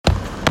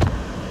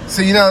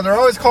So, they're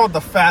always called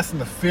the Fast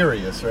and the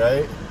Furious,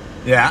 right?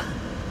 Yeah.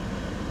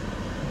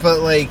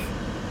 But, like,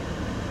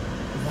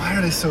 why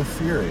are they so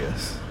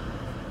furious?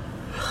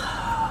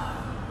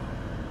 I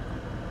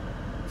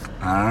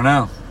don't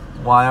know.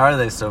 Why are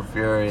they so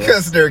furious?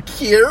 Because they're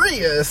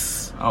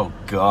curious. Oh,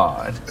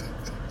 God.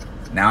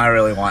 Now I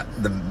really want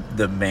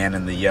the man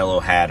in the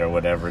yellow hat or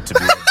whatever to be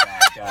the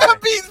bad guy.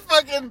 That'd be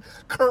fucking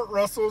Kurt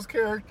Russell's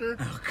character.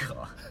 Oh,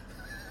 God.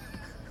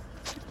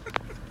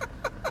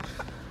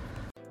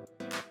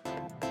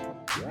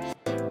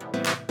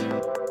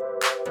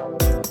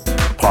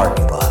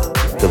 Parking Lot,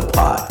 the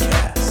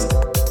podcast.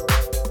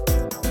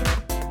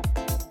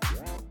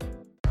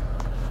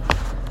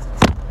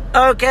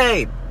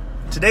 Okay,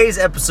 today's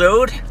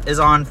episode is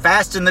on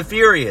Fast and the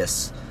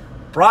Furious,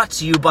 brought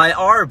to you by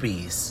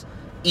Arby's.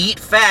 Eat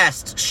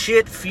fast,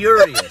 shit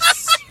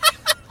furious.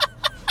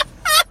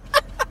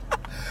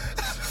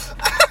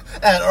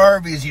 At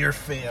Arby's, your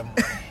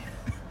family.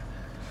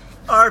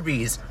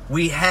 Arby's,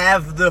 we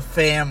have the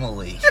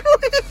family.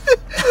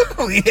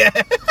 We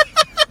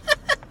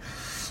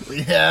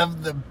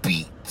have the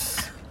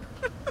beats.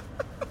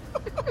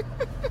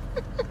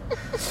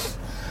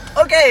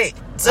 Okay,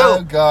 so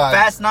Oh, God.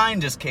 Fast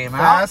 9 just came out,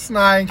 Fast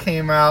 9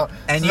 came out.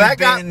 and so you that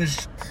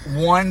binged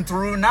 1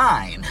 through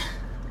 9.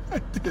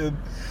 Dude,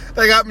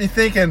 that got me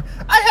thinking,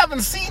 I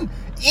haven't seen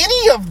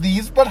any of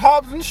these but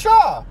Hobbs and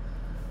Shaw.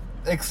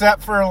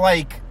 Except for,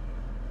 like,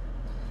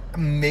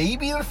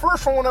 maybe the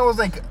first one when I was,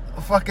 like,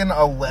 fucking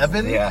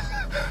 11. Yeah.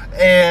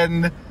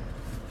 And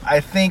I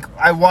think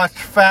I watched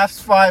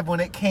Fast 5 when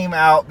it came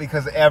out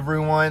because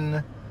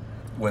everyone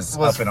Was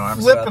was up in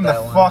arms flipping about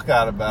the that fuck one.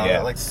 out about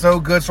Yeah. it. Like, so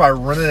good. So I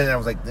rented it and I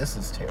was like, this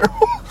is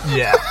terrible.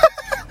 Yeah.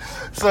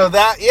 So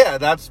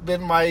that's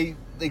been my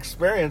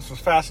experience with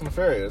Fast and the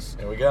Furious.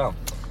 There we go.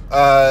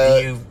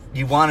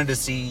 You wanted to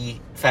see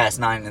Fast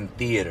 9 in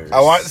theaters.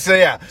 So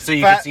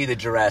you could see the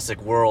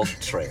Jurassic World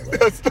trailer.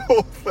 That's the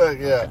whole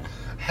thing, yeah.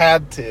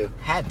 Had to.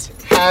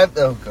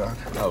 Oh, God.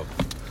 Oh.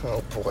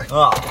 Oh, boy.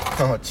 Oh.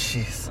 Oh,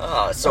 jeez.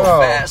 Oh, it's so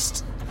Oh.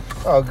 fast.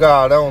 Oh,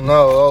 God. Oh,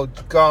 no. Oh,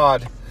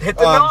 God. Hit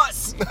the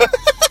knots.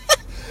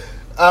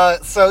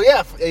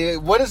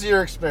 What is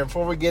your experience,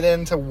 before we get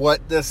into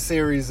what this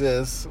series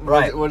is,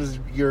 Right. what is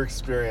your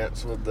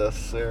experience with this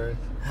series?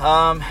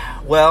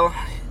 Well,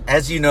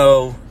 as you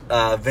know,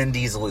 Vin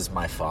Diesel is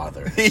my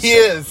father. He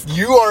is.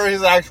 You are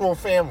his actual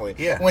family.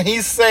 Yeah. When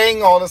he's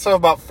saying all this stuff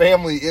about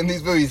family in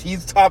these movies,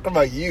 he's talking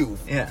about you.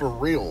 Yeah. For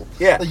real.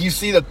 Yeah. Like, you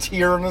see the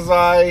tear in his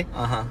eye,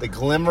 the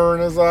glimmer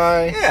in his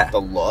eye, Yeah.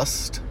 the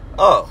lust.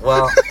 Oh,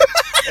 well,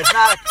 it's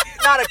not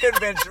a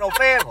conventional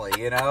family,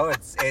 you know?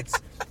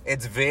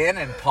 It's Vin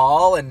and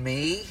Paul and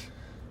me,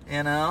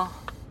 you know?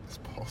 Is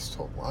Paul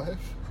still alive?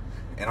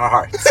 In our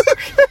hearts.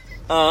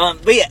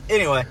 But yeah,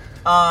 anyway,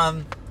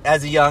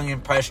 as a young,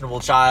 impressionable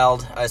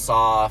child, I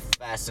saw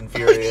Fast and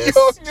Furious.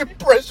 Young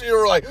impression, you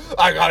were like,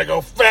 I gotta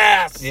go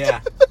fast. Yeah.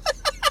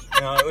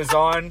 It was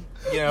on,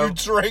 You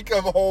drank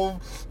a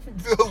whole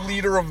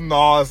liter of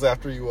Nas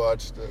after you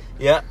watched it.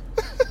 Yeah.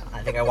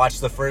 I think I watched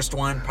the first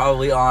one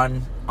probably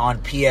on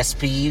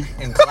PSP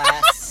in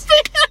class.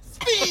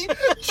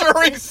 PSP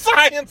during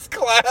science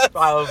class.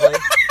 Probably.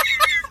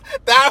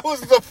 That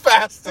was the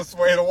fastest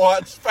way to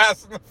watch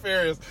Fast and the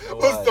Furious.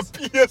 Was the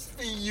was.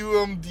 PSP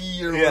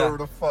UMD or whatever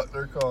the fuck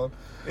they're called.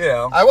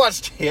 I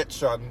watched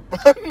Hitch on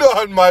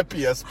my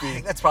PSP. I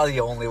think that's probably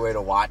the only way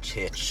to watch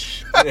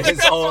Hitch. That's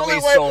It's the only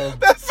way- sold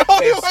That's the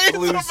only way it's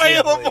exclusively.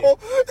 available.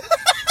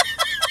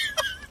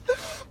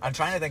 I'm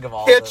trying to think of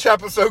all Hitch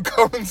episode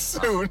coming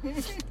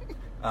soon.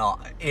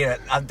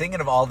 I'm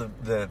thinking of all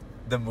the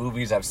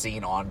movies I've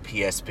seen on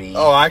PSP.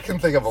 Oh, I can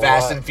think of a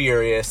Fast lot. and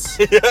Furious.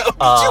 Did you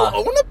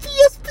own a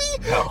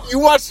PSP? No. You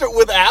watched it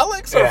with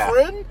Alex, our Yeah.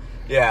 friend?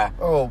 Yeah.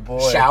 Oh, boy.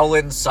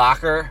 Shaolin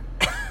Soccer.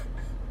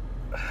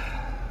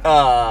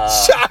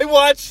 I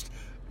watched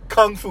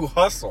Kung Fu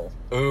Hustle.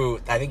 Ooh,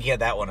 I think he had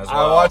that one as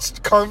well. I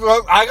watched Kung Fu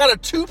Hustle. I got a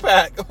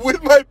 2-pack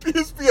with my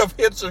PSP of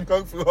Hitch and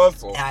Kung Fu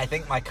Hustle. And I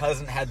think my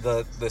cousin had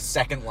the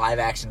second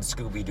live-action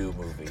Scooby-Doo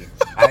movie.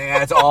 I think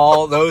that's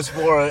all, those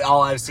four are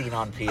all I've seen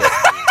on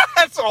PSP.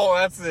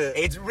 That's it.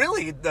 It's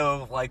really,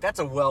 though, like, that's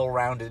a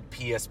well-rounded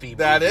PSP movie.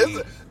 That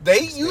is.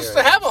 They used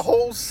to have a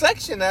whole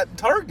section at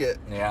Target.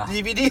 Yeah.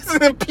 DVDs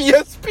and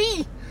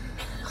PSP.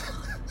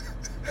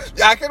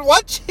 I could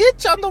watch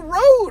Hitch on the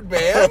road,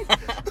 man.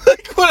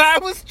 Like when I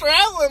was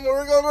traveling, we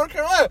were going to North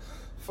Carolina.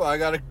 So I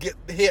gotta get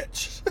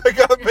Hitch. I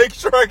gotta make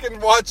sure I can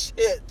watch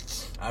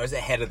Hitch. I was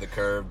ahead of the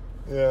curve.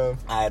 Yeah.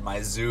 I had my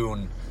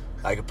Zune.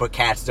 I could put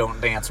Cats Don't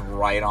Dance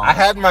right on. I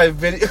had my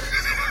video.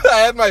 I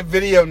had my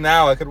video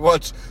now. I could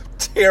watch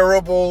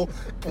terrible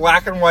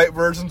black and white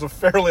versions of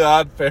Fairly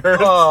Odd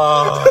Parents.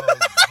 Oh,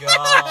 God.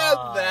 I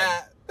had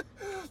that.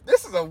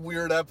 This is a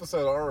weird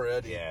episode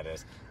already. Yeah, it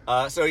is.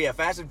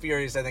 Fast and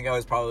Furious, I think I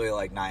was probably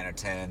like 9 or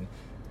 10.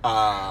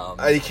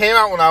 It came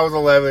out when I was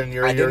 11 and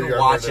you're I didn't younger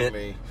watch than it.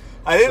 me.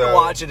 I didn't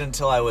watch it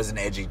until I was an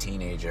edgy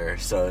teenager,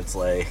 so it's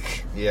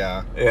like,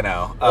 Yeah. you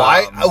know.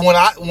 Well,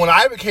 when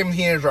I became a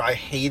teenager, I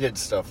hated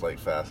stuff like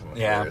Fast and the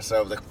Yeah. Furious. So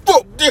I was like,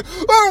 fuck, dude,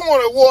 I don't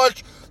want to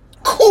watch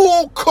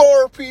cool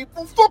car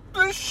people. Fuck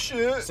this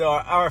shit. So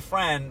our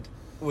friend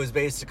was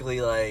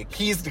basically like,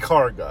 He's the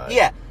car guy.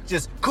 yeah,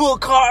 just cool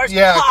cars,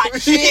 Yeah.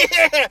 hot shit,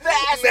 Yeah.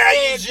 fast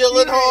Maggie and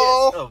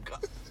Gyllenhaal. furious. Oh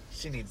god,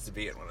 she needs to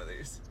be in one of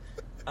these.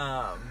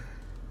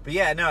 But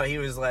yeah, no, he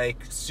was like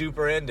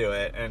super into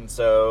it, and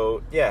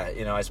so yeah,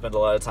 I spent a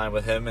lot of time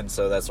with him, and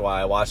so that's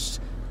why I watched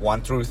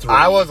 1 through 3.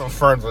 I wasn't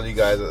friends with you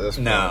guys at this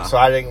point, No. so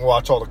I didn't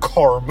watch all the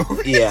car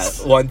movies. Yeah,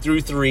 1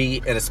 through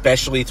 3, and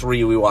especially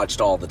 3 we watched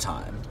all the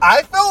time.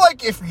 I feel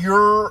like if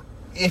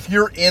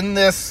you're in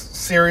this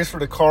series for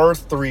the cars,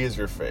 3 is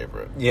your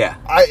favorite. Yeah.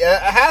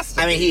 It has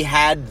to. I mean, he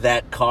had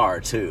that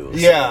car too. So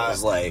yeah, it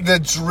was like the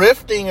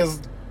drifting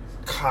is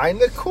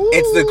kind of cool.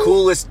 it's the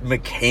coolest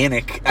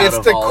mechanic out It's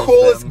of the all of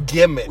coolest them.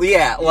 gimmick.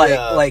 Yeah,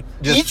 like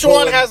just each one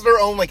pulling- has their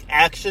own like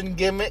action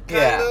gimmick,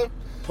 kind yeah. of.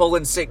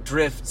 Pulling sick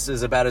drifts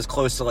is about as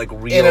close to like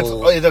real.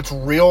 And it's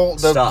real.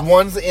 The stuff.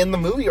 ones in the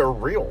movie are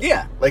real.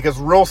 Yeah. like it's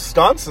real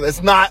stunts.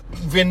 It's not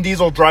Vin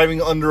Diesel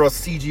driving under a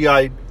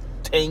CGI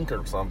tank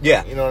or something.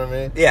 Yeah. you know what I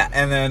mean. Yeah,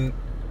 and then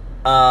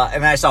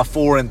I saw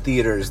 4 in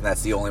theaters, and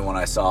that's the only one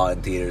I saw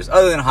in theaters.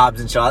 Other than Hobbs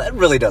and Shaw, that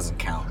really doesn't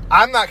count.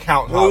 I'm not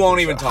counting. We Hobbs won't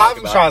and even Shaw. talk Hobbs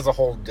and about Shaw it. is a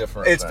whole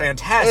different. It's thing.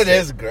 fantastic. It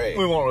is great.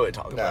 We won't really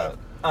talk about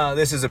No. it.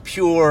 This is a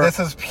pure. This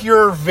is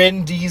pure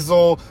Vin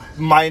Diesel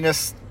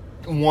minus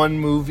one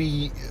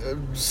movie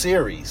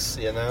series.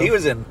 He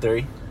was in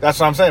 3. That's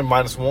what I'm saying.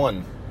 Minus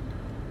one.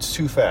 It's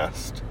too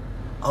fast.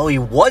 Oh, he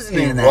wasn't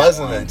He in that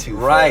wasn't one. in too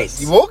right.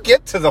 fast. We'll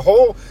get to the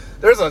whole.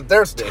 There's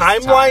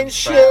timeline time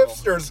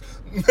shifts. travel.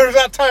 There's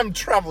not time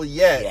travel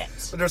yet. Yet.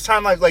 But there's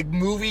time like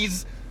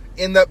movies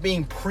end up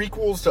being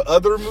prequels to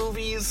other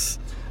movies.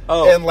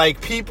 Oh. And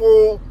like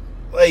people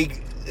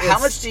like. How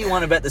it's- much do you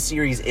want to bet the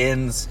series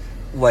ends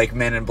like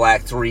Men in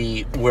Black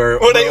 3, where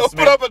When they Will open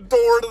Smith- up a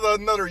door to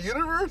another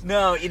universe?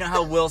 No, you know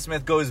how Will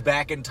Smith goes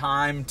back in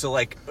time to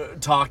like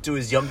talk to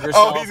his younger Oh,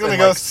 self. he's gonna and,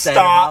 go like, set him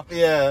stop. up?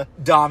 Yeah.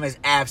 Dom is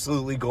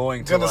absolutely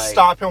going to Gonna like,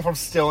 stop him from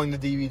stealing the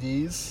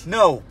DVDs.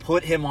 No,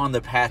 put him on the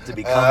path to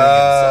becoming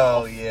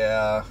Oh, himself.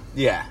 yeah.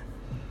 Yeah,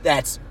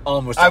 that's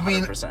almost. 100% I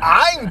mean, gonna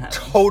I'm happen.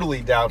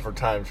 totally down for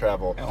time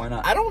travel. Yeah, why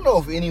not? I don't know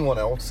if anyone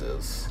else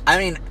is. I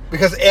mean,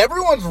 Because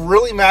everyone's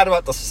really mad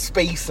about the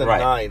space in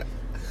Right. 9.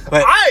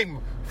 But- I'm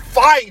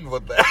fine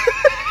with that.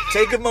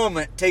 take a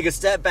moment, take a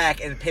step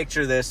back, and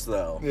picture this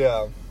though.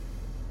 yeah.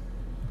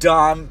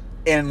 Dom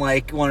in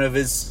like one of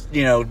his,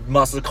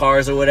 muscle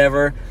cars or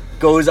whatever,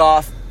 goes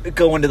off,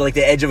 going to like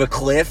the edge of a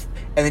cliff,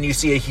 and then you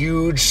see a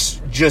huge,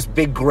 just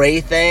big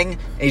gray thing,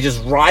 and he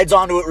just rides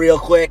onto it real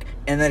quick,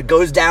 and then it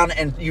goes down,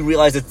 and you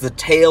realize it's the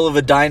tail of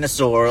a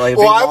dinosaur, like a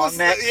Well, big I long was-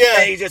 neck,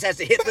 yeah. and he just has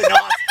to hit the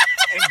knot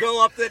and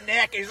go up the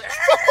neck. And he's like,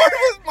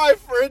 My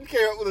friend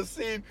came up with a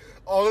scene.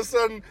 All of a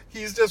sudden,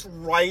 he's just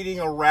riding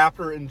a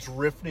raptor and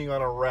drifting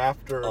on a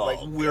raptor. Oh, like,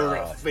 we're a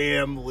God.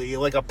 family.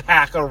 Like a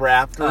pack of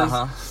raptors.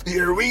 Uh-huh.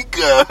 Here we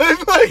go.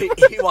 Like,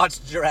 he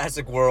watched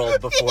Jurassic World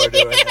before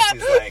doing this.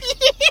 He's like,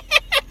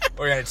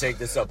 we're gonna take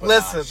this up a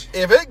listen, notch.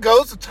 if it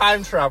goes to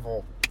time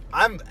travel,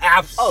 I'm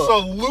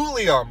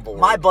absolutely on board.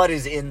 My butt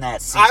is in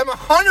that seat. I'm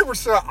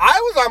 100%. I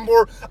was on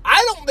board.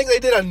 I don't think they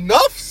did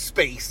enough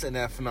space in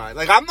F9.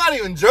 Like, I'm not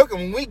even joking.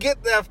 When we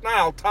get to F9,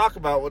 I'll talk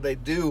about what they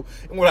do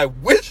and what I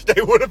wish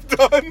they would have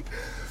done.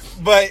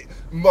 But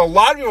a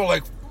lot of people are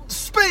like,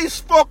 space,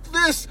 fuck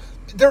this.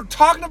 They're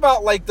talking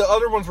about, like, the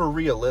other ones were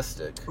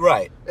realistic.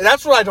 right, And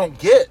that's what I don't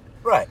get.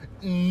 right.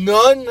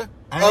 None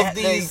I mean, of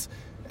these,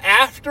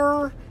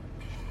 after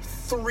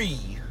 3,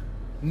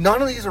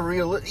 none of these are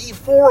realistic.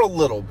 4 a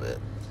little bit.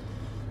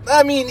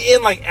 I mean,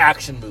 in like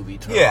action movie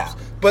terms. Yeah.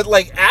 But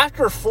like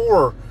after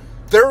 4,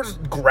 there's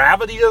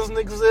gravity doesn't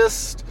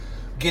exist.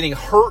 Getting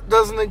hurt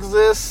doesn't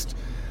exist.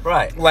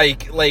 Right.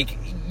 Like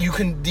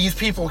these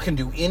people can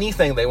do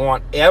anything they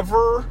want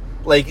ever.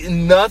 Like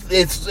nothing.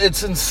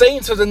 It's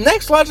insane. So the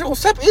next logical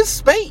step is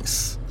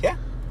space. Yeah.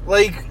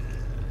 Like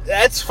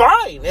that's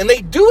fine, and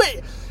they do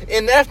it.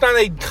 In F9,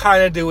 they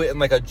kind of do it in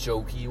like a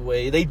jokey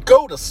way. They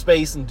go to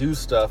space and do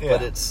stuff,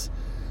 but Yeah. it's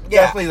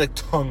Yeah. definitely like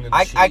tongue in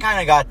cheek. I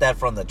kind of got that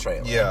from the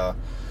trailer. Yeah.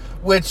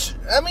 Which,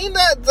 I mean,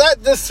 that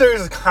this series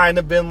has kind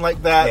of been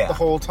like that Yeah. the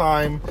whole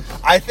time.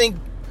 I think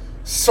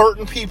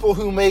certain people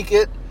who make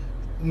it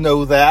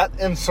know that,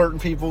 and certain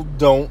people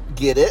don't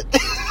get it.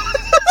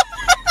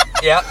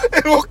 Yep.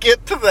 And we'll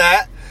get to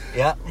that.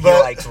 Yeah. He But-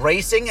 likes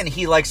racing and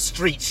he likes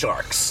street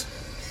sharks.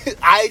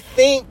 I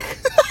think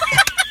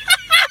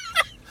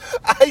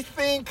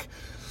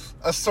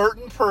a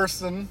certain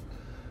person,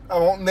 I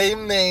won't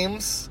name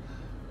names,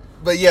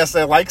 but yes,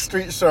 they like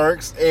Street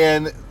Sharks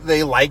and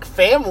they like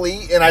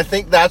family, and I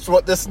think that's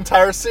what this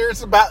entire series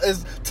is about.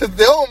 Is to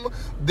them,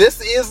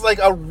 this is like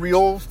a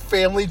real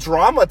family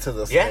drama to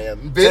this Yeah.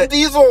 man. Vin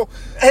Diesel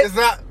is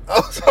not.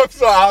 Oh, I'm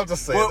sorry, I'll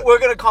just say that. We're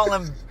gonna call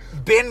him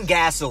Ben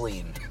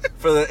Gasoline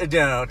for the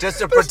just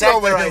to There's protect no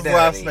way their his identity.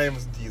 last name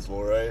is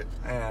Diesel, right?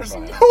 Yeah, There's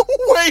fine. no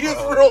way his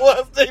real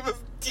last name is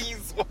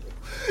Diesel.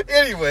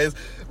 Anyways,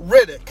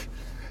 Riddick.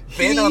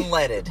 Ben He-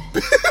 Unleaded.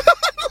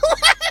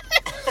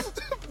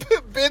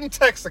 Ben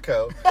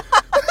Texaco.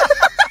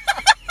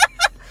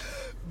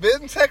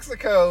 Ben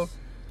Texaco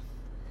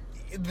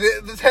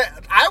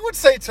I would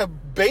say to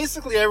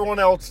basically everyone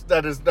else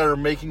that are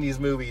making these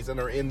movies and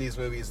are in these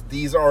movies,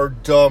 these are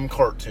dumb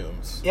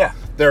cartoons. Yeah.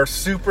 They're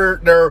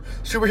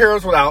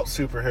superheroes without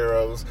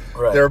superheroes.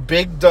 Right. They're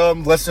big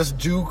dumb. Let's just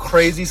do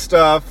crazy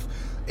stuff,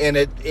 and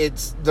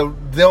it's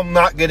them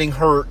not getting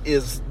hurt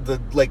is the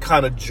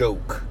kind of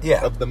joke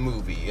of the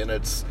movie, and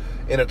it's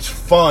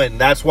fun.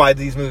 That's why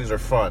these movies are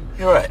fun.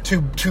 You're right.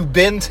 To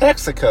Ben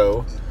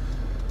Texaco,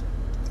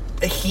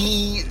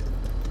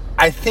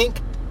 I think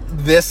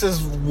this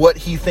is what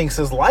he thinks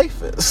his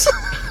life is.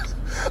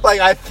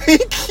 I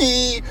think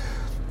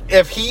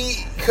if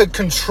he could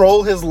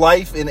control his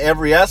life in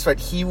every aspect,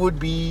 he would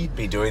be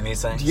doing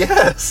these things.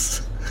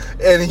 Yes,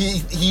 and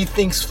he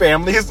thinks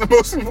family is the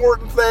most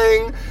important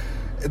thing.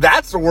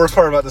 That's the worst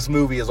part about this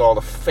movie is all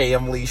the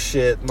family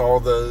shit and all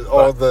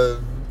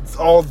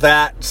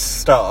that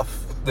stuff.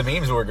 The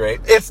memes were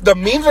great. The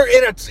memes are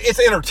it's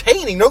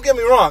entertaining. Don't get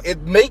me wrong.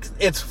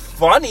 It's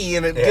funny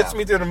and it gets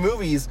me through the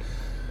movies.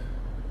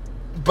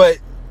 But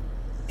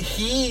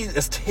he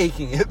is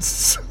taking it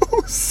so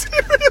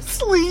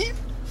seriously.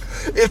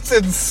 It's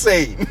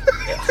insane.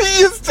 Yeah.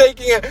 He is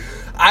taking it.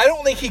 I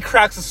don't think he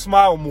cracks a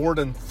smile more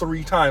than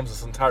 3 times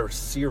this entire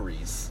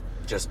series.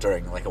 Just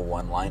during a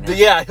one-liner.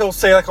 Yeah, he'll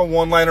say a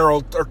one-liner,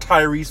 or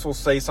Tyrese will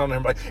say something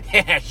and be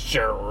yeah,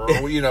 sure,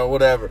 or,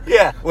 whatever.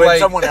 Yeah, when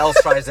someone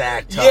else tries to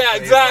act tough. Yeah,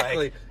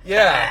 exactly.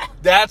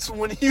 That's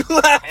when he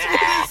laughs when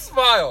he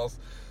smiles.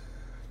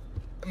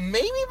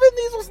 Maybe Vin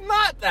Diesel's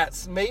not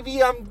that.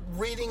 Maybe I'm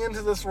reading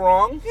into this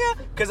wrong. Yeah,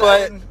 because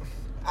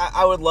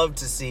I would love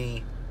to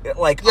see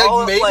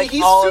maybe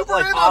he's super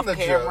in on the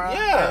camera. Joke.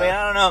 Yeah, I mean,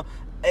 I don't know.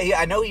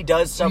 I know he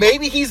does some.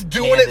 Maybe he's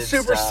doing it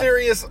super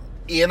serious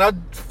in a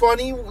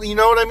funny. You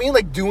know what I mean?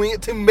 Doing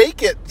it to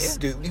make it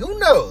stupid. Who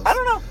knows? I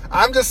don't know.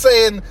 I'm just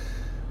saying.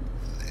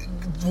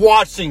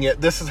 Watching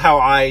it, this is how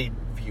I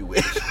view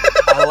it.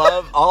 I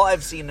love all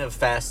I've seen of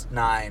Fast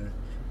 9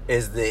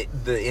 is the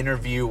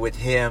interview with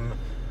him.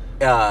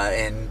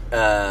 And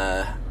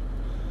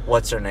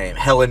what's her name?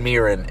 Helen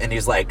Mirren, and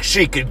he's like,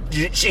 she could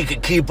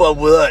keep up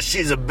with us.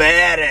 She's a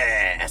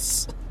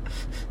badass.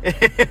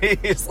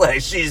 He's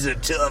like, she's a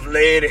tough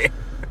lady.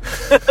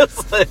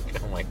 It's like,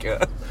 oh my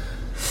god,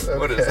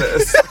 what is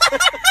this?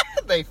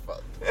 They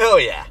fucked. Oh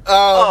yeah.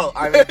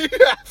 I mean,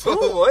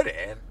 who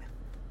wouldn't?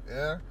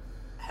 Yeah.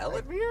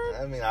 Helen Mirren.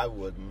 I mean, I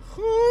wouldn't.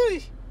 Oh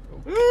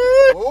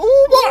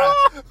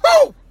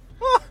Oh!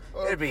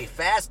 It'd be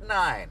Fast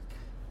 9.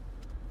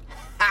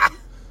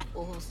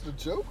 What was the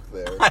joke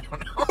there? I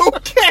don't know.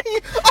 Okay,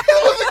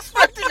 I was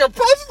expecting a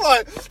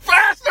punchline.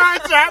 Fast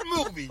 9's that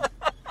movie.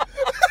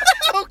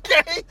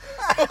 Okay,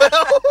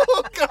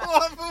 well, come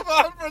on, move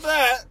on for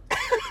that.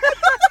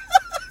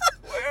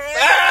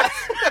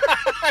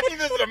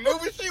 This is a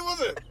movie she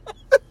was in.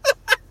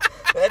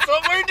 That's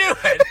what we're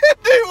doing.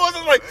 It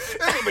wasn't like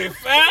this will be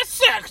Fast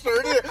Sex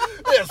or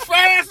this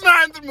Fast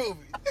 9's the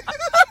movie.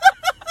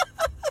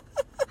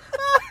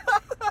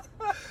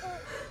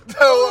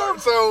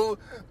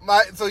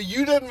 So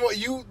you didn't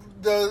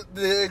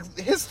the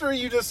history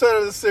you just said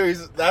of the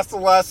series. That's the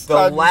last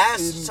time. The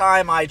last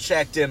time I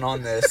checked in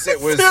on this, it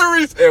was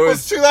series. It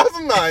was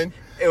 2009.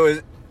 It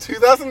was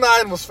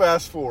 2009 was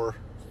Fast 4.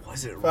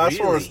 Was it Fast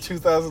really? 4 was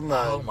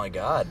 2009. Oh my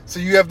god! So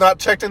you have not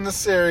checked in the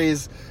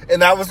series,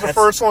 and that was the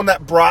first one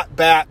that brought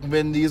back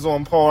Vin Diesel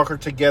and Paul Walker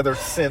together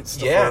since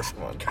the first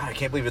one. God, I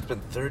can't believe it's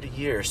been 30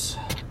 years.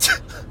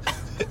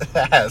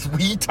 It has.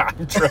 We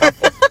time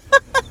travel.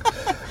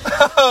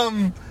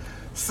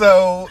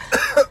 So,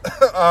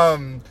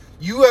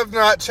 you have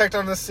not checked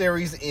on the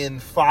series in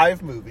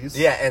 5 movies.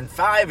 Yeah, and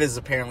 5 is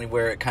apparently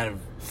where it kind of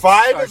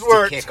 5 is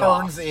where it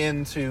off. turns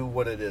into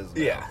what it is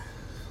now. Yeah.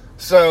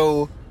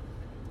 So,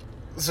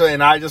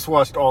 and I just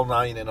watched all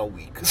 9 in a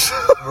week.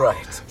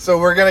 Right. So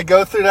we're going to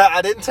go through that.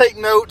 I didn't take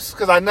notes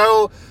because I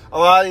know a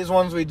lot of these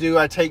ones we do,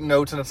 I take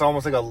notes and it's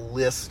almost like a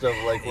list of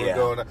we're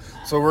going to.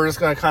 So we're just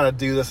going to kind of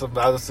do this.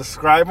 I'll just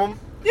describe them.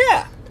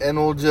 Yeah. And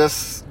we'll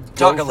just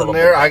talk go a little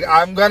from there. bit.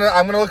 I'm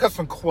gonna look up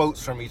some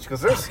quotes from each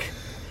because there's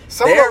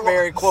they're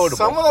very quotable.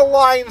 Some of the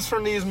lines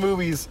from these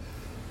movies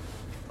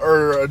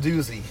are a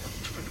doozy.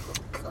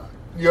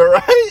 You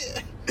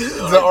alright?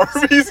 The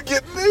Arby's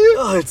getting to you?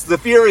 Oh, it's the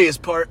furious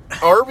part.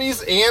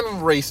 Arby's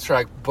and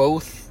Racetrack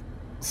both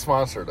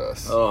sponsored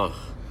us. Oh.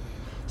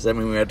 Does that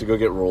mean we have to go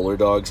get roller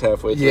dogs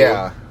halfway through?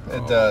 Yeah,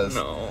 it does.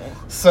 No.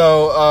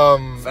 So,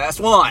 Fast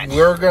wine.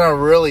 We're gonna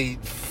really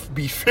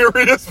be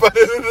furious by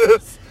the end of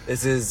this.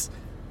 This is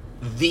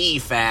The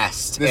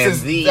Fast This and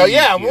is The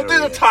yeah, Furious. we'll do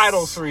the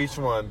titles for each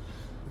one.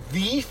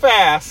 The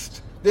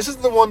Fast. This is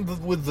the one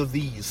with the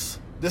these.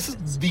 This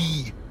is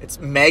the. It's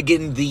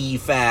Megan the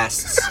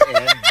Fast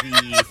and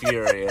The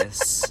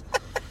Furious.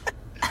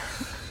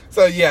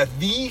 So yeah,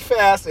 The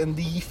Fast and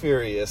The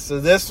Furious. So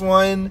this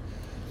one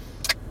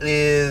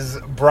is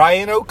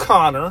Brian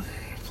O'Connor,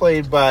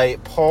 played by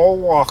Paul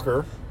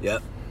Walker.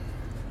 Yep.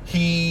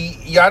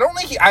 I don't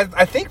think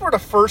I think for the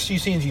first few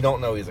scenes you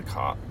don't know he's a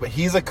cop, but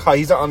he's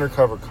an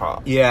undercover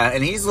cop. Yeah,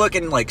 and he's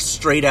looking like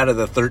straight out of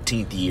the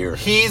 13th year.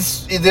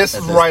 This is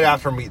right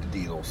after Meet the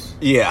Deedles.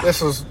 Yeah.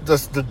 This was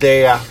just the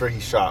day after he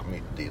shot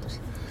Meet the Deedles.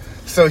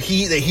 So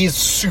he's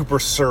super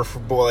surfer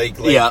boy,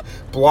 like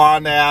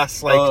blonde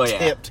ass,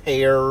 tipped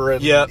hair,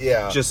 and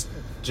just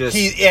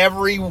he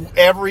every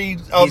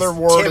other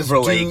word is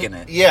dude. In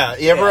it. Yeah,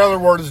 every other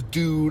word is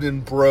dude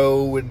and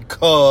bro and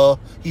cuh.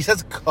 He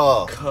says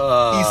cuh.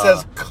 He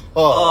says cuh.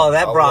 Oh,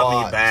 that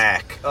brought me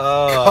back.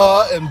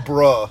 Cuh and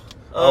bruh.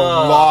 A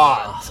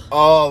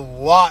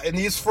lot. In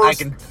these first,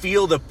 I can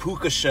feel the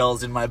puka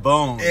shells in my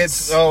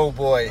bones. Oh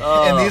boy!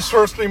 In these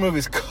first 3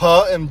 movies,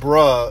 Cuh and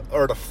Bruh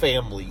are the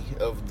family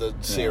of the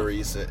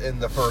series in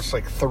the first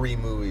 3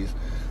 movies.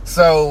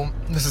 So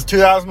this is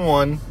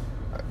 2001.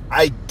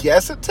 I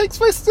guess it takes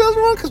place in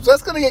 2001 because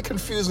that's going to get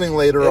confusing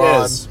later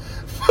on.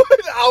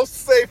 But I'll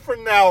say for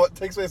now it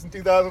takes place in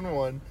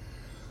 2001.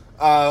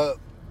 What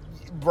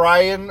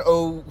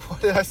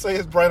did I say?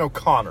 Is Brian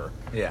O'Connor?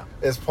 Yeah,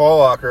 is Paul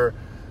Walker.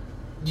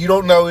 You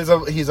don't know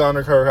he's an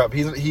undercover cop.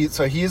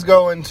 He's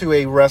going to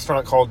a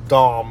restaurant called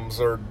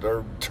Dom's or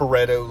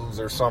Toretto's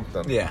or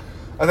something. Yeah,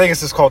 I think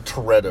it's just called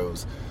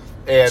Toretto's.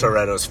 And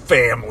Toretto's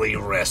family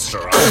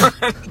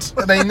restaurant.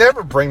 They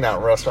never bring that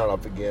restaurant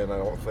up again, I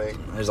don't think.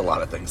 There's a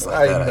lot of things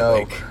like that. I know.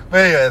 I think. But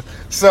anyways,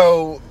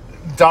 so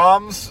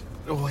Dom's.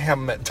 Oh, I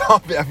haven't met Dom.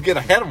 I'm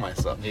getting ahead of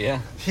myself. Yeah.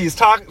 He's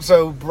talking.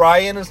 So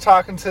Brian is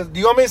talking to. Do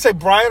you want me to say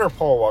Brian or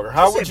Paul Walker?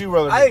 How would you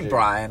rather? I think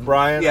Brian.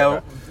 Brian. Yeah,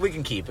 okay. we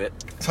can keep it.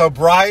 So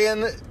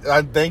Brian,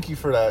 thank you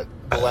for that.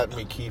 Letting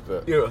me keep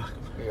it. Yeah.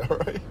 You all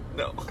right?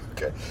 No.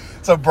 Okay.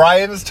 So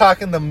Brian is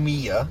talking to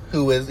Mia,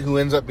 who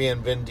ends up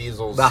being Vin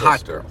Diesel's the sister.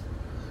 hot girl.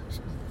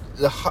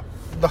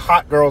 The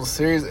hot girl of the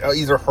series,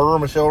 either her or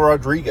Michelle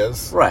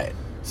Rodriguez. Right.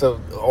 So,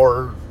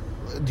 or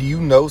do you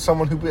know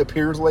someone who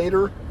appears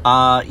later?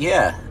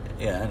 Yeah.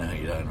 Yeah, I know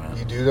who you're talking about.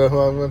 You do know who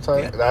I'm going to tell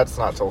you? Yeah. That's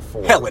not till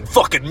 4. Helen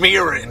fucking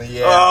Mirren.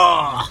 Yeah.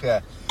 Oh.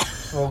 Okay.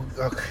 Well,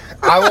 okay.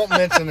 I won't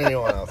mention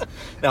anyone else.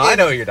 No, I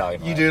know who you're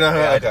talking about. You do know who?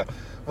 Yeah, Okay.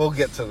 We'll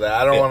get to that.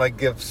 I don't want to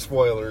give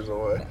spoilers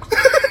away.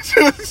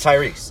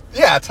 Tyrese.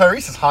 Yeah,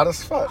 Tyrese is hot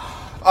as fuck.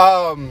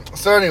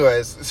 So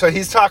anyways, so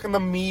he's talking to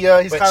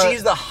Mia.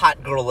 She's the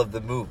hot girl of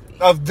the movie.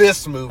 Of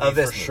this movie,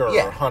 for sure.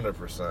 Yeah.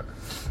 100%.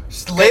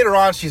 Later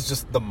on, she's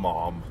just the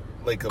mom.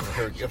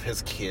 Of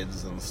his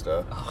kids and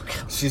stuff. Oh,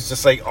 God. She's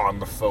just on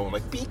the phone,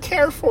 be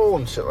careful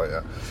and shit like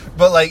that.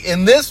 But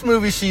in this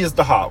movie, she is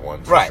the hot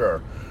one, for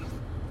sure.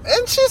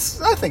 And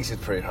I think she's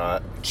pretty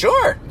hot.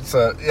 Sure.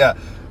 So yeah,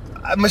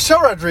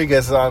 Michelle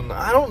Rodriguez I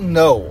don't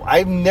know.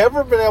 I've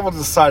never been able to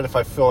decide if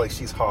I feel like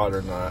she's hot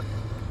or not.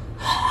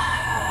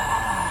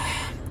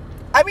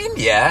 I mean,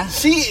 yeah,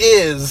 she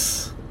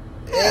is.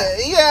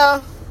 Yeah.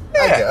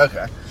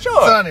 Okay.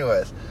 Sure. So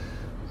anyways.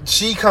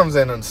 She comes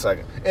in a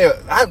second. Anyway,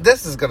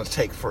 this is going to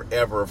take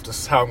forever of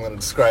just how I'm going to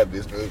describe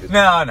these movies.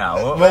 No.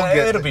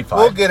 It'll be fine.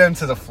 We'll get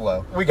into the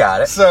flow. We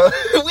got it. So,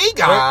 we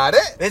got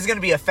it. This is going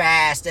to be a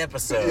fast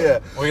episode. Yeah.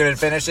 We're going to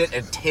finish it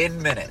in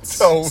 10 minutes.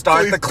 So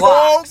start the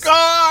clock. Oh,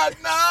 God,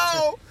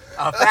 no.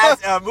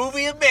 A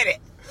movie a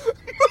minute.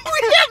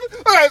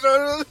 Okay,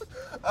 so,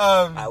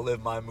 I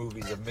live my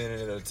movies a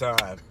minute at a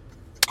time.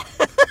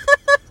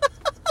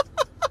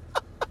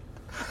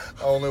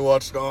 I only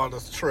watched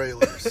honest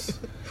trailers.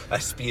 I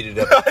speeded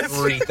up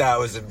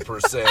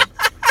 3,000%.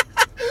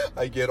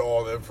 I get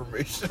all the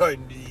information I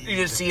need. You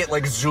just see it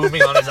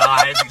zooming on his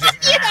eyes.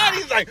 Yeah,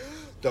 he's like,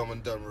 Dumb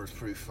and Dumber is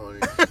pretty funny.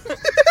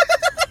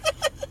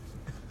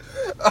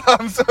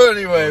 So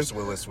anyways. Bruce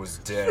Willis was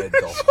dead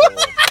the whole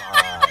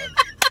time.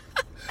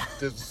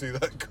 Didn't see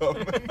that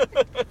coming.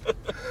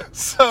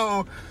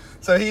 So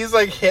he's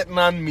hitting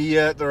on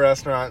Mia at the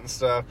restaurant and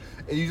stuff.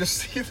 And you just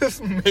see this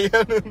man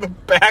in the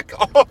back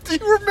off. Do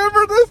you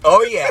remember this?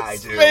 Oh, yeah, I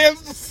do. This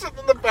man's just sitting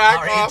in the back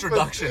Our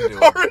office.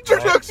 Our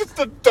introduction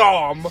to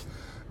Dom.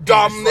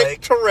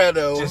 Dominic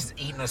Toretto. Just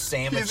eating a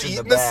sandwich He's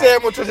in the eating back. a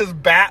sandwich with his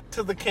back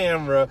to the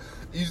camera.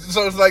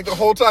 So it's the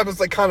whole time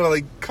it's kind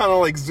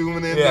of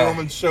zooming in on him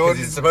and showing.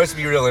 It's supposed to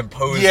be real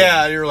imposing.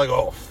 Yeah, you're like,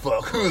 oh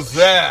fuck, who's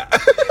that?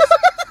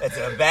 It's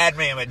a bad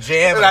man with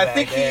jam. And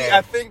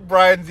I think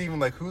Brian's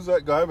even who's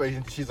that guy? But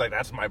she's like,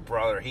 that's my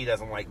brother. He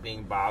doesn't like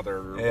being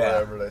bothered or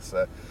whatever they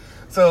say.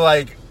 So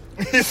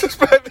he's just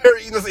back there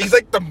eating this. He's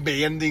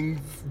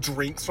demanding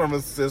drinks from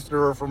his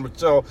sister or from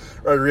Michelle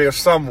Rodriguez,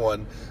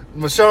 someone.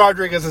 Michelle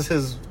Rodriguez is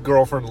his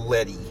girlfriend,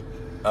 Letty.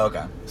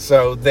 Okay.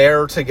 So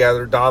they're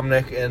together,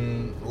 Dominic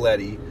and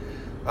Letty.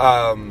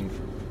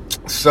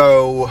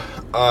 So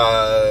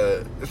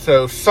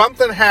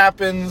something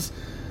happens,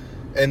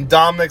 and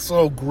Dominic's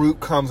little group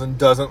comes and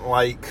doesn't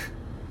like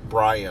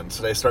Brian.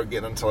 So they start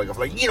getting into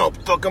you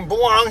don't fucking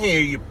belong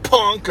here, you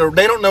punk. Or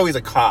they don't know he's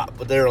a cop,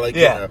 but they're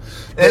yeah.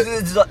 This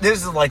is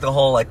the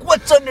whole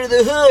what's under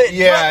the hood?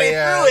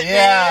 Yeah.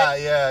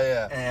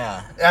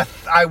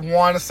 I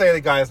want to say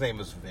the guy's name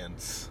is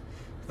Vince.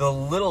 The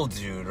little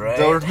dude, right?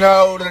 There's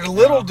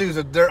little dudes.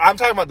 I'm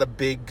talking about the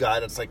big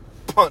guy that's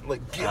punch,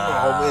 like get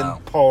all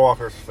in Paul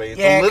Walker's face.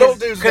 Yeah, the little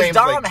dude's because name's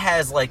Dom like,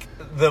 has like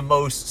the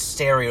most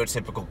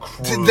stereotypical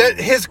crew.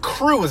 his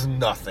crew is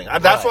nothing.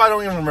 That's why I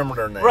don't even remember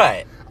their name.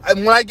 Right.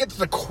 And when I get to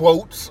the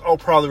quotes, I'll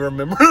probably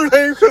remember their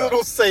name because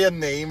it'll say a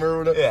name or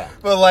whatever. Yeah.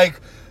 But like,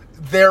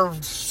 they're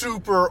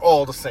super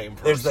all the same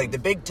person. There's like the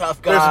big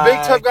tough guy. There's the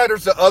big tough guy.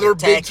 There's the other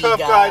big tacky tough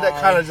guy that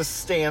guy. kind of just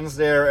stands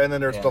there, and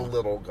then there's Yeah. the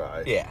little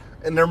guy. Yeah.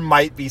 And there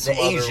might be The some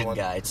other Asian one.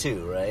 guy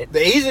too, right? The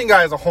Asian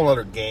guy is a whole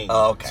other gang.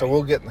 Oh, okay. So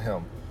we'll get to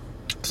him.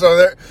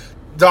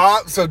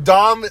 So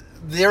Dom,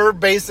 they're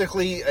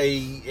basically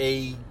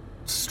a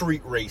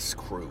street race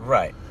crew.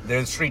 Right.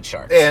 They're the street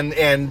sharks.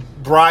 And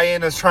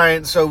Brian is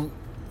trying. So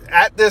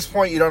at this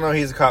point, you don't know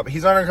he's a cop.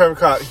 He's an undercover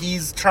cop.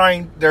 He's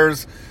trying.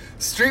 There's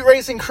street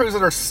racing crews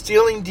that are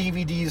stealing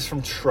DVDs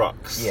from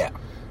trucks. Yeah.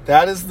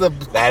 That is the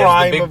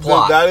crime big of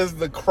plot. that is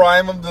the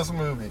crime of this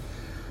movie.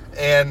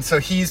 And so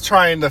he's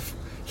trying to.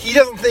 He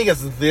doesn't think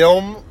it's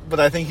them, but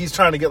I think he's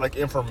trying to get like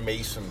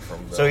information from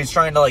them. So he's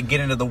trying to like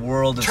get into the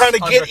world of trying to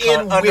get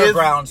in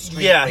underground with,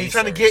 street yeah, he's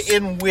trying to racers. get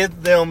in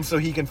with them so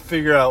he can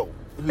figure out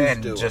who's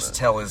and doing just it.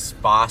 tell his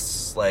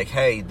boss like,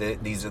 hey,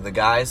 these are the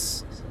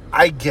guys.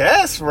 I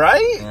guess,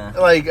 right? Yeah.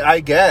 Like,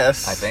 I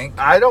guess. I think.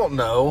 I don't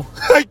know.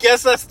 I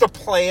guess that's the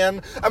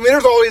plan. I mean,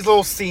 there's always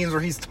little scenes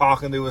where he's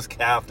talking to his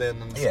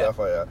captain and stuff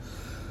like that.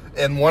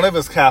 And one of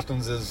his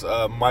captains is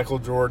Michael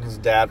Jordan's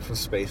dad from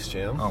Space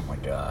Jam. Oh my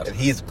god. And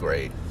he's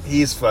great.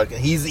 He's fucking.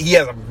 He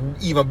has an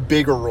even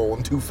bigger role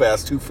in Too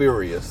Fast, Too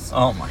Furious.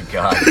 Oh my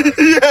god.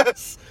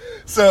 Yes.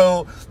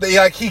 So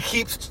he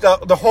keeps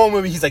the whole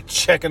movie. He's like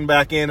checking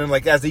back in, and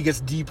like as he gets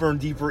deeper and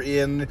deeper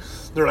in,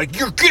 they're like,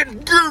 you need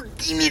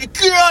to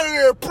get out of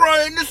there,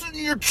 Brian. This isn't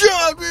your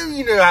job.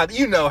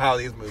 You know how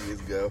these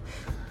movies go.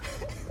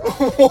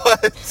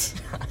 What?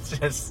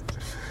 just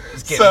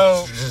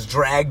getting just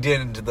dragged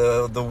into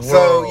the world.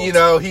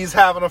 So he's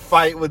having a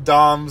fight with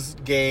Dom's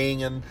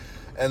gang, and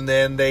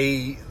then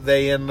they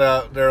end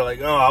up, they're like,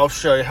 oh, I'll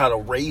show you how to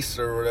race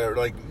or whatever.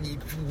 Like, you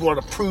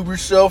want to prove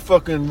yourself?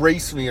 Fucking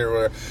race me or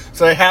whatever.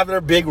 So they have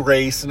their big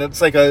race, and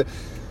it's like a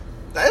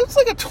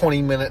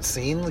 20-minute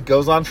scene that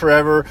goes on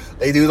forever.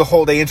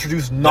 They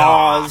introduce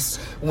NOS.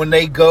 When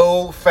they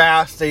go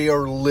fast, they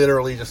are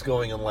literally just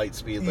going in light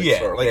speed.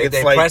 Like,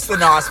 they press the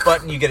NOS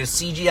button. You get a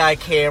CGI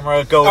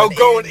camera going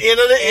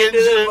into the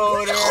engine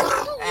motor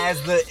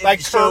as the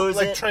like shows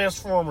like it.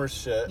 Transformers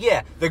shit.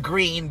 Yeah, the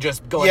green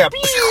just going. Yeah,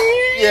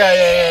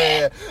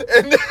 yeah.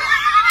 And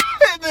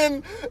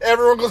then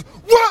everyone goes,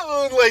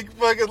 whoa, like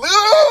fucking,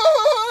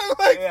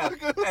 like Yeah.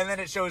 fucking. And then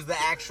it shows the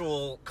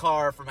actual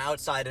car from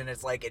outside, and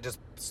it's like it just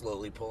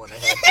slowly pulling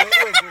ahead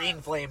with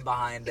green flame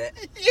behind it.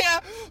 Yeah,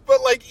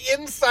 but like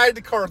inside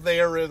the car,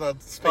 they're in a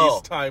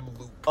space-time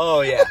loop.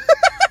 Oh yeah.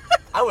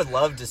 I would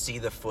love to see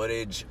the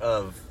footage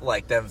of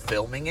like them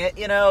filming it,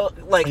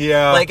 like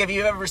have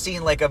you ever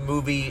seen like a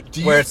movie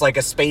where it's like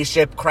a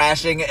spaceship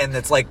crashing and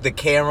it's like the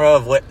camera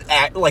of like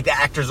the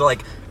actors are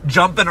like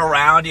jumping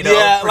around,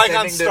 yeah, like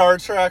on Star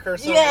Trek or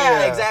something.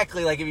 Yeah,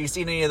 exactly. Like, have you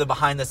seen any of the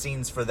behind the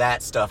scenes for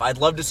that stuff? I'd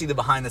love to see the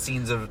behind the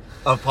scenes of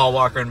Paul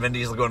Walker and Vin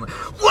Diesel going,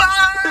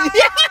 "Wow!"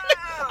 Yeah.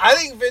 I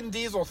think Vin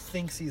Diesel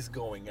thinks he's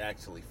going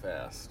actually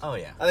fast. Oh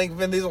yeah. I think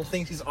Vin Diesel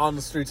thinks he's on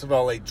the streets of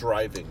LA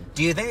driving.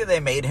 Do you think that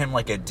they made him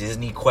like a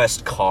Disney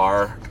Quest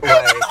car?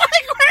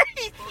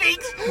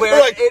 Where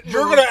like,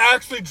 you're gonna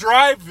actually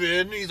drive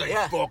Vin? He's like,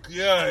 Yeah. fuck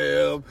yeah, I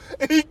am.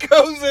 And he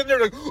goes in there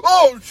like,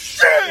 oh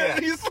shit! Yeah.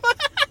 He's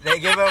like, They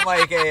give him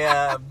like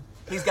a.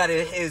 He's got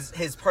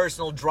his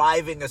personal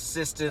driving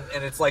assistant,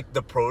 and it's like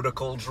the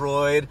protocol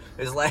droid.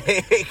 Is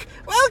like,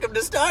 welcome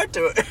to Star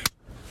Tour.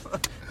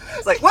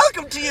 It's like,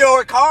 welcome to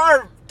your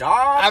car,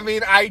 dog. I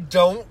mean, I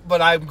don't,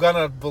 but I'm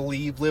gonna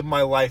live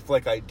my life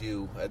like I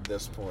do at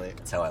this point.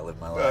 That's how I live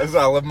my life.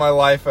 I live my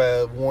life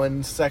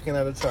 1 second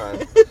at a time.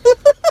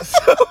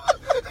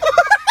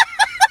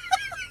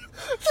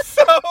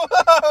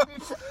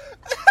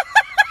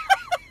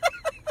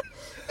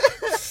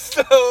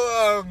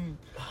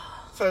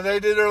 So they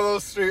did their little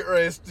street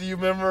race. Do you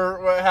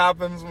remember what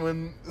happens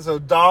when? So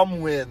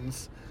Dom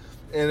wins,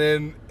 and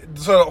then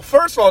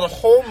first of all, the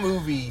whole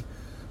movie,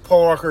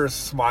 Paul Walker is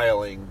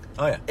smiling.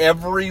 Oh yeah.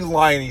 Every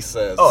line he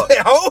says. Oh,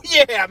 oh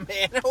yeah,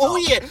 man. Oh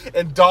yeah.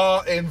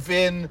 And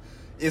Vin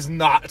is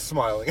not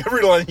smiling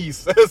every line he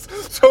says.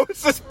 So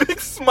it's this big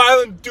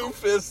smiling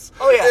doofus.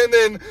 Oh yeah. And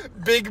then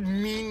big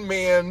mean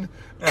man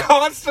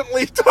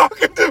constantly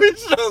talking to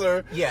each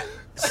other. Yeah.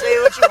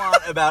 Say what you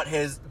want about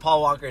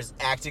Paul Walker's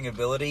acting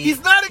ability.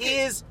 He's not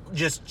He is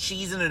just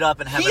cheesing it up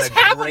and having He's a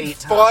having great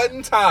time.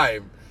 fun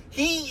time.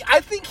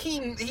 I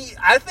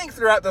think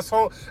throughout this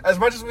whole, as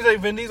much as we say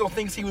Vin Diesel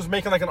thinks he was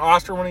making like an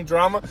Oscar-winning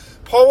drama,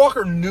 Paul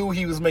Walker knew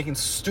he was making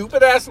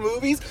stupid-ass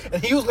movies,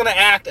 and he was going to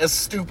act as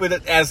stupid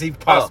as he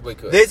possibly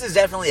could. This is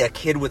definitely a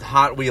kid with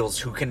Hot Wheels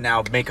who can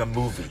now make a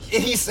movie.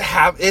 His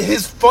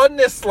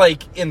funness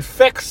like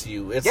infects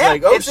you. It's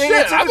like, oh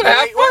shit, I'm gonna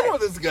have fun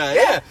with this guy.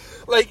 Yeah.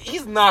 Like,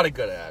 he's not a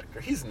good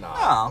actor. He's not.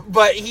 No.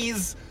 But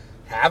he's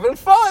having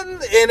fun,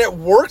 and it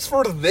works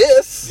for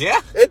this.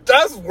 Yeah. It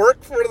does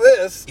work for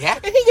this. Yeah.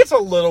 And he gets a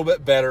little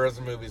bit better as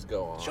the movies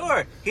go on.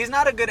 Sure, he's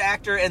not a good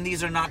actor, and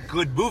these are not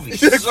good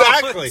movies.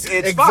 Exactly. So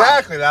it's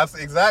exactly.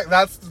 fine.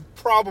 That's the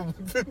problem with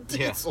Vin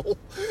Diesel.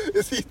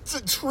 Is he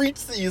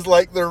treats these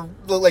like they're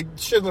like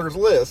Schindler's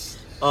List.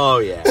 Oh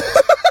yeah.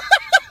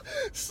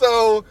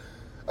 So,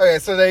 okay.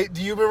 So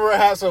do you remember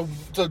how? So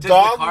Does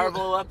Dom. the car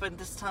blow up at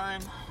this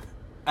time?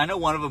 I know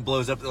one of them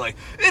blows up. They're like,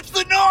 "It's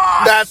the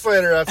Nos!" That's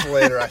later. I think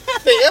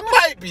it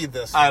might be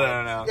this one. I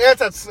don't know. Yeah,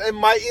 it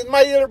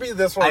might either be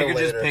this one. I or could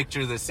later. just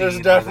picture the scene.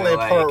 There's definitely a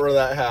where part where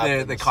that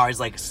happens. The car's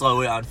like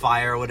slowly on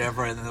fire or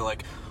whatever, and then they're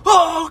like,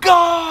 "Oh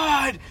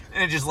God!"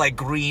 and it just like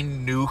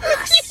green nukes.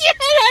 Yeah,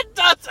 that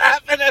does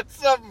happen at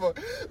some point.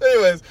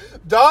 Anyways,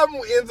 Dom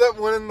ends up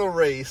winning the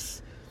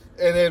race,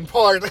 and then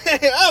Paul's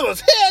like, "I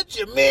almost had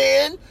you,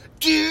 man,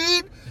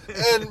 dude."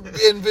 And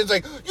Vin's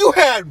like, "You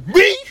had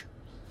me?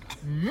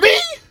 Me?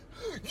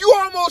 You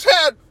almost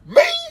had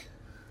me?"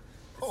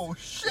 Oh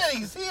shit,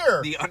 he's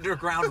here. The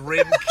Underground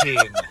Rim King.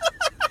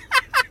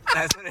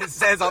 That's what it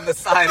says on the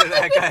side of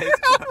that guy's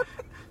car.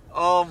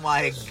 Oh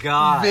my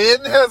God.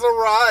 Vin has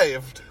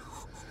arrived.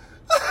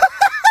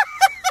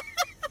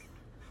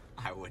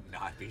 I would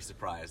not be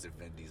surprised if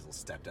Vin Diesel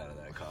stepped out of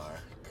that car.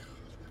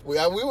 We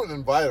wouldn't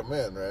invite him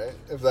in, right?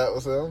 If that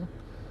was him.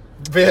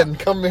 Vin,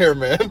 come here,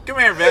 man. Come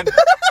here, Vin.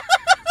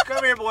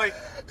 Come here, boy.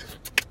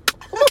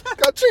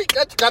 Got a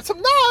treat. Got some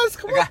Nas.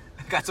 Come on.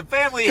 I got some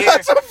family here.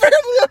 Got some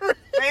family over here.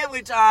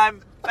 Family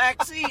time.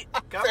 Back seat.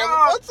 Come Family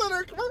on. Fun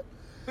Center. Come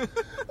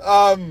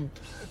on.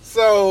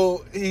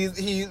 So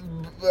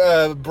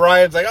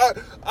Brian's like,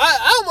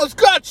 I almost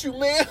got you,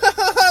 man.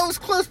 I was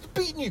close to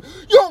beating you.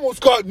 You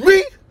almost got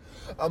me.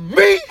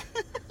 Me?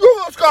 You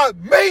almost got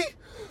me.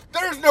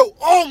 There's no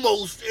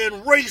almost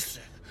in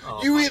racing. Oh,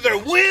 you either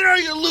win or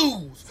you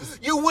lose.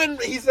 You win,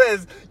 he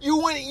says,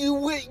 you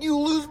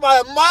lose by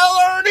a mile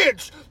or an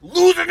inch.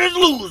 Losing is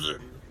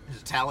losing.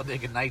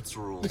 Talladega Nights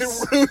rules. It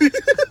really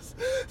is.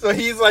 So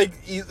he's like,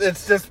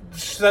 it's just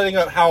setting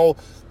up how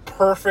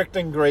perfect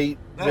and great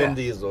Vin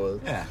Diesel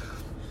is. Yeah.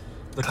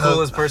 The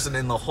coolest person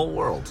in the whole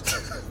world.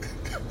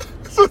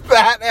 So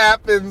that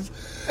happens,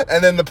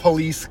 and then the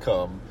police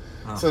come.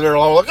 So they're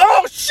all like,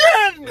 "Oh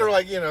shit!" And they're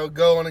like,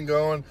 going and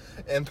going.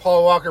 And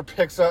Paul Walker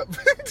picks up.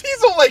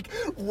 Diesel like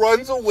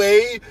runs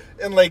away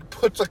and like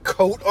puts a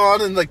coat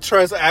on and like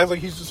tries to act like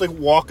he's just like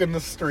walking the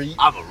street.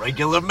 I'm a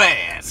regular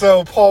man.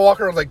 So Paul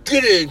Walker was like,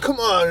 "Get in, come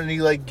on!" And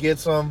he like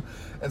gets him.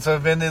 And so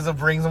Vin Diesel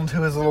brings him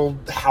to his little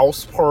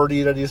house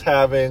party that he's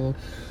having.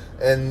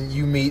 And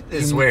you meet.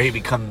 This is where he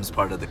becomes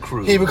part of the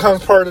crew. He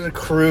becomes part of the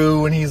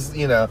crew, and he's,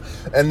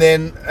 and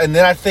then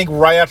I think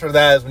right after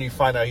that is when you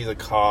find out he's a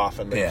cop,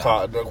 and the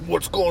cop, like,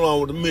 what's going on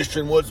with the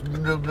mission? What's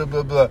blah, blah,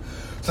 blah, blah.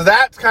 So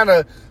that's kind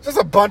of just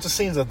a bunch of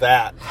scenes of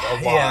that.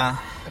 Yeah.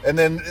 And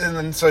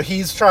then so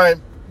he's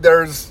trying.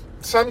 There's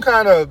some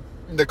kind of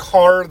the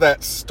car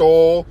that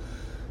stole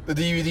the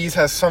DVDs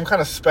has some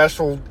kind of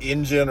special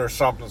engine or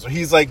something. So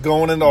he's like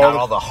going into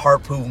all the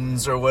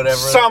harpoons or whatever.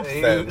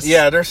 Something.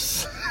 Yeah,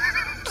 there's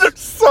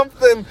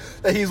something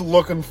that he's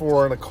looking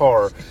for in a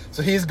car.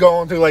 So he's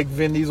going through like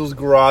Vin Diesel's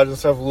garage and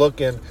stuff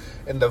looking,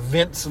 and the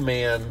Vince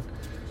man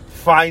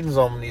finds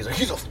him and he's like,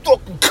 "He's a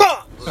fucking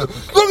cop! Look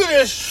at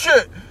this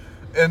shit!"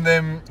 And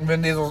then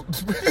Vin Diesel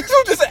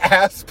just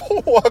asks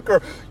Paul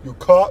Walker, "You a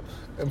cop?"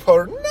 And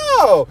Paul,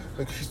 "No."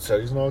 Like, he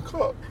said he's not a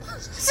cop.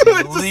 So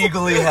He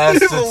legally has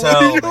to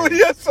tell me.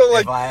 Yeah, so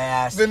like, if I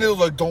ask Vin Diesel's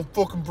like, "Don't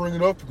fucking bring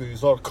it up because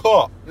he's not a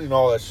cop," and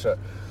all that shit.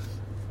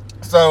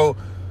 So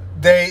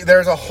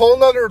there's a whole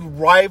nother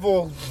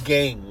rival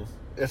gang.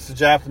 It's the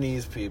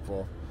Japanese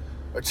people.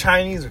 Or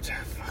Chinese,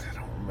 fuck, I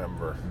don't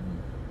remember.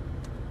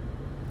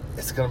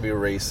 It's going to be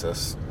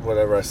racist,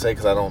 whatever I say,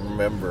 because I don't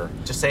remember.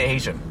 Just say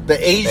Asian. The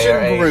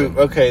Asian group. Asian.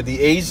 Okay, the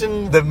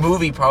Asian... The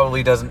movie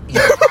probably doesn't even...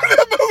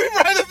 The movie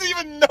probably doesn't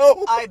even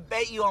know. I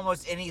bet you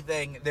almost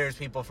anything, there's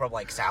people from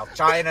like South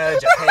China,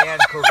 Japan,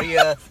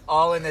 Korea,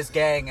 all in this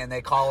gang, and they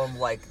call them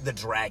like the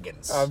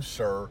Dragons. I'm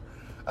sure.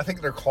 I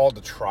think they're called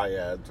the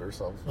Triads or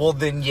something. Well,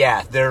 then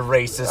yeah, they're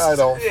racist. I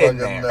don't fucking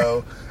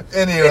know.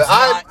 Anyway, It's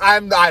not-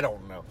 I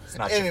don't know. It's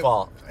not your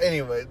fault.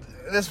 Anyway,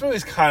 this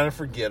movie's kind of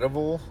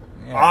forgettable,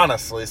 Yeah.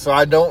 honestly. So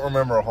I don't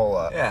remember a whole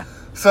lot. Yeah.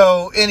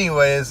 So,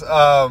 anyways, there's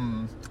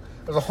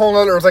a whole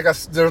other.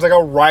 There's like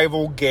a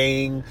rival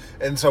gang,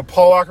 and so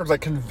Paul Walker's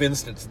like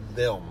convinced it's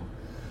them.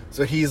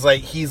 So he's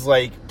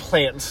like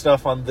planting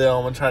stuff on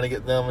them and trying to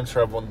get them in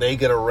trouble, and they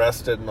get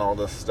arrested and all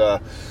this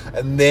stuff.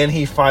 And then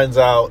he finds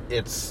out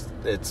it's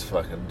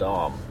fucking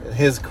Dom and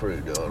his crew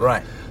doing it.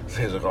 Right.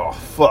 So he's like, "Oh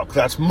fuck,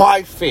 that's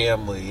my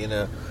family,"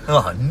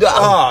 Oh no!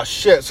 Oh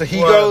shit! So he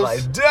What goes.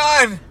 have I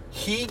done?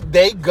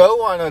 They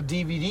go on a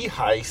DVD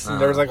heist,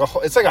 and there's like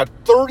it's like a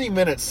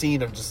 30-minute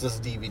scene of just this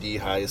DVD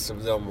heist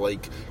of them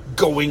like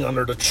going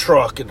under the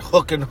truck and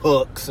hooking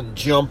hooks and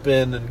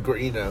jumping and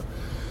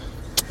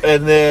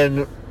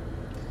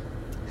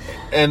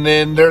and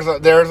then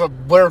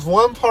there's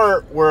one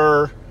part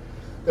where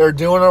they're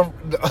doing a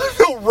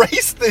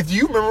race. Do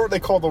you remember what they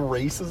call the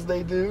races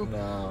they do?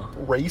 No.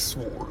 Race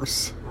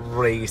wars.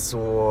 Race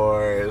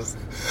wars.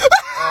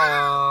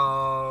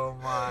 Oh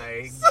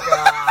my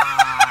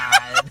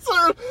god.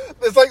 So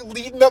it's like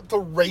leading up to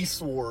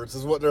race wars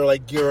is what they're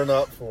like gearing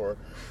up for.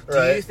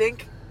 Right? Do you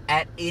think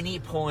at any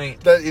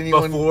point That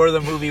anyone- before the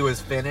movie was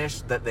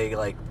finished that they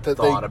like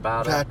thought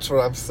about it? That's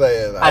what I'm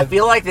saying. I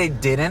feel like they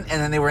didn't,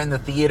 and then they were in the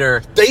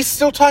theater. They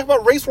still talk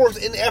about race wars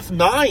in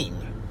F9.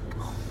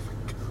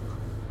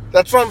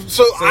 That's what I'm.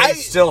 So They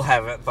still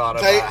haven't thought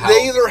about it.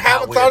 they either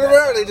haven't thought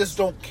about it or they just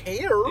don't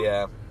care.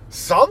 Yeah.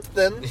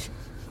 Something.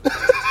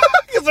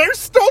 Because they're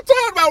still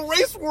talking about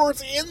race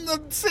wars in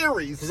the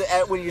series.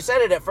 Because when you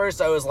said it at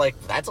first, I was like,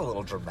 that's a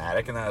little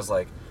dramatic. And then I was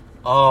like,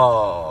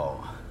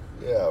 oh.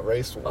 Yeah,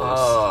 race wars.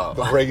 Oh.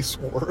 The race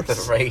wars.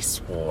 The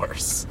race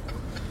wars.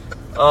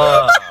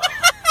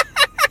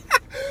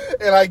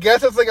 And I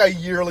guess it's like a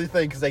yearly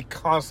thing because they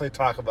constantly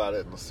talk about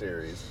it in the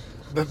series.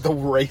 The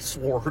race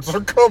wars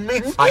are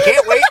coming. I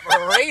can't wait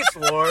for race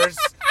wars.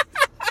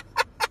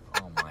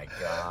 Oh my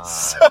god.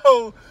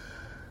 So,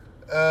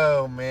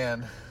 oh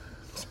man.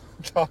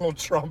 Donald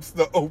Trump's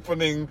the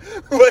opening,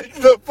 like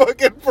the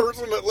fucking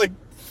person that like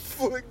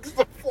flicks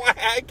the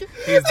flag.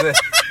 He's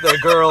the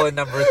girl in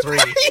number 3.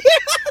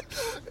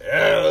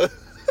 Yeah.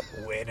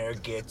 Winner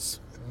gets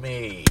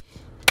me.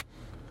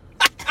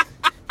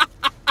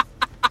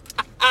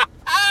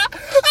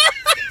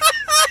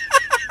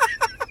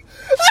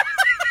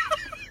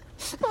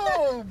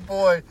 Oh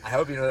boy. I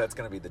hope you know that's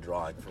going to be the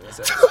drawing for this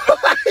episode.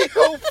 I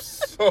hope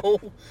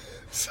so.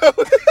 So,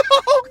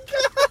 oh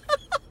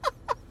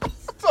god.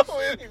 So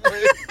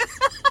anyway.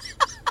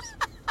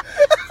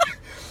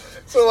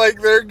 So like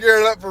they're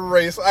gearing up for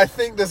race. I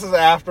think this is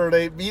after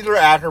either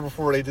after or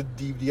before they did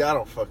DVD. I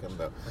don't fucking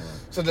know.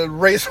 So the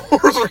race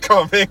wars are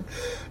coming,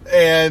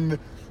 and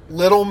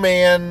little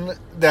man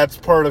that's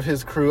part of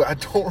his crew. I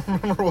don't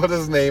remember what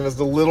his name is.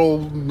 The little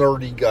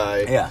nerdy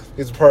guy. Yeah,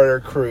 he's part of their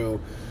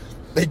crew.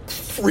 He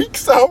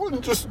freaks out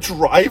and just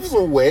drives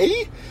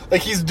away.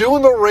 Like he's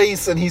doing the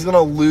race and he's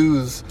gonna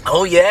lose.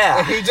 Oh yeah.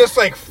 And he just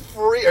like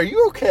Are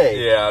you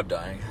okay? Yeah, I'm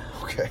dying.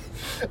 Okay.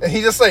 And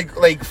he just like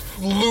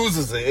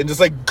loses it and just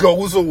like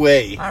goes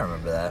away. I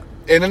remember that.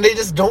 And then they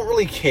just don't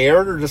really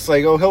care. They're just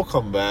like, oh, he'll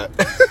come back.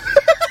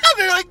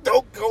 They're like,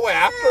 don't go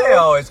after He him.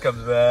 always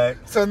comes back.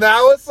 So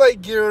now it's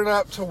like gearing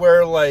up to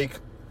where like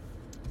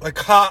the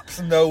cops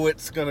know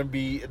it's.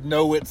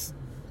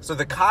 So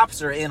the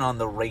cops are in on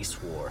the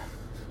race war.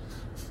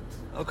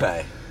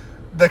 Okay.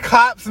 The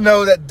cops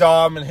know that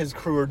Dom and his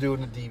crew are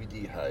doing a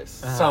DVD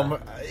heist.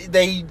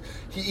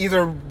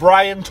 Either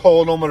Brian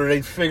told them or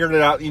they figured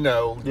it out,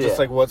 just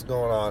like what's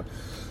going on.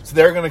 So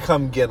they're going to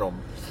come get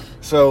them.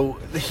 So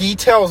he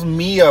tells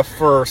Mia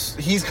first.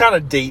 He's kind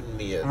of dating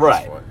Mia at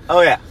this point.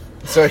 Oh, yeah.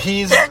 So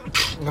he's...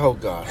 oh,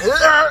 God.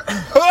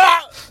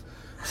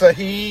 So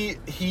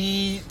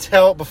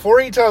before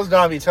he tells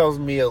Dom, he tells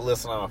Mia,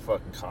 listen, I'm a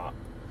fucking cop.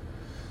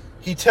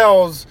 He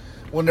tells...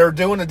 When they're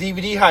doing a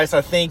DVD heist,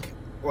 I think...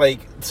 like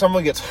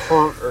someone gets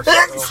hurt or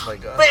something. Oh my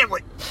god.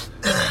 Family.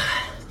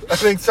 I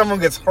think someone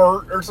gets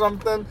hurt or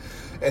something,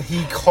 and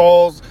he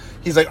calls.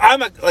 He's like,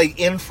 I'm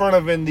in front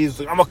of Vin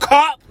Diesel. I'm a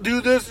cop.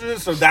 Do this and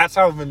this. So that's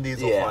how Vin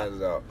Diesel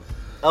finds out.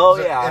 Oh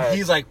So- yeah. And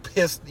he's like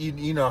pissed.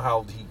 You know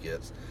how he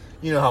gets.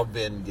 You know how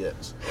Vin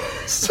gets.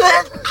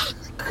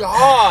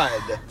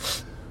 God,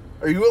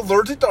 are you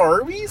allergic to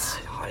Arby's?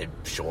 I'm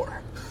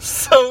sure.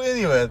 So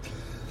anyway,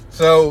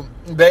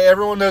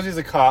 everyone knows he's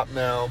a cop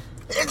now.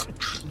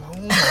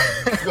 Oh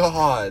my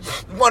god.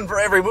 One for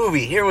every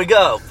movie. Here we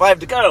go. 5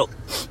 to go.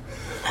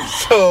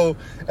 So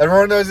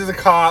everyone knows he's a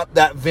cop.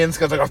 That Vince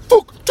guy's like, I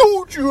fucking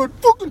told you,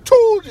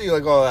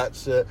 like all that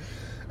shit.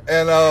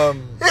 And oh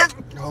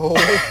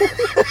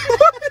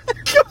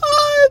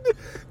god,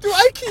 do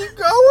I keep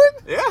going?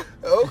 Yeah.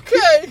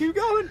 Okay, Keep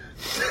going.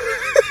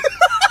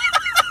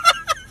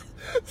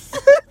 it's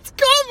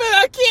coming.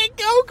 I can't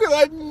go because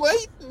I'm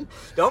waiting.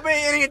 Don't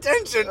pay any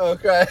attention.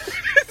 Okay,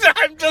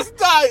 I'm just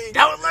dying.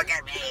 Don't look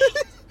at me.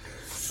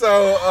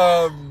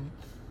 So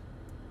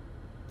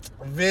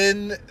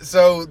Vin.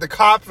 So the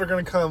cops are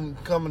gonna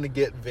coming to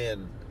get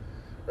Vin,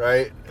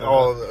 right?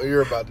 Oh,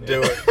 you're about to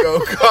do it. Go,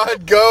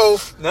 God, go.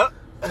 No,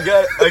 I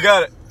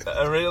got it.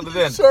 I reeled it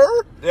in.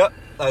 Sure. Yep,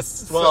 I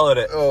swallowed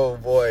it. Oh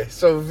boy.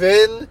 So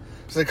the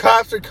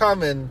cops are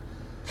coming.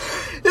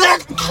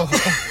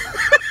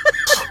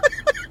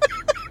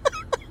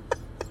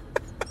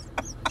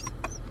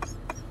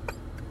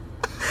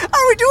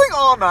 Are we doing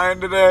all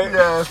 9 today?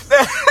 Yes.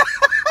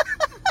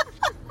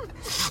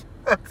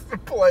 That's the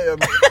plan.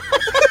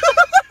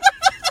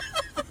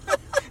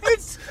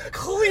 It's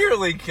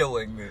clearly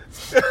killing me.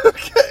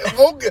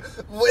 Okay,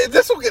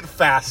 this will get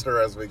faster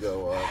as we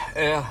go on.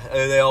 Yeah,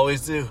 they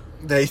always do.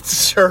 They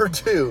sure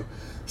do.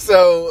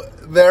 So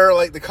they're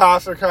like, the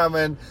cops are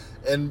coming,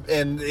 and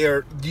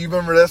they're. Do you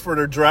remember this where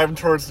they're driving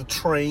towards the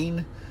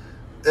train,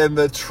 and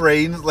the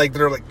train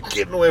they're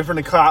getting away from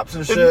the cops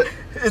and shit?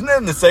 Isn't that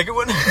in the second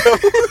one?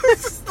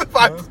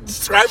 I'm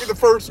describing the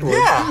first one.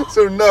 Yeah.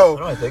 So no.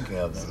 What am I thinking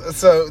of then?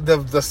 So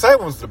the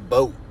second one's the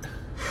boat.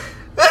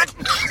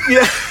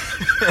 Yeah,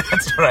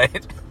 that's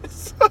right.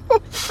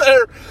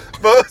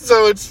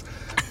 So it's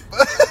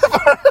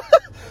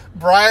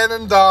Brian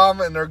and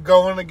Dom, and they're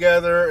going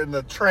together, and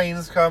the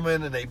train's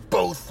coming, and they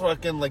both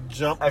fucking like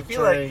jump. I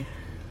feel like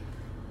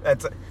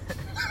that's.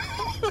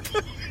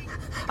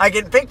 I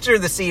can picture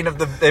the scene of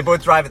they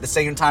both drive at the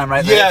same time,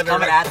 right? Yeah, they're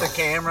coming like, at the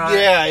camera.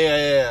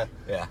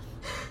 Yeah.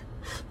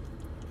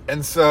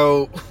 And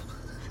so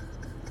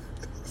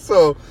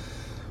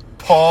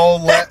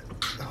Paul let.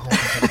 Oh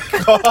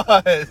my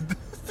god,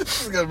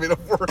 this is gonna be the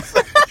worst.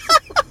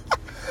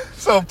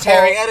 So Paul,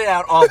 Terry, edit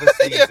out all the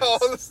seasons. Yeah, all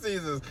the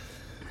seasons.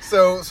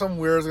 So some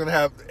weird's gonna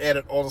have to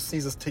edit all the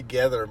seasons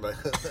together, but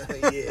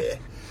yeah.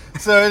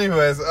 So,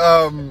 anyways,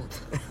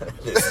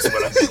 This is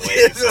what I've been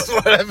waiting this is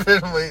what I've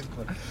been waiting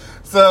for.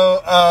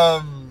 So,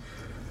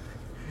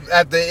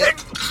 at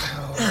the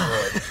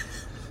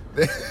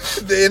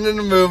the end of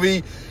the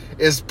movie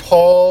is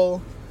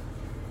Paul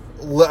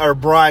or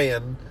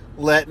Brian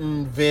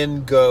letting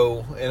Vin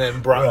go, and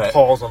then Right.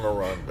 Paul's on the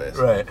run,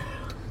 basically. Right.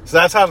 So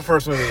that's how the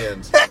first movie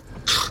ends.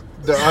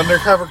 The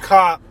undercover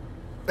cop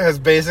has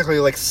basically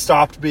like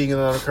stopped being an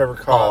undercover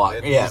cop. Oh,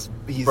 and yeah.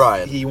 he's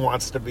Brian. he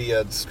wants to be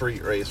a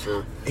street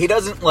racer. He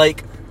doesn't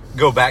like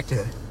go back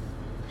to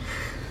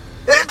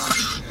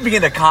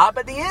being a cop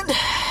at the end.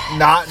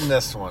 Not in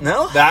this one.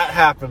 No? That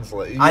happens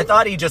later. I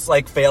thought he just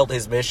like failed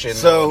his mission or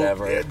so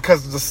whatever.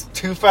 because the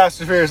Too Fast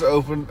and Furious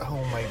opened.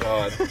 Oh my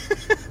god.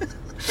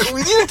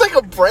 We need to take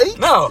a break.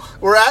 No.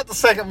 We're at the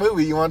second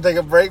movie. You want to take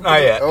a break?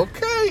 Not yet.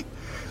 Okay.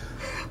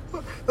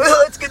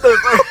 Let's get the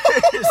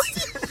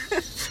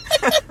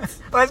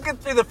first. Let's get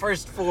through the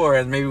first 4,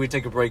 and maybe we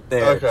take a break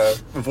there. Okay.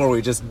 Before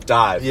we just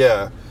dive.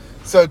 Yeah.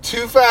 So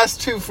Too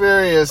Fast, Too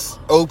Furious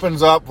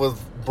opens up with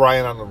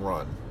Brian on the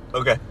run.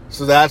 Okay.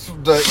 So that's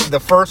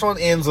the first one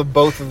ends with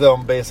both of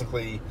them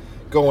basically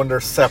going their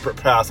separate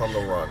paths on the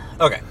run.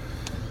 Okay.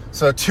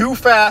 So Too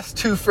Fast,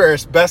 Too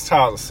Furious, best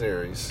title of the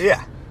series.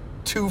 Yeah.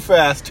 Too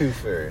Fast, Too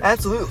Furious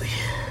Absolutely.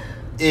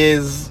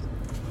 is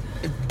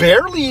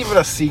barely even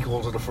a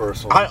sequel to the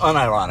first one. I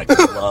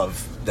unironically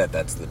love that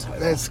that's the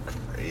title. It's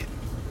great.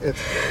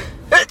 It's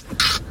great.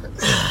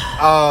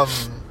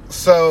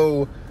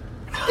 So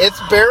it's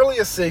barely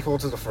a sequel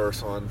to the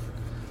first one.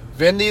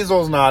 Vin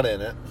Diesel's not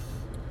in it.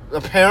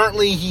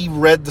 Apparently he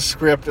read the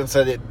script and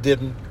said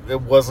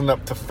it wasn't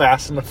up to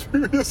Fast and the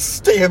Furious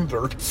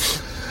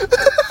standards.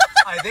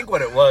 I think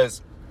what it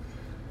was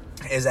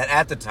is that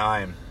at the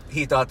time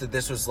he thought that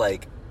this was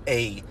like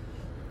a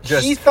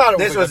just He thought it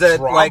was this like was a a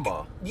drama. like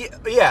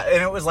yeah,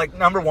 and it was like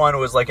number one, it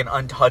was like an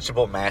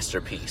untouchable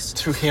masterpiece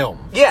To him.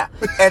 Yeah,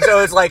 and so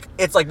it's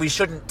like we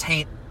shouldn't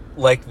taint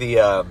like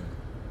the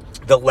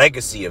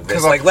legacy of this.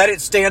 'Cause Like let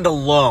it stand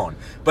alone.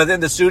 But then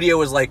the studio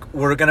was like,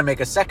 we're gonna make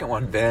a second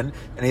one, Vin,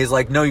 and he's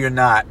like, no, you're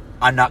not.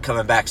 I'm not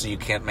coming back, so you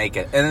can't make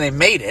it. And then they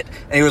made it,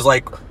 and he was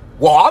like,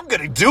 well, I'm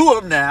gonna do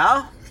them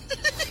now.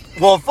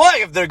 Well, fuck,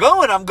 if they're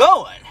going, I'm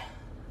going.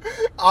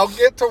 I'll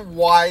get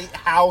to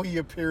how he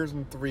appears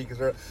in 3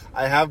 because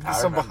I have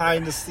some remember.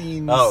 behind the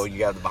scenes. Oh, you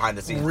got the behind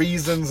the scenes.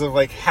 reasons of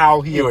like how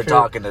he You were appeared.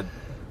 talking to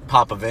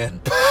Papa Vin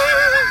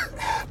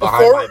behind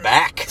Before- my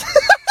back.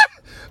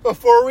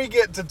 Before we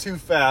get to Too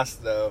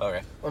Fast, though,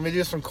 Okay. let me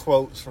do some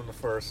quotes from the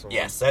first one.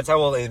 Yes, that's how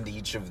we'll end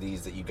each of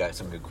these that you got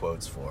some good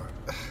quotes for.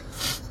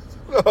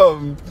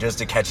 Just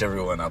to catch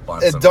everyone up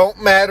on It some.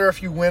 don't matter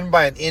if you win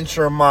by an inch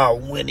or a mile.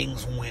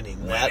 Winning's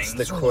winning. That's the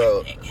Winning's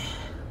quote.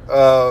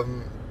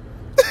 winning.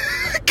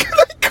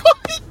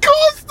 He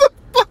calls the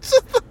bunch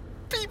of the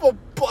people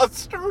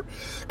Buster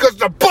because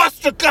the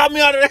Buster got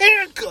me out of the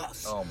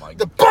handcuffs. Oh my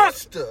The God.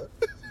 Buster.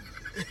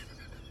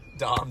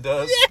 Dom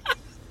does? Yeah.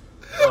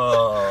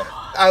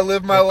 Oh. I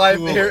live my life.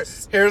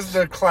 coolest. Here's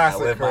the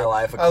classic. I live my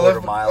life a I quarter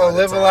live- mile I at a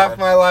live time.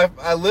 my life.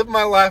 I live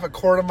my life a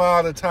quarter mile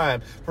at a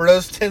time. For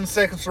those 10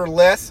 seconds or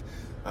less,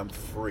 I'm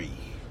free.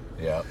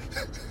 Yep.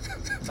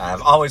 I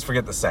always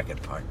forget the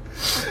second part.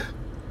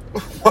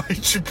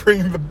 Why'd you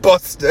bring the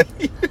Buster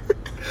here?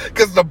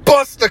 Because the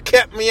Buster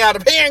kept me out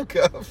of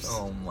handcuffs.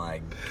 Oh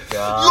my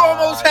God. You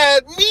almost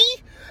had me.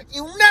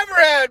 You never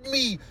had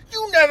me.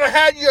 You never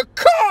had your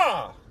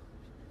car.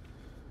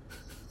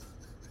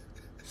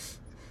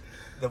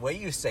 The way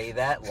you say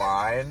that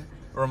line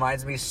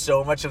reminds me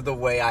so much of the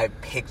way I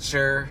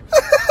picture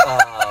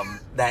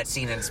that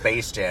scene in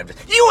Space Jam.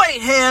 You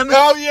ain't him.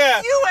 Oh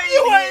yeah. You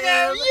ain't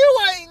him. You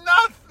ain't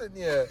nothing.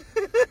 Yeah.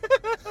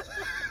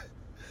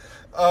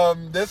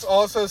 This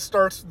also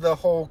starts the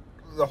whole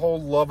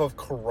love of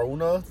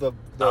Corona, the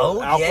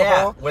alcohol.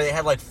 Yeah, where they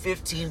had like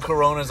 15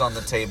 Coronas on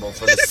the table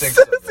for the It 6 says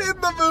of them.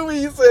 in the movie,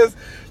 he says,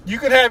 you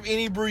can have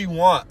any brew you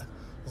want,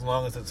 as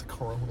long as it's a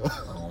Corona.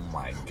 Oh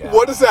my God.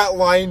 What does that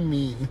line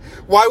mean?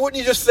 Why wouldn't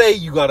you just say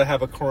you gotta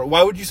have a Corona?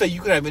 Why would you say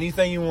you can have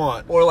anything you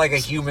want? Or like a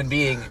human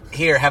being,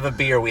 here, have a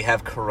beer, we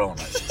have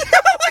Coronas.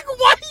 Like,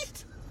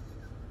 what?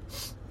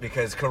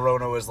 Because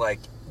Corona was like,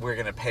 we're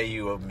going to pay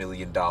you $1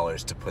 million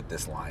to put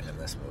this line in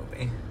this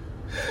movie.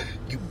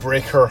 You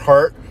break her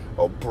heart,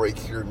 I'll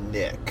break your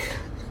neck.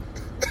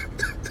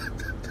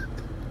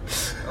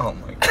 Oh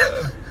my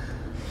God.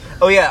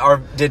 Oh yeah,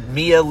 or did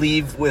Mia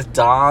leave with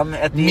Dom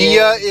at the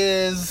Mia end?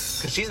 is...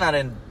 Because she's not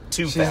in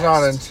Too She's Fast.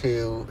 not in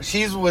 2.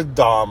 She's with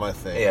Dom, I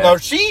think. Yeah. No,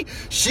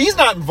 she's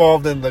not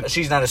involved in the...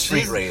 She's not a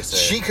street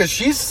racer. Because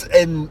she's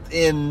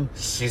in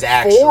She's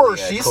actually 4, a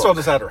she's cook. still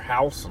just at her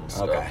house and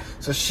stuff. Okay.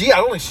 So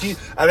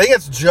I think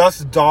it's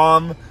just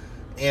Dom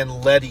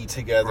and Letty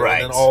together,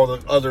 Right. and then all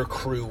the other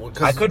crew.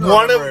 I couldn't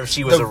remember if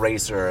she was a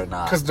racer or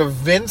not. Because the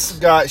Vince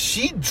guy,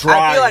 she drives.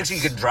 I feel like she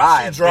could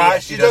drive. She but yeah,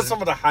 drives. She does some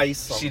of the heists.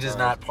 Sometimes. She does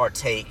not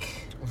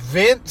partake.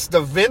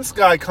 The Vince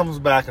guy comes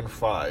back in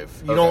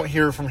 5. You Okay. don't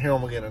hear from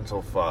him again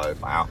until 5.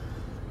 Wow.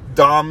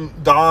 Dom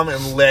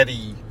and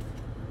Letty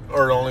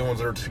are the only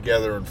ones that are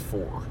together in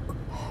 4.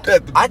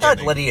 I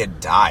thought Letty had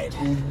died.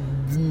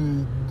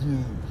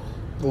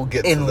 We'll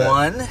get In to that.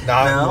 1?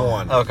 Not No? in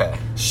 1. Okay.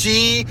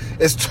 She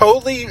is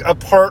totally a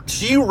part.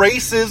 She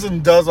races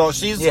and does all.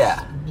 She's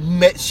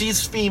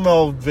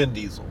female Vin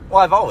Diesel. Well,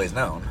 I've always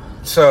known.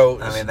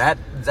 So I mean,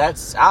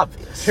 that's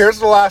obvious. here's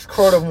the last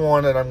quote of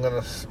one that I'm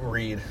gonna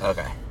read.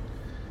 Okay.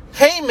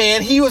 Hey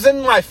man, he was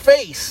in my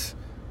face.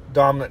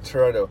 Dominic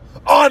Toretto.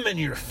 I'm in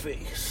your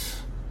face.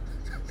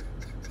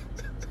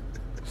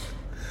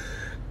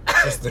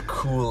 Just the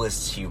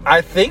coolest human.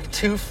 I think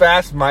Too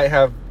Fast might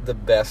have the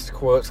best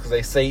quotes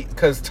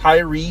because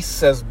Tyrese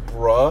says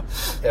bruh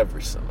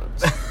every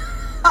sentence.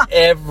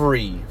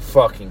 Every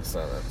fucking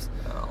sentence.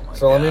 Oh my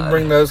So God. let me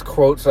bring those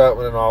quotes up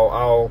and then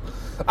I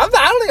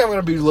don't think I'm going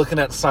to be looking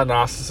at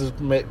synopsis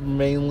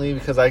mainly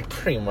because I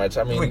pretty much,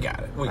 I mean... We got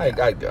it.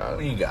 I got it.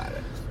 We got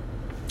it.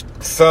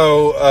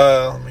 So,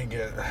 let me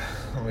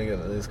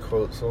get these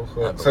quotes real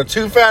quick. So, believe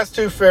Too Fast,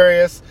 Too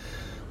Furious.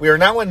 We are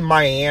now in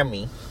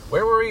Miami.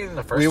 Where were we in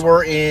the first We one?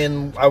 were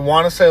in, I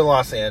want to say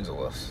Los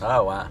Angeles.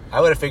 Oh, wow. I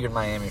would have figured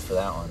Miami for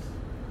that one.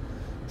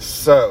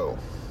 So...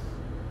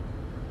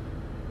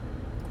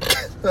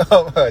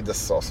 Oh, I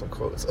just saw some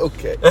quotes.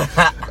 Okay.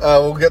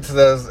 We'll get to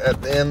those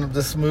at the end of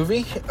this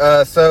movie.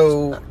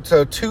 So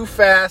Too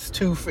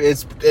Fast,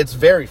 it's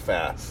very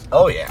fast.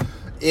 Oh, yeah.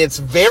 It's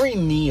very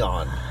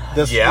neon.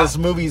 This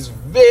movie's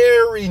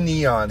very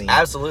neon-y.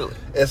 Absolutely.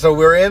 And so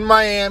we're in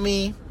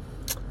Miami.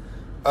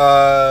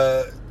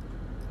 Brian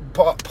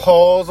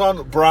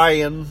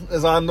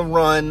is on the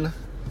run.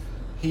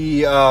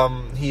 He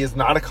is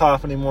not a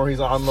cop anymore. He's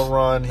on the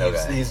run.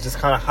 He's just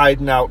kind of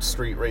hiding out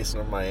street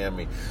racing in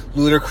Miami.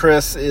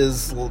 Ludacris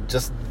is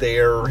just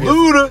there.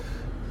 Luda.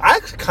 I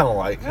actually kind of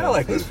like him. I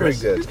like He's Ludacris. pretty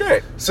good. He's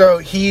great. So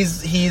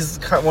he's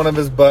one of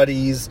his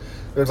buddies.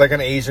 There's like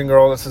an Asian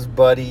girl that's his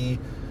buddy.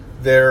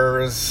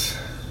 There's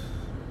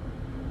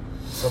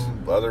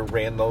some other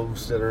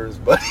randos that are his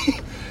buddy.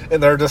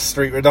 And they're just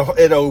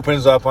it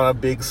opens up on a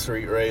big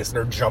street race and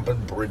they're jumping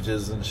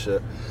bridges and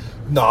shit.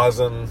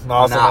 Nozzing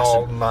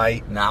all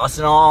night.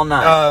 Nozzing all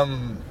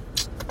night.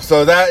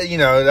 So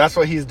that's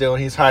what he's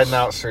doing. He's hiding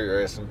out street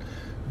racing.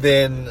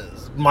 Then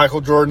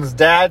Michael Jordan's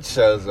dad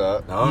shows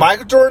up. Oh.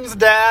 Michael Jordan's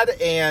dad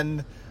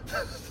and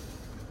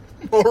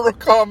Mortal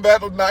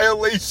Kombat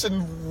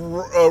Annihilation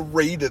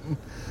Raiden.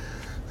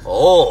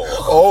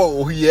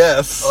 Oh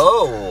yes.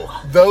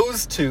 Oh.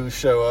 Those two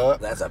show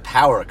up. That's a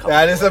power couple.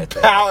 That is right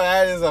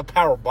that is a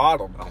power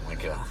bottom. Oh my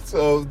God.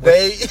 So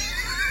they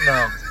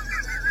No.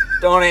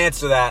 Don't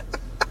answer that.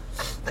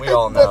 We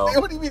all know.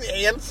 What do you mean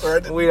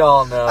answer? We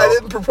all know. I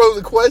didn't propose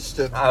a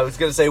question. I was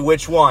going to say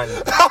which one.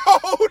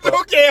 Oh,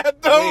 okay,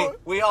 no.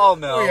 We all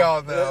know. We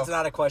all know. It's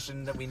not a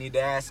question that we need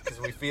to ask because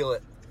we feel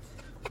it.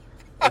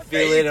 We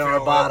feel it in our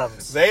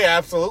bottoms. They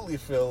absolutely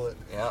feel it.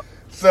 Yep.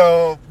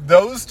 So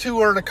those two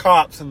are the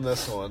cops in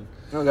this one.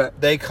 Okay.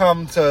 They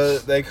come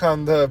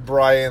to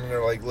Brian and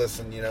they're like,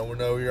 listen, we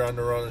know you're on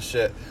the run and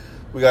shit.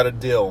 We got a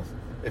deal.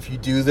 If you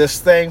do this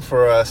thing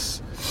for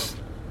us,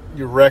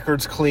 your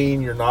record's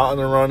clean. You're not on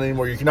the run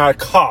anymore. You're not a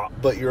cop,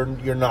 but you're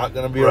not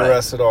going to be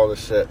arrested. All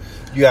this shit.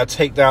 You got to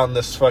take down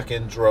this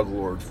fucking drug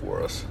lord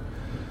for us.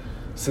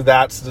 So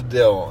that's the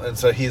deal. And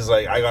so he's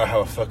like, I got to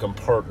have a fucking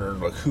partner.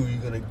 Like, who are you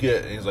going to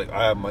get? And he's like,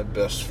 I have my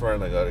best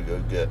friend I got to go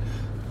get.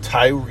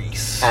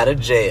 Tyrese. Out of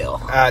jail.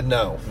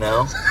 No.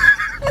 No?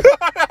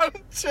 Out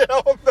of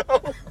jail,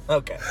 no.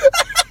 Okay.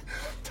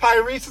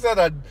 Tyrese is at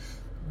a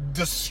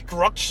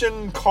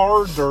destruction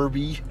car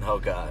derby. Oh,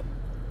 God.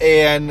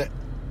 And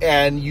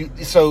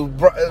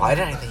Why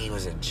did I think he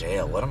was in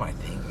jail? What am I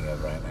thinking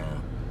of right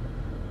now?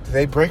 Did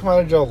they break him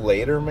out of jail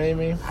later,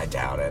 maybe? I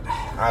doubt it.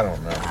 I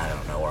don't know. I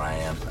don't know where I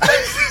am.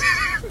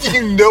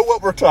 You know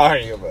what we're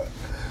talking about.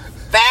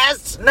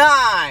 Fast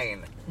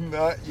 9!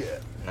 Not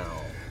yet. No.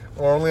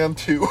 We're only on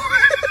 2.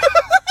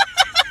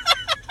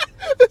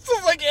 This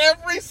is like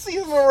every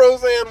season of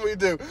Roseanne we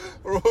do.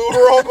 We're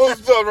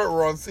almost done.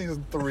 We're on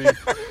season 3.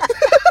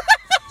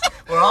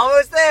 We're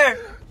almost there.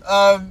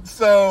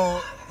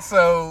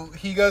 So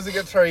he goes to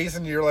get Tyrese,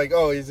 and you're like,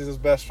 oh, he's his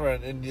best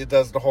friend, and it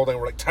does the whole thing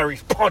where like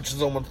Tyrese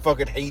punches him and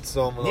fucking hates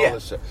him and all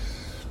this shit.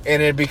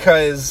 And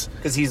because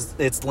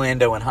it's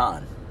Lando and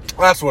Han.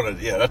 That's what it.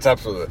 Yeah, that's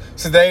absolutely.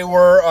 So they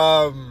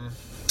were.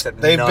 Except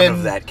they've none been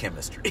of that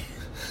chemistry.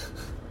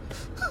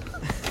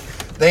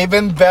 They've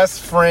been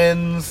best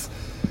friends,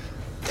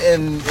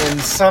 and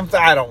something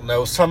I don't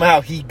know.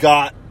 Somehow he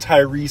got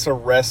Tyrese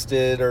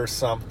arrested or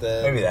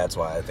something. Maybe that's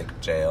why I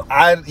think jail.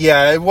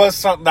 It was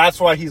something. That's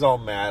why he's all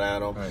mad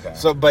at him. Okay.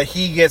 So, but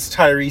he gets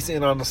Tyrese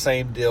in on the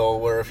same deal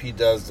where if he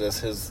does this,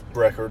 his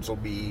records will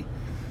be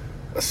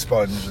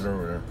expunged or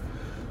whatever.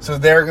 So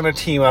they're gonna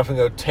team up and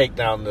go take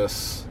down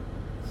this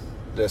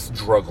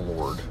drug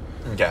lord.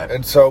 Okay.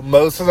 And so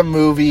most of the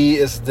movie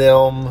is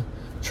them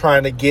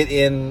trying to get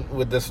in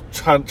with this,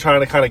 trying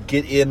to kind of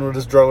get in with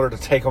this drug lord to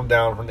take him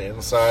down from the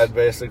inside,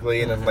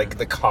 basically. And then like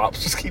the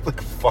cops just keep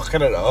like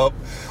fucking it up.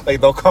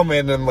 Like they'll come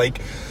in and like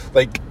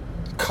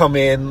come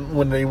in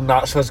when they're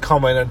not supposed to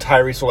come in, and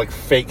Tyrese will like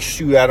fake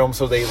shoot at them,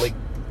 so they like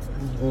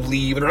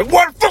leave and they're like,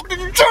 "What the fuck did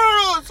you tell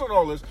us?" and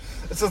all this.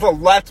 It's just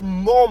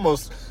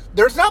almost.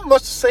 There's not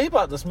much to say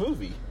about this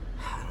movie.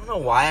 I don't know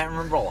why I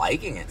remember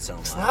liking it so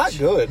much. It's not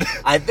good.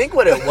 I think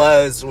what it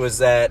was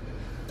that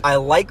I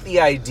like the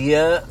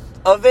idea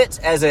of it,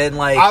 as in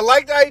like I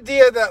like the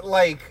idea that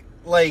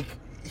like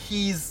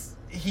he's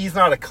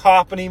not a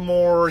cop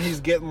anymore. He's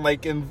getting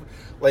like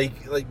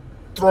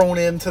thrown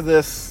into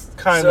this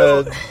kind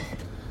of.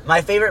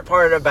 My favorite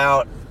part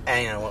about,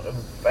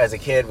 as a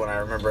kid when I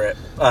remember it,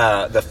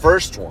 the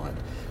first one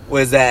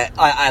was that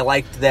I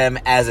liked them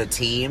as a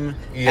team,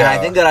 and I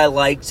think that I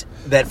liked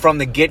that from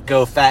the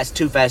get-go.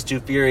 Too Fast, Too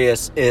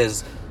Furious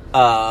is.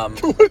 What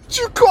did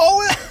you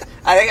call it?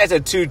 I think I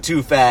said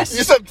too fast.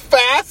 You said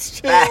fast,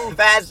 too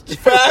fast,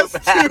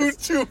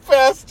 too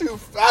fast, too.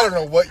 I don't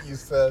know what you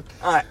said.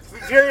 All right,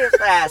 Furious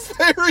Fast.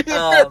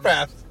 Furious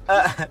fast.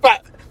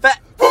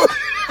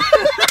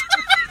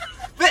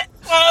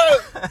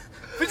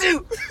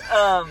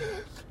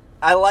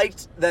 I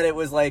liked that it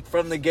was like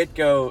from the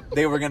get-go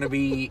they were going to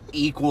be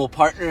equal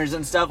partners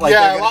and stuff. Like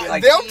yeah, they're gonna be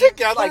like them team,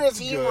 together like is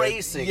team good.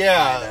 racing.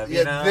 Yeah, kind of, yeah.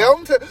 you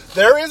know?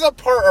 There is a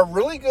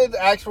really good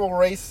actual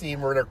race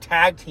scene where they're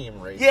tag team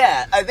racing.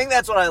 Yeah, I think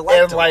that's what I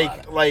liked. And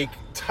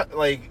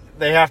like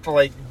they have to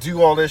like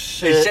do all this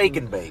shit. They shake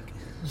and bake.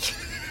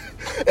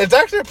 It's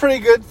actually a pretty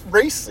good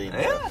race scene.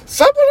 Yeah.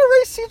 Some of the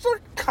race scenes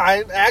are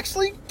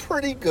actually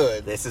pretty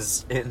good. This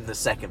is in the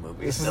second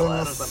movie. This is still in the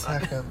out of the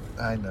second.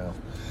 I know.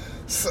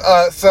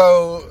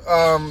 So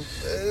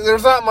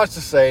there's not much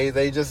to say.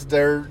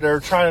 They're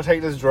trying to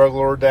take this drug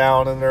lord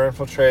down, and they're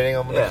infiltrating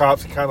him. And the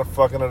cops are kind of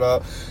fucking it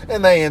up,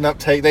 and they end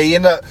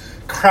up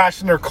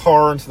crashing their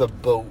car into the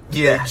boat.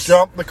 Yes. They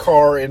jump the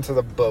car into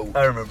the boat.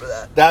 I remember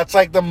that. That's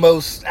like the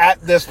most,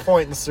 at this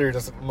point in the series,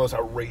 that's the most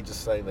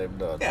outrageous thing they've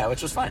done. Yeah,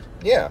 which was fine.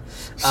 Yeah.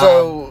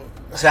 So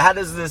how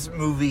does this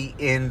movie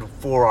end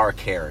for our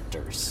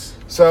characters?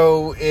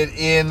 So it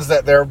ends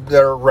that their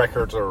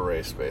records are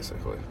erased,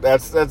 basically.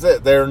 That's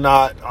it. They're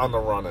not on the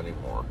run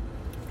anymore.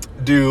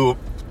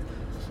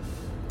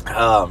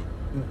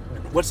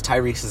 What's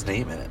Tyrese's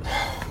name in it?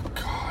 Oh,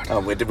 God. Oh,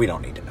 we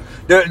don't need to know.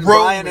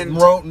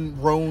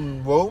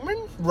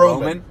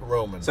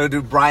 Roman. So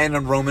do Brian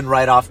and Roman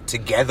ride off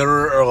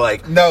together, or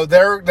like? No,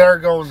 they're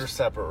going their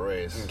separate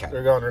ways. Okay.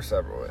 They're going their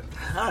separate ways.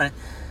 All right.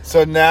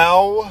 So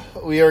now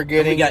we are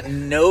getting. We got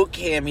no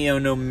cameo,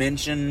 no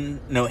mention,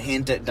 no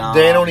hint at Dom.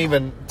 They don't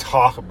even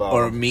talk about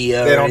or him.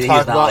 Mia. They don't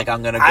talk about. Like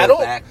I'm going to go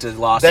back to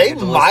Los They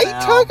Angeles. might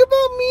now. talk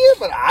about Mia,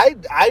 but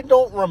I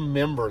don't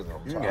remember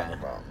them talking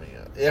about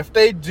Mia. If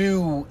they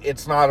do,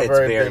 it's not a It's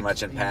very very big,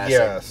 much in passing.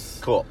 Yes.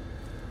 Cool.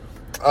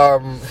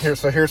 Here's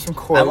some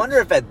quotes. I wonder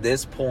if at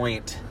this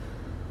point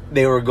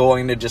they were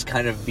going to just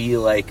kind of be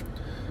like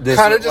this,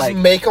 kind of just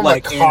make them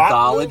like a cop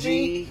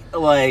anthology, movie?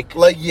 like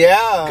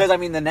yeah. Because I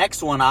mean, the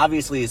next one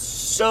obviously is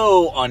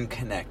so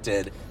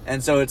unconnected,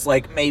 and so it's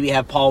like maybe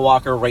have Paul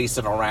Walker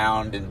racing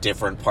around in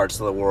different parts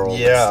of the world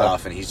and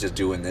stuff, and he's just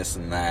doing this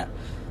and that,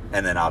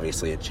 and then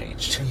obviously it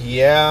changed.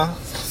 Yeah,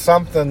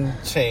 something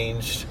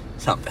changed.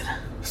 Something.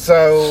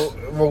 So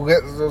we'll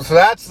get. So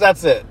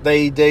that's it.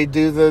 They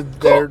do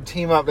their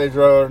team up. They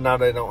draw. Now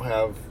they don't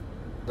have.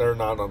 They're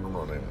not on the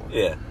run anymore.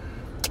 Yeah.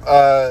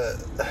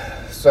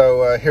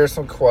 So here's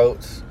some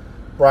quotes.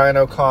 Brian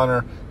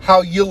O'Connor,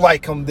 how you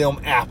like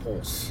them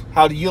apples?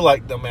 How do you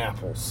like them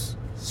apples?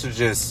 So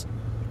just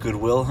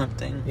Goodwill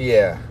Hunting?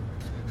 Yeah.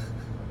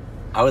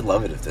 I would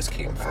love it if this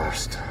came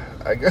first.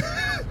 I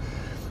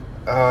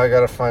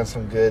gotta find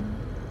some good.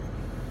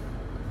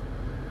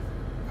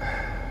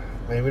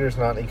 Maybe there's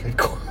not any good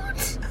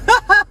quotes.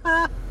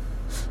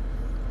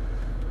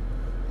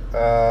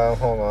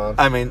 Hold on.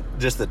 I mean,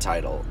 just the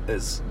title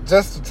is...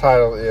 Just the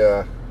title,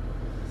 yeah.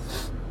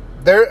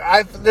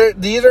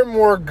 These are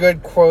more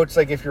good quotes,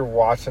 like if you're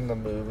watching the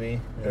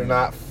movie. They're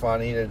not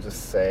funny to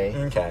just say.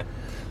 Okay.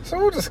 So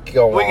we'll just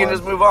go on. We can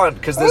just move on,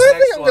 because this I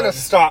next think I'm going to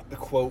stop the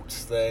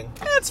quotes thing.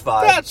 That's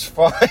fine. That's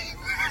fine.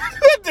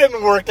 It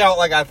didn't work out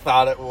like I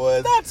thought it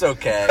would. That's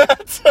okay.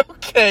 That's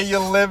okay. You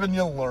live and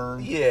you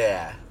learn.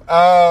 Yeah.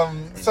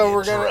 So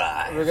we're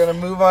gonna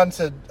move on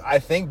to, I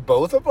think,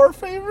 both of our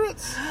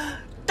favorites.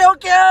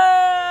 Tokyo.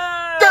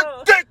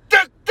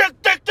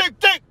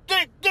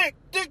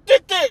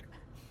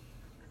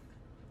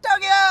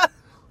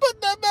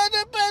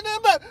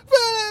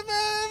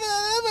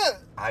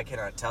 I I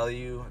cannot tell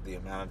you the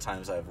amount of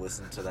times I've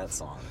listened to that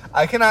song.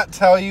 I cannot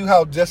tell you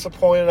how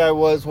disappointed I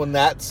was when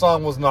that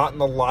song was not in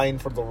the line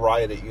for the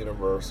ride at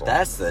Universal.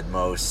 That's the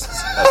most.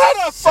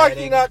 How the fuck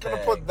you not going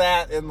to thing. put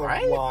that in the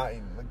Right?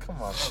 line? Like,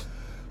 come on.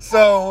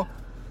 So,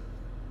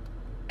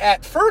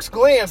 at first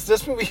glance,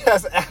 this movie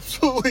has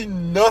absolutely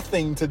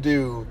nothing to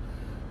do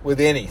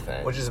with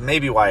anything. Which is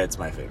maybe why it's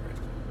my favorite.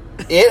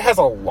 It has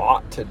a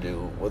lot to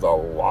do with a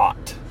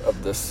lot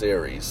of the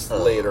series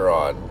later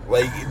on.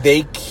 Like,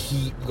 they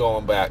keep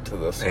going back to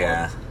this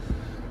Yeah, one.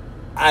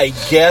 I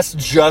guess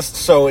just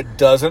so it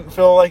doesn't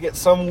feel like it's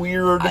some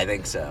weird, I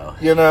think so.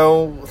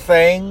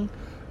 thing.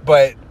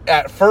 But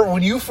at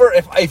first,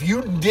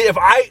 if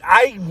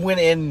I went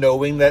in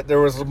knowing that there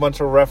was a bunch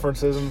of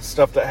references and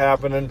stuff that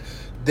happened, and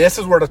this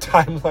is where the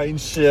timeline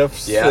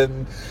shifts, Yeah.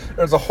 and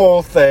there's a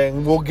whole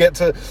thing. We'll get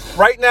to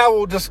right now.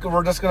 We're just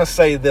gonna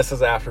say this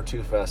is after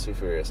Too Fast, Too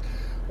Furious.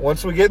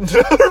 Once we get into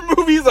other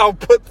movies, I'll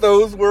put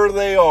those where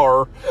they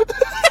are.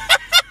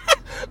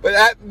 But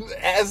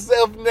as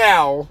of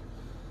now,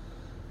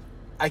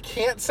 I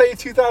can't say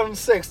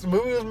 2006. The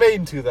movie was made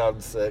in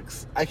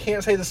 2006. I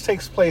can't say this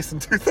takes place in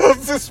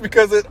 2006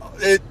 because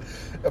it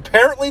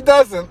apparently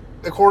doesn't,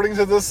 according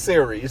to this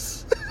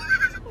series.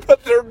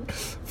 But they're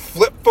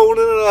flip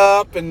phoning it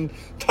up and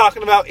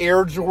talking about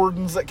Air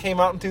Jordans that came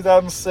out in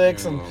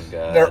 2006 and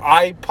God. their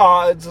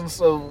iPods, and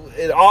so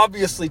it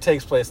obviously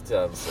takes place in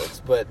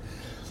 2006. But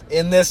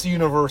in this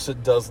universe,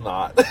 it does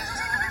not.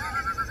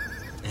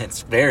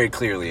 It's very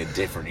clearly a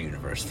different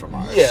universe from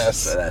ours. Yes.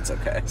 So that's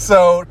okay.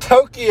 So,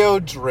 Tokyo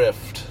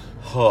Drift.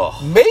 Oh,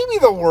 Maybe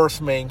the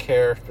worst main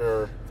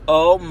character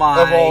oh of all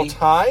my,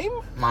 time.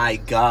 my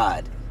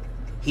God.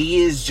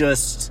 He is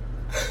just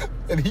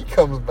And he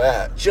comes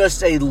back.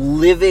 a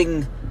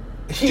living,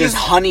 He's just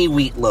honey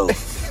wheat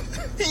loaf.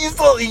 you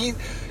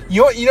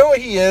know what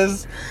he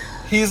is?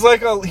 He's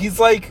like how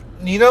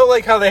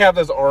they have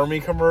those army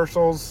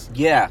commercials?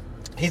 Yeah.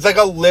 He's like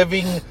a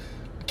living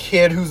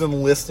kid who's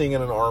enlisting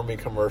in an army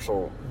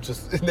commercial.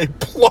 And they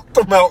plucked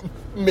him out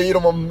and made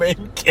him a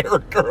main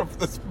character of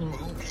this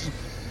movie.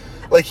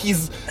 Like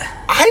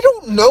I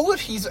don't know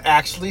if he's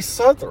actually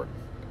Southern.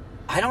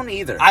 I don't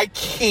either. I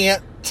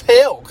can't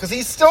tell because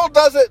he still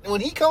does it when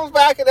he comes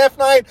back in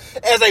F9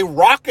 as a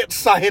rocket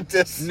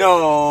scientist.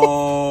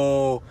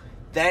 No.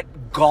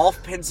 That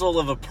golf pencil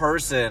of a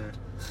person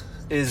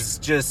is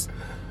just...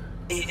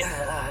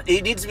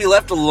 He needs to be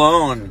left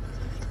alone.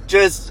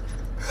 Just...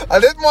 I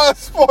didn't want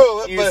to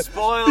spoil it, You but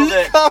spoiled he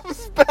it.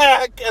 comes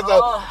back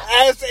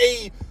as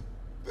a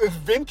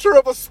inventor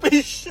of a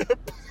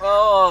spaceship.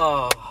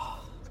 Oh.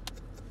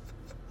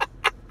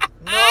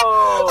 No.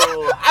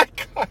 I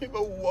kind of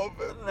love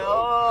it.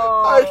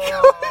 No.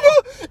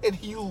 And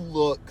he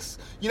looks...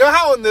 You know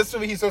how in this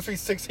movie he's supposed to be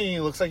 16, he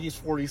looks like he's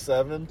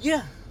 47?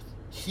 Yeah.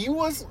 He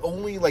was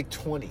only like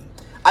 20.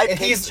 I And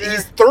he's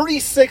picture...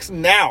 36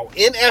 now.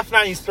 In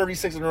F9, he's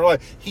 36 in real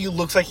life. He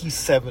looks like he's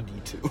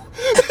 72.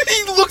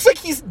 He looks like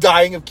he's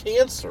dying of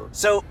cancer.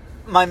 So,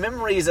 my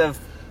memories of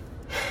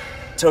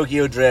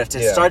Tokyo Drift,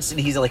 it Yeah. starts and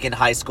he's like in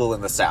high school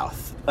in the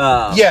South.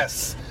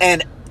 Yes.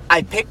 And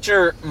I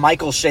picture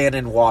Michael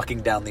Shannon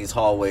walking down these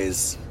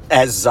hallways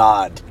as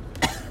Zod.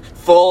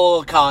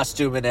 Full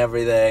costume and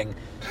everything.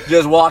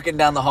 Just walking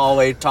down the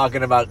hallway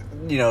talking about,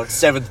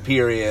 seventh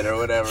period or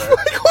whatever.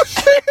 Michael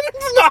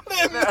Shannon's not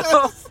in No.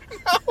 this.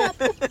 No.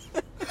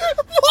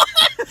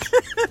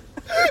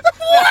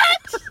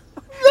 What?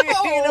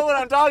 No. You know what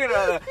I'm talking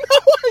about? No,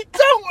 I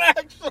don't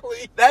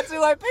actually. That's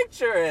who I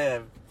picture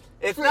him.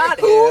 It's not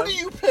Who him. do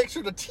you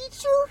picture? The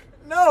teacher?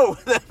 No,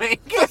 the main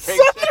The character.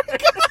 Southern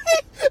guy?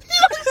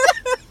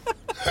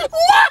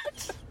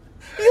 What?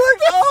 He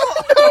looks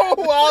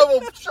No, I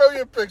will show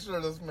you a picture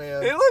of this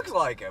man. He looks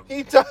like him.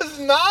 He does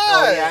not.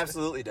 Oh, he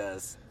absolutely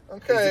does.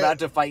 Okay. He's about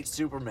to fight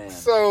Superman.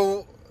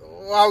 So,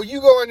 while you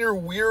go on your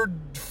weird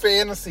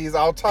fantasies,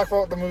 I'll talk about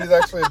what the movie's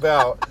actually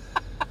about.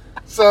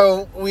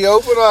 So, we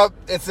open up,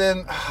 it's in,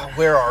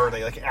 where are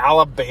they? Like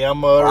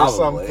Alabama or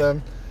Probably.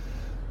 something.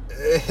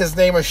 His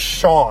name is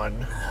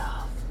Sean.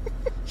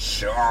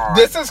 Sure.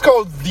 This is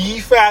called The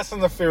Fast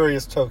and the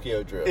Furious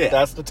Tokyo Drift. Yeah.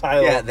 That's the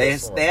title Yeah, of they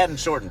this one. hadn't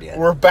shortened yet.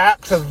 We're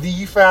back to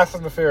The Fast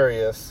and the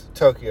Furious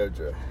Tokyo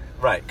Drift.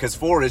 Right, because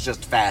 4 is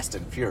just Fast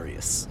and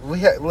Furious.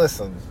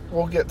 Listen,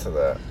 we'll get to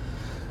that.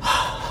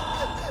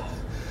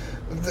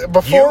 You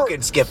Before,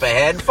 can skip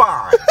ahead,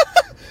 fine.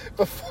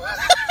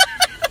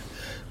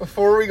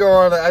 before we go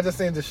on, I just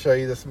need to show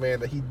you this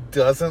man that he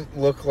doesn't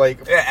look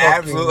like. Yeah,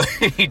 fucking-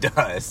 absolutely, he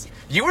does.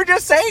 You were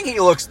just saying he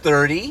looks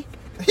 30.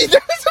 He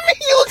doesn't mean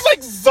he looks like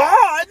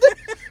Zod.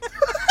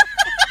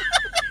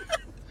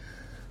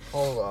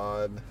 Hold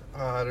on.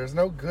 There's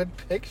no good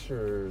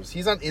pictures.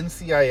 He's on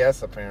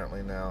NCIS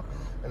apparently now,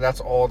 and that's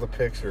all the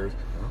pictures.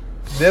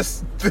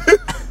 This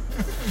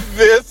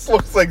this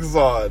looks like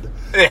Zod.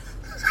 Yeah.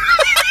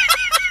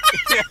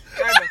 Yeah,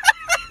 kinda.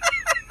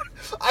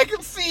 I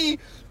can see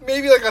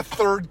maybe like a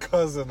third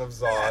cousin of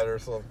Zod or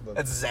something.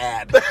 That's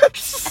Zad.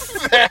 That's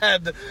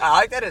sad. I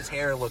like that his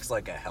hair looks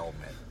like a helmet.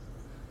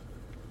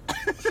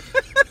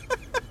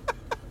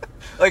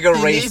 like a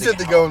he racing needs it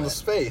to helmet. go into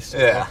space.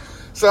 Yeah.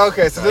 So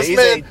okay, so this He's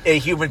man, a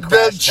human the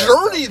crash test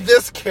journey dummy.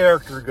 this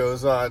character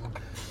goes on,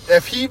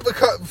 if he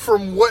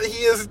from what he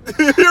is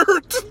here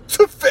to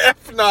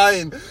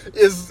F9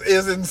 is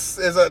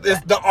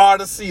the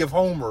Odyssey of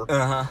Homer.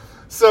 Uh-huh.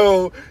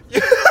 So,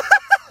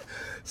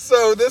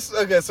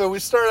 so we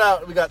start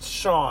out. We got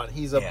Sean.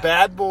 He's a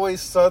bad boy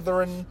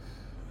Southern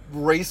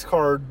race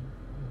car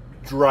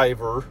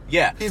driver.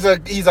 Yeah. He's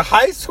a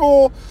high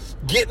school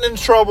getting in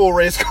trouble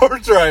race car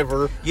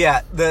driver.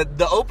 Yeah,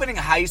 the opening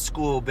high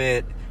school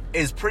bit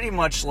is pretty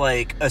much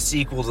like a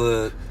sequel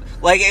to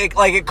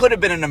it could have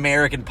been an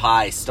American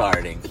Pie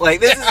starting. Like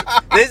this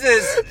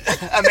is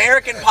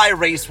American Pie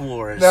Race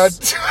Wars. Now,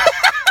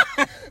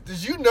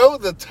 did you know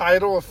the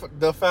title of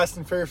the Fast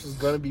and Furious was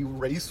going to be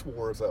Race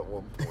Wars at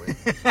one point?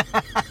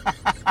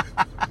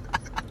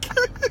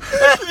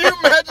 Can you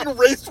imagine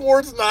Race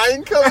Wars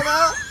 9 coming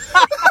out?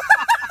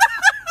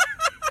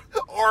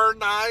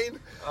 R9.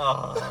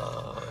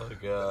 Oh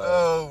god.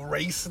 Oh,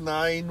 Race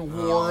 9,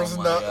 Wars,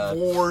 my not God.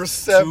 Wars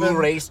 7. Two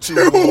race,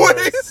 two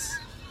wars.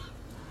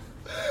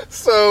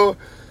 So,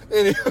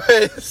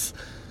 anyways,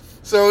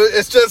 so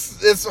it's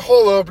the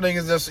whole opening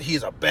is just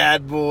he's a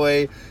bad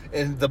boy,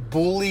 and the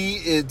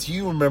bully. Do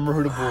you remember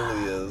who the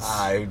bully is?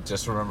 I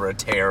just remember a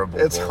terrible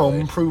It's boy. Home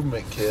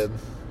Improvement Kid.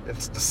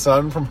 It's the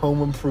son from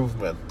Home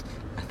Improvement.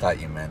 I thought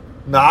you meant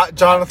Not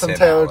Jonathan Tim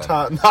Taylor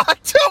Allen. Thomas.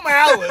 Not Tim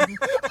Allen.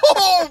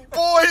 Oh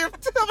boy, if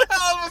Tim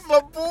Allen was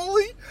the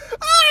bully,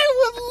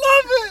 I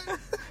would love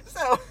it.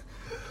 so.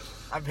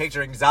 I'm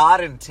picturing Zod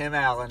and Tim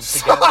Allen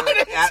together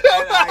at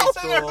high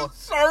school. The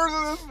stars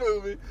of this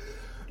movie.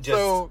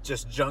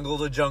 Just jungle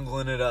to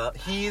jungling it up.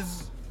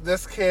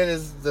 This kid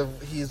is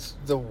he's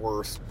the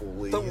worst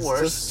bully. The He's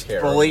worst just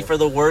terrible. bully for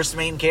the worst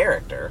main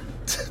character.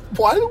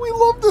 Why do we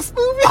love this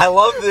movie? I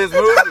love this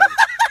movie.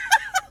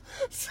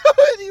 So,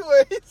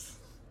 anyways,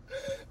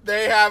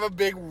 they have a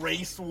big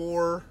race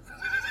war,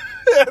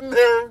 and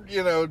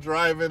they're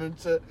driving and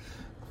shit.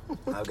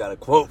 I've got a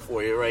quote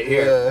for you right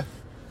here. Yeah.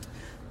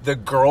 The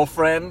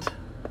girlfriend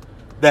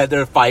that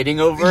they're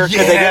fighting over, because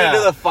they Yeah. get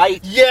into the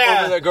fight Yeah.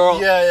 over the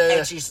girl, Yeah.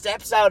 and she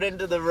steps out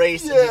into the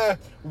race, Yeah.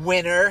 and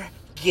winner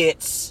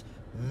gets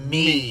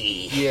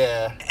me.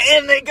 Yeah.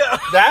 And they go.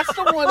 That's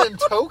the one in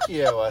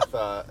Tokyo, I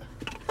thought.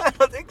 I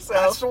don't think so.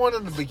 That's the one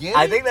in the beginning.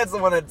 I think that's the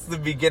one that's the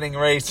beginning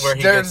race where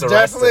he There's gets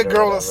arrested. definitely a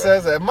girl or that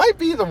whatever. says it. It might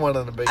be the one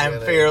in the beginning. I'm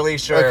fairly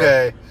sure.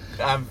 Okay.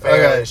 I'm fairly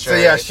Okay. sure.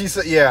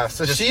 So yeah,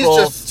 So Just she's full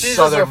just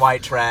southern a,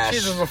 white trash.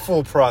 She's just a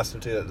full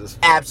prostitute at this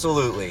point.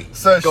 Absolutely.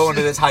 So going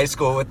she- to this high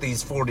school with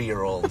these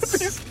 40-year-olds.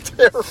 These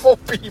terrible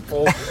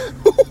people.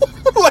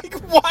 Like,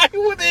 why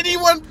would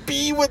anyone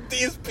be with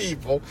these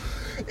people?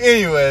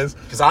 Anyways,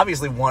 Because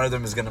obviously one of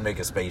them is going to make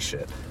a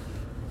spaceship.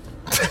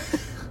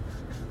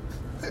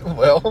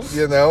 well,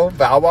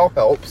 Bow Wow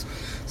helps.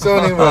 So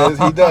anyways,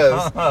 he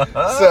does.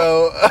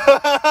 So,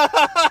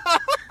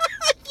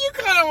 you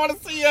kind of want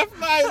to see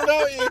F9,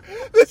 don't you?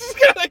 This is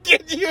going to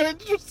get you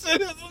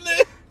interested, isn't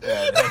it?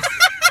 Yeah, it is.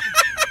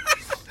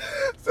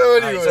 So All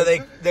anyway, right, so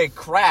they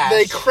crash.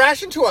 they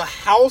crash into a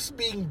house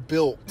being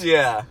built.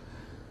 Yeah.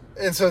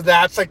 And so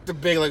that's like the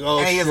big, like, oh,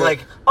 And he's shit. like,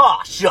 oh,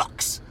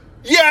 shucks.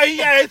 Yeah,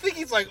 I think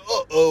he's like,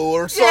 uh-oh,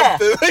 or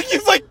something. Yeah. Like,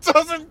 he's like,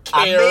 doesn't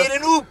I care. made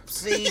an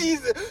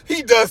oopsie.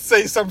 He does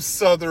say some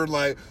southern,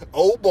 like,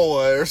 oh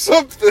boy, or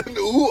something.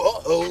 Ooh,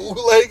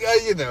 uh-oh. Like,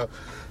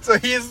 So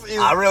he's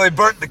I really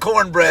burnt the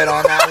cornbread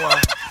on that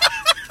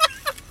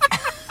one.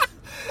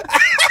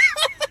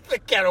 the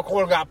kettle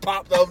corn got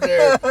popped up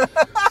there.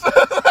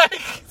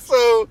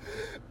 So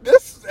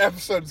this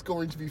episode is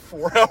going to be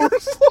 4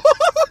 hours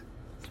long.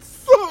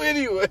 So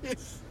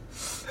anyways,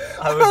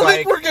 I I was don't like,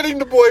 think we're getting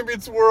to Boy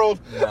Meets World.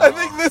 No. I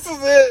think this is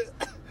it.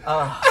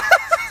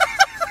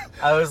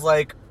 I was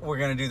like, we're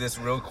going to do this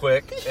real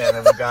quick. And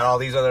then we've got all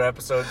these other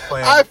episodes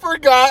planned. I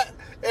forgot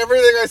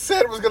everything I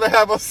said was going to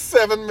have a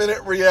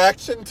 7-minute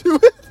reaction to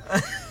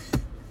it.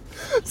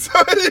 So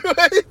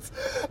anyways,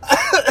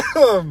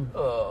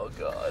 oh,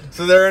 God.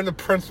 so they're in the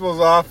principal's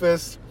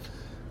office,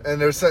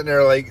 and they're sitting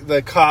there, like,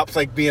 the cop's,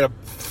 like, being a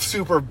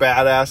super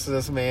badass to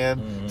this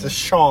man, to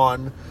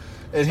Sean.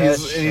 And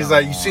he's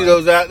like, you see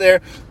those out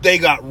there? They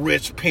got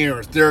rich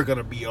parents. They're going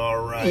to be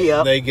all right.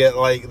 Yep. They get,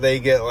 like...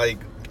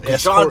 And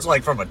Sean's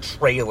like from a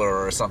trailer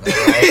or something,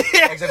 right?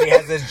 Except he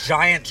has this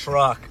giant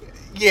truck.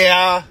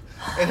 Yeah.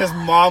 And his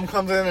mom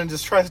comes in and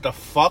just tries to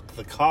fuck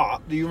the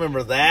cop. Do you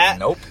remember that?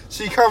 Nope.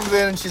 She comes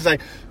in and she's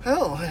like,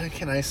 oh,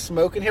 can I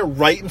smoke in here?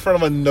 Right in front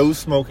of a no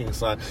smoking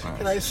sign. Nice.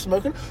 Can I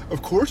smoke in?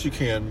 Of course you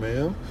can,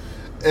 ma'am.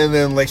 And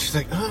then, like, she's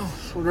like, oh,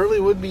 it really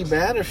would be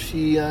bad if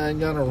she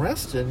got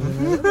arrested.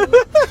 You know?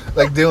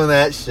 Like, doing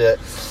that shit.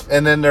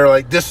 And then they're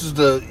like, this is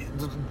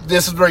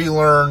where you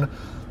learn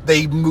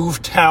they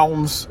move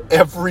towns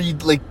every,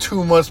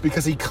 2 months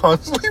because he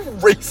constantly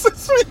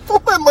races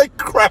people and,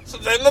 crashes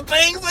into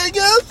things, I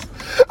guess.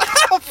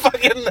 I don't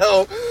fucking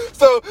know.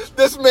 So,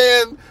 this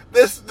man,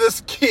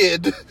 this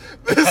kid,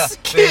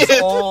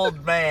 This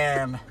old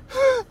man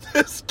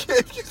This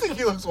kid, you think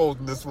he looks old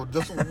in this one?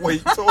 Just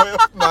wait till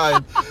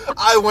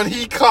F9. When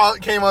he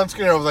came on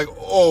screen, I was like,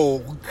 oh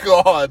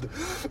God,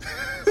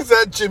 is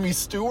that Jimmy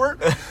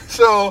Stewart?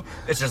 So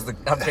It's just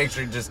I'm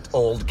picturing just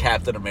old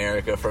Captain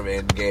America from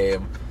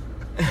Endgame.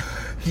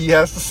 he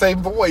has the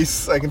same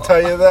voice. I can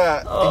tell you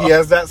that. He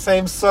has that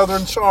same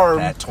Southern charm.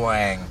 That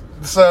twang.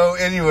 So,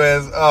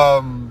 anyways,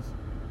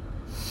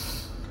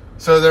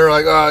 so they're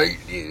like,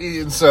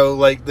 and so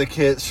like the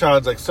kid,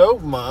 Sean's like, so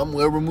Mom,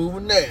 where we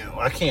moving now?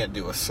 I can't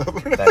do a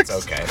Southern That's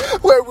accent. okay.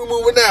 Where we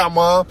moving now,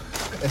 Mom?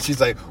 And she's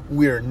like,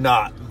 we're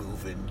not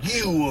moving.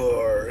 You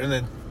are. And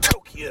then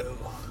Tokyo.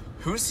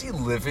 Who's he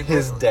living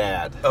His with?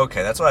 dad.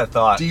 Okay, that's what I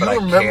thought. Do you but I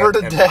remember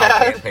can't- the dad?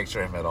 I can't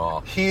picture him at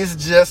all. He's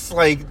just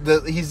like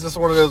he's just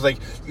one of those like,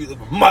 you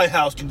live in my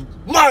house, you do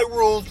my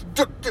rules,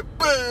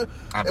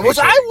 which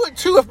I would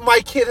too if my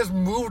kid has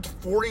moved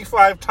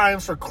 45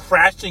 times for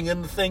crashing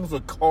into things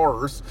with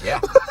cars. Yeah.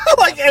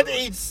 Like at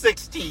age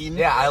 16.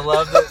 Yeah, I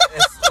love that.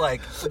 It's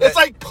like It's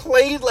like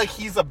played like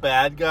he's a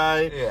bad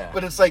guy. Yeah.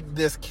 But it's like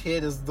this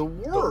kid is the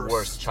worst. the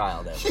worst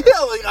child ever. Yeah,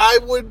 like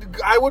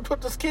I would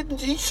put this kid in.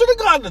 He should have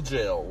gone to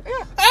jail.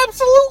 Yeah.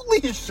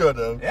 Absolutely, he should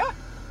have. Yeah.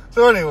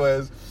 So,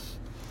 anyways,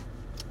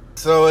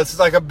 so it's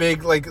like a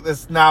big like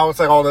this now. It's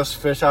like all this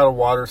fish out of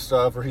water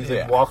stuff, where he's like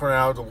Yeah. walking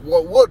around.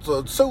 What's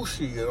a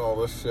sushi and all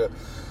this shit.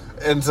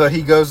 And so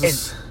he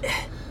goes.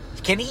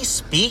 Can he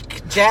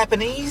speak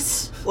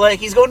Japanese? Like,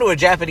 he's going to a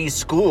Japanese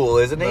school,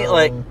 isn't he?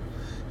 Like,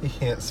 he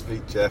can't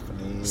speak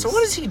Japanese. so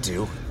what does he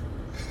do?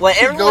 Like,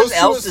 He everyone goes to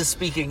else his- is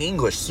speaking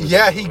English.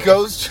 Yeah, he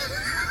goes.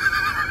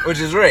 Which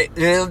is great.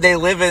 They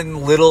live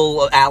in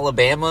little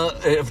Alabama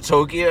of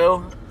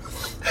Tokyo.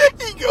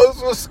 He goes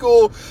to a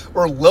school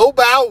where Lil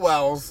Bow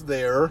Wow's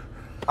there.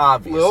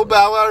 Obviously. Lil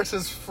Bow Wow is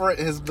his friend,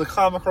 the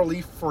comic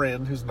relief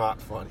friend who's not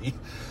funny.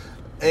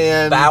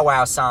 And Bow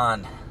Wow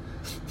san.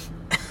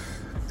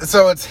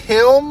 so it's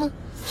him,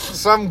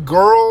 some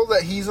girl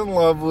that he's in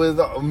love with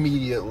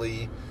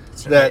immediately.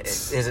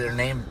 That's Is her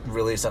name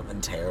really something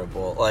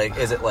terrible? Like,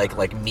 is it like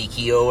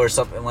Mikio or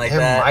something like it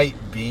that?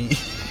 might be.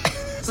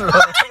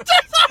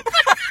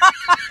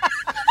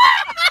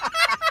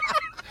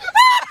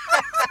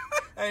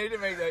 I need to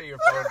make that your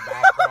phone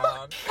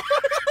background.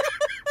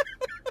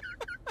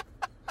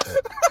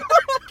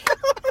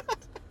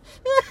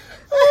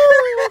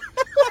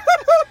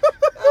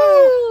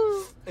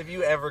 If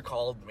you ever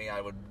called me,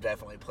 I would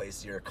definitely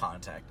place your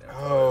contact info.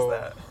 Oh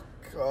As that.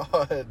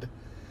 God!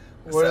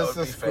 That What is would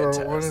be this girl?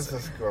 What is fantastic.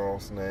 this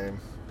girl's name?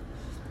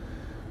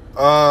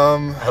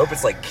 I hope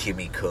it's like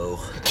Kimiko.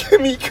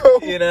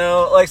 Kimiko. You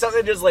know, like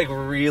something just like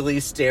really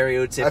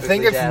stereotypically I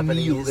think it's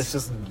Japanese. Neela. It's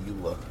just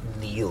Neela.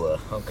 Neela.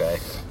 Okay.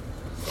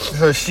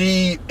 So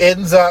she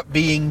ends up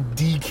being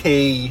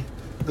DK,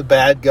 the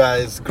bad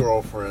guy's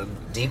girlfriend.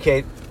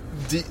 DK.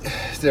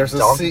 There's a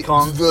Donkey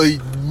Kong?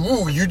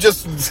 Ooh, you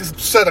just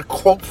said a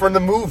quote from the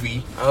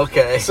movie.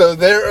 Okay. So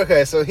there.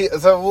 Okay. So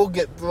we'll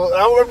get.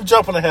 I'm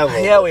jumping ahead a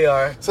little. Yeah, bit. we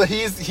are. So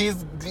he's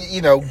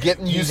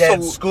getting He's used at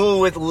to. school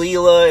with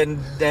Leela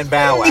and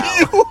Bow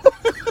Wow.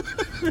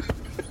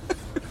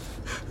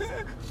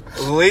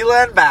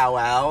 Leela and Bow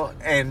Wow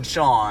and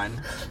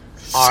Sean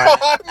are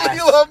Sean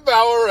Leela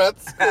Bauer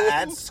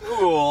at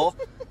school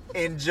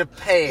in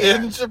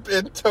Japan.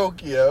 in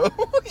Tokyo.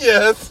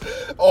 Yes,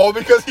 all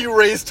because he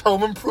raised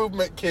Home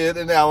Improvement Kid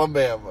in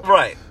Alabama.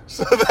 Right.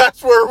 So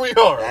that's where we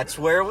are. That's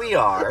where we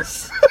are.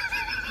 This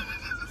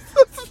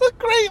is a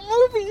great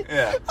movie.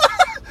 Yeah.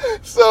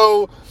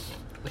 So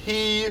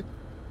he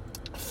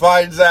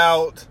finds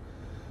out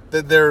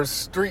that there's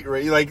street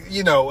race,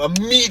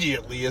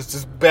 immediately is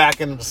just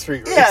back into the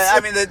street race. Yeah, I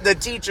mean, the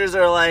teachers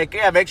are like,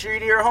 yeah, make sure you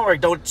do your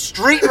homework. Don't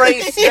street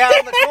race down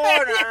the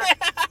corner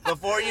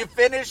before you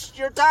finish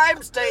your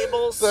times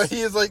tables. So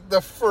he's like,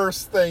 the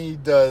first thing he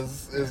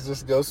does is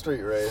just go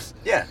street race.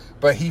 Yeah.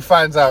 But he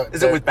finds out.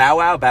 Is it with Bow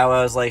Wow? Bow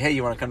Wow's like, hey,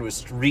 you want to come to a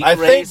street I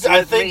race think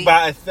with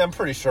me? I'm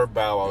pretty sure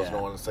Bow Wow's Yeah. the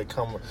one that's like,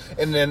 come.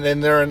 And then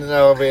they're in an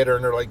elevator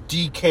and they're like,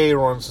 DK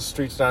runs the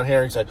streets down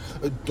here. And he's like,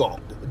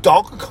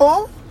 Donkey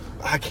Kong?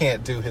 I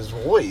can't do his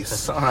voice.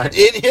 That's all right.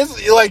 It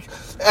is like,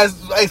 as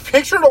I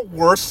pictured a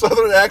worse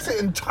Southern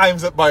accent and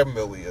times it by a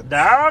million.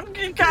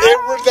 Donkey Kong?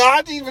 We're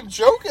not even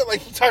joking.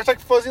 Like, he talks like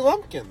Fuzzy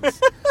Lumpkins.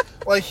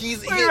 Like,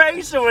 We're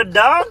racing with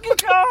Donkey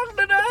Kong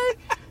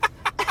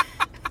today?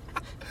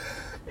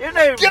 Your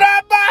name... Get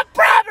out my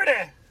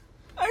property!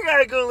 I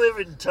gotta go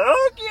live in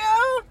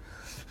Tokyo?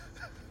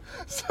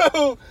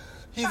 So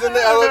he's in the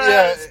I don't know how to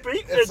elevator.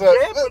 speak Yeah,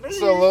 the Japanese.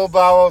 so Lil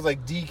Bow Wow's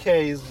like,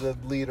 DK is the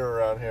leader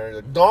around here. He's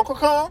like, Donkey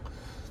Kong?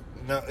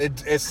 No,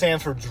 it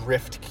stands for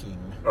Drift King.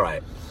 All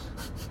right.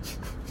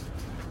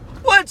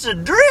 What's a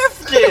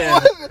drifting?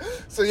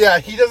 So yeah,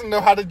 he doesn't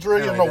know how to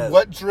drift. No, He he doesn't know doesn't.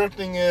 what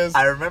drifting is.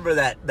 I remember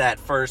that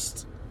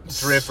first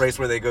drift race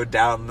where they go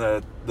down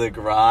the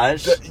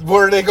garage.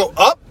 Where they go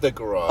up the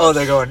garage. Oh,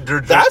 they're going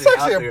drifting. That's out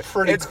actually there. a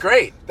pretty. It's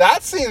great.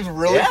 That seems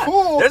really Yeah.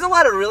 cool. There's a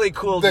lot of really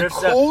cool The drift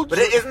cool stuff. But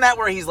drift- isn't that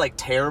where he's like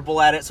terrible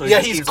at it? So he Yeah,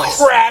 just he's keeps, like,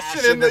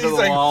 crashing smashing into the he's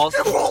like, walls.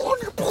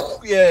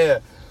 yeah.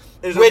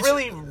 There's Which- a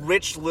really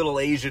rich little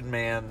Asian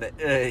man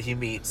he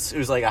meets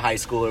who's like a high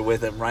schooler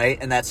with him, right?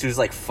 And that's who's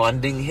like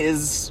funding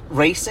his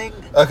racing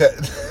Okay.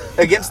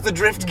 against the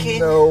Drift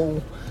King.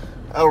 No.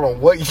 I don't know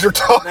what you're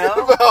talking No?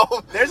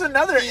 about. There's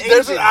another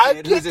Asian I'll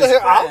kid get who's to his him.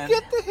 I'll friend.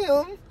 get to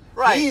him.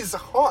 Right. He's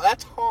Han.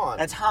 That's Han.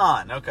 That's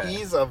Han. Okay.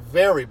 He's a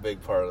very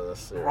big part of this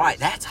series. Right.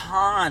 That's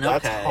Han. Okay.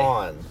 That's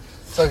Han.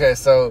 So, okay,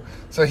 so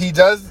he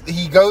goes,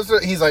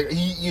 he's like,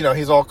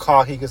 he's all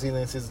cocky because he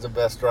thinks he's the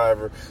best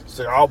driver. He's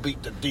like, I'll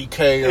beat the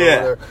DK or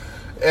whatever.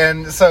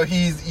 And so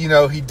he's, he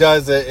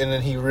does it, and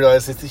then he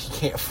realizes that he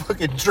can't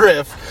fucking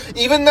drift,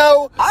 even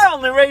though I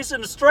only race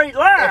in a straight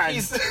line.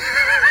 he's,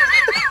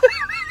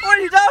 What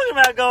are you talking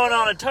about going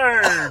on a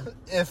turn?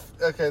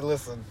 okay,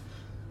 listen,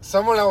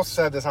 someone else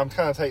said this, I'm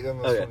kind of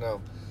taking this one now.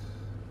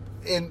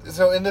 In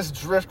this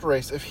drift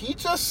race, if he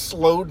just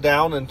slowed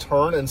down and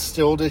turned and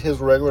still did his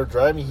regular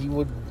driving, he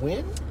would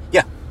win?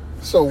 Yeah.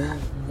 So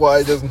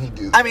why doesn't he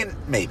do that? I mean,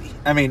 maybe.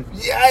 I mean,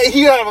 Yeah,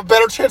 he'd have a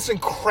better chance than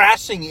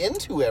crashing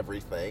into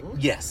everything.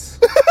 yes.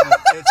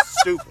 It's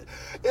stupid.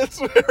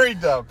 It's very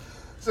dumb.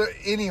 So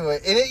anyway,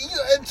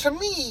 and to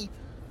me,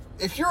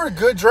 if you're a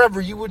good driver,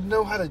 you would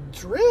know how to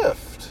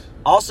drift.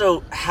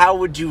 Also, how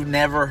would you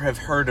never have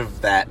heard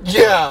of that?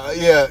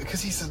 Yeah,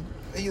 because he's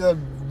a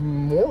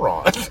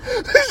moron.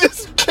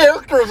 His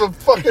character is a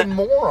fucking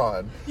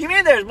moron. You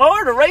mean there's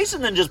more to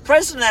racing than just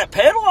pressing that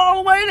pedal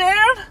all the way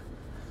down?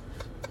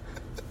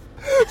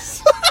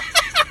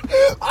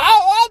 All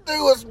I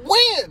do is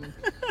win.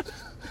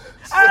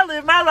 I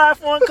live my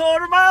life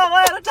 1/4 mile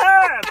at a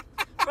time.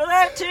 For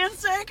that 10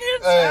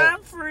 seconds,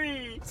 I'm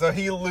free. So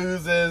he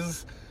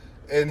loses,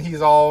 and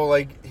he's all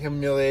like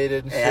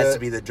humiliated and It shit. has to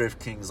be the Drift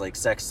King's like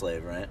sex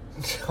slave, right?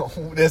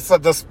 It's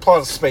this plot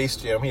of Space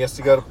Jam. He has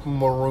to go to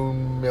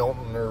Maroon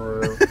Mountain or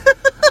whatever.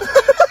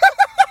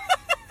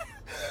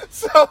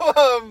 So,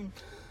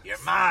 You're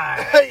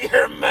mine.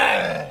 you're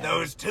mad.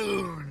 Those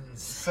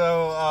tunes.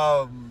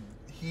 So,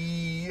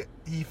 he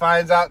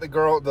finds out the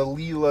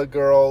Leela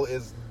girl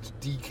is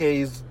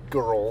DK's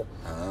girl.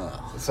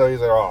 Oh, So he's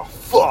like, oh,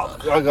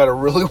 fuck, I gotta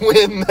really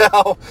win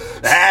now.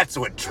 that's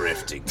what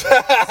drifting is.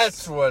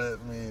 That's what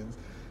it means.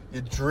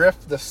 You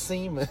drift the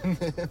semen.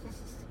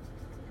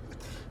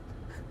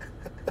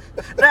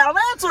 Now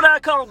that's what I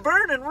call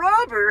burning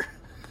rubber.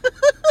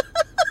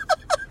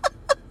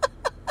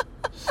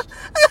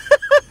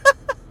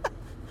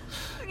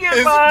 Get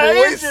His my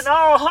voice- engine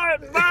all hot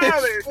and His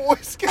bothered.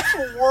 voice gets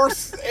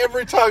worse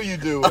every time you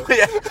do it.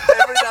 Yeah,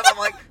 every time I'm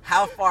like,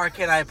 how far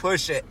can I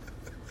push it?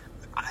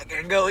 I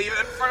can go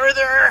even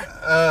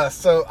further.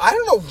 So I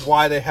don't know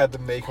why they had to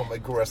make him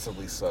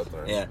aggressively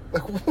Southern. Yeah.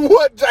 Like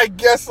what? I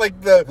guess like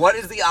the. What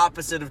is the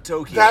opposite of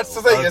Tokyo? That's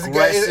the thing.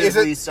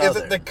 Aggressively Is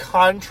Southern. it the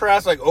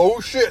contrast? Like, oh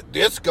shit,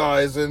 this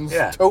guy's in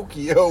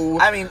Tokyo.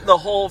 I mean, the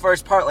whole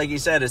first part, like you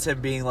said, is him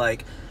being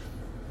like,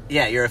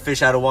 yeah, you're a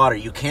fish out of water.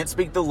 You can't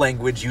speak the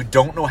language. You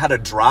don't know how to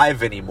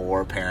drive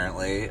anymore,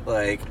 apparently.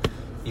 Like,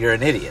 you're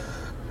an idiot.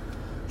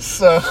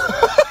 So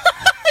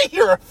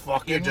you're a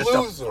fucking You're just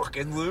loser. a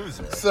fucking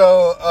loser.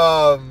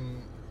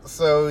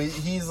 So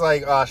he's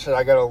like, oh shit,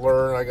 I gotta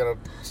learn. I gotta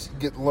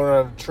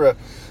learn how to trip.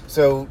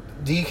 So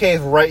DK's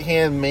right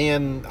hand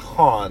man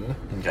Han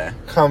Okay.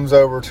 comes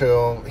over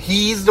to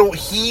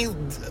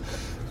him.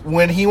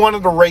 When he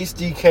wanted to race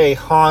DK,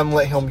 Han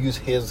let him use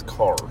his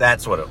car.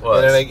 That's what it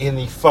was. And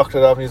he fucked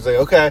it up, and he's like,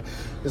 okay.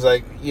 He's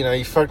like,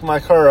 you fucked my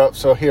car up,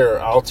 so here,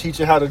 I'll teach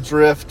you how to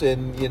drift,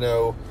 and,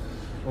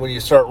 when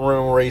you start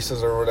running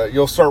races or whatever,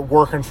 you'll start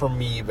working for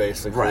me,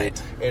 basically.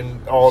 Right.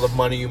 And all the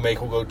money you make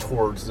will go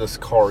towards this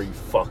car you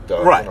fucked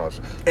up. Right.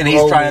 And he's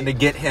Slowly- trying to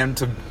get him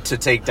to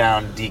take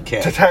down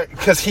DK.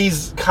 because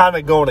he's kind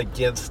of going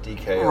against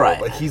DK. Right.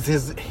 Like, he's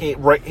his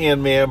right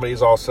hand man, but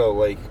he's also,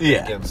 like,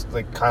 Yeah. against,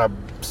 like, kind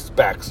of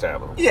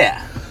backstabbing him.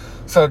 Yeah.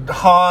 So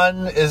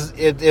Han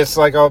it's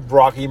like a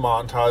Rocky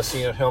montage,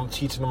 seeing him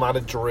teaching him how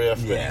to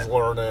drift, Yeah. and he's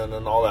learning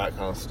and all that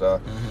kind of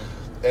stuff.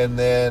 Mm-hmm. And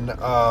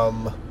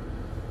then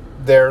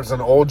there's an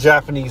old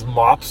Japanese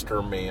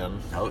mobster man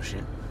Oh,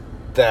 shit.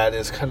 that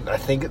is,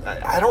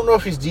 I don't know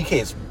if he's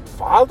DK's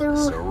father.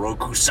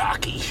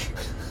 Sorokusaki,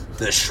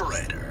 the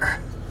Shredder.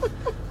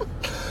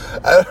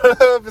 I don't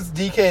know if it's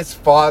DK's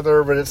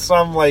father, but it's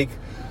some, like,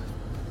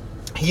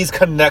 he's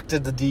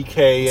connected to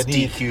DK, It's and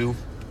he DQ.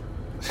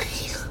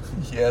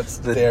 yeah, it's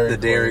The Dairy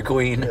Dairy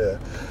Queen. Yeah.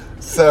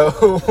 So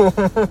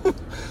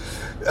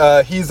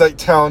he's like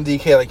telling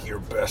DK like your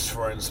best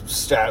friend's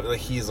stab. Like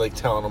he's like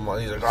telling him,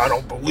 he's like, I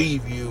don't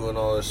believe you and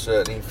all this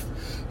shit. And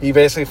he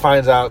basically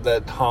finds out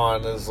that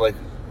Han is like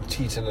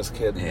teaching this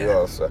kid to do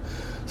all this stuff.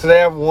 So they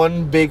have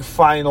one big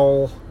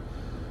final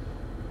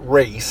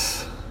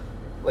race,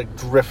 like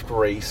drift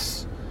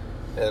race,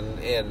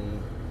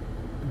 and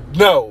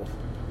no,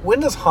 when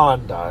does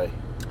Han die?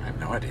 I have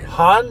no idea.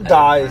 Han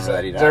dies. remember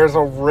that he died. There's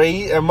a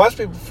race. It must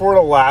be before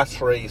the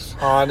last race.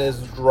 Han is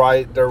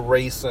right. They're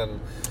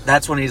racing.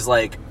 That's when he's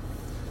like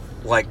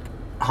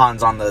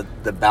Han's on the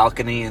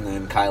balcony, and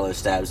then Kylo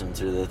stabs him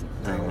through the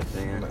thing with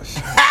the.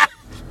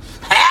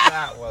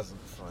 That wasn't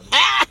funny.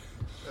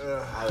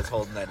 I was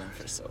holding that in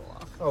for so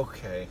long.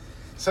 Okay.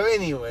 So,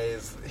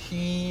 anyways,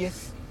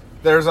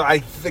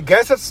 I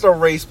guess it's the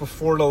race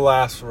before the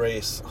last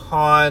race.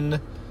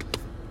 Han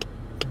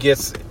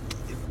gets.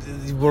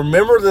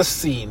 Remember this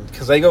scene,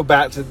 because they go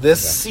back to this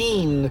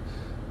scene.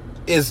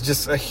 Is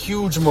just a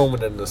huge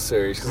moment in the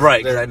series,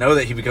 Right, because I know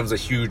that he becomes a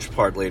huge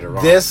part later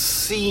on. This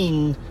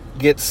scene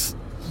gets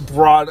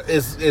brought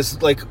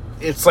is like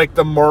it's like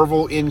the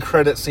Marvel end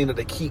credit scene that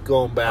they keep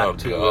going back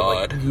to.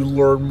 God. Like, you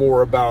learn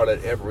more about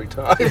it every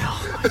time.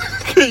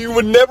 You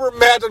would never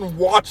imagine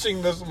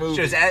watching this movie.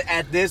 Just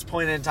at this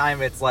point in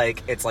time, it's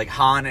like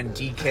Han and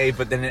DK,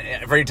 but then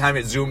every time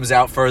it zooms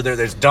out further,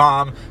 there's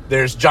Dom,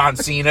 there's John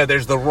Cena,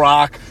 there's The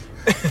Rock.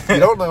 You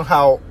don't know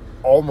how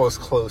almost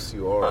close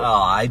you are.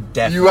 Oh, I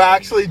definitely... You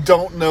actually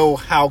don't know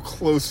how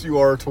close you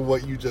are to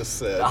what you just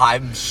said.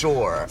 I'm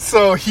sure.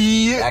 So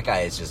That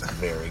guy is just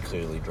very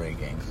clearly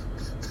drinking.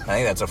 I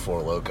think that's a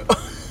Four Loko.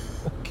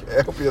 Okay,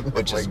 I hope you didn't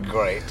Which is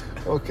great.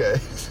 Okay.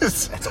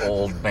 That's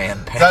old man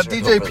Is Patrick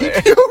that DJ over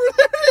there. PP over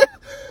there?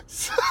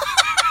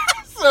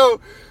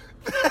 So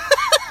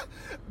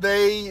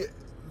they,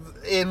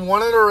 in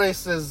one of the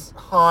races,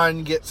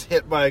 Han gets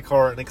hit by a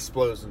car and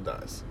explodes and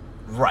dies.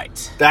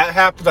 Right. That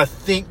happens, I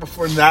think,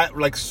 before that,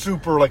 like,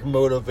 super, like,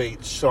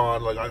 motivates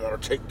Sean, like, I gotta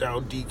take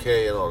down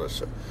DK and all this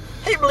shit.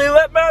 He blew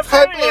up my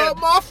friend. Hey, blew up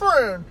my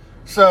friend!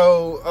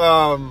 So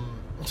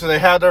they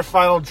had their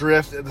final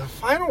drift. The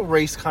final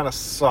race kind of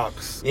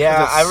sucks.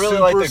 Yeah, It's I really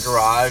like the super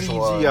garage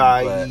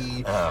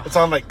CGI-y. one. It's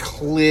on, like,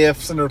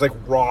 cliffs, and there's, like,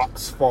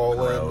 rocks falling.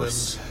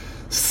 Gross. And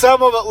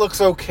some of it looks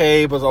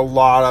okay, but a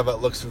lot of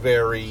it looks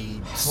very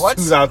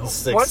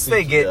 2006 Once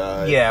they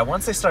CGI.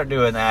 once they start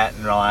doing that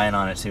and relying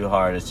on it too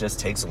hard, it just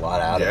takes a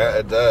lot out of Yeah,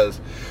 it. it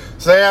does.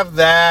 So they have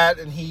that,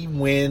 and he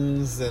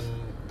wins, and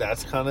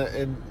that's kind of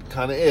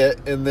it.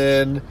 And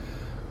then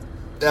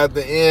at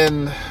the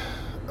end,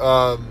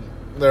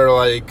 they're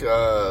like,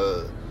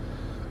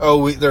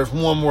 there's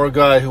one more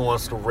guy who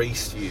wants to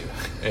race you.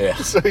 Yeah.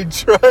 So he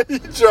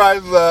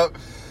drives up.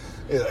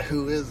 He's like,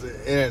 who is it?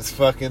 And it's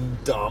fucking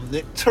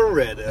Dominic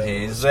Toretto.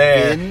 He's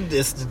there.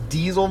 It's the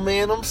Diesel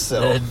Man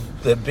himself.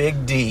 The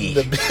big D.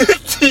 The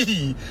big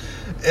D.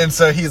 And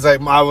so he's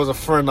like, I was a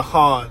friend of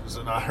Han's,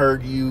 and I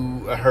heard,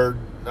 I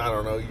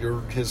don't know,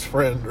 you're his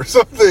friend or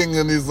something.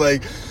 And he's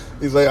like,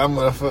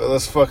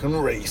 let's fucking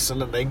race.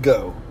 And then they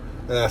go.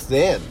 And that's the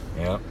end.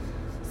 Yeah.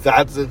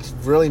 It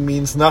really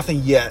means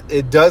nothing yet.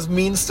 It does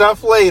mean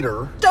stuff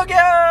later. Tokyo!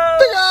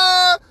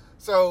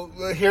 So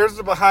here's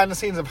the behind the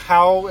scenes of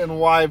how and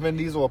why Vin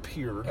Diesel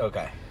appeared.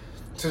 Okay.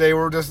 So they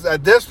were just,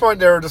 at this point,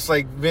 they were just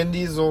like, Vin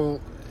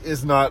Diesel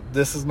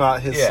this is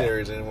not his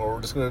series anymore.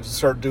 We're just going to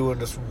start doing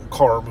this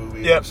car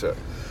movie and shit.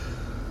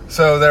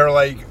 So they're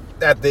like,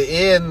 at the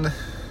end...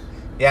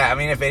 Yeah, I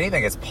mean, if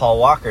anything, it's Paul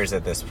Walker's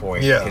at this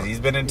point. Yeah. Because he's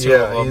been in two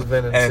of them. He's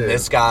been in and two.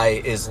 this guy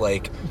is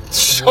like...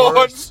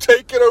 Sean's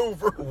taking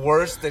over.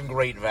 Worse than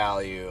Great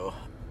Value.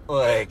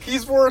 Like...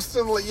 He's worse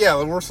than,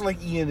 worse than,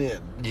 like, Ian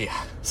in.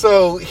 Yeah.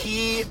 So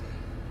he...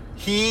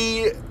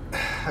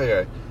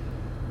 Okay.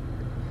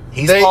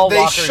 He's They Paul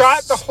Walker's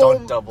shot the whole...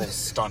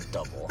 stunt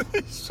double.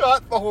 They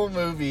shot the whole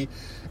movie,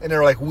 and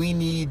they're like, we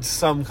need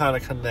some kind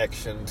of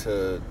connection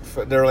to...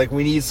 They're like,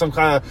 we need some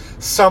kind of...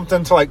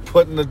 Something to, like,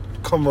 put in the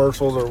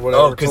commercials or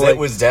whatever. Oh, because like, it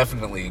was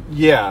definitely...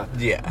 Yeah.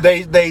 Yeah.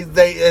 They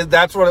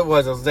that's what it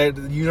was.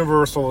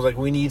 Universal was like,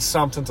 we need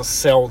something to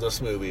sell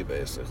this movie,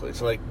 basically.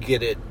 So, like,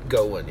 get it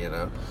going, you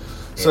know?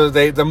 So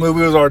the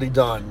movie was already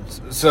done.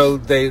 So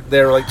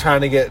they're like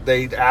trying to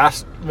they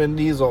asked Vin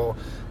Diesel,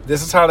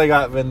 this is how they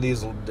got Vin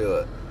Diesel to do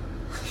it.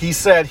 He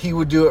said he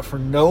would do it for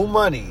no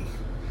money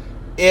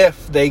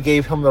if they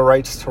gave him the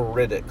rights to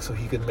Riddick so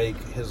he could make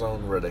his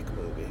own Riddick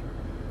movie.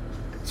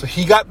 So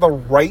he got the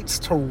rights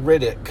to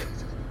Riddick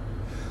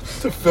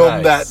to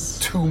film that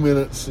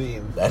 2-minute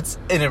scene. That's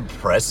an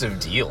impressive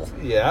deal.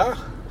 Yeah.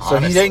 So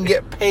Honestly. he didn't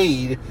get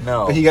paid,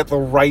 No. but he got the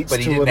rights to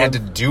But it. he didn't have to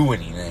do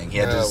anything. He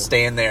had No. to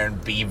stand there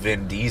and be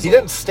Vin Diesel. He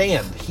didn't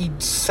stand. He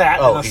sat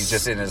Oh, in a he's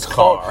just in his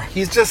car. car.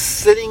 He's just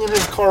sitting in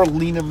his car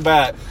leaning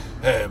back.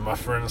 Hey, my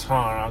friend's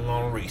Han. I'm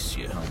going to race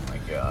you. Oh, my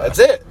God. That's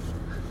it.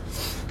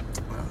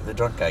 The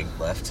drunk guy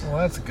left. Well,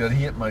 that's good.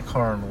 He hit my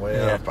car on the way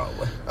Yeah, out.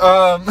 probably.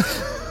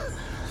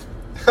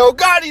 Oh,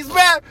 God, he's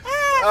back.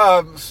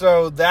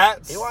 So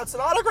that's... He wants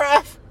an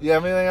autograph. You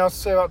have anything else to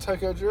say about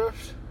Tokyo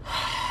Drift?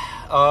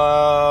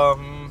 I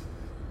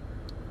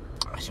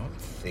don't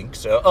think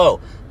so. Oh,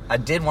 I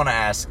did want to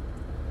ask,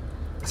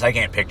 because I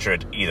can't picture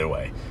it either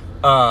way.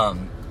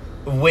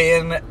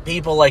 When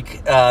people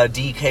like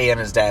DK and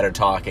his dad are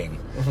talking,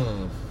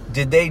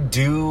 did they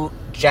do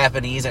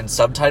Japanese and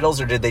subtitles,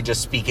 or did they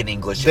just speak in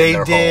English in their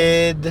home?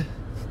 They did...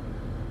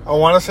 I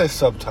want to say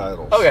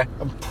subtitles. Okay.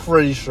 I'm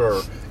pretty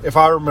sure. If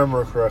I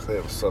remember correctly,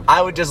 it was subtitles.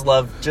 I would just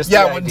love the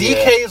when idea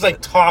DK is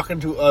like talking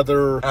to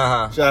other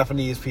Uh-huh.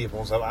 people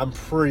and stuff, I'm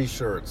pretty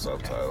sure it's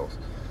subtitles.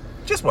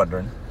 Just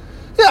wondering.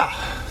 Yeah,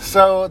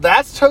 so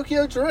that's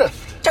Tokyo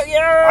Drift.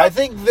 I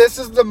think this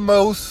is the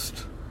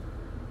most...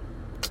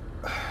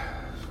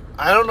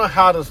 I don't know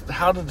how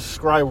to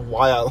describe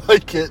why I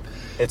like it.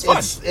 It's fun.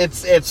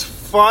 It's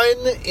fun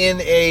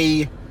in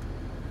a...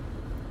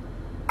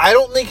 I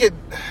don't think it.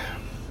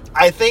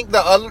 I think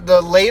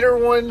the later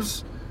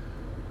ones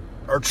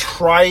are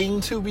trying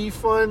to be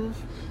fun.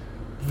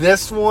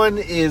 This one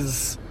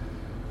is.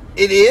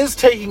 It is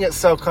taking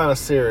itself kind of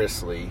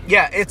seriously.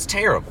 Yeah, it's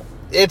terrible.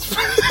 It's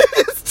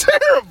it's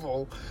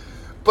terrible,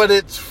 but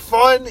it's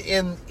fun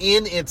in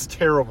its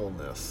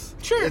terribleness.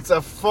 Sure. It's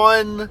a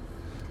fun,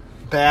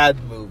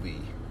 bad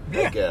movie,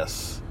 Yeah. I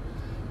guess.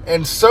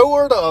 And so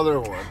are the other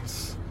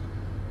ones.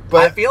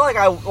 But I feel like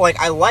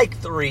I like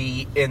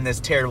 3 in this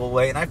terrible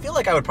way, and I feel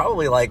like I would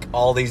probably like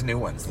all these new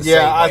ones the same way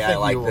I think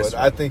like you this would.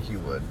 one. I think you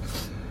would.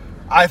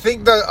 I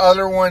think the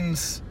other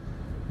ones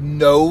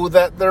know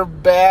that they're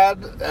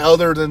bad,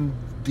 other than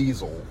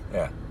Diesel.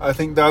 Yeah. I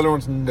think the other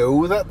ones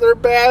know that they're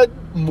bad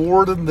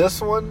more than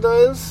this one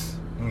does.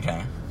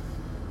 Okay.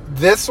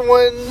 This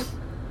one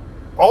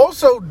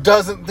also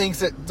doesn't think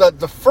that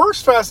the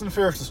first Fast and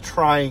Furious is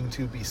trying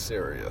to be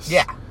serious.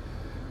 Yeah.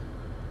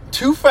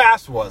 Too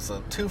Fast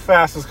wasn't. Too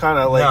Fast is kind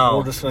of like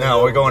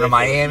we're going to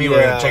Miami.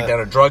 We're going to check down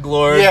a drug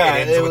lord. Yeah,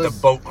 it ends with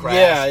a boat crash.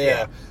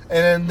 Yeah. And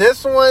then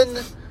this one,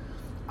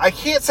 I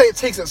can't say it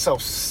takes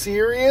itself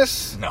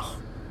serious. No.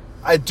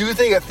 I do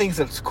think it thinks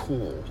it's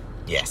cool.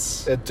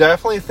 Yes. It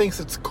definitely thinks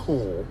it's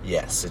cool.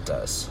 Yes, it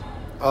does.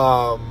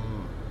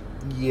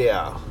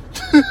 Yeah.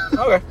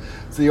 Okay.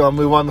 So you want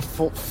to move on to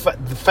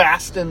the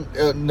Fast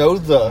and No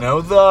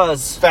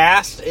those.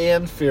 Fast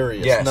and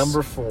Furious. Yes.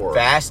 Number 4.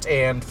 Fast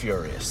and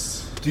Furious.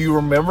 Do you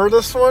remember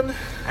this one?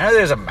 I know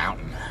there's a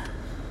mountain.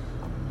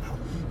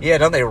 Yeah,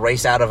 don't they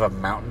race out of a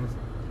mountain?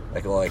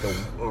 Like a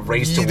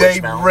race to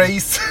which mountain?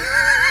 Race.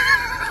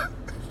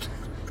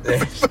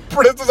 The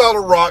Princess on a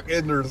Rock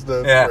enters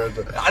the.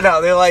 Yeah, I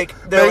know they're like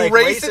They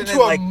race racing into in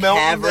a like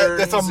mountain caverns.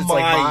 that's a It's mine.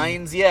 like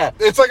mines. Yeah,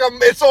 It's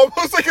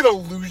almost like an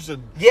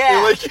illusion. Yeah.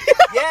 You're like,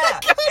 yeah.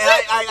 And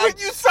I when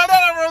you said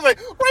that, I was like,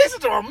 race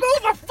into a mountain.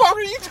 What the fuck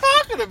are you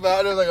talking about?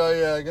 And I was like, oh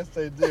yeah, I guess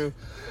they do.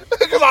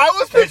 Because I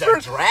was There's a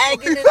picturing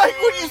dragon in like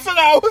there. when you said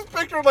that, I was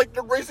picturing like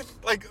the racing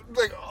like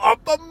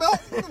up a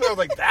mountain. And I was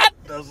like, that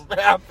doesn't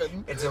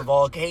happen. it's a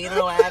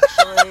volcano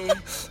actually.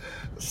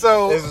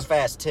 So This is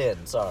Fast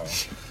 10. Sorry.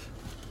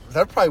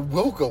 that probably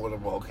will go in a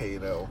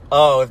volcano.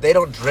 Oh, if they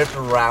don't drift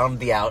around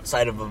the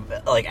outside of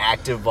a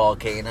active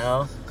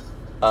volcano,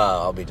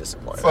 I'll be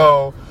disappointed.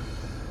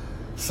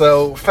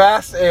 So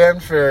Fast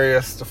and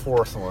Furious, the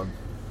 4th one.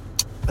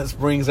 This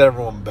brings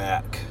everyone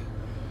back.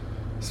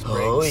 This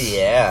Oh, brings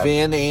yeah.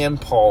 Vin and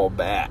Paul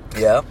back.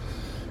 Yep.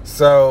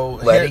 So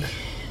Letty.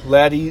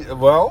 Letty.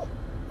 Well,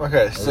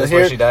 okay. Is So this here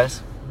where she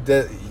dies?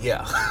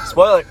 yeah.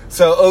 Spoiler.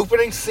 So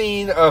opening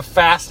scene of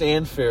Fast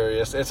and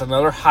Furious. It's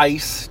another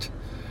heist.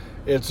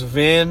 It's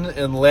Vin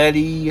and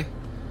Letty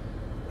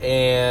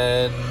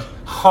and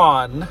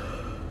Han.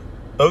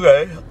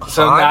 Okay.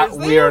 So now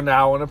we are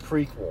now in a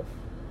prequel.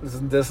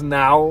 This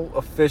now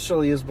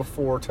officially is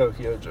before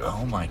Tokyo Joe.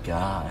 Oh my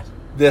god.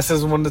 This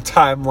is when the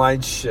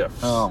timeline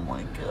shifts. Oh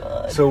my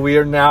god. So we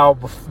are now.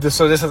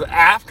 So this is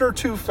after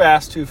Too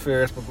Fast, Too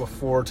Furious, but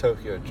before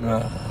Tokyo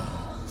Joe.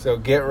 So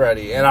get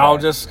ready, and I'll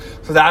just.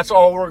 So that's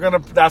all we're gonna.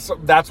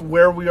 That's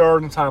where we are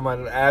in the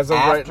timeline as of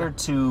right After now.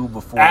 2,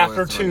 before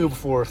After 3. 2,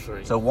 before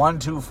 3. So 1,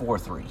 2, 4,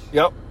 3.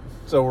 Yep.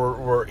 So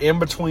we're in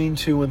between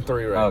 2 and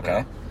 3 right now.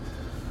 Okay.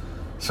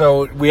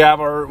 So we have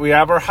our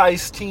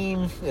heist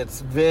team.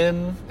 It's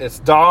Vin, it's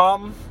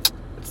Dom,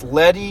 it's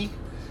Letty,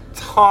 it's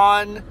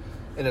Han,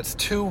 and it's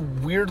 2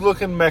 weird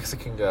looking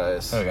Mexican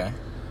guys. Okay.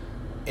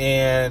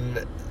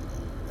 And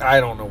I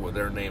don't know what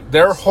their name.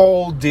 Their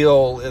whole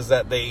deal is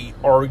that they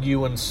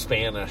argue in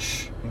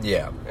Spanish,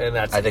 Yeah. and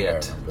that's I think I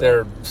it. remember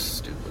They're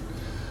stupid.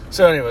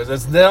 So, anyways,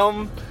 it's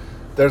them.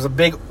 There's a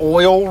big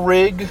oil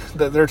rig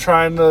that they're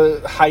trying to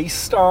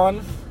heist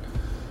on.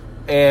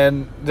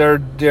 And they're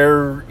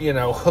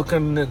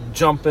hooking and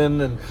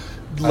jumping and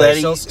Are they letting.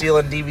 still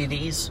stealing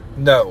DVDs?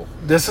 No,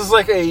 this is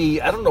like I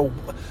don't know.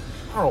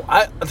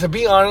 To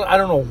be honest, I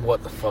don't know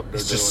what the fuck they're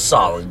It's doing. just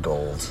solid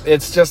gold.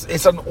 It's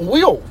an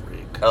oil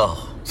rig.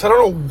 Oh. So I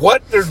don't know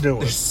what they're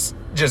doing.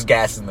 Just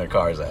gassing their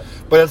cars up.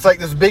 But it's like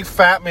this big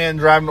fat man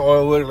driving the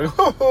oil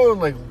rig,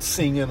 like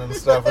singing and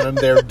stuff, and then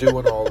they're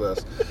doing all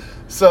this.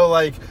 So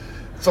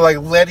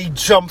Letty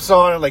jumps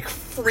on and like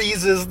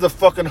freezes the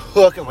fucking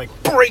hook and like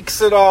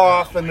breaks it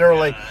off, and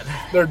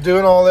they're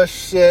doing all this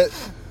shit,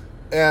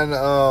 and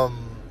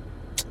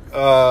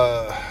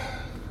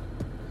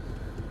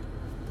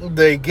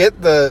they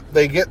get the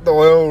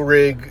oil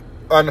rig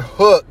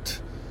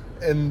unhooked,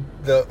 and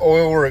the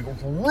oil rig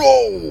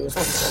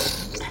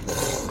rolls.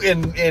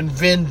 And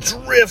Vin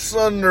drifts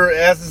under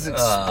as it's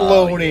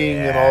exploding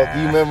and all. Do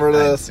you remember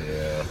this?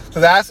 So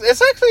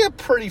it's actually a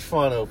pretty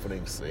fun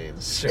opening scene.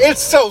 Sure.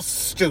 It's so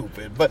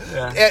stupid, but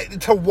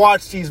to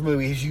watch these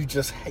movies, you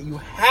just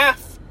have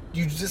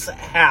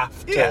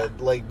to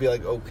like be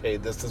like, okay,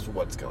 this is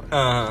what's going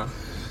on.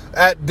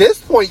 At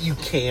this point, you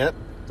can't.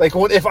 Like,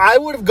 if I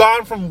would have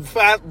gone from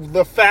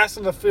the Fast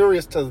and the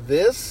Furious to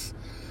this,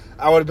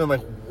 I would have been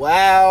like,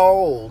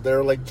 wow,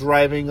 they're like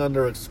driving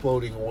under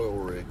exploding oil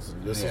rigs,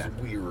 and this is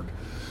weird.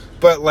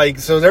 But like,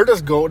 so they're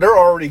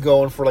already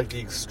going for like the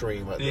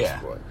extreme at this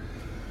point.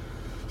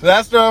 So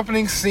that's the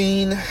opening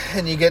scene,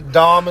 and you get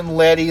Dom and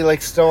Letty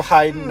like still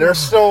hiding. They're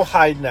still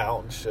hiding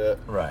out and shit.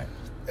 Right.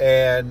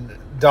 And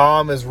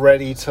Dom is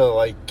ready to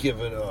like give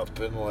it up,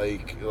 and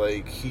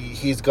like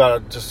he's got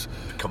to just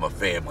become a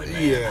family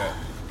man. Yeah.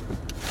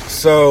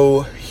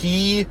 So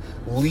he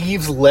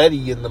leaves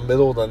Letty in the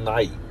middle of the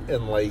night,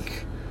 and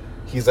like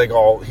he's I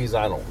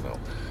don't know.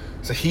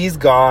 So he's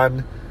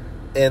gone,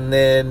 and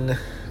then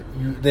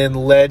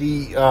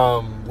Letty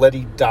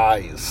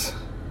dies.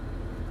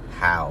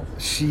 How?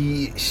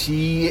 She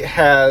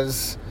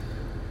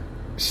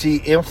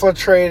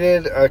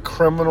infiltrated a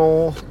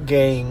criminal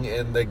gang,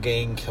 and the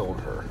gang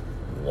killed her.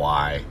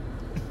 Why?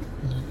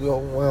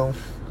 Well.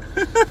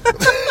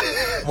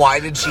 Why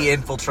did she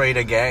infiltrate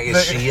a gang?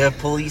 Is she a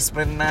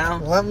policeman now?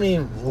 Let me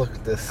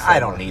look this up.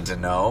 I don't need to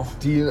know.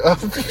 Do you know?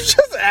 You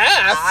just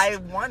asked. I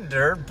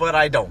wonder, but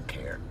I don't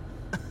care.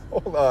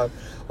 Hold on.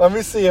 Let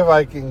me see if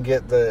I can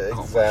get the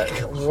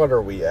exact... what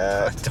are we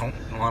I at? don't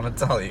want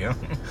to tell you.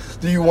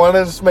 Do you want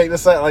to just make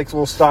this like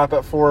we'll stop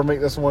at 4 and make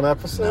this one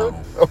episode?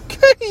 No.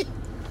 Okay.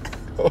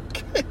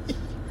 Okay.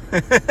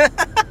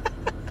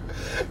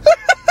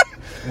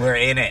 We're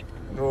in it.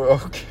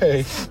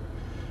 Okay.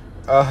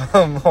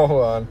 Hold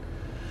on.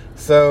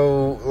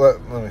 So, let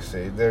me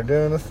see. They're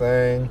doing a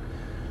thing.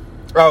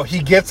 Oh, he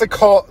gets a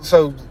call.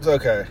 So,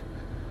 okay.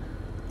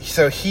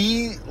 So,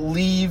 he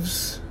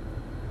leaves...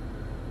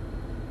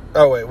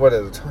 Oh, wait, what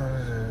is it?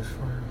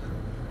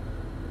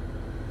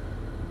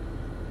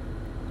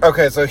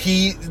 Okay, so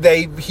he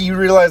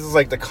realizes,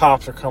 like, the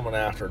cops are coming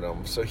after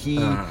them. So, he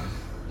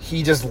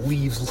just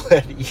leaves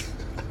Letty.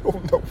 I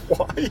don't know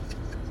why.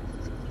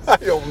 I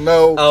don't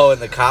know. Oh,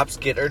 and the cops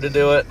get her to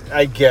do it?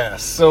 I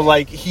guess. So,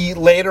 like,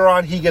 later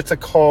on, he gets a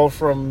call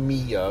from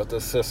Mia, the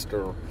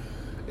sister,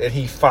 and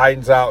he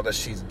finds out that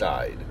she's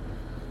died.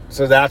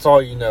 So that's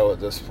all you know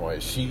at this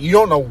point. You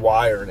don't know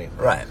why or anything.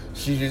 Right.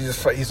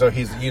 He's like,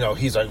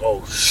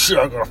 oh, shit,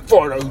 I gotta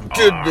find out who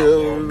did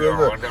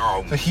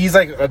this. So he's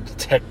like a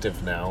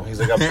detective now. He's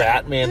like a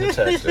Batman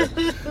detective.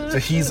 So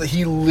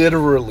he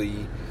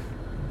literally...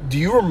 Do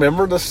you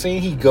remember the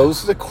scene? He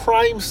goes to the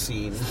crime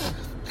scene...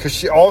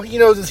 Because all he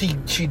knows is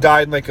she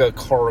died in like a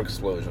car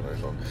explosion or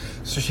something.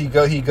 So he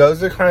goes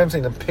to the crime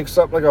scene and picks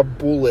up like a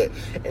bullet,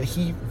 and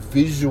he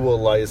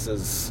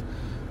visualizes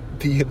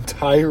the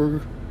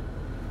entire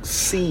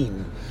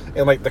scene.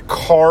 And like the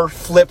car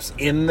flips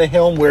into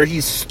him where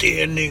he's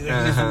standing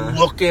and he's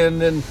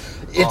looking, and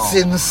it's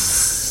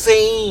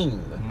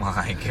insane.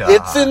 My God.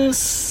 It's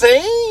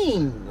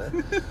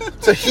insane.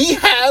 So he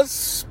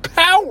has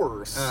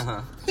powers.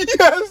 He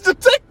has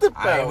detective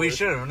powers. We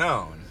should have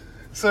known.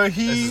 So This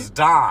is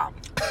Dom.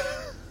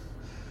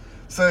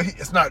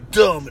 It's not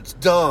dumb, it's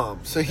dumb.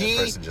 So That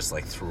person just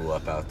like threw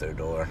up out their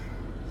door.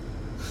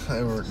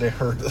 They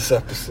heard this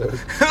episode.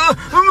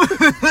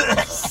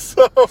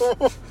 So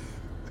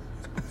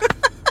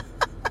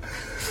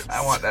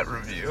I want that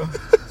review.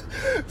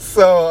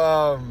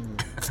 So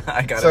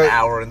I got an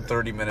hour and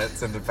 30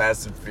 minutes into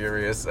Fast and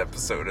Furious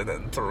episode and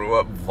then threw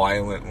up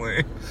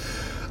violently.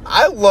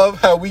 I love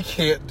how we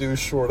can't do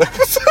short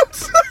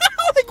episodes.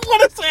 Like,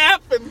 what has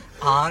happened?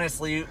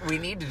 Honestly, we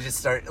need to just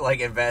start like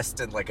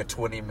invest in like a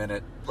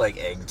 20-minute like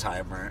egg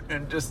timer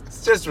and just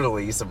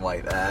release them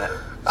like that.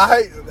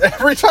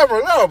 Every time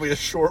that'll be a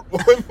short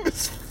one.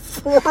 It's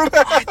 4.5.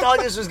 I thought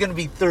this was gonna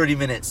be 30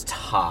 minutes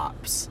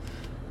tops.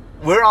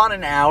 We're on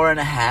an hour and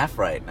a half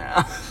right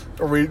now.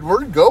 We're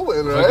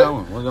going, right?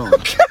 We're going.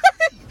 Okay.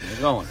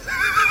 We're going.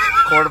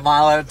 Quarter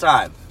mile at a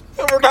time.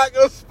 And we're not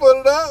gonna split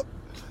it up.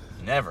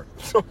 Never.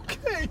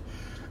 Okay.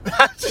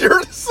 That's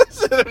your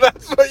decision.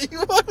 That's what you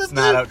want to do. It's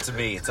not up to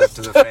me. It's up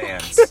to the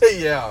fans.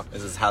 Okay, yeah.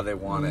 This is how they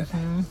want it.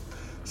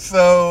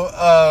 So,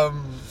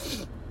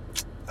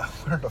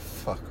 where the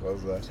fuck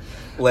was that?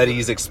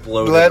 Letty's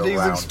exploding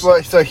around.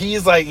 So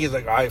he's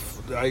like,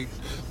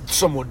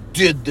 someone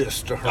did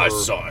this to her. I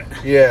saw it.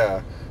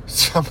 Yeah.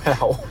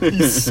 Somehow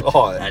he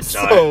saw it. I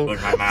saw it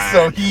with my mind.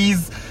 So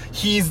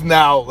he's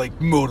now like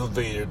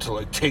motivated to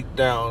like take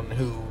down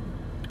who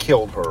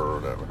killed her or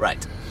whatever.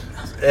 Right.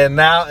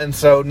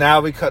 So now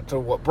we cut to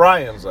what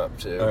Brian's up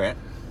to. Okay.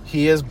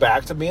 He is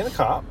back to being a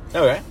cop.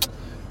 Okay.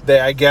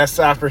 I guess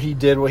after he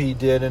did what he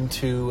did in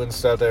 2 and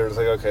stuff, they were just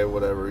like, okay,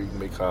 whatever, you can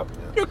be a cop. Yeah.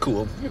 You're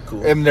cool.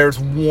 And there's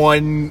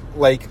one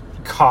like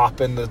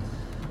cop in the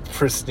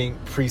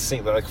precinct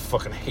that like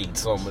fucking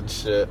hates him and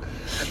shit.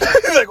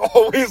 He's like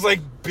always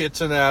like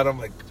bitching at him,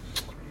 like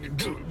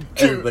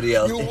everybody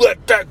else. You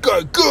let that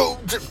guy go.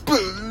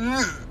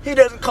 He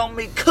doesn't call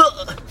me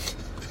cuh.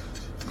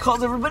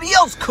 Calls everybody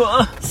else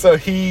cuh. So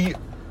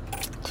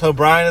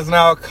Brian is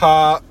now a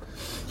cop.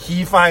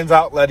 He finds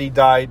out Letty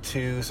died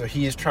too, so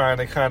he's trying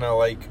to kind of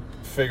like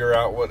figure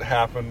out what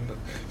happened.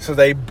 So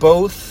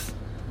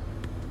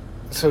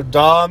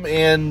Dom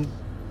and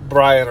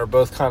Brian are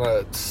both kind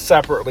of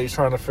separately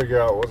trying to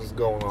figure out what is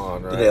going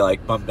on, right? Did they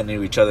like bump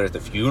into each other at the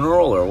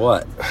funeral or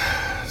what?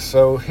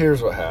 So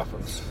here's what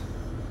happens.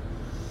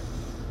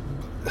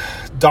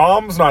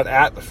 Dom's not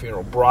at the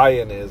funeral.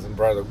 Brian is, and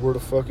Brian's like, where the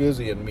fuck is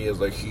he? And Mia's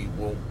like, he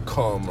won't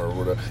come or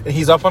whatever. And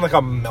he's up on like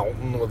a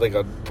mountain with like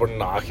a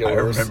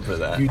binoculars. I remember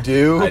that. You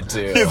do? I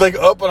do. He's like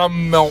up on a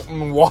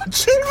mountain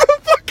watching the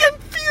fucking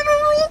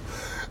funeral.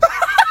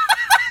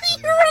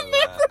 You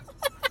remember?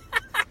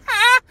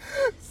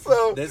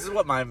 So This is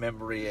what my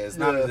memory is,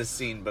 not Yeah. of this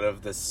scene, but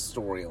of this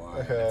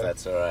storyline, Okay. if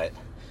that's all right.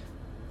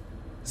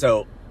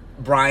 So,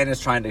 Brian is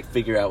trying to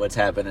figure out what's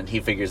happened, and he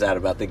figures out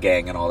about the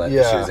gang and all that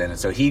Yeah. that she was in. And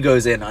so he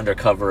goes in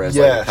undercover as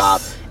like Yes. a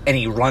cop, and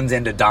he runs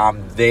into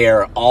Dom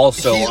there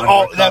also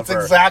undercover. that's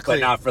exactly.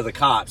 But not for the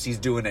cops. He's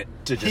doing it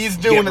to just he's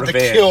doing get it to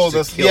revenge, kill to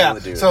this. kill Yeah.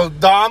 the dude. So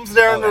Dom's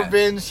there in Okay.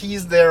 revenge.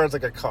 He's there as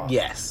like a cop.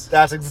 Yes.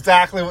 That's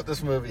exactly what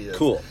this movie is.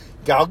 Cool.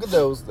 Gal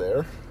Gadot's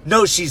there.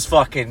 No, she's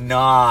fucking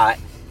not.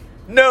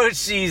 No,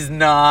 she's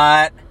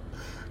not.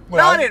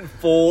 Well, Not in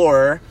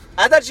 4.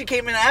 I thought she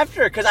came in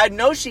after, because I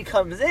know she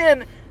comes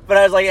in, but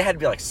I was like, it had to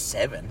be like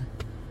 7.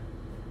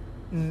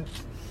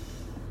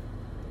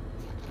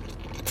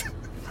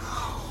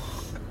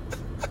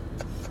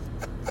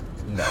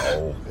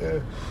 No. Yeah.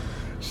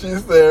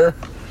 She's there.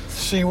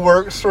 She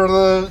works for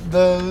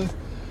the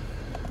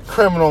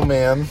criminal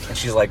man. And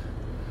she's like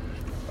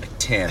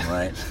 10,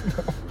 right?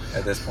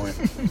 At this point.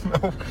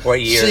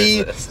 What year She-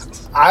 is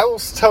this? I will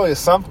tell you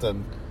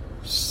something.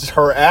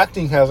 Her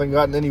acting hasn't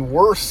gotten any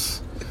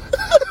worse.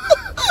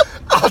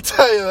 I'll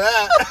tell you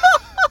that.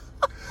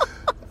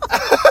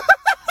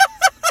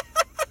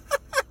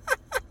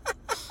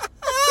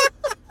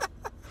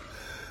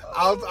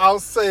 I'll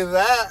say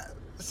that.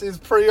 She's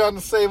pretty on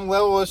the same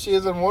level as she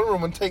is in Wonder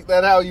Woman. Take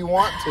that how you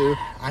want to.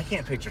 I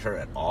can't picture her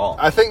at all.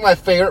 I think my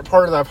favorite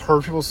part is I've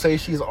heard people say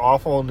she's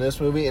awful in this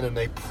movie, and then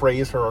they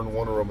praise her in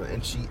Wonder Woman,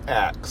 and she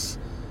acts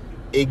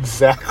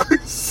exactly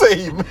the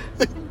same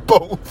in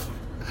both.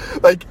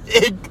 Like,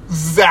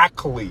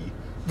 exactly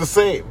the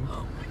same.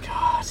 Oh my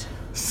god.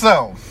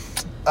 So,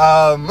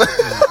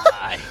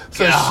 My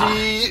so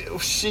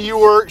God. she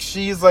works.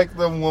 She's like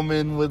the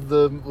woman with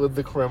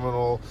the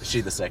criminal. Is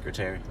she the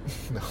secretary?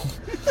 No.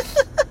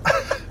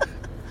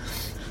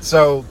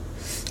 So,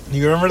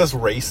 you remember this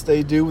race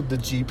they do with the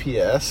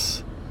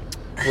GPS?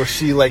 Where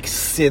she like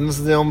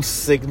sends them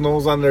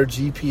signals on their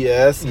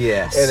GPS.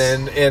 Yes.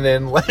 And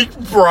then like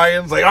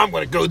Brian's like, I'm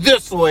gonna go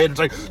this way, and it's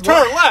like,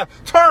 turn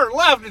left.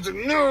 And he's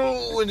like,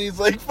 no, and he's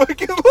like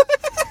fucking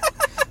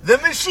The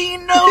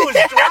machine knows,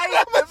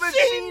 right? The The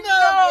machine machine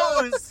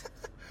knows.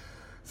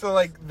 So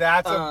like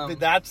that's Um,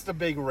 that's the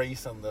big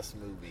race in this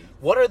movie.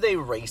 What are they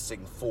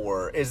racing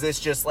for? Is this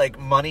just like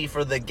money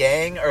for the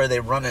gang, or are they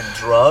running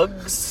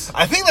drugs?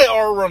 I think they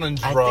are running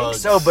drugs. I think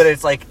so, but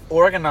it's like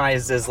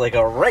organized as like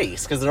a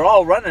race because they're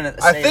all running at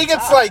the same time. I think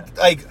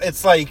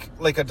it's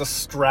like a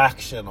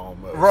distraction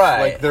almost.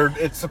 Right. Like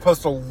it's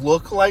supposed to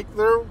look like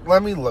they're.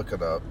 Let me look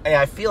it up. Hey,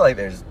 I feel like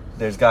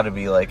there's got to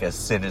be like a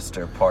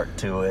sinister part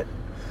to it.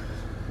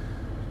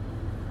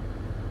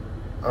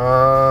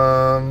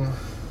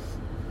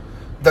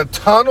 The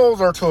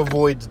tunnels are to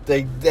avoid.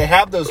 They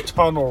have those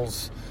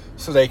tunnels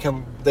so they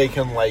can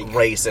like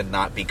Race and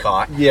not be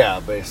caught. Yeah,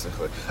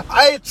 basically.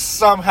 It's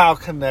somehow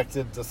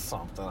connected to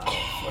something. I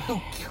don't know.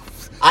 Who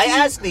gives- I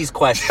ask these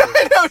questions.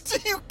 I know. Do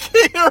you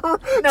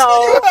care?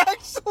 No. Do you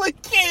actually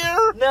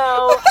care?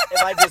 No,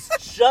 if I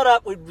just shut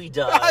up, we'd be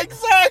done.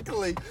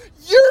 Exactly.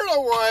 You're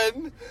the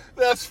one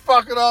that's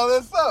fucking all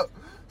this up.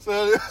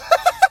 So,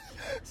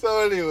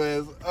 so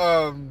anyways,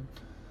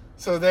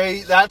 so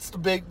that's the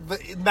big.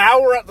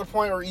 Now we're at the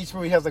point where each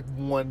movie has like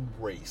one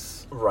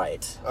race,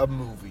 Right. a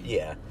movie,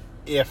 Yeah.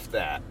 if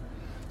that.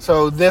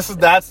 So that's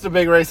the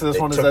big race. Of this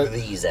They one took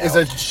these is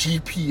a out.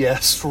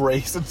 GPS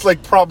race. It's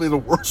like probably the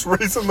worst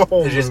race in the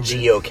whole They're movie. just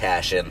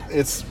geocaching.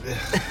 It's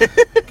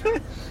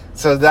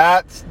so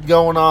that's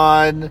going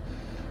on,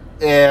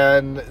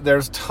 and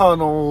there's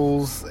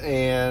tunnels,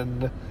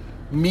 and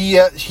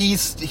Mia.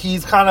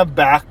 He's kind of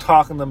back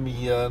talking to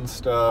Mia and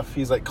stuff.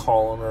 He's like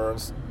calling her,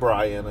 and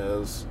Brian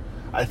is,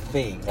 I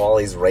think. While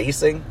he's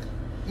racing,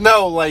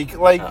 No, like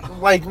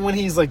when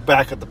he's like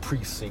back at the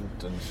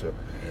precinct and shit.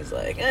 he's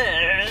like,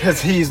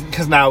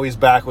 Because now he's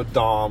back with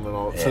Dom and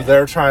all. So Yeah.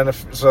 they're trying to.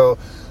 So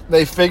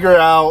they figure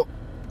out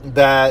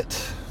that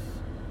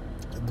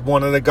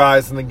one of the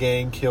guys in the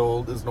gang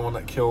is the one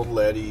that killed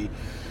Letty.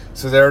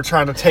 So they're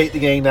trying to take the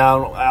gang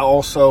down.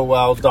 Also,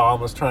 while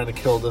Dom is trying to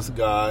kill this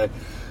guy,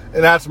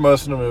 and that's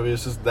most of the movie.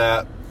 It's just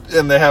that,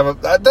 and they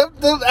have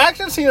the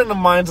action scene in the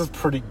mines is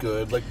pretty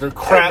good. Like they're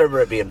I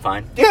remember it being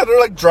fine. Yeah, they're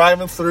like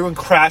driving through and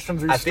crashing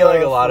through. I feel like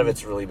a stuff, lot of and-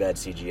 it's really bad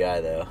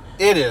CGI though.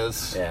 It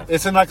is. Yeah.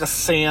 It's in like a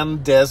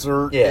sand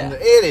desert. Yeah. And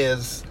it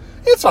is.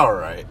 It's all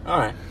right. All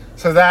right.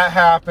 So that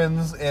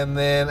happens, and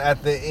then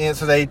at the end,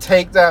 so they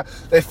take that.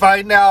 They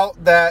find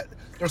out that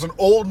there's an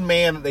old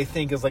man that they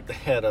think is like the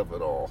head of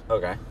it all,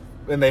 Okay.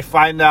 and they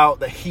find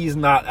out that he's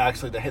not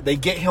actually the head. They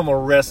get him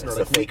arrested. It's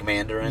They're a like, fake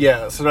Mandarin.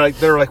 Yeah. So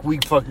they're like, we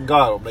fucking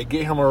got him. They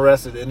get him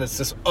arrested, and it's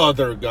this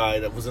other guy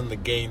that was in the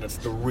game that's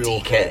the real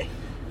DK. head.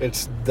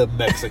 It's the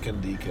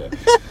Mexican DK.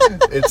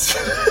 it's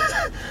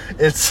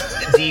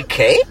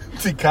DK?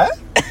 DK.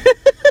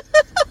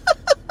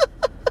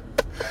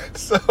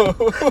 So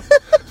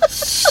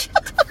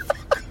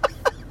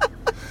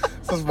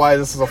is why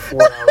this is a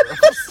 4-hour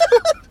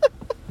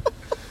episode.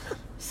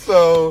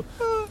 So,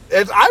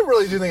 I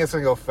really do think it's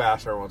going to go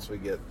faster once we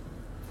get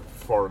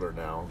farther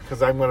now.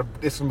 Because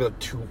it's going to be a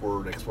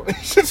 2-word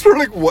explanation for,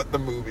 like, what the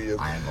movie is.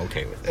 I am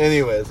okay with it.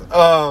 Anyways,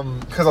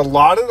 because a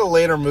lot of the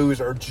later movies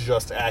are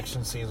just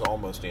action scenes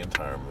almost the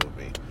entire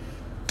movie.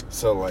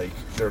 So, like,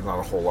 there's not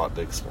a whole lot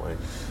to explain.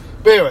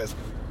 But anyways,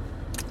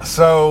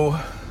 so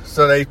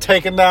they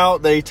take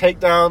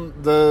down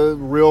the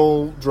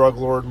real drug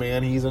lord,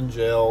 man. He's in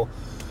jail.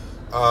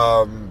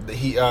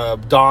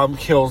 Dom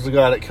kills the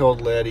guy that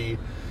killed Letty.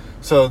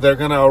 So they're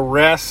gonna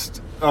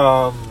arrest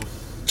Dom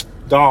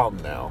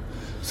now.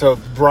 So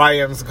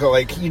Brian's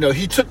like,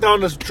 he took down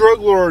this drug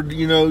lord.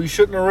 You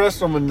shouldn't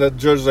arrest him. And the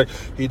judge is like,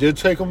 he did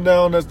take him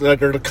down. They're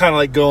kind of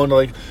like going to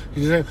like,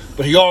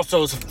 but he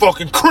also is a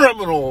fucking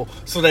criminal.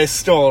 So they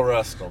still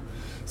arrest him.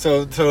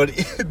 So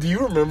do you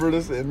remember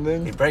this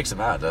ending? He breaks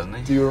him out, doesn't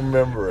he? Do you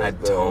remember it? I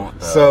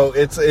don't. So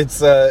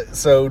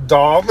so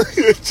Dom.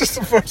 It's just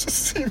a bunch of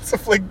scenes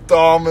of like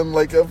Dom in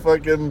like a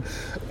fucking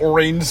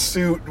orange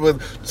suit with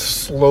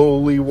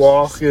slowly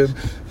walking.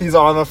 He's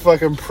on a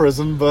fucking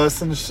prison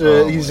bus and shit.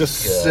 Oh He's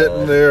just God.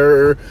 sitting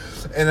there,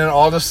 and then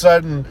all of a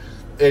sudden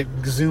it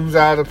zooms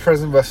out of the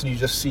prison bus, and you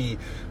just see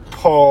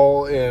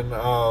Paul and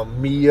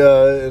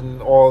Mia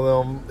and all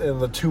of them,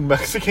 and the 2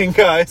 Mexican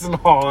guys and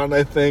Han,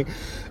 I think.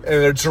 And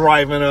they're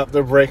driving up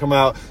to break him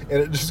out,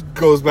 and it just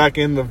goes back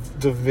into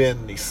Vin,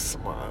 and he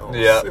smiles.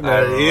 Yeah, and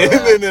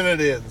and then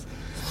it ends.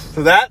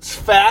 So that's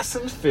Fast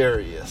and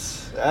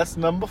Furious. That's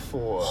number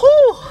 4.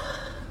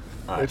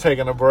 We're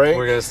taking a break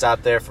We're gonna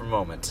stop there for a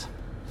moment.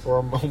 for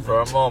a moment. For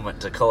a moment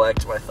to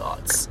collect my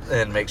thoughts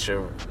and make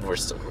sure we're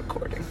still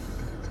recording.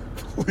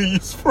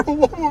 Please, for the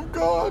love of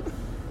God.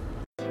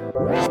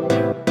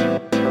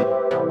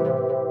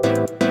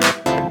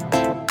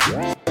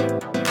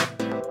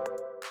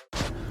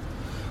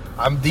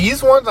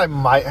 These ones I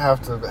might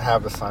have to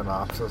have the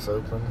synopsis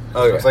open.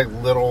 Okay. There's like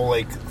little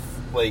like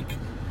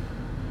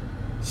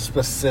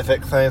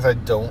specific things I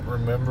don't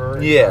remember.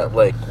 Yeah,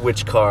 like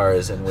which car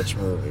is in which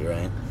movie,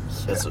 right?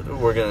 That's what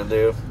we're gonna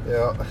do.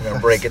 Yeah. We're gonna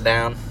break it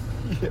down.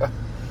 Yeah.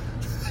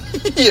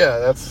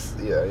 Yeah,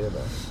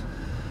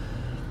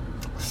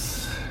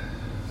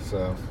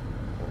 So,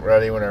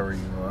 ready whenever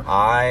you are.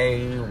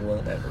 I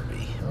will never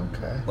be.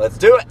 Okay. Let's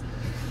do it.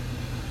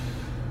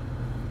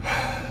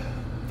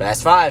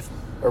 Fast 5.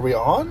 Are we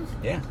on?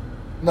 Yeah.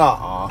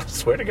 Nuh-uh.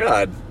 Swear to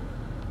God.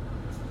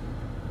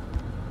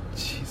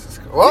 Jesus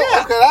Christ. Well,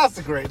 Yeah. okay, that's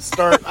a great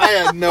start. I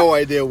had no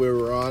idea we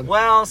were on.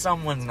 Well,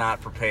 someone's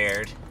not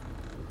prepared.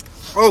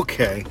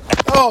 Okay.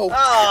 Oh.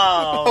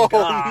 Oh,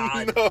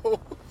 God. No.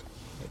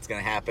 It's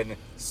gonna happen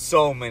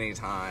so many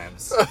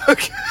times.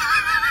 Okay.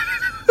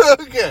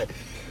 Okay.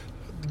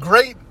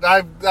 Great.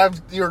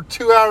 You're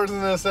 2 hours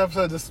in this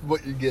episode. This is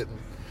what you're getting.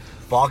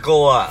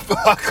 Buckle up.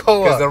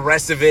 Buckle Because up. the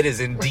rest of it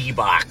is in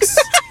D-Box.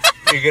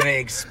 You're gonna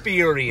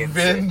experience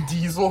Vin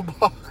Diesel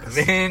box.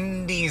 it.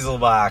 Vin Diesel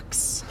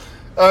box.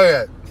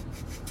 Okay.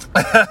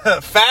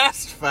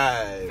 Fast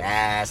 5.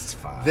 Fast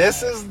 5.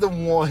 This is the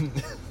one.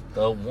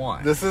 the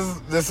one. This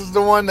is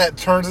the one that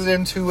turns it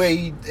into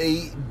a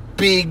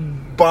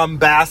big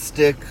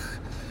bombastic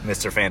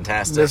Mr.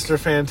 Fantastic. Mr.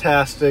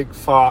 Fantastic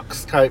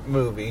Fox type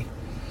movie.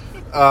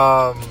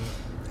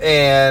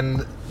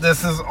 And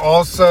this is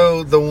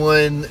also the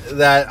one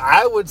that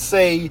I would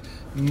say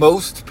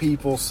most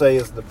people say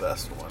is the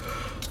best one.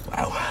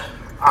 Wow.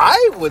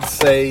 I would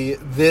say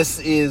this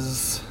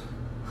is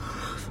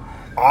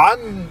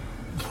on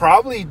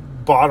probably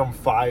bottom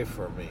 5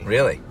 for me.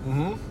 Really?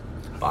 Mm-hmm.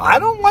 Bottom I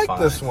don't like 5.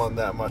 this one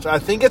that much. I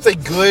think it's a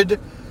good.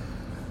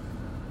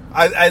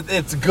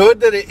 It's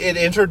good that it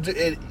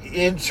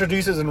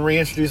introduces and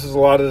reintroduces a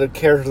lot of the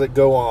characters that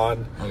go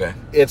on. Okay.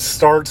 It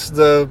starts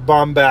the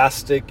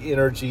bombastic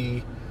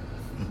energy.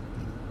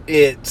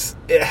 It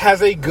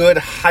has a good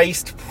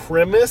heist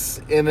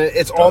premise, and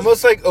it's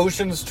almost like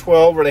Ocean's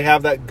 12, where they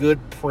have that good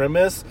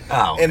premise,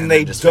 and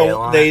they just fail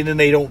on it?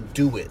 they don't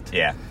do it.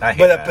 Yeah, I hate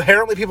But that.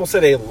 apparently, people say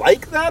they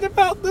like that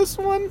about this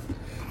one.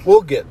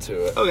 We'll get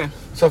to it. Okay.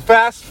 So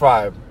Fast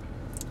 5.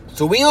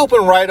 So we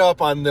open right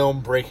up on them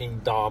breaking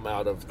Dom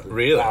out of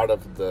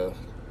the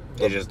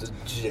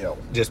jail.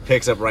 Just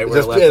picks up right where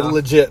Just, it left it off.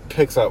 legit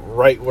picks up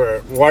right where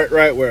it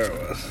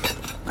was.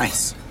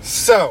 Nice.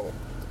 So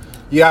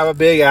you have a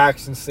big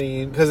action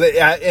scene because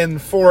in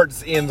 4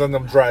 it ends on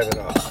them driving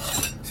up.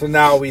 So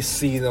now we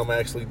see them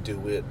actually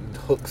do it and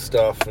hook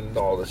stuff and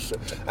all this shit.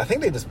 I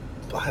think they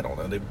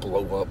they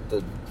blow up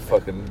the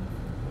fucking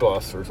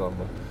bus or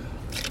something.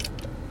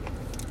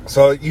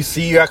 So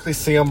you actually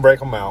see them break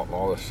them out and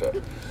all this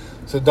shit.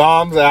 So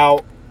Dom's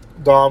out.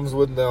 Dom's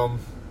with them.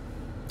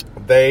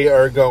 They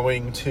are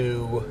going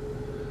to.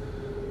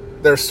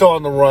 They're still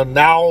on the run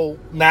now.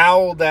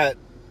 Now that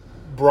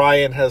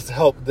Brian has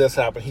helped this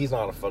happen, he's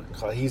not a fucking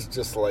cop. He's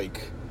just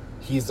like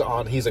he's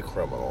a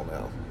criminal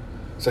now.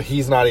 So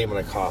he's not even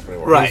a cop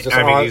anymore. Right. He's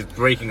just He's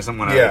breaking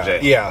someone out of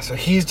jail. Yeah. So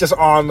he's just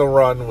on the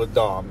run with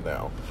Dom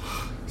now.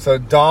 So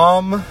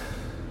Dom,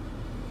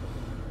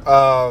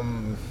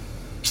 Han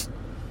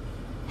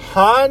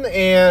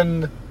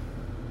and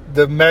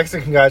the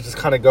Mexican guys just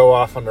kind of go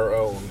off on their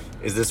own.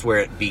 Is this where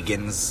it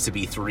begins to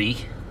be 3?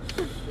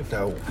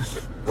 No,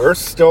 we're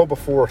still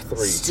before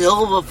 3.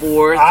 Still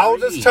before 3. I'll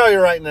just tell you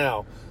right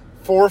now,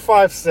 4,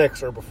 5,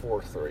 6 are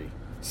before 3.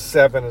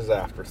 7 is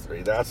after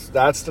 3. That's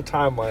the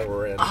timeline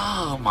we're in.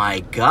 Oh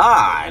my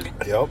god.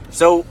 Yep.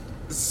 So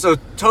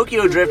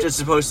Tokyo Drift is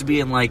supposed to be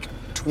in like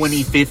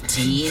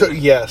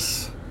 2015.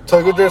 Yes.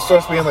 Tokyo Drift's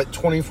supposed to be in like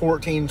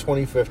 2014,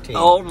 2015.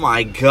 Oh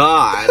my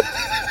god.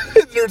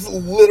 There's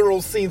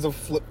literal scenes of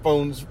flip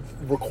phones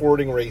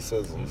recording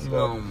races and stuff.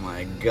 Oh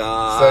my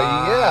god. So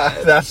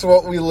yeah, that's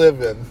what we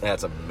live in.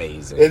 That's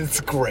amazing.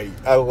 It's great.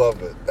 I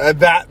love it. And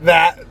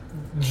that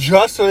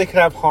just so they could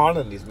have Han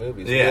in these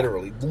movies. Yeah.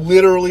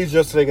 Literally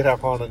just so they could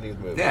have Han in these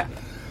movies. Yeah.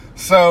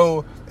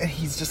 So, and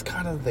he's just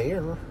kind of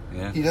there.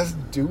 Yeah. He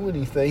doesn't do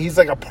anything. He's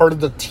like a part of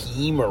the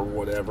team or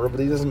whatever, but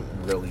he doesn't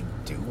really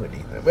do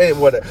anything. Wait,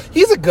 whatever.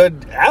 He's a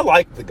good. I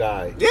like the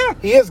guy. Yeah.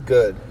 He is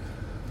good.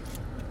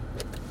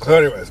 So,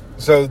 anyways,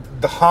 so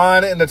the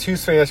Han and the 2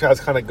 Spanish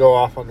guys kind of go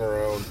off on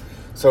their own.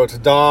 So it's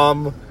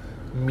Dom,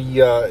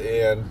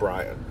 Mia, and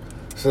Brian.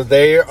 So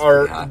they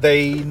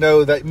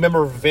know that.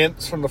 Remember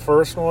Vince from the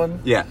first one?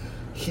 Yeah.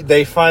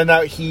 They find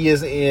out he's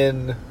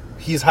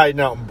hiding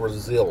out in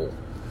Brazil.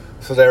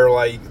 So they're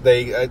like,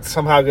 they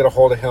somehow get a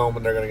hold of him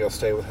and they're going to go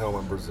stay with him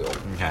in Brazil.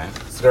 Okay.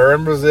 So they're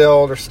in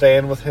Brazil, they're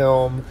staying with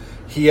him.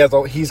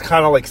 He's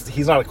kind of like,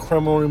 he's not a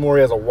criminal anymore.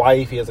 He has a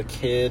wife, he has a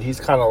kid. He's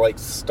kind of like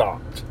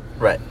stopped.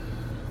 Right.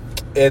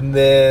 And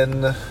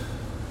then,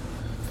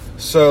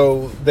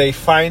 so they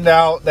find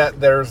out that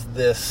there's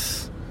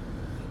this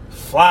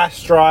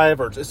flash drive,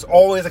 or it's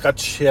always like a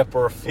chip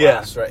or a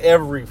flash drive.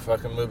 Every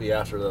fucking movie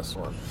after this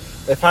one.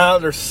 They find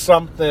out there's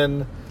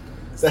something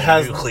that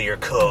has nuclear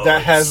codes.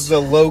 That has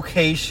the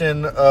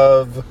location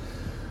of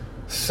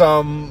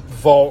some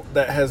vault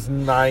that has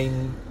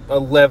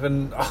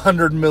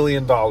 $100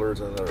 million in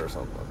it or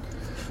something.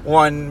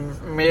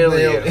 1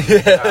 million.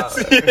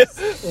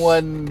 Yes.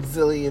 1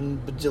 zillion,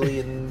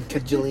 bajillion,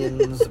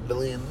 cajillions,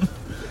 billion.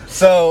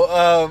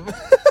 So,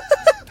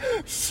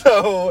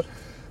 so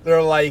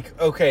they're like,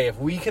 okay, if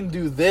we can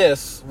do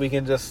this, we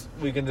can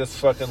just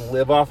fucking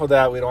live off of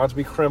that. We don't have to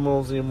be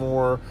criminals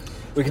anymore.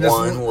 We can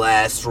one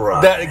last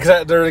ride.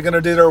 They're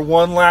gonna do their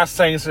one last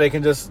thing, so they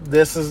can just.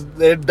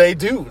 They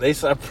do.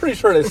 I'm pretty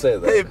sure they say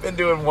that. They've been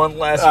doing one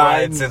last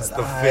ride since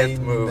the 5th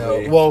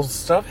movie. Well,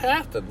 stuff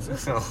happens.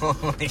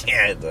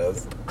 Yeah, it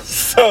does.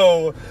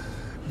 So,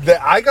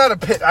 I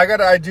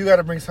do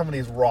gotta bring some of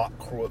these Rock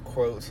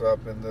quotes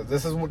up, and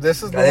this is where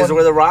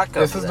the Rock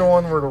comes. This is the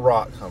one where the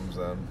Rock comes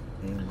in.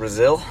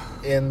 Brazil.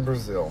 In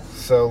Brazil.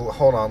 So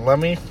hold on, let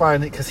me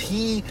find it because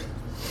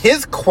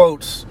his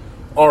quotes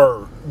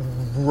are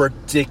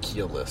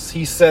ridiculous.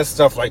 He says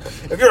stuff like,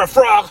 "If you're a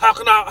frog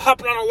hopping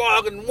on a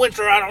log in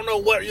winter, I don't know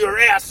what your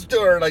ass is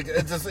doing." Like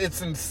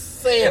it's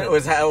insane. And it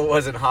was how it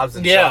was in Hobbs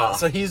and Shaw. Yeah,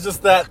 so he's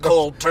just that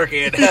cold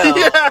turkey in hell.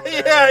 yeah.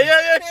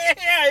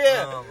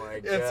 Oh my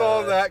god, it's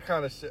all that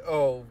kind of shit.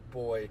 Oh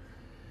boy,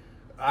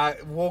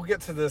 we'll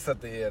get to this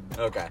at the end.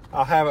 Okay,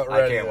 I'll have it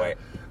ready. I can't wait.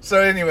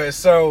 So anyway,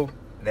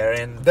 they're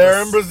in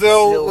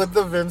Brazil with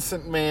the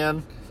Vincent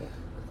man.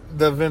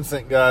 The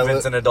Vincent guy.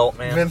 Vincent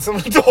Adultman.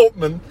 Vincent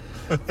Adultman.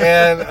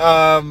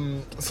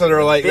 And so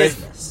they're like,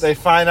 they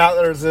find out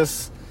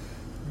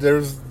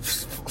there's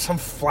some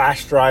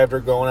flash drive they're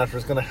going after.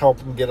 It's going to help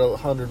them get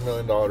 $100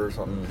 million or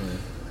something. Mm-hmm.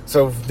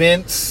 So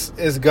Vince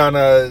is going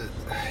to...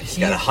 He's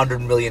got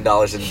 $100 million in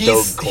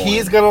Dogecoin.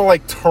 He's going to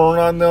like turn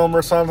on them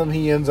or something.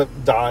 He ends up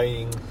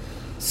dying.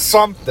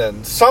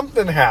 Something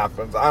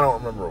happens. I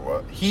don't remember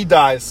what. He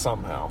dies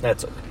somehow.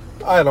 That's okay.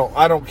 I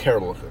don't care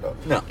to look it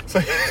up. No. So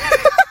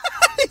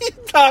he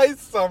dies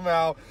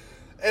somehow.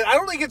 And I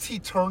don't think he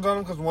turns on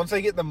him because once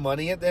they get the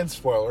money at the end,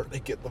 spoiler, they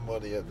get the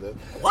money at the end.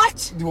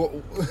 What?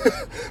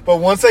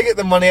 But once they get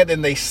the money at the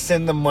end, they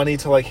send the money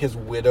to like his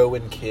widow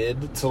and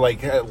kid to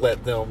like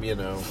let them,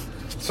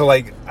 So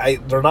like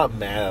they're not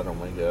mad at him,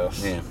 I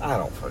guess. Yeah. I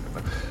don't fucking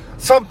know.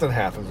 Something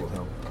happens with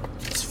him.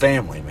 It's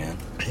family, man.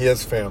 He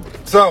has family.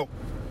 So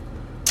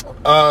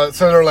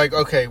they're like,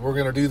 okay, we're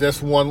gonna do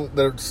this one.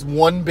 There's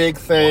one big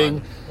thing,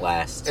 one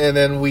last, and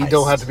then we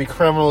don't have to be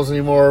criminals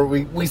anymore.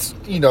 We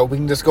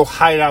can just go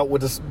hide out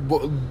with this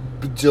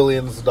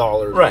bajillions of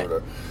dollars, right?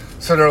 Or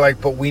so they're like,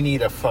 but we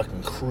need a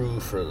fucking crew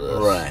for this,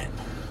 right?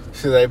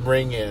 So they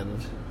bring in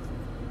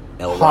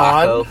El Han.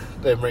 Rocco.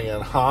 They bring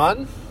in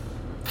Han.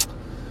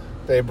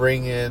 They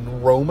bring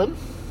in Roman.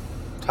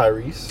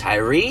 Tyrese.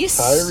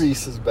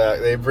 Tyrese is back.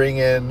 They bring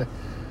in.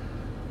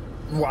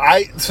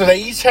 So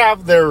they each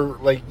have their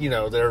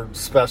their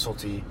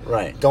specialty.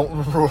 Right. Don't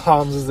remember what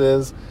Hamza's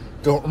is.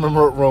 Don't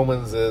remember what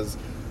Roman's is.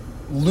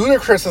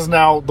 Ludacris is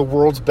now the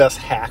world's best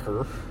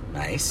hacker.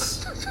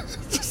 Nice.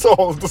 Just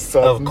all of a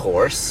sudden. Of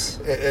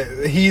course.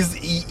 He's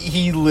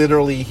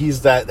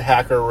that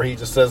hacker where he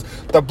just says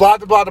the blah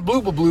blah blah the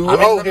blue blue blue.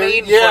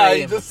 He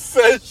just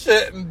says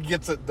shit and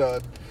gets it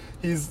done.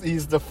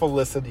 He's the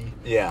Felicity.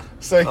 Yeah.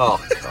 So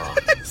God.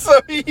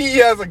 So he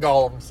has a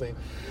Gollum scene.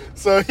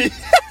 So he.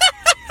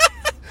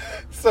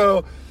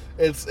 So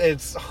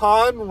it's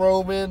Han,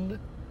 Roman,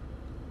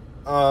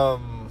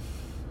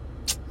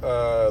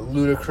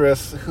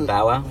 Ludacris.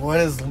 Bow Wow? What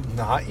is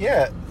not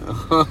yet?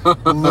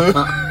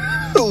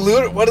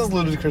 What is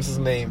Ludacris's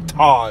name?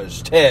 Tej.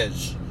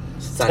 It's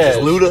not just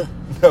Luda.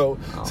 No.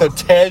 So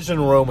Tej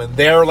and Roman,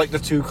 they're like the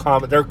two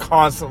they're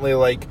constantly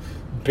like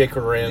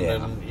bickering,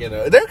 and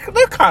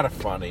they're kind of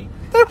funny.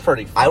 They're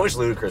pretty funny. I wish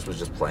Ludacris was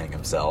just playing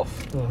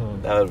himself.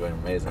 Mm-hmm. That would have been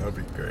amazing. That would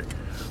be great.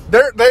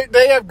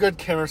 They have good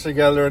chemistry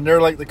together, and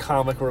they're like the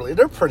comic relief.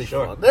 They're pretty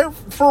fun. They're,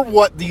 for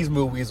what these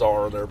movies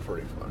are, they're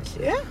pretty fun.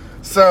 Yeah.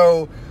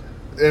 So,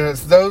 and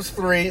it's those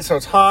three. So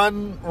it's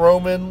Han,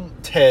 Roman,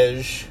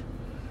 Tej,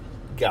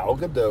 Gal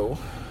Gadot.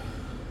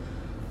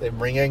 They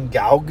bring in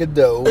Gal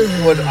Gadot.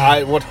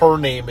 What her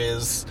name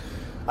is,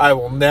 I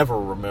will never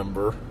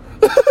remember.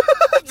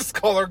 Just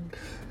call her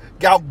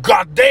Gal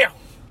Goddamn.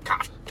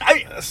 God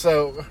damn.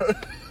 So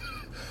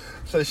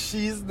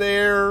she's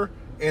there,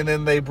 and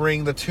then they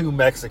bring the two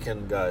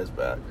Mexican guys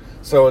back.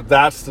 So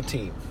that's the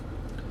team.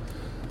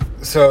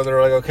 So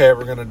they're like, okay,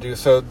 we're gonna do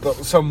so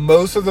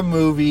most of the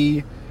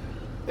movie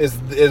is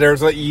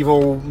there's an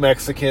evil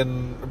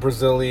Mexican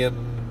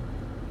Brazilian.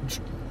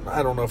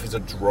 I don't know if he's a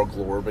drug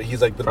lord, but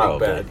he's like the big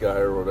bad guy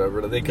or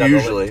whatever. That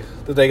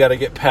they got to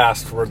get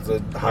past for the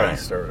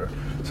heist. Right.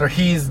 So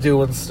he's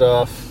doing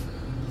stuff.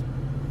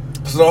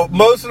 So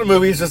most of the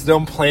movie is just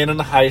them planning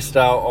the heist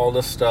out, all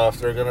this stuff.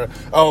 They're gonna.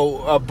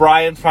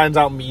 Brian finds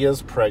out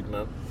Mia's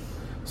pregnant,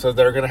 so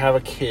they're gonna have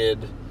a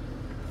kid.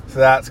 So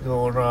that's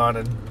going on,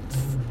 and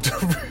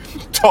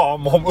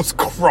Tom almost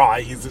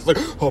cries. It's like,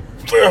 oh,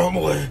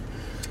 family.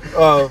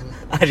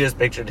 I just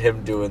pictured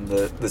him doing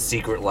the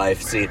Secret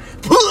Life scene.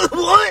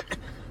 What?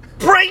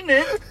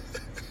 Pregnant?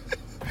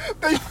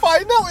 They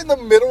find out in the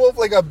middle of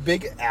like a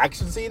big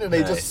action scene, and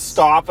they just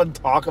stop and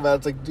talk about it.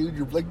 It's like, dude,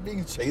 you're like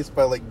being chased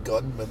by like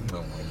gunmen.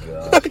 Oh my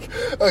god.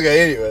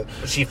 Okay, anyway.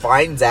 She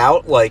finds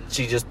out, like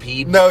she just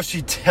peed? No,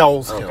 she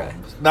tells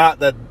him. Not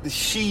that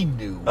she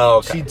knew. Oh,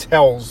 okay. She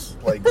tells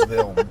like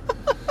them.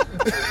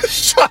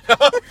 Shut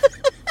up.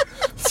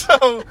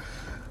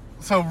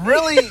 So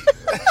really,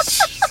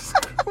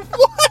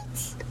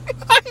 what?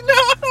 I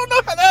don't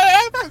know how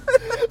that happened.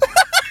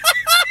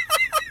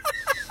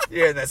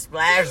 You're in the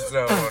splash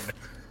zone.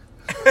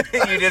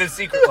 You did a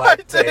Secret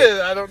Life. I did.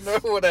 I don't know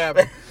what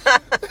happened.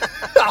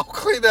 I'll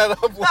clean that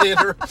up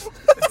later.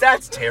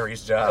 That's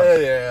Terry's job.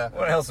 Yeah.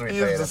 What else are we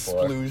paying him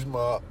for? Splooge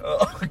mop.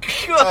 Oh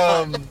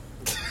god.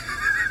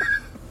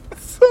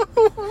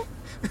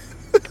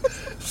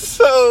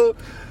 So,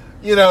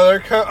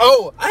 they're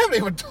I haven't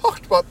even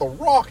talked about The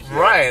Rock yet.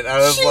 Right. I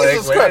was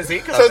Jesus like, where Christ. is he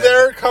coming? So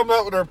they're coming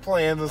up with their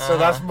plans, and so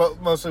that's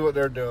mostly what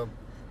they're doing.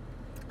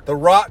 The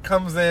Rock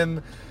comes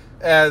in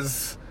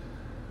as,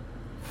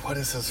 what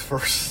is his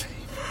first name?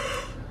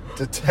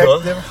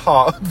 Detective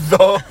Hobb.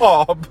 The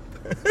Hobb.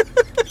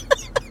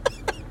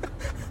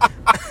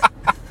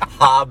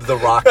 Hobb the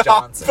Rock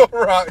Johnson. Hobb the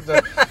Rock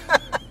Johnson.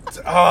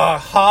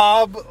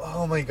 Hobb.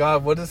 Oh my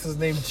god, what is his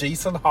name?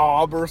 Jason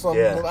Hobb or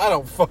something? Yeah. I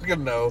don't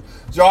fucking know.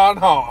 John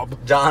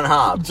Hobb. John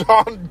Hobb.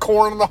 John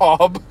Corn and the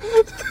Hobb.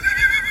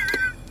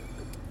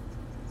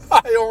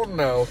 I don't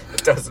know.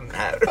 It doesn't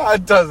matter.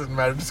 It doesn't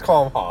matter. Just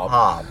call him Hobb.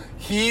 Hobb.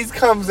 He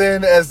comes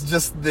in as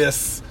just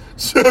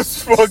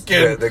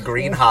fucking the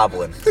Green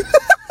Hoblin.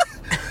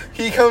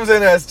 He comes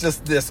in as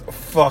just this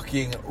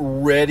fucking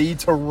ready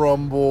to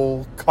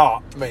rumble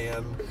cop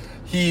man.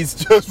 He's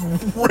just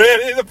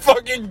ready to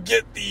fucking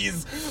get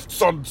these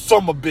some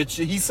a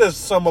bitch. He says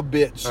some a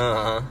bitch.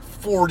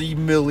 40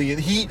 million.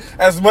 He,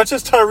 as much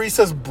as Tyrese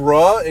says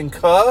bruh and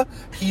cuh,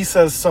 he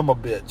says some a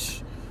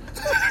bitch.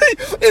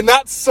 And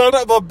not son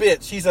of a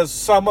bitch. He says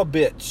some a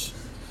bitch.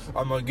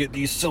 I'm gonna get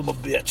these some a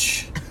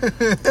bitch.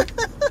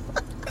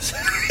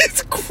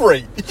 It's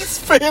great. He's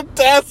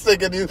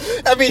fantastic, and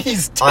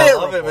he's terrible. I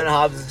love him in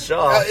Hobbs and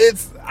Shaw.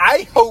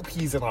 I hope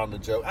he's in on the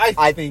joke.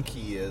 I think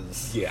he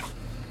is. Yeah.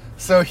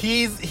 So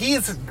he's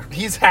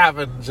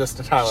having just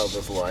the time of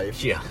his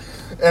life. Yeah.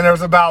 And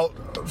there's about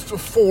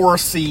 4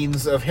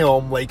 scenes of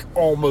him like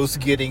almost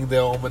getting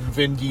them, and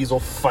Vin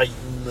Diesel fighting,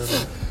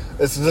 and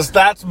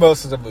that's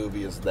most of the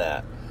movie is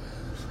that.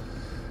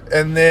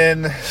 And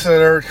then so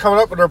they're coming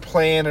up with their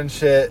plan and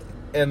shit,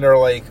 and they're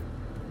like,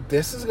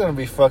 this is gonna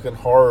be fucking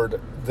hard.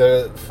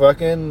 The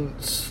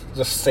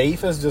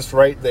safe is just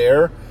right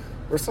there.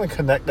 We're just gonna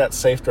connect that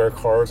safe to our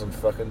cars and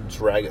fucking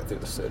drag it through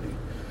the city.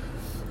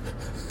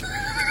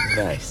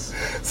 Nice.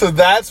 So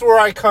that's where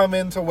I come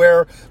into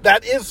where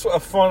that is a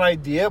fun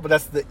idea, but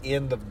that's the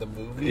end of the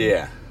movie.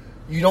 Yeah.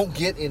 You don't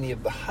get any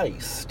of the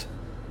heist.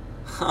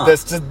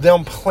 That's just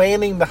them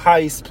planning the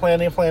heist,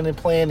 planning.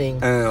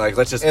 And then, like,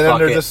 let's just and then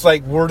they're just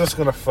like, we're just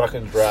going to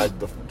fucking drag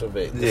the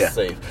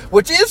safe.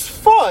 Which is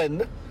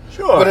fun.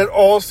 Sure. But it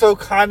also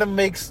kind of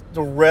makes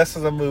the rest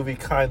of the movie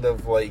kind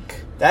of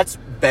like... That's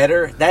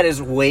better. That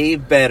is way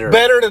better.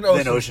 Better than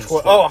Ocean's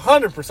 12. Oh,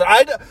 100%.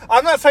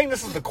 I'm not saying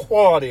this is the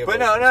quality of it. But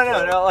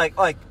no.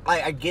 Like,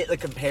 I get the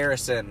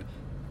comparison.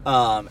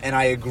 And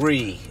I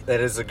agree that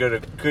is a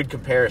good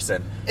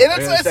comparison.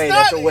 And it's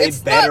not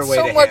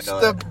so much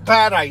the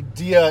bad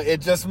idea.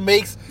 It just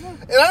makes...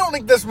 And I don't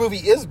think this movie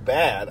is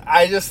bad.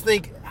 I just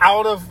think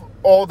out of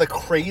all the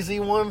crazy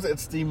ones,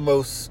 it's the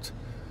most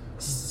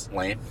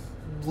Lame.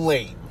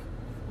 lame.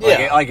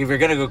 Like if you're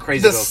gonna go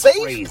crazy, The go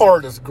safe crazy.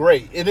 part is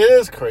great. It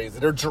is crazy.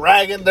 They're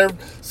dragging.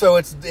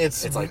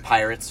 It's like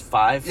Pirates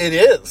 5. It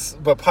is,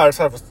 but Pirates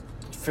 5 was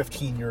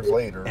 15 years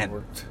later.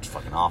 And it's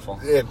fucking awful.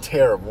 And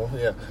terrible.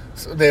 Yeah,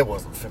 so it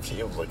wasn't 15.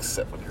 It was like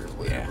 7 years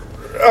later. Yeah.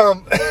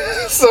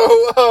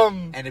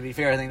 And to be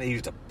fair, I think they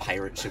used a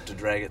pirate ship to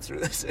drag it through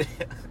the city.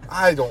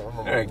 I don't Or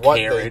remember a what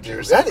they carriage do.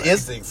 or That something.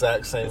 is the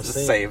exact same It's the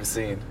scene. same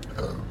scene.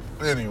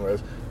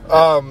 Anyways,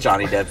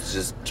 Johnny Depp's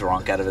just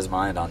drunk out of his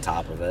mind on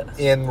top of it.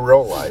 in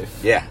real life.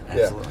 Yeah,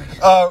 absolutely.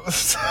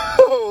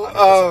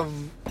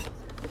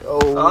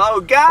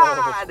 Oh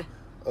God!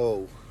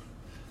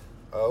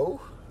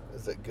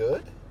 Is it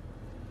good?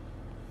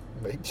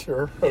 Make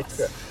sure. It's-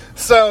 Okay.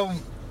 So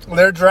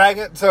they're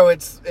dragging. So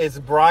it's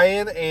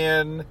Brian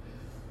and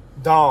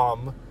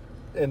Dom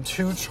and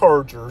 2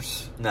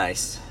 Chargers,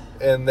 Nice.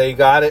 and they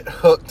got it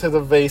hooked to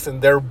the vase,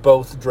 and they're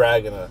both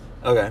dragging it.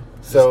 Okay.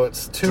 So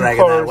it's 2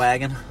 Dragging cars. that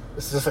wagon.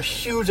 It's just a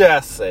huge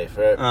ass safe,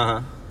 right? Uh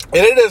huh.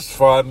 And it is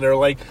fun.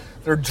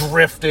 They're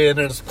drifting, and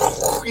it's,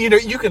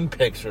 you can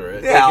picture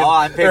it. Yeah, They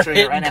I'm picturing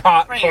they're it right hitting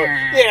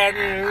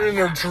now. and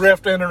they're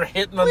drifting, they're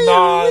hitting the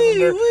knots.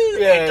 and they're-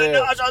 The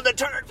nose on the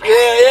turn.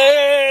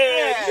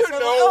 Yeah. You So- know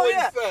oh, what's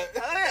yeah. that.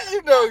 Oh, yeah.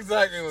 You know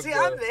exactly what's See,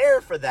 going I'm on. there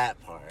for that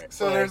part.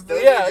 So Like, there's those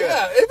are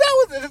yeah.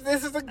 good.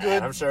 This is a good.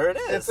 And I'm sure it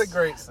is. It's a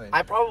great scene.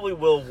 I probably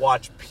will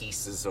watch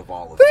pieces of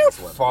all of They're these.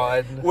 one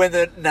fun. day. When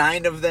the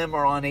 9 of them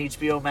are on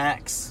HBO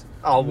Max,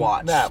 I'll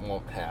watch. That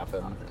won't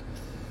happen.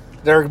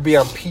 They're gonna be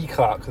on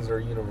Peacock because they're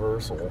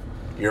Universal.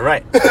 You're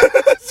right.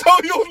 So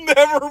you'll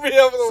never be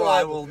able to So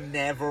watch. I will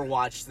never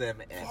watch them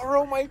ever.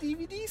 Borrow my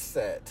DVD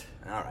set.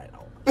 All right.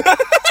 I'll-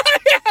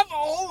 I have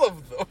all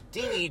of them.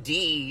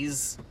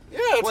 DVDs. Yeah,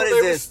 that's What they is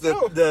were this?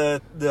 still-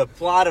 The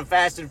plot of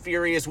Fast and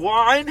Furious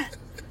 1?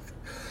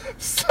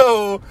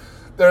 So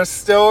they're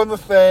still in the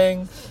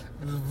thing.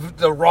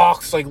 The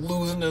Rock's like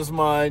losing his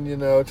mind,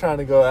 trying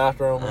to go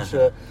after him and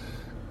shit.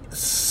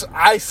 So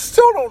I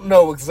still don't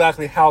know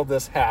exactly how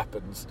this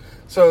happens.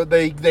 So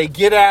they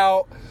get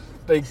out.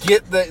 They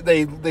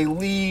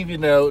leave.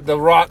 The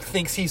Rock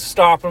thinks he's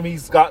stopped him.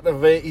 He's got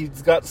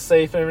the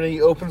safe and everything.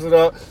 He opens it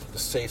up. The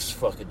safe's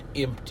fucking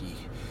empty.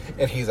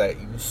 And he's like,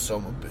 "You son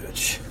of a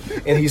bitch!"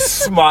 And he's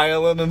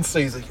smiling and so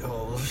he's like,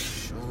 "Oh,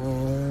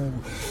 shoo."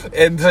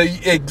 And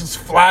it just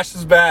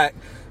flashes back.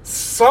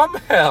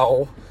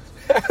 Somehow,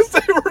 as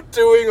they were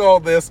doing all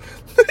this,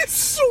 they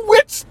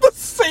switched the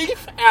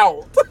safe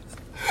out.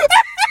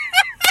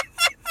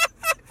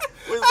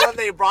 Was one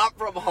they brought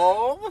from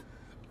home?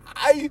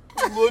 I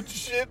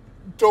legit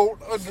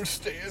don't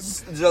understand.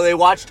 So they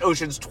watched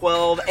Ocean's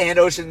 12 and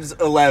Ocean's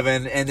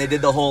 11, and they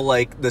did the whole,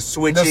 like, the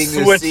switching,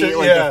 the seat,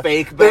 like, the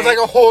fake There's bank.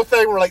 like a whole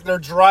thing where like they're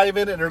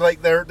driving and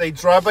they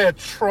drive by a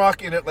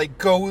truck and it like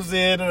goes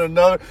in and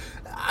another.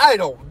 I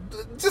don't.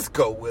 Just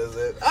go with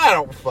it. I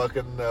don't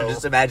fucking know. I'm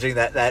just imagining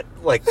that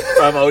like,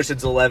 from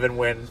Ocean's 11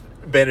 when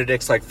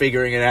Benedict's, like,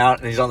 figuring it out,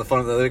 and he's on the phone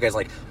with the other guy's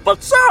like,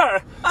 "But,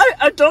 sir,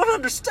 I don't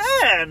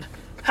understand.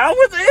 How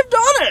would they have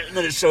done it?" And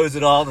then it shows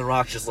it all, and The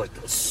Rock's just like,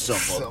 "Some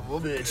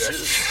of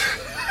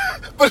bitches."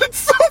 But it's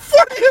so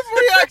funny his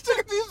reaction.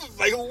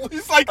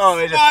 He's like, Oh,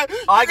 it smile-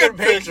 just, I you can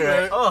picture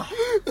it. Oh,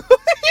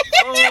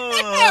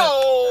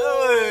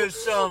 Oh,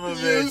 some of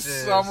you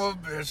bitches. son of a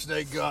bitch,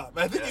 they got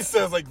me. I think he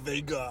says like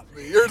they got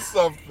me or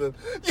something.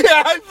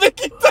 Yeah, I think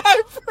he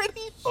died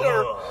pretty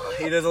sure. Oh,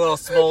 he does a little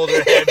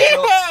smolder head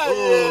tilt. Yeah.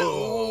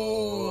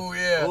 Ooh. Ooh,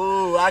 yeah.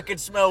 Ooh, I can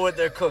smell what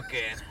they're cooking.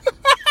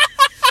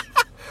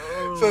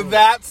 So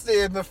that's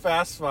in the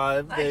Fast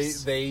Five.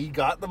 Nice. They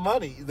got the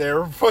money.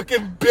 They're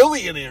fucking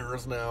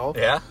billionaires now.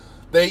 Yeah.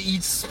 They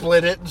each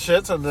split it and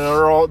shit, and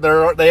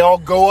they all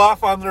go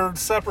off on their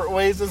separate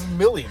ways as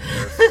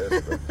millionaires.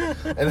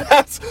 And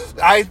that's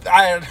I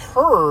had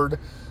heard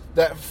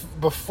that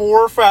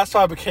before Fast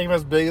Five became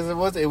as big as it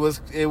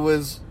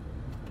was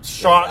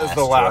shot as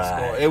the last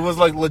ride. one. It was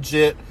like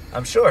legit.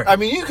 I'm sure. I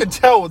mean, you can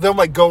tell with them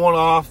like going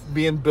off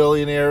being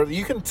billionaire.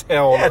 You can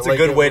tell. Yeah, it's a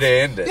good way to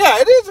end it. Yeah,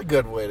 it is a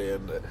good way to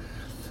end it.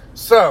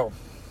 So,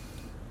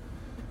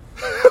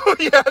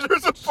 yeah,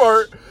 there's a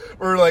part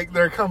where like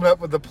they're coming up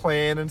with the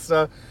plan and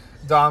stuff.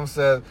 Dom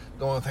said,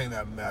 "The only thing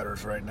that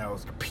matters right now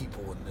is the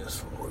people in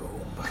this room."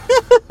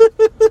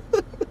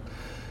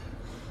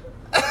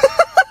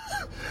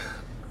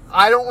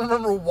 I don't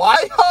remember why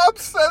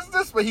Hobbs says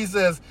this, but he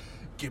says,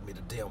 "Give me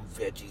the damn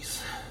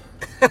veggies."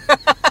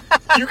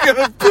 You can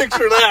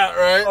picture that,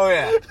 right? Oh,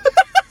 yeah.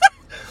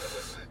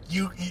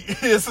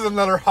 This is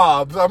another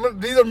Hobbs.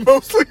 These are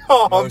mostly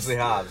Hobbs. Mostly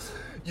Hobbs.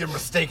 You're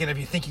mistaken if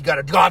you think you got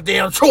a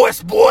goddamn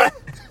choice, boy.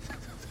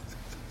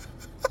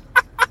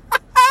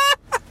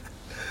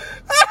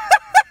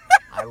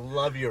 I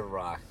love your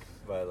rock,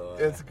 by the way.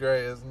 It's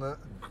great, isn't it?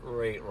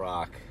 Great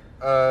rock.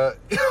 Oh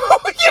yeah,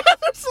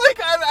 it's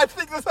like I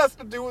think this has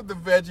to do with the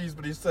veggies,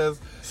 but he says,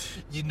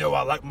 "You know,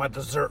 I like my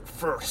dessert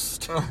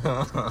first."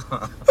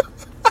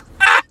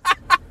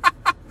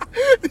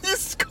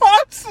 He's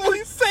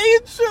constantly saying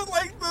shit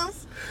like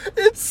this.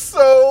 It's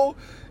so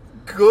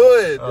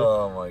good. good.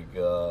 Oh my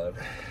god.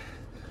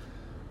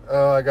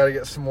 Oh, I gotta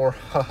get some more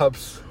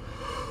Hobbs.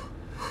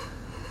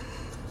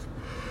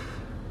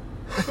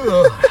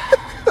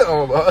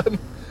 Hold on.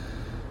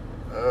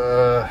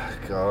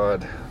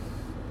 God.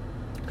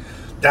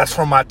 That's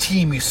from my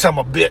team, you son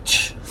of a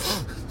bitch.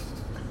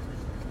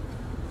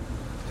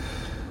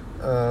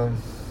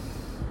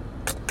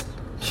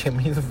 Give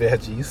me the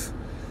veggies.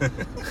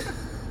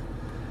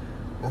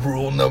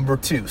 Rule number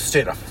 2,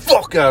 stay the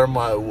fuck out of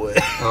my way.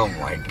 Oh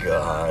my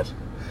god.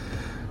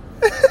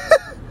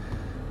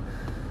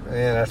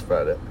 Yeah, that's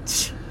about it.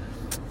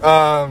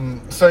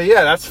 So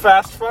yeah, that's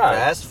Fast 5.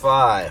 Fast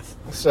 5.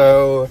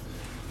 So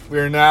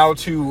we're now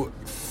to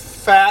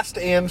Fast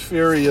and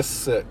Furious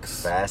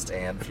 6. Fast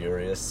and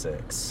Furious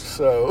 6.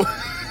 So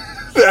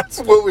that's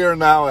what we are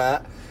now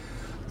at.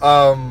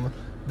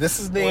 This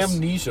is the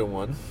amnesia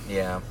one.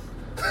 Yeah.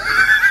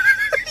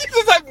 You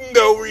just have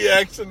no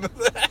reaction to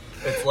that.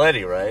 It's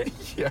Letty, right?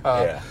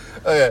 Yeah.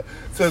 Okay.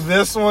 So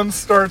this one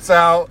starts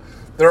out,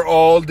 they're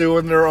all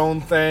doing their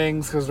own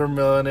things because they're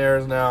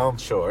millionaires now.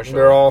 Sure.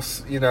 They're all,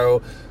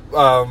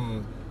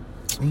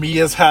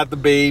 Mia's had the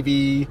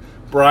baby.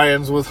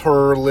 Brian's with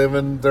her,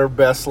 living their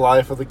best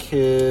life with a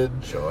kid.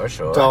 Sure.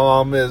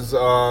 Dom is,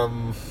 I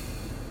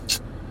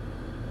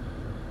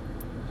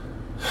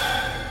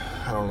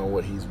don't know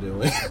what he's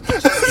doing.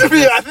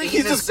 I think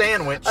he's just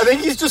sandwich. I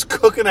think he's just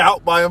cooking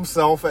out by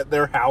himself at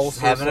their house,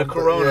 having a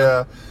Corona.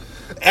 Yeah.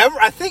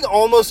 I think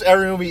almost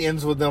every movie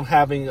ends with them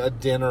having a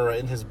dinner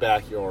in his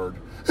backyard.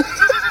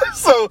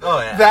 So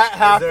that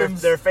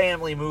happens. They're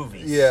family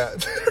movies. Yeah,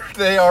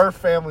 they are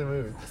family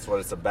movies. That's what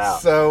it's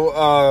about.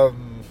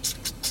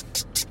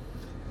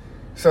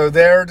 So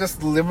they're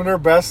just living their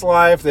best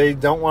life. They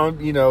don't want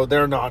to,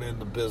 they're not in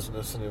the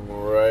business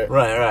anymore, right?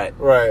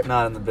 Right.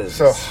 Not in the business.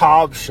 So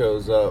Hobbs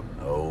shows up.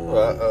 Oh.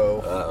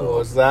 Uh-oh.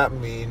 What does that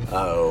mean?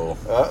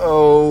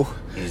 Uh-oh.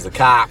 He's the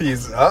cop.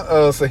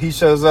 So he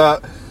shows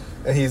up,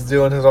 and he's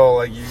doing his all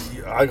like,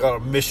 I got a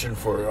mission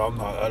for you.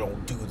 I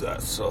don't do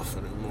that stuff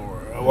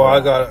anymore. Well, I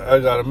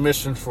got a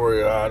mission for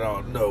you. I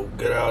don't know.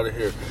 Get out of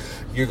here.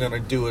 You're going to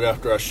do it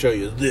after I show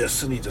you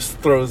this. And he just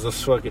throws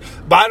this fucking...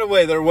 By the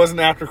way, there was an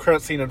after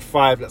credit scene in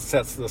 5 that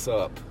sets this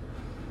up.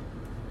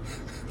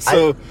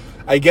 So,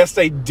 I guess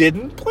they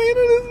didn't plan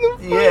it in the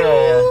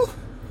final?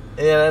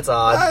 Yeah, that's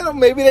odd. I don't know.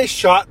 Maybe they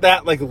shot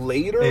that,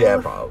 later? Yeah,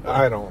 probably.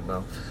 I don't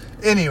know.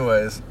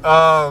 Anyways.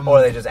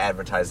 Or they just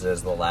advertised it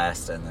as the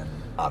last and then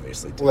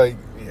obviously did.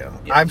 Yeah.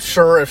 I'm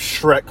sure if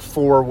Shrek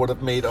 4 would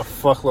have made a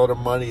fuckload of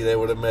money, they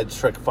would have made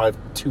Shrek 5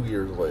 2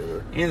 years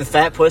later. You know the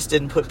fat puss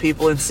didn't put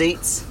people in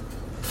seats?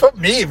 Put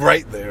me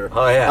right there.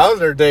 Oh, yeah. I was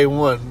there day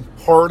one,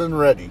 hard and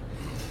ready.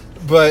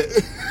 But...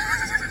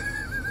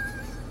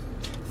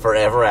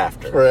 Forever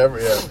after.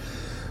 Forever, yeah.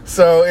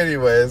 So,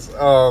 anyways,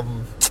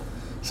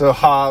 so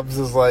Hobbs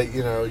is like,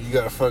 you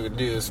gotta fucking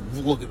do this.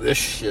 Look at this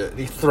shit.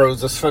 He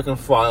throws this fucking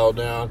file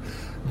down.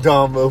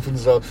 Dom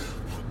opens up.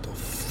 What the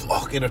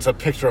fuck? And it's a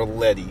picture of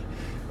Letty.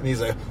 And he's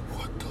like,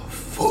 what the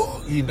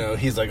fuck?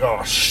 He's like,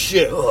 oh,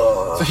 shit.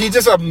 Ugh. So he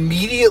just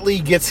immediately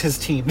gets his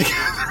team together.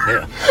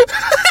 Yeah.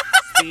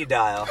 Speed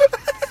dial.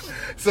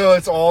 So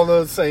it's all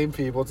those same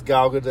people. It's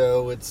Gal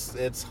Gadot.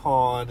 It's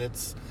Han.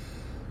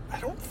 I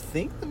don't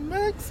think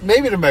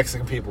maybe the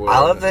Mexican people. I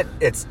love that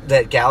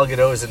that Gal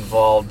Gadot is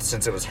involved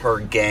since it was her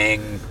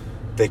gang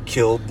that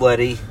killed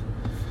Letty.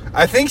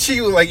 I think she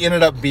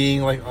ended up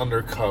being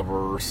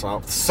undercover or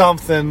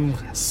something.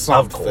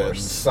 Of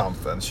course.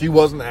 Something. She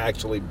wasn't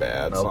actually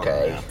bad.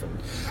 Okay.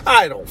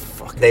 I don't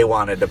fucking. They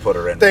wanted to put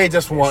her in. They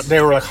just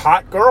they were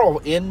hot girl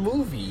in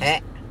movie.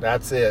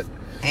 That's it.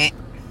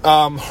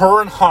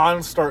 Her and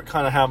Han start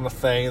kind of having a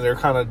thing. They're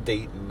kind of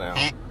dating now.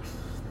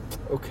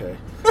 Okay.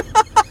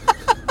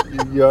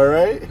 You all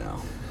right?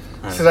 No.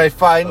 So they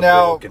find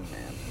out. Broken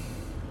man.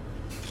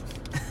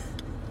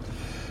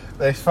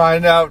 They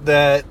find out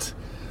that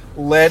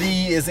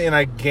Letty is in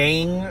a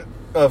gang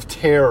of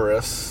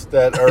terrorists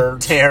that are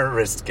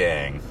terrorist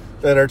gang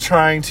that are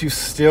trying to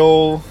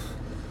steal.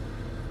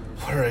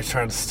 What are they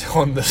trying to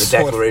steal in this? The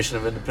Declaration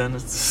of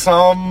Independence.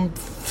 Some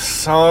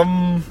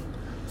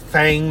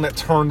thing that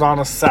turned on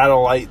a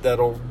satellite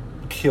that'll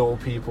kill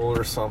people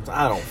or something.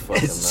 I don't fucking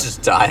know. It's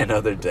just die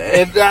another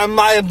day. I'm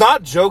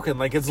not joking.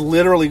 It's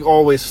literally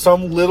always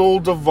some little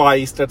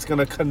device that's going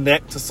to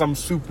connect to some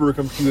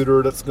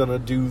supercomputer that's going to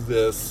do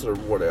this or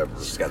whatever.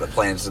 She's got the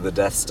plans to the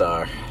Death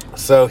Star.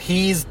 So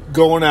he's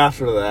going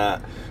after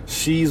that.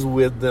 She's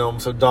with them.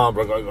 So Dom's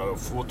like,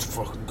 what's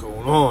fucking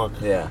going on?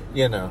 Yeah.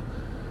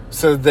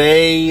 So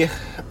they,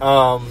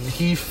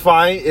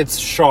 it's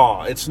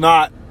Shaw. It's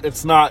not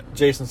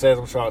Jason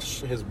Statham Shaw,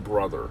 it's his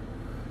brother.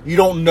 You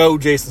don't know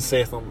Jason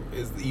Statham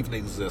even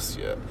exists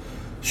yet.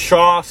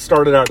 Shaw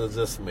started out as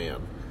this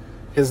man.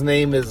 His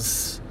name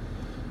is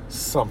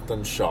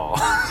something Shaw.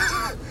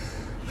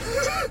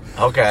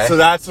 Okay. So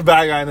that's the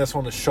bad guy in this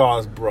one is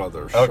Shaw's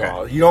brother, Shaw.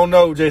 Okay. You don't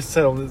know Jason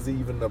Statham is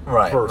even the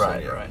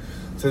person yet. Right.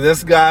 So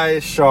this guy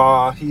is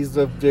Shaw. He's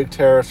the big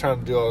terrorist trying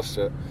to do all this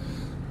shit.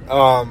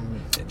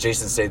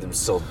 Jason Statham's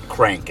still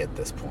crank at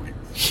this point.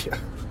 Yeah.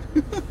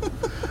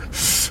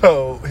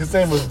 So his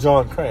name was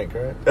John Crank,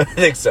 right? I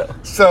think so.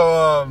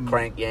 So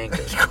Crank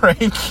Yankers. Crank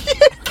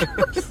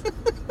Yankers.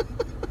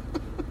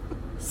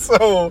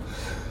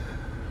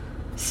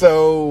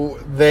 So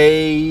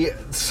they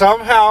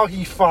somehow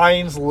he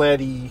finds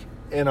Letty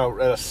at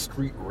a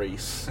street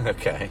race,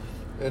 Okay.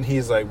 and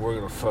he's like, "We're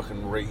gonna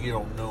fucking race. You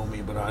don't know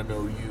me, but I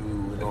know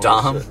you." And all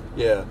Dom? this shit.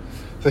 Yeah.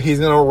 So he's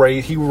gonna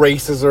race. He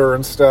races her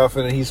and stuff,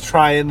 and he's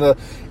trying to.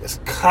 It's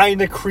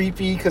kind of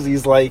creepy because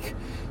he's like,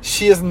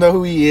 she doesn't know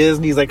who he is,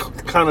 and he's like,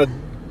 kind of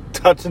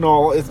touching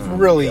all. It's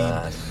really,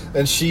 God.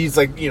 and she's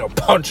like,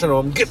 punching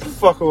him. Get the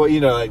fuck away,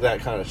 like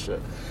that kind of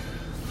shit.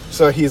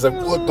 So he's like,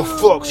 what the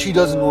fuck? She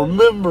doesn't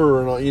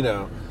remember,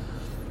 and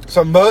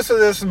So most of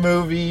this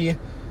movie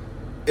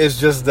is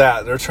just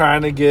that they're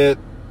trying to get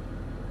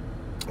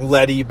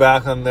Letty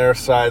back on their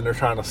side, and they're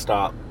trying to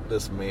stop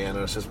this man,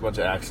 and it's just a bunch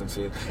of action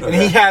scenes. And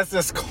he has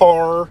this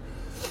car.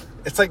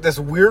 It's like this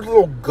weird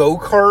little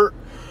go-kart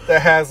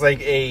that has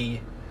like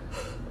a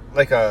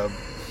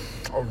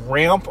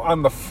ramp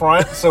on the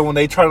front, so when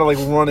they try to like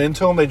run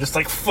into him, they just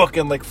like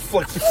fucking like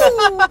flick.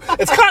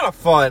 It's kind of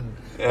fun.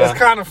 Yeah. It's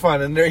kind of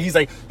fun, and he's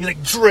like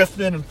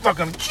drifting and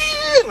fucking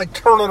like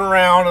turning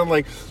around, and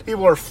like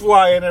people are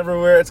flying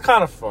everywhere. It's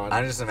kind of fun.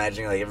 I'm just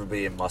imagining like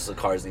everybody in muscle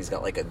cars, and he's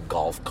got like a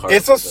golf cart.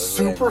 It's a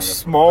super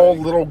small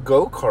little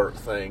go-kart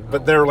thing,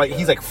 but they're like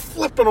he's like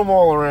flipping them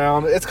all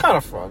around. It's kind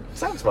of fun.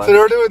 Sounds fun. So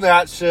they're doing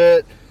that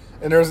shit,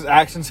 and there's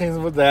action scenes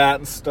with that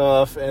and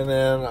stuff, and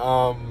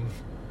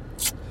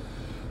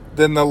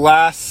then the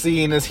last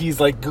scene is he's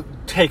like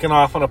taking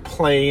off on a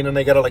plane, and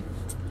they gotta like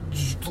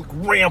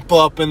ramp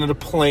up into the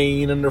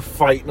plane, and they're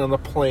fighting on the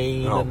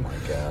plane. Oh and, my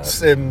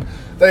God. And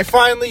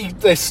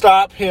they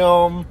stop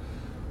him.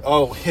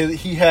 Oh,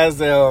 he has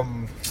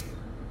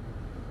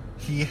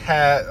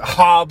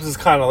Hobbs is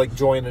kind of like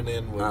joining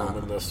in with him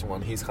in this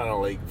one. He's kind of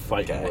like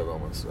fighting with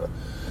him and stuff.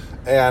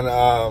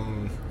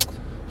 And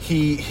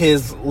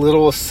his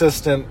little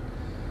assistant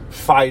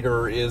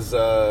fighter is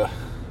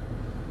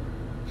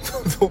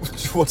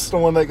what's the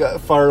one that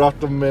got fired off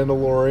the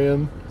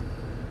Mandalorian?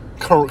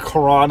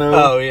 Carano.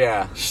 Oh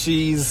yeah.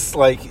 She's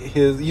like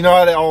his. You know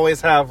how they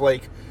always have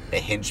like a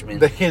henchman.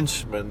 The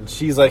henchman.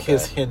 She's like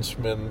his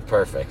henchman.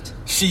 Perfect.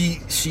 She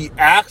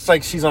acts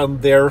like she's on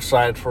their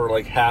side for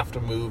like half the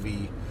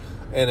movie,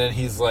 and then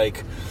he's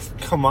like,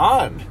 "Come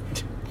on."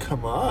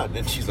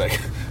 And she's like,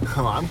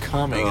 "Oh, I'm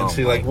coming." And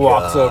she like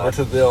walks over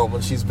to them,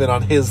 and she's been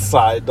on his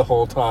side the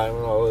whole time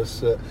and all this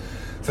shit.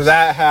 So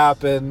that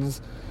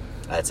happens.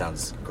 That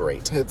sounds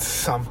great. It's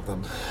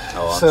something.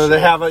 Oh, so they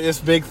have this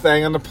big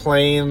thing on the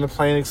plane, and the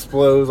plane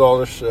explodes, all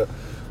this shit.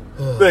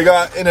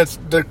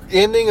 The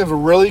ending is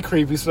really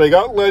creepy. So they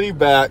got Letty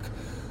back,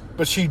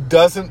 but she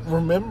doesn't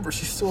remember.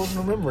 She still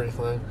doesn't remember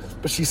anything.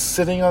 But she's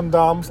sitting on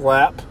Dom's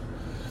lap,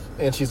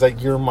 and she's like,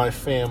 "You're my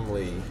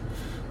family."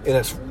 And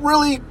it's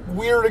really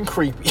weird and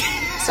creepy.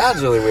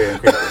 Sounds really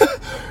weird and creepy.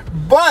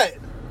 But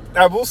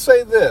I will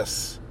say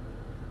this.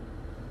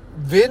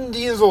 Vin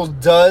Diesel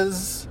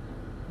does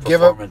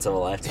give up performance of a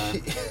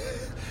lifetime.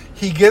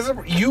 He gives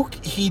him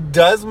he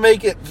does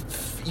make it.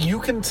 You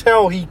can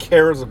tell he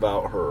cares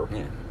about her.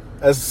 Yeah.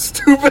 As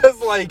stupid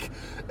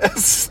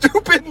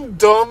and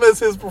dumb as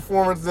his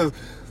performance is,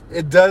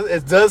 it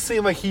does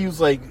seem like he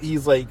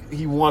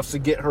wants to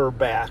get her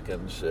back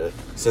and shit.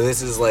 So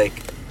this is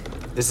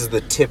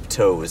the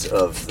tiptoes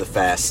of the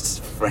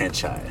Fast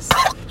franchise.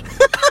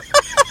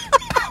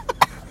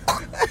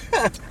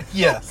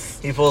 Yes.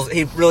 He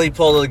really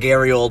pulled a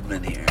Gary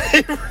Oldman here.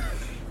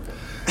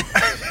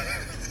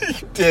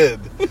 He did.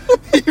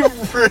 He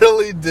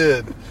really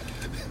did.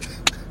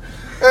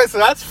 Alright, so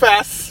that's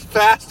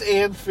Fast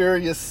and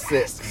Furious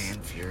 6. Fast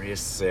and Furious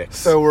 6.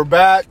 So we're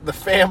back. The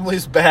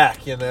family's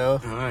back, you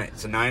know. Alright,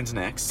 so 9's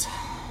next.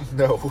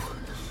 No.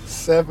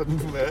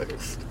 7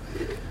 next.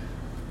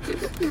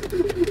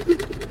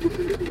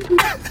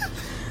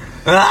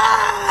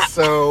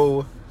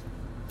 So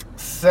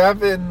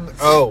 7.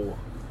 Oh,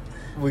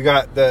 we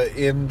got the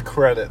end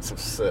credits of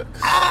 6.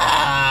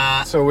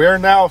 So we're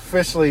now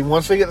officially,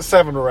 once we get to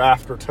 7, we're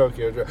after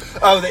Tokyo Drift.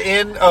 Oh, the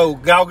end. Oh,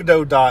 Gal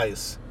Gadot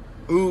dies.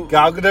 Ooh.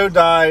 Gal Gadot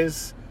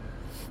dies,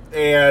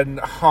 and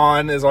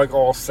Han is like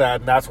all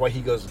sad, and that's why he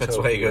goes to Tokyo.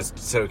 That's why he goes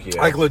to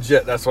Tokyo. Like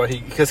legit, that's why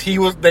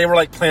they were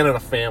like planning a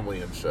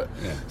family and shit.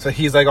 Yeah. So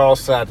he's like all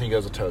sad, and he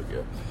goes to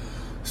Tokyo.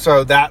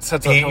 So that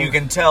sets up. You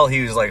can tell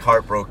he was like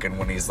heartbroken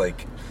when he's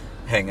like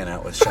hanging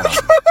out with Sean.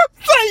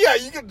 Yeah,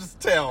 you can just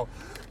tell.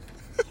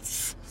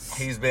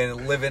 He's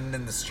been living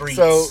in the streets.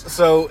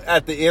 So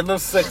at the end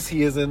of 6,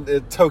 he is in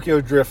Tokyo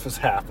Drift has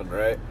happened,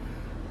 right?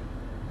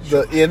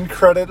 The end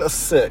credit of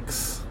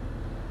 6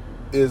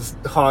 is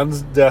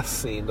Han's death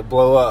scene, to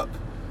blow up.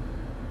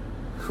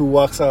 Who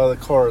walks out of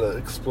the car that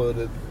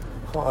exploded?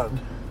 Han.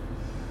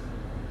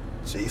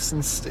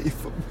 Jason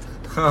Statham.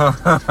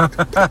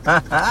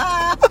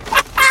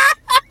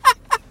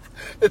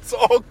 It's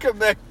all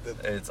connected.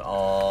 It's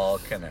all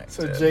connected.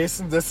 So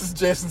this is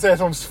Jason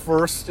Statham's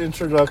first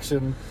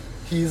introduction.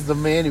 He's the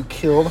man who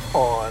killed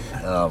Han.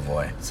 Oh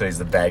boy. So he's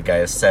the bad guy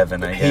of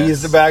 7, I guess.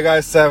 He's the bad guy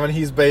of 7.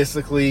 He's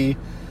basically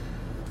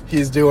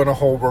he's doing a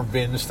whole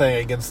revenge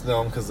thing against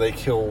them because they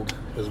killed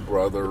his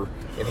brother,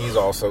 and he's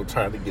also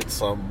trying to get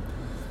some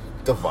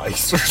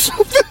device or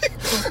something.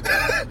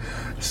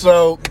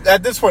 So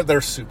at this point, they're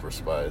super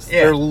spies.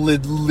 Yeah. They're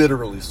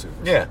literally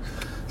super. Yeah.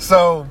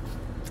 So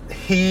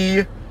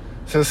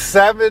so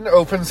 7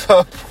 opens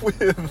up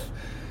with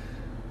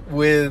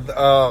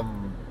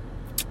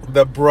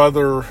the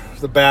brother,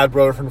 the bad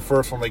brother from the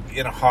first one, like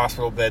in a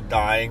hospital bed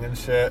dying and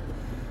shit.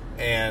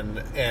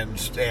 And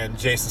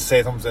Jason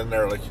Statham's in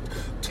there like,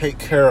 take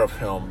care of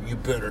him. You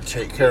better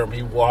take care of him.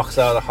 He walks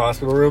out of the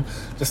hospital room.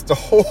 Just the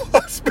whole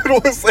hospital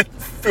is like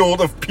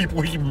filled of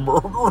people he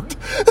murdered.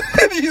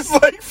 And he's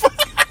like,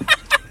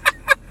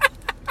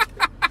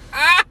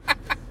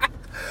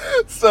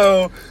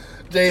 so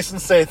Jason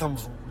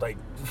Statham's like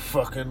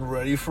fucking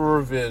ready for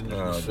revenge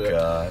and Oh, shit.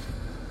 God.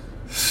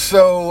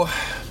 So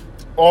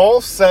all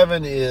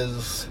 7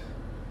 is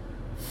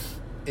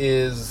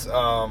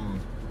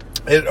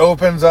it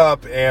opens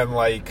up and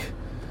like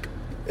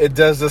it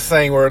does this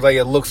thing where like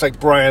it looks like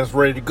Brian's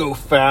ready to go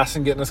fast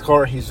and get in his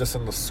car. He's just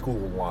in the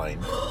school line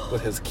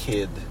with his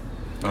kid.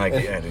 I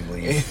gotta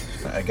leave.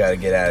 I gotta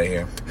get out of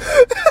here.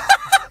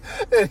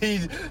 And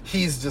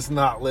he's just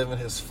not living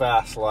his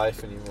fast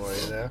life anymore,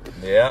 you know?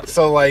 Yeah.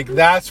 So like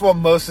that's what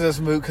most of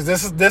this movie, because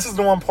this is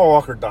the one Paul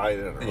Walker died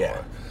in.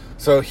 Yeah.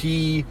 So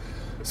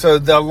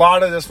a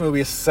lot of this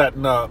movie is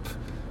setting up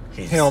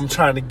him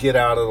trying to get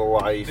out of the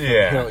life.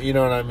 Yeah. You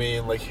know what I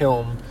mean? Like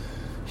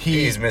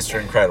he's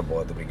Mr.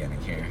 Incredible at the beginning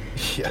here.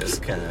 Yes.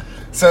 Just kind of.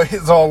 So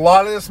a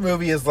lot of this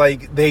movie is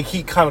like they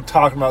keep kind of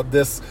talking about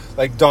this.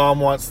 Like Dom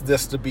wants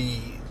this to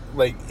be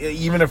like,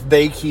 even if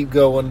they keep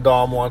going,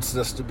 Dom wants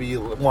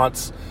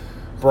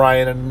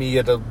Brian and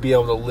Mia to be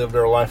able to live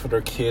their life with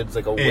their kids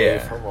like away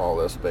from all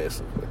this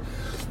basically.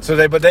 So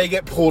they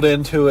get pulled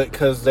into it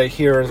because they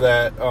hear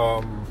that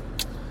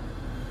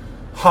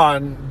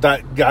Han,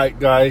 that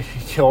guy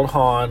killed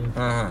Han.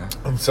 Uh-huh.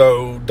 And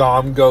so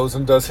Dom goes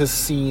and does his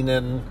scene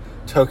in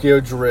Tokyo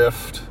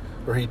Drift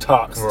where he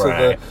talks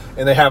to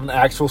and they have an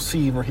actual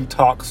scene where he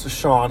talks to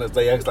Sean as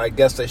I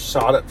guess they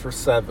shot it for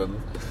 7,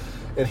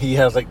 and he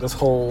has like this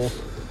whole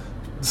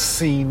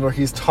scene where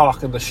he's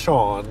talking to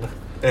Sean.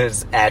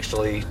 It's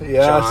actually Sean.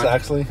 It's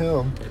actually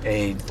him. And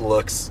he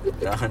looks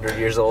 100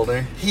 years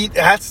older.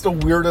 That's the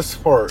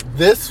weirdest part.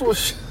 This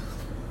was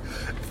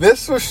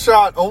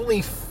shot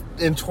only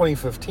in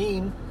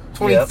 2015.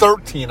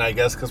 2013, I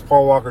guess, because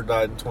Paul Walker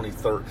died in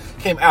 2013.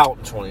 Came out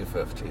in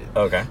 2015.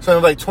 Okay. So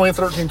like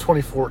 2013,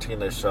 2014,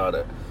 they shot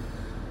it.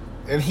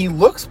 And he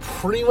looks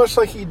pretty much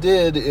like he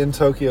did in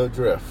Tokyo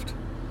Drift.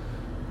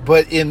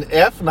 But in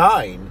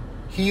F9,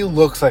 he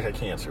looks like a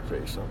cancer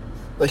patient.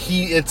 Like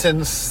it's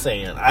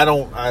insane. I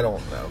don't know.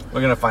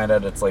 We're gonna find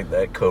out it's like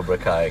that Cobra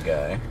Kai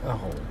guy.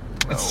 Oh,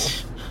 no.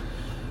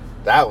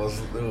 That was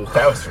ridiculous.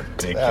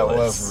 That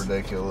was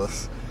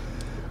ridiculous.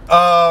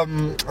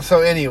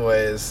 So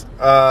anyways,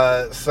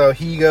 so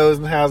he goes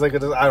and has like I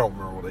don't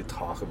remember what they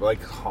talk about,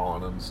 like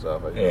Han and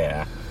stuff.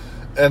 Yeah.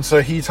 And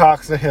so he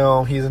talks to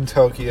him. He's in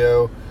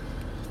Tokyo.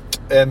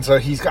 And so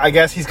I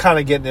guess he's kind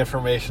of getting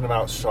information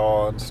about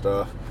Shaw and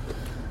stuff.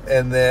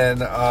 And then,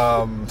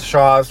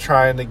 Shaw's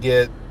trying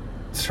to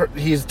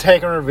he's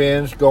taking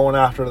revenge, going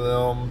after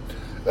them.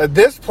 At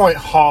this point,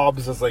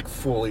 Hobbs is like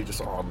fully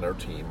just on their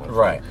team.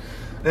 Right.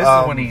 This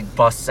is when he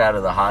busts out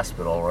of the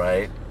hospital,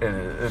 right? In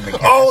the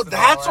cast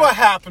that's what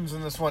happens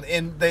in this one.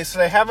 And they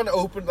haven't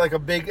opened like a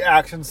big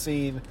action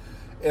scene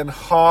in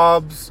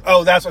Hobbs.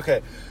 Oh, that's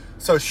okay.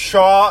 So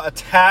Shaw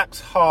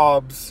attacks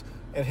Hobbs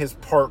and his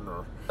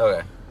partner.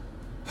 Okay.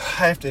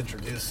 I have to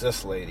introduce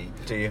this lady.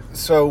 Do you?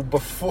 So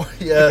before,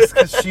 yes,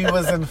 because she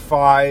was in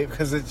 5,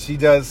 because she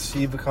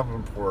becomes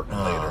important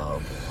later.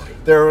 Oh,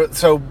 boy.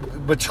 So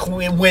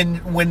between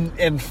when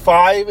in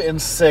 5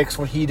 and 6,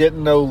 when he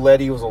didn't know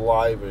Letty was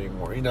alive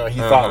anymore, he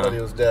thought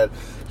Letty was dead.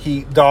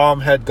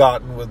 Dom had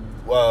gotten with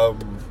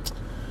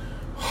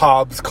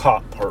Hobbs'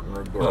 cop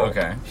partner girl.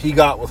 Okay. He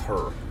got with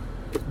her.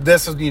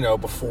 This is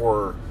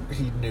before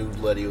he knew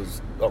Letty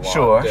was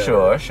alive.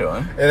 Sure.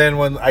 And then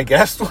when Letty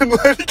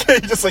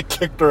came, he just like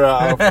kicked her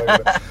out.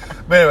 But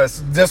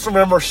anyways, just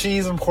remember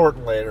she's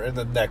important later in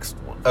the next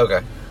one.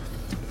 Okay.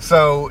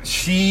 So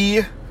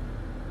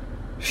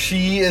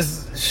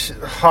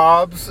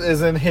Hobbs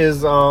is in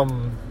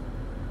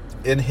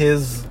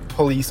his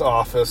police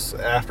office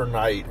after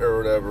night or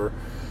whatever,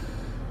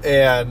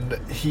 and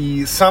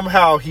he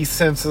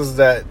senses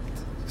that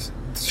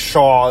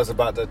Shaw is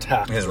about to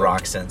attack his him.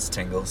 rock sense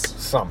tingles.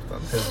 Something.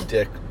 His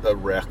dick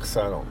erects.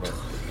 I don't know.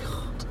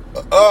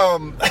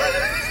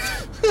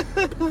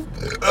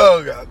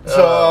 Oh god.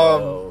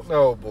 So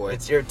oh boy.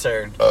 It's your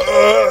turn.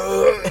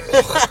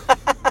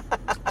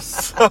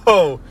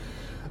 So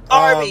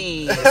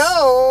Arby's.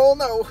 Hell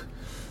no.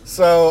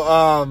 So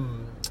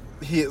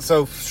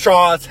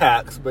Shaw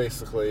attacks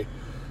basically,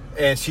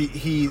 and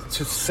he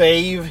to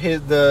save he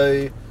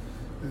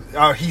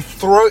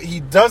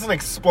does an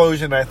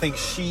explosion. I think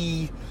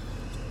she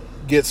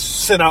gets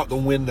sent out the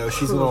window.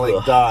 She's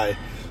gonna die.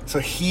 So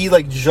he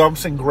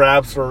jumps and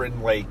grabs her,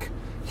 and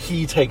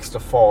he takes the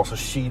fall, so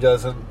she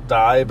doesn't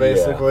die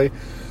basically.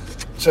 Yeah.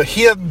 So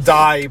he doesn't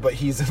die, but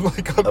he's in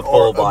like A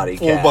full body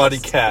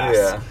cast.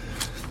 Yeah.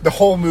 The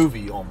whole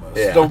movie almost.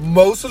 Yeah. So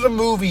most of the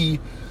movie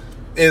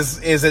is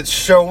it's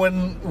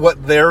showing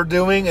what they're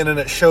doing, and then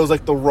it shows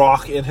like The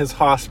Rock in his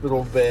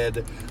hospital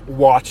bed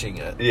watching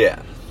it.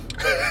 Yeah.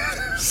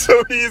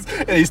 So he's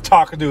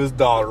talking to his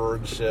daughter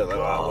and shit. Like,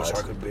 I wish God.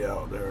 I could be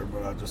out there,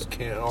 but I just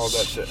can't. All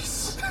that shit.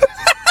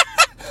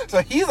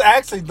 So he's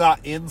actually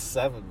not in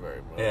 7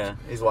 very much. Yeah.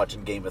 He's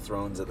watching Game of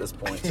Thrones at this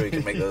point, so he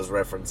can make those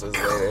references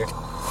later.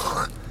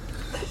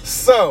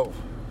 So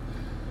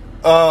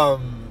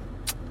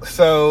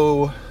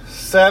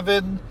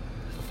 7,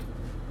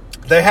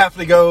 they have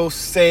to go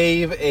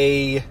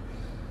save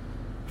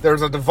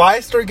there's a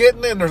device they're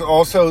getting, and there's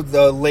also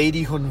the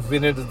lady who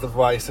invented the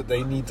device that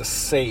they need to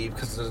save,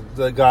 because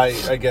the guy,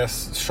 I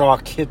guess, Shaw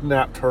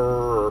kidnapped her,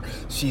 or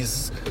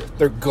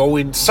they're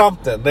going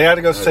something. They had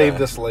to go save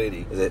this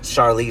lady. Is it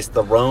Charlize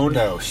Theron?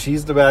 No,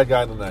 she's the bad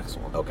guy in the next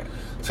one. Okay.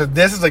 So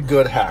this is a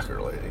good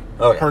hacker lady.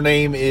 Okay. Her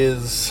name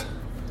is...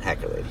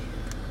 Hacker lady.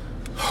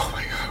 Oh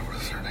my god,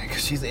 what is her name?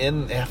 Because she's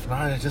in F9.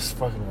 I just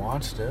fucking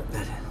watched it.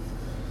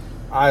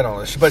 I don't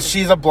know. But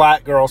she's a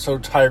black girl, so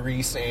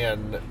Tyrese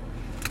and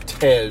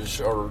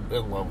Tej are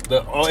in love.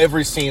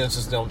 Every scene is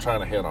just them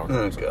trying to hit on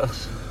her. Oh,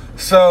 gosh.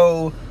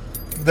 So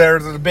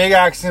there's a big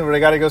accident where they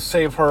got to go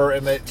save her,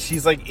 and that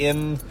she's like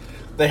in...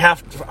 They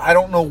have to... I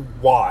don't know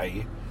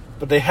why,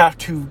 but they have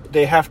to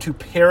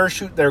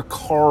parachute their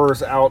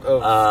cars out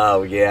of...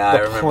 Oh, yeah. I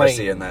remember plane.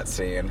 seeing that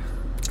scene.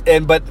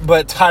 But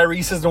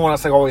Tyrese is the one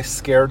that's like always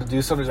scared to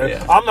do something. He's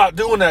like, Yeah. I'm not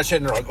doing that shit.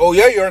 And they're like, oh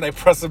yeah, you are. And they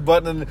press the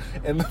button,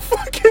 and the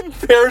fucking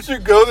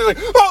parachute goes. They're like,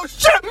 oh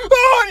shit!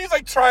 Oh, and he's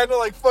like trying to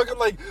like fucking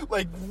like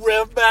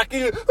rev back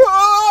in.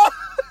 Oh!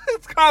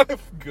 It's kind of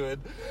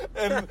good,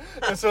 and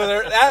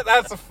so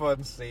that's a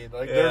fun scene.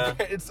 Like, Yeah.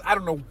 I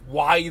don't know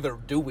why they're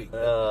doing it.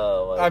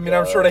 Oh, my I mean, God.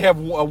 I'm sure they have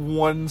a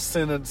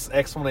 1-sentence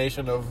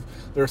explanation of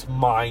there's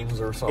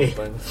mines or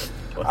something.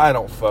 I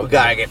don't fucking. We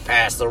gotta get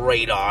past the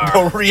radar.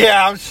 Oh,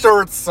 yeah, I'm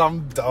sure it's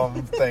some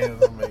dumb thing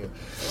to me.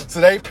 So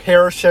they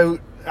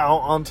parachute out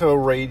onto a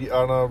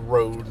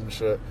road and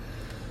shit.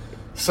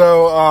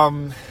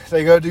 So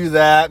they go do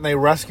that, and they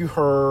rescue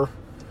her,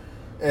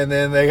 and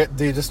then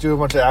they just do a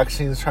bunch of action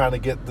scenes trying to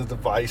get the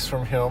device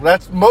from him.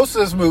 Most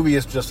of this movie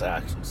is just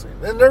action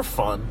scenes, and they're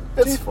fun.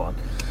 It's fun.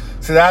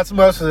 So that's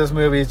most of this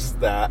movie is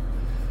just that,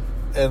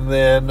 and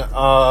then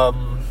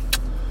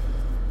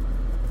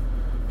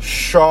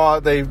Shaw,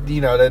 they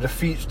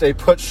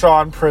put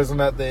Shaw in prison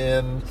at the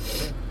end,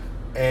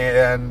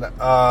 and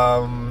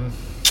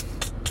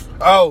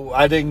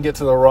I didn't get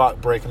to The Rock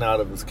breaking out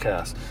of his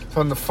cast.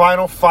 So in the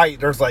final fight,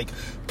 there's like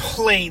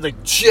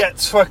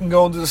jets fucking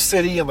going to the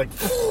city and like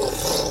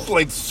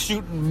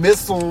shooting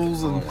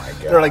missiles, and Oh my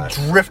God. they're like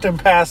drifting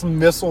past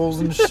missiles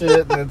and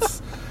shit, and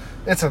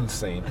it's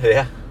insane.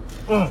 Yeah.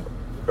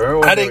 Remember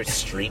when I they were didn't-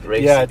 street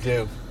racing? Yeah, I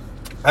do.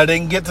 I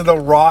didn't get to The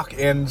Rock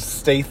and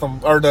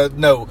Statham, or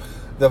the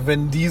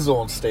Vin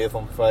Diesel and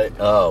Statham fight.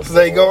 Oh, so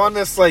they boy. go on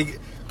this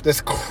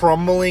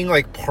crumbling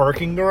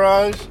parking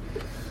garage,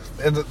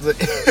 and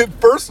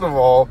first of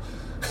all,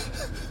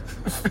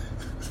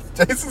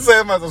 Jason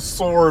Statham has a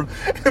sword,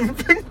 and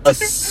A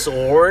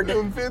sword?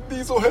 and Vin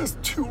Diesel has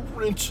 2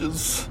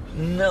 wrenches.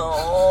 No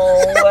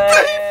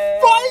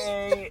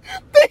way.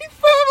 They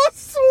have a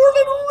sword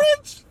and a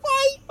wrench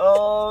fight.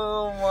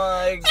 Oh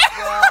my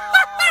God.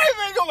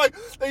 They go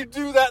they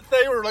do that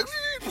thing where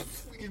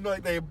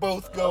they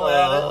both go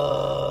at it.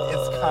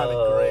 It's kind of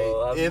great.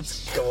 I'm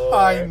It's sure.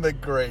 kind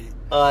of great.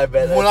 I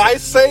bet that's When I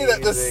say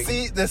that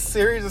amazing. this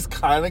series is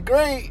kind of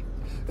great,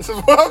 this is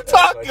what I'm That's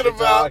talking what you're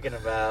about. talking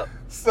about.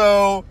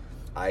 So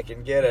I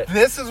can get it.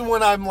 this is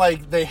when I'm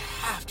like, they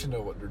have to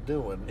know what they're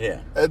doing.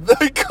 Yeah. And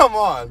come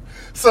on.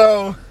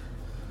 So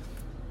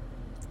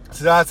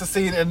that's the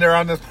scene, and they're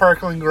on this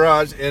parking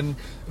garage, and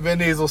Vin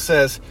Diesel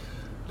says,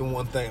 the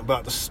one thing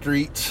about the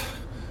streets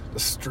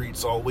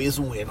always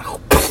win.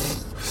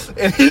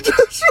 And he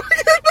just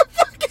the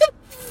fucking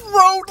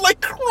road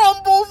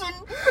crumbles, and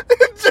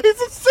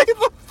Jason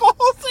Statham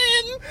falls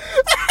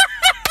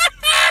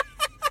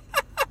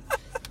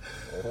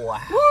in.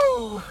 Wow.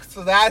 Woo!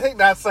 So I think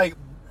that's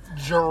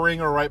during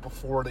or right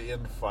before the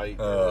end fight.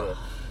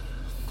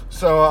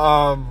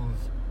 So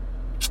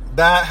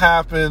that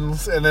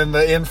happens, and then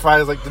the end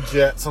fight is the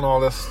jets and all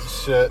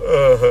this shit.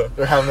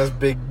 They're having this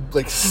big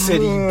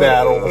city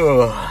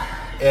battle,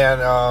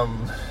 and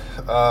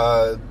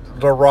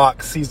The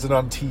Rock sees it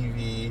on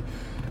TV,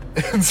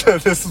 and so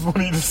this is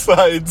when he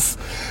decides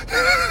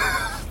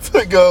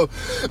to go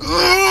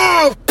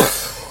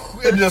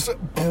and just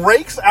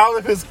breaks out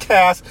of his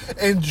cast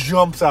and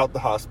jumps out the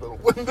hospital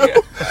window. Yeah.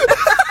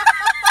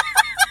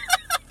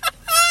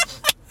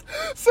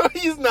 So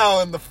he's now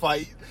in the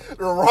fight.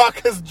 The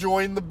Rock has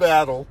joined the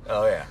battle.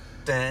 Oh yeah.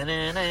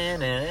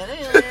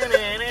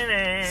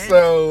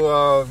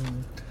 So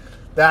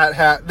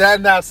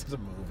that's the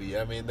movie.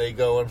 I mean, they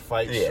go and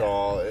fight Yeah.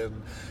 Shaw,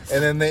 and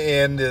then the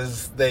end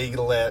is they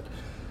let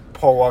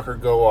Paul Walker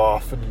go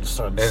off into the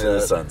sunset. Into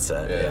the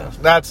sunset, yeah.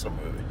 That's the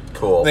movie.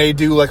 Cool. They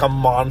do like a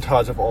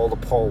montage of all the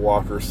Paul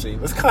Walker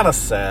scenes. It's kind of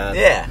sad.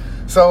 Yeah.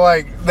 So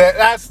like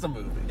that's the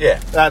movie. Yeah.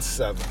 That's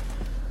 7.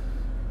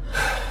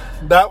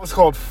 That was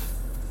called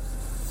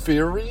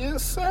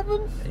Furious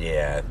 7?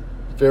 Yeah.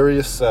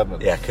 Furious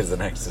 7. Yeah, because the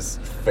next is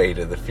Fate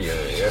of the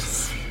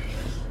Furious.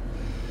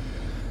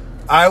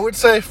 I would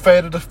say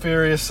Fate of the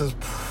Furious is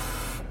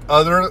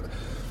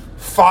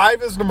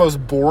 5 is the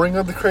most boring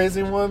of the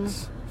crazy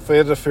ones. Fate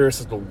of the Furious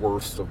is the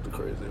worst of the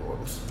crazy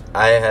ones.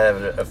 I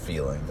have a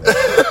feeling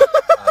that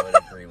I would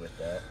agree with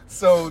that.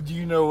 So, do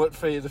you know what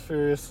Fate of the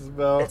Furious is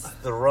about? It's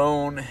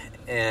Theron,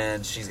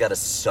 and she's got a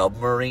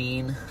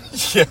submarine,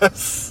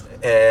 Yes.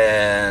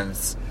 and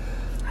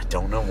I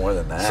don't know more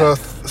than that. So,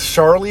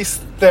 Charlize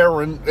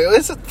Theron.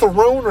 Is it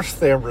Theron or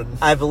Theron?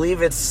 I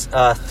believe it's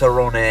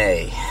Theron.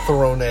 Theron.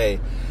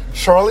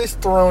 Charlize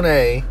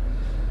Theron.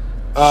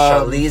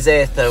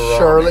 Charlize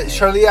Theron.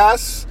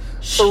 Charlize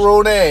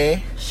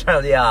Theron.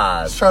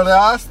 Charlize.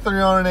 Charlize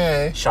Theron.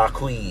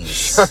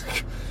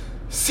 Shaquiz.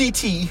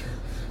 CT.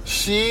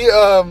 She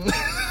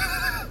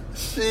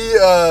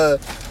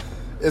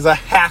is a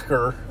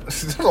hacker.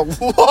 There's a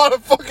lot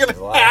of fucking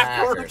lot of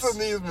hackers hackers. in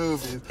these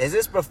movies. Is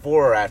this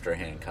before or after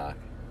Hancock?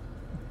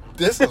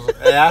 This is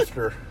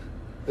after.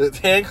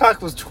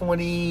 Hancock was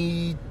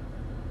 20.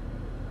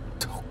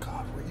 Oh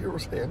God, what year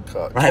was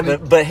Hancock? Right,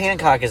 20 but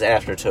Hancock is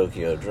after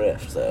Tokyo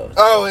Drift, though.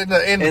 Oh, in the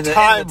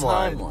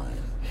timeline.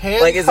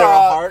 Hancock, Like, is there a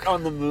heart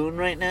on the moon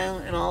right now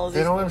in all of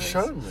these They don't even movies?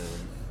 show the moon.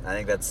 I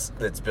think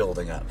that's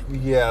building up.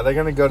 Yeah, they're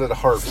gonna go to the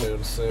heart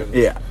moon soon.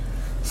 Yeah.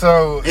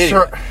 So,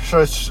 Anyway.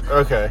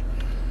 okay.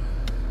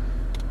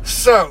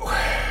 So,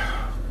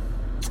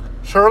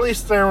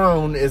 Charlize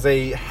Theron is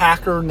a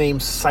hacker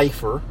named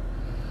Cypher.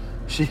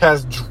 She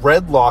has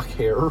dreadlock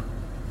hair.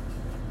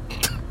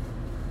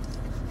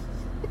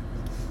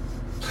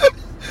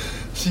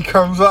 She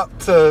comes up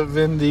to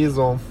Vin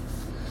Diesel.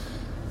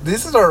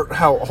 This is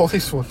how all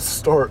these ones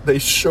start. They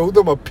show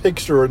them a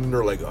picture and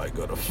they're like, I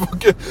gotta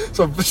fucking...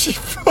 So she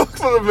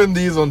fucks with Vin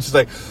Diesel and she's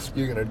like,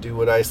 you're gonna do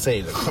what I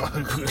say.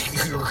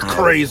 You're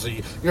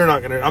crazy.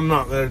 I'm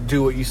not gonna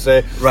do what you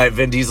say. Right,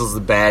 Vin Diesel's the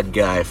bad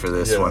guy for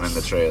this Yes. one in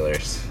the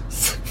trailers.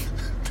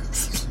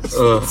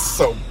 It's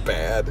so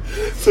bad.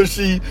 So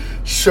she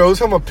shows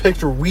him a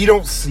picture. We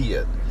don't see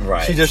it.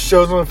 Right. She just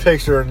shows him a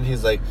picture and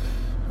he's like,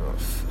 oh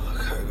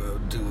fuck, I gotta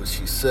do what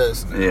she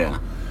says now. Yeah.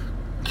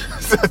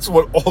 That's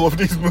what all of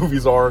these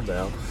movies are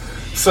now.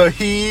 So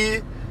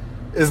he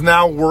is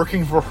now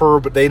working for her,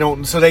 but they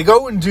don't. So they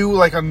go and do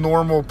like a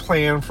normal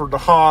plan for the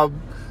Hobbs.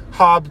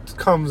 Hobbs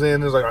comes in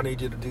and is like, I need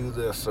you to do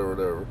this or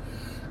whatever.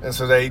 And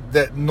so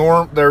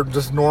they're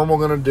just normal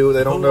gonna do it.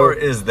 They don't know. Or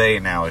is they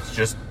now? It's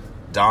just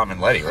Dom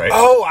and Letty, right?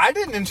 Oh, I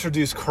didn't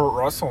introduce Kurt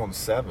Russell in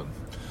 7.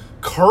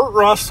 Kurt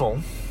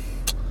Russell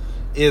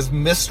is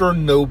Mr.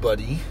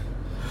 Nobody.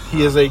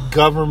 He is a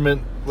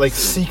government, like,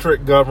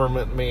 secret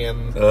government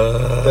man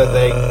that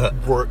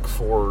they work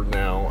for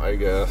now, I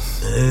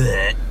guess.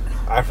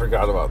 I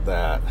forgot about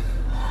that.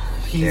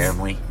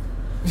 Family.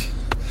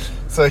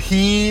 So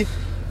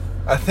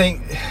I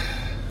think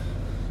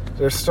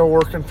they're still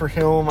working for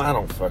him. I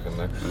don't fucking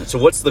know. So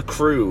what's the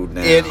crew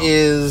now? It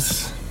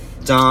is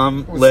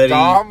Dom, Letty,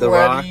 Dom, The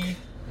Rock. Letty,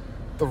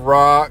 The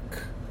Rock,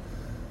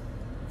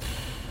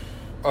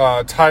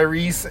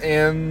 Tyrese,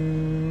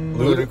 and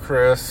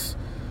Ludacris.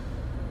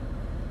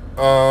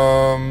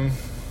 Hans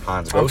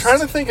I'm Ghost. trying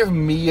to think if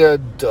Mia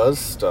does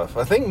stuff.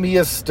 I think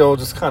Mia's still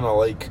just kind of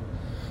like,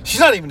 she's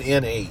not even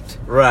in 8.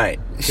 Right.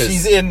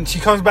 She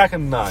comes back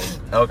in 9.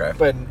 Okay.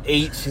 But in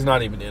 8, she's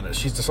not even in it.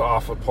 She's just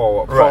off of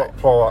Paul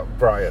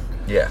Bryant.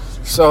 Yeah.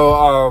 So,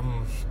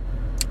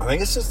 I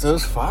think it's just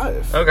those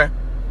 5. Okay.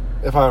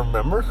 If I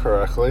remember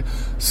correctly.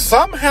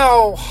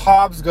 Somehow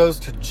Hobbs goes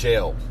to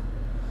jail.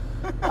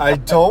 I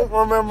don't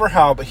remember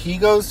how, but he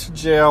goes to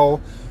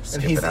jail and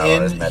Skipping out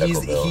on his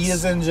medical bills. he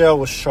is in jail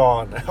with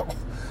Shaw now.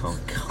 Oh,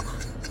 God.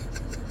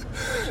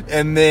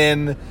 And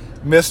then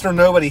Mr.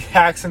 Nobody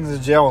hacks into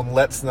jail and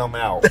lets them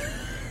out.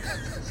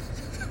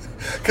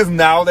 Because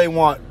now they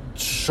want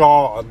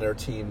Shaw on their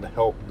team to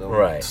help them.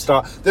 Right.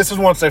 Stop. This is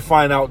once they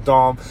find out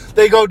Dom.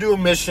 They go do a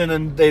mission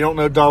and they don't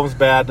know Dom's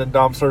bad. And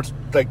Dom starts,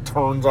 like,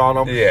 turns on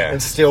them. Yeah.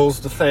 And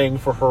steals the thing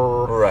for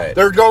her. Right.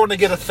 They're going to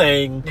get a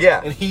thing. Yeah.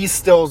 And he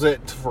steals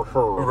it for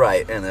her.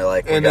 Right. And they're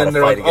like, we And gotta then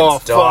they're fight like, oh,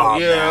 against Dom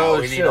fuck, yeah, now. oh,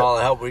 We shit. need all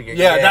the help we can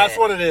Yeah, get. that's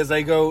what it is.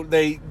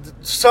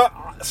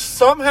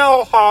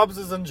 Somehow Hobbs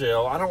is in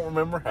jail. I don't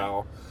remember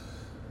how.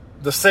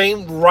 The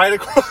same right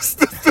across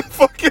the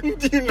fucking,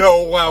 you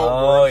know how it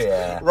Oh, works.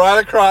 yeah. Right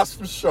across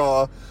from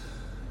Shaw.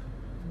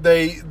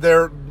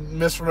 They're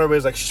Mr.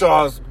 Nobody's like,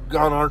 Shaw's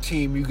on our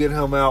team, you get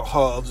him out,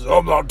 Hobbs.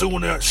 I'm not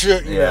doing that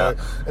shit. You Yeah.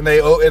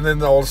 know? And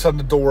then all of a sudden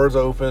the doors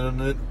open and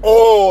then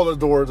all the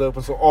doors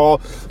open. So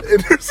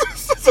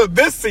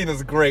this scene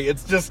is great.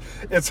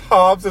 It's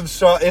Hobbs and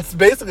Shaw. It's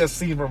basically a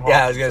scene from Hobbs.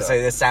 Yeah, I was going and to Shaw.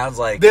 say, this sounds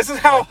like... This is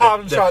how like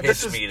Hobbs and the Shaw. pitch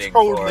This is meeting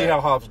totally for it. how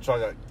Hobbs and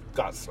Shaw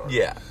got started.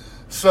 Yeah.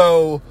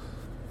 So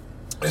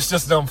it's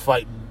just them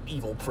fighting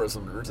evil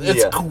prisoners.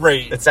 It's Yeah.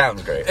 great. It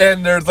sounds great.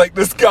 And there's like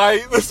this guy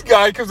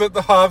comes at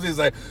the Hobbs. He's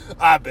like,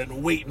 I've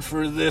been waiting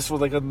for this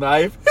with like a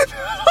knife. And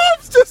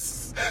Hobbs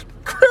just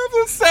grabs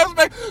and stabs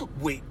back.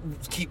 Wait,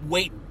 keep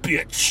waiting,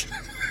 bitch.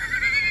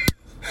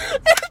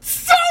 It's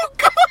so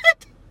good.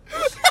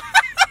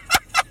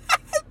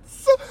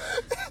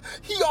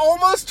 He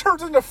almost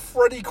turns into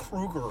Freddy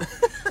Krueger.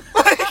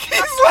 Like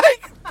he's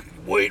like,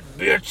 wait,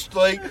 bitch.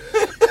 Like,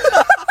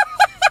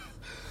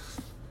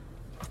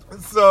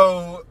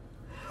 so.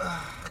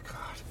 Oh,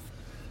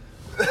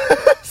 God.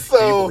 So,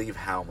 Can you believe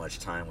how much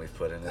time we've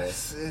put into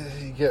this?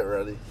 Get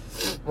ready.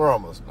 We're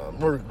almost done.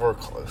 We're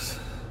close.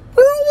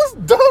 We're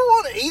almost done. We're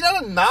on 8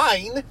 out of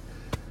 9.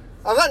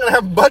 I'm not gonna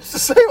have much to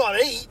say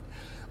about 8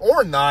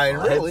 or 9,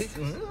 really.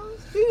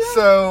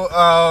 So,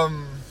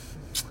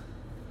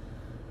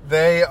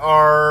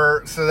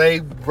 they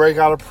break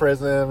out of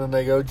prison and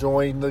they go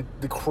join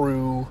the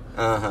crew.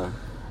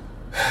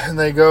 And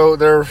they go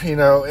there,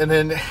 and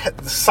then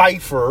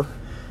Cypher,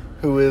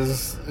 who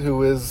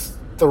is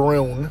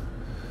Throne,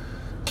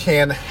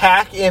 can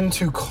hack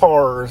into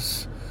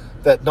cars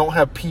that don't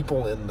have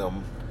people in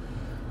them.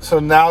 So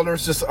now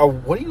there's just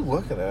what are you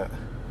looking at?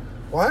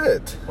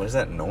 What? What is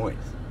that noise?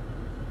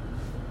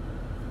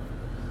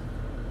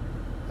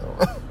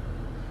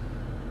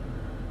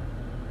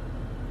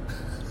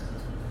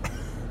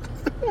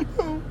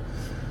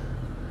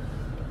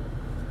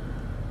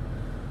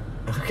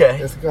 Okay.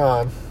 It's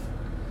gone.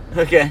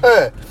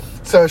 Okay.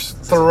 So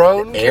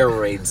Throne Air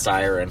raid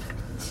siren.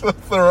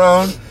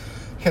 Throne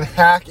can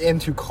hack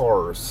into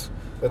cars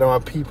that don't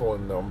have people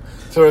in them.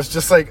 So it's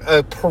just like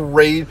a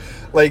parade.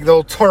 Like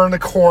they'll turn the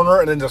corner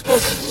and then just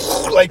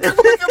like a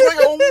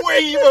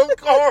wave of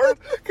cars.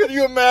 Can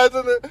you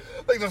imagine it?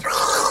 Like just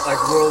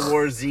Like World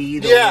War Z,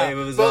 the Yeah, wave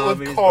of but with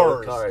zombies,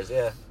 cars. cars.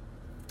 Yeah.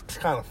 It's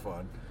kind of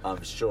fun.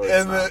 I'm sure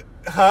it's not.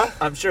 Huh?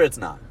 I'm sure it's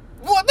not.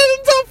 What? That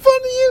didn't sound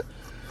fun to you?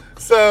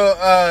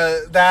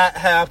 So that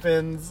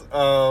happens.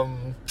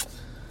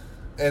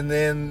 And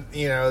then,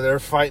 they're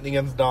fighting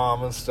against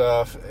Dom and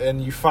stuff.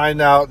 And you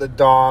find out that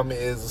Dom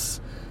is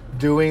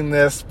doing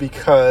this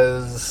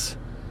because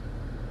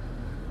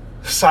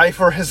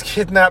Cypher has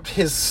kidnapped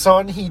his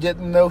son he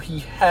didn't know he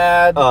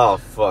had. Oh,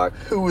 fuck.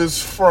 Who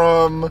is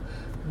from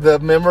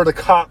remember the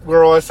cop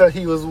girl I said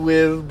he was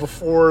with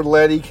before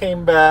Letty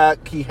came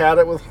back? He had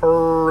it with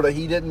her that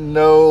he didn't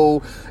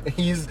know.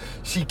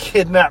 She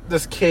kidnapped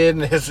this kid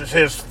and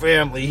his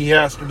family. He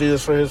has to do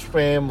this for his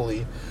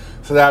family.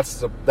 So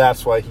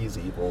that's why he's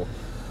evil.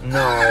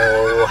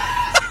 No.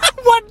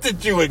 What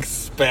did you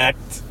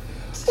expect?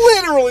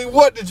 Literally,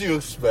 what did you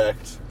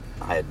expect?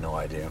 I had no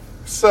idea.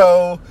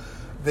 So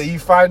you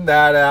find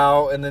that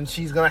out, and then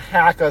she's gonna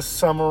hack a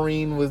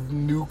submarine with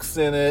nukes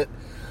in it.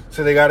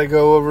 So they got to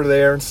go over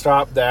there and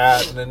stop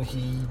that, and then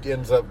he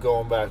ends up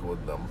going back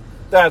with them.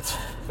 That's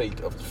Fate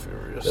of the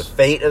Furious. The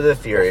Fate of the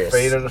Furious. The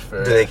Fate of the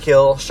Furious. Do they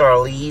kill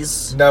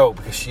Charlize? No,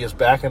 because she is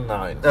back in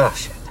 9. Oh,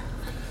 shit.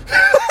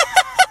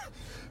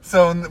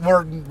 So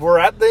we're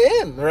at the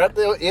end. We're at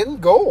the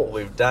end goal.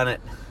 We've done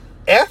it.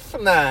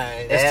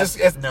 F9. It's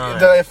F9.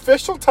 The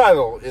official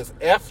title is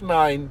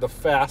F9: The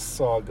Fast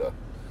Saga.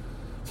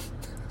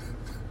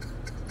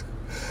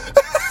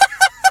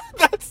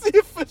 That's the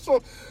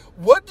official.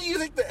 What do you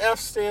think the F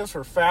stands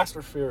for? Fast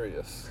or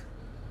Furious?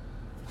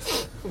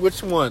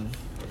 Which one?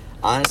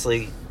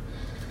 Honestly,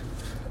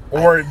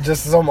 Or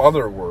just some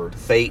other word?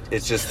 Fate.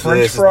 It's just French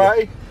this is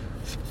fry?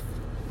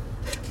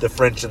 The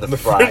French and the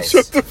French fries.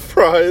 with the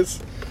fries.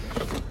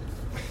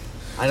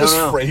 I don't Just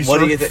know. Fraser. What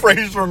do you think?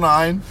 Fraser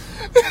 9.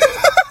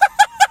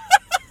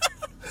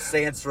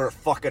 Stands for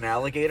fucking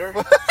alligator.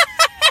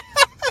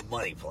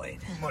 Money plane.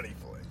 Money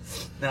plane.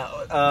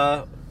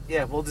 Now,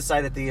 yeah, we'll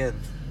decide at the end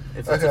if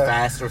it's Okay. a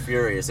Fast or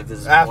Furious. If this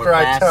is After more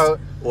I fast tell-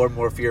 or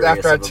more furious.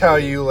 After I of a tell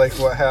movie. you like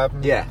what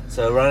happened. Yeah.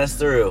 So run us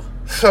through.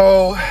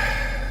 So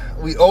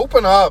we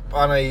open up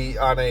on a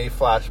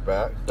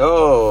flashback.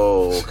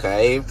 Oh,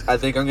 okay. I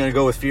think I'm gonna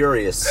go with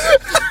Furious.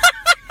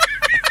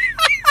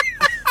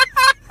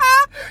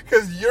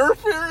 Because you're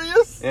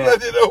furious Yeah.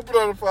 that it opened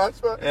on a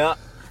flashback. Yeah.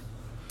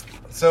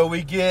 So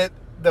we get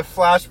the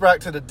flashback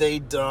to the day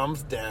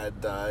Dom's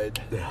dad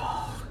died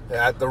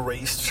at the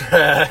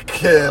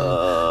racetrack, and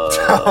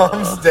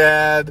Dom's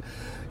dad.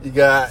 You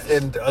got,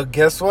 and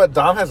guess what?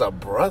 Dom has a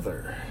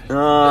brother.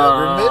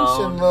 Never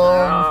mentioned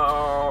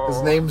them.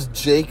 His name's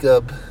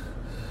Jacob,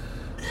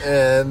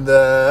 and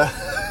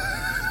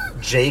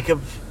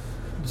Jacob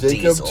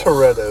Diesel.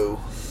 Toretto.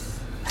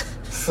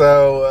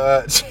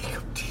 So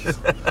Jacob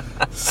Diesel.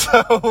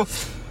 So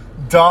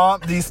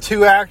Dom, these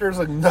two actors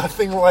look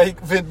nothing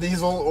like Vin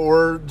Diesel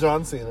or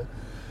John Cena,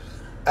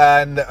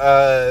 and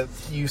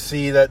you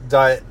see that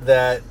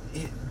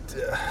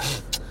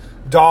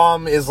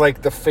Dom is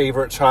like the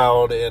favorite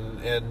child,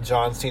 and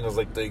John Cena's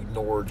like the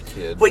ignored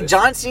kid. Wait,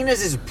 John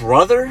Cena's his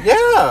brother?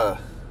 Yeah.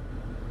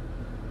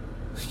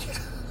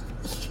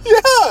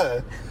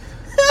 Yeah.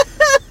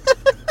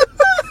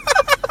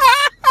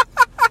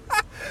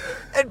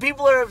 And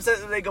people are upset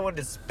that they go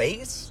into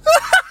space?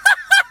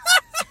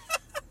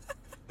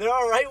 They're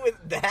alright with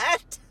that?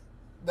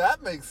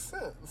 That makes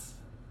sense.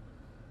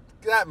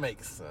 That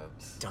makes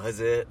sense. Does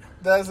it?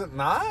 Does it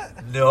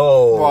not?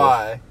 No.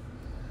 Why?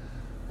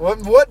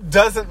 What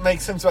doesn't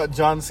make sense about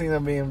John Cena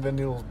being Vin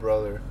Diesel's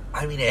brother?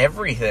 I mean,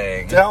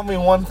 everything. Tell me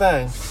one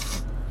thing.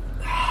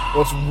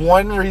 What's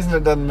one reason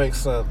it doesn't make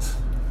sense?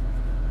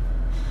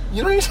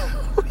 You don't need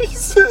a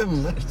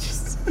reason.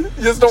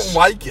 You just don't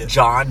like it.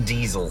 John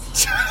Diesel.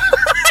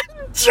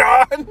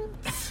 John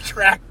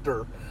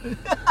Tractor.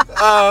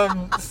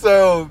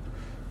 So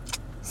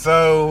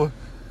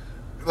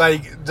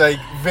like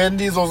Vin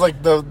Diesel's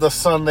like the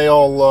son they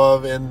all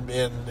love, and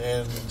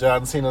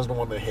John Cena's the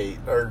one they hate,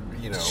 or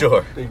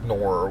Sure.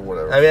 ignore or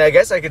whatever. I mean, I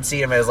guess I could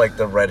see him as like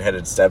the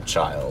redheaded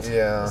stepchild.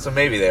 Yeah. So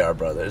maybe they are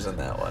brothers in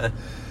that way.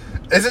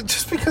 Is it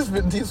just because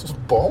Vin Diesel's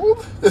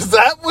bald? Is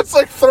that what's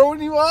like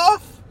throwing you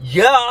off?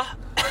 Yeah.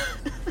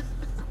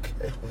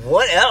 Okay.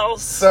 What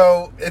else?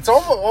 So it's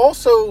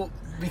also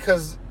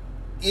because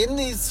in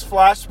these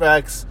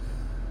flashbacks,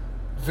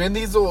 Vin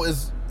Diesel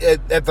is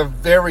at the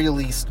very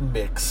least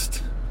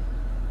mixed.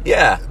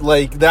 Yeah.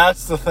 Like,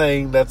 that's the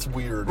thing that's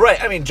weird.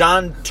 Right. I mean,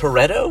 John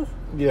Toretto?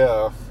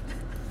 Yeah.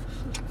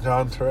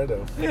 John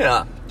Toretto.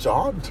 Yeah.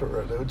 John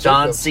Toretto.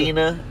 John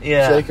Cena?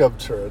 Yeah. Jacob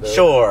Toretto.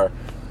 Sure.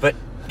 But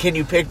can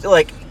you pick,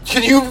 like...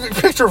 Can you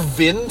picture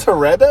Vin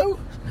Toretto?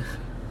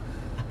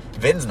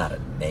 Vin's not a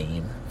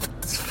name.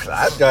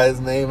 That guy's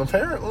name,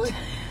 apparently.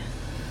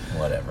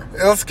 Whatever.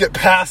 Let's get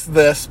past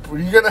this.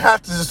 You're going to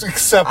have to just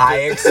accept it. I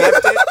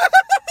accept it.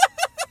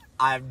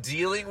 I'm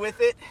dealing with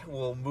it.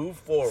 We'll move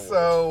forward.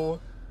 So,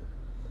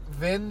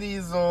 Vin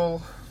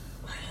Diesel,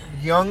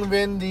 young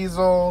Vin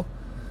Diesel,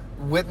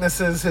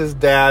 witnesses his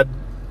dad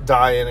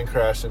dying and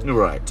crashing.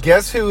 Right.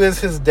 Guess who is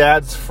his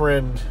dad's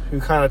friend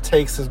who kind of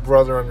takes his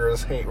brother under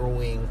his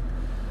wing?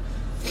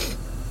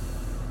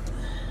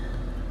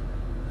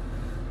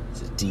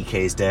 Is it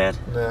DK's dad?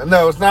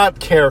 No, it's not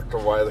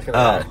character-wise, like an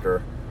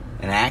actor.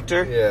 An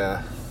actor?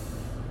 Yeah.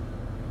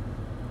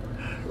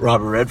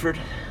 Robert Redford?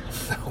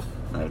 No.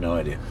 I have no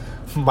idea.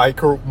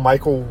 Michael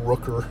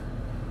Rooker.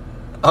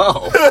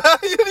 Oh.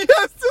 He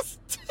has this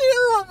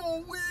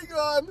terrible wig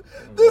on.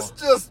 This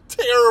just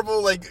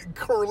terrible, like,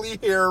 curly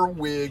hair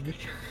wig.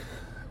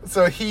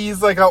 So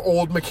he's like an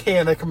old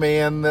mechanic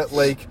man that,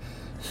 like,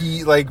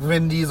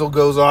 Vin Diesel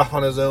goes off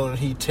on his own and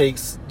he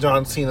takes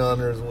John Cena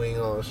under his wing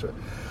and all this shit.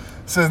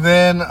 So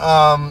then,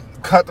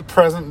 cut to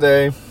present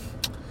day,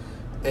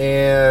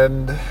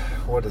 and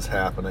what is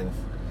happening?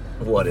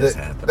 What is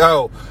happening?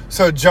 Oh,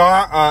 so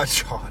John,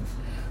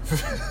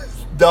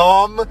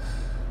 Dom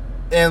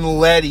and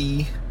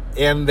Letty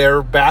and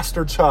their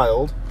bastard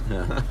child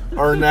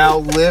are now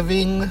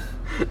living,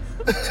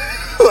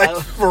 like,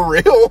 for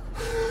real?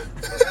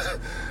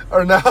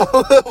 Are now,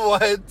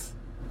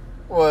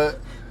 what?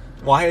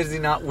 Why is he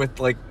not with,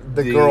 like,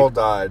 The girl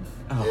died.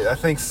 Oh. I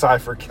think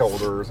Cypher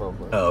killed her or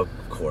something. Oh,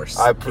 of course.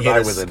 I Hit her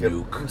with a skipped-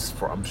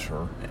 nuke. I'm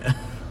sure.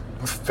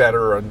 Fed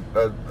her a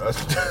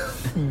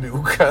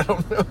nuke. I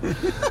don't know.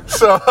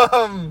 So,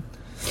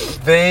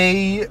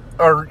 they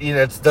are,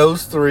 it's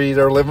those three.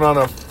 They're living on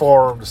a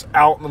farm just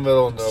out in the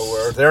middle of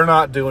nowhere. They're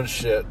not doing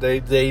shit.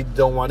 They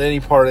don't want any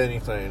part of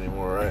anything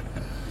anymore, right?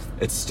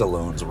 It's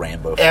Stallone's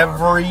Rambo farm.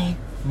 Every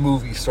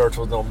movie starts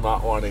with them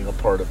not wanting a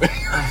part of it.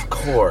 Of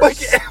course.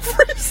 Like,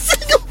 every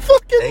single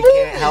fucking They movie.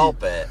 can't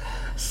help it.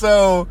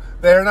 So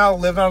they're now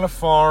living on a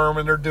farm,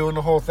 and they're doing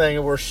the whole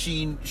thing where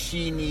she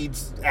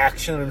needs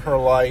action in her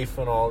life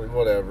and all,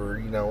 whatever,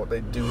 what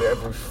they do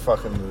every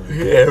fucking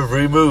movie.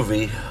 Every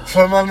movie.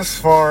 So I'm on this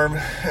farm,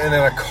 and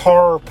then a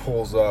car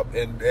pulls up,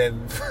 and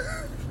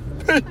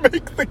they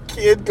make the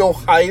kid go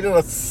hide in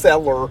a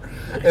cellar,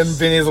 and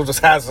Vin Diesel just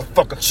has a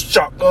fucking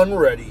shotgun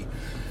ready.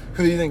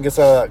 Who do you think gets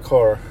out of that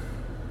car?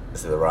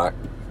 Is it The Rock?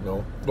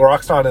 No. The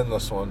Rock's not in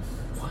this one.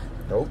 What?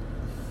 Nope.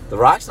 The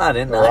Rock's not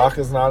in The 9. Rock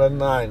is not in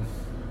 9.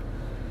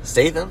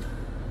 Statham?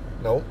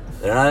 Nope.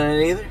 They're not in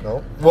it either?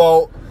 Nope.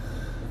 Well,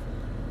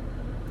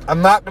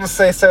 I'm not going to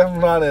say Sam's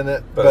not in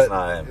it. But it's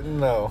not him.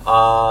 No.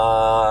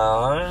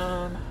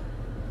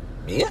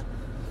 Mia?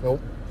 Nope.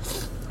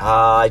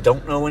 I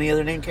don't know any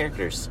other named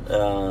characters.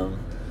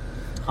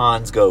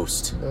 Hans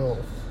Ghost. No.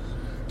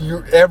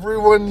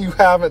 Everyone you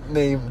haven't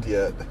named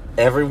yet.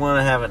 Everyone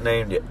I haven't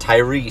named yet.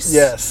 Tyrese.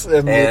 Yes,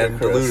 and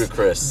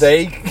Ludacris.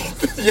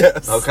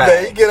 Yes.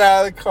 Okay. They get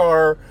out of the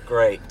car.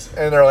 Great.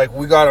 And they're like,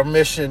 we got a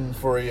mission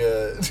for you.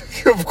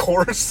 Of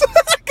course.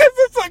 Because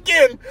it's,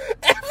 again,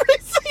 every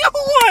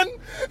single one.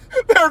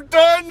 They're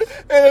done,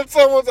 and then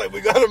someone's like,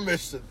 we got a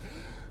mission.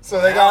 So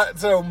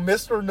so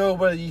Mr.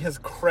 Nobody has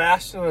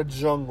crashed in a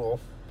jungle.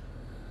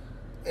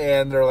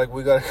 And they're like,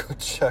 we got to go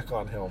check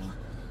on him.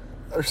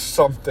 Or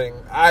something.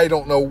 I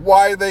don't know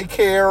why they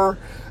care.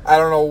 I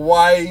don't know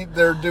why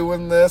they're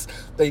doing this.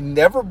 They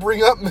never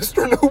bring up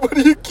Mr.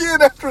 Nobody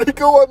again after they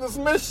go on this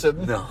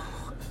mission. No.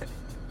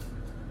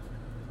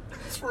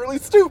 It's really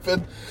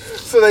stupid.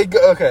 So they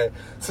go, okay.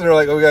 So they're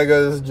like, oh, we gotta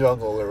go to this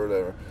jungle or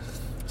whatever.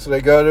 So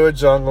they go to a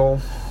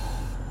jungle.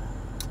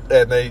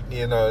 And they,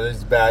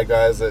 these bad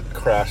guys that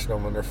crash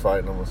them and they're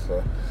fighting them with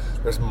stuff.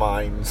 There's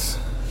mines.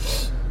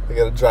 They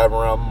gotta drive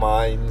around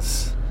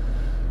mines.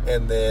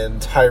 and then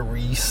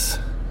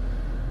Tyrese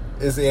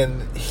is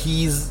in.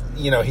 He's a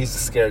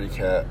scaredy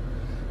cat.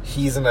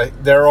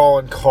 They're all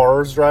in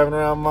cars driving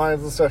around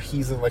mines and stuff.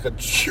 He's in like a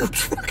huge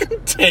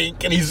fucking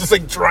tank, and he's just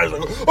like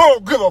driving. Like, I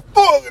don't give a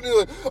fuck. And he's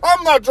like,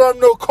 I'm not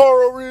driving no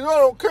car over here. I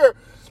don't care.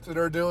 So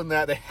they're doing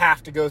that. They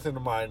have to go through the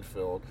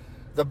minefield.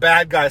 The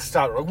bad guys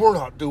stop. They're like, we're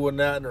not doing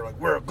that. And they're like,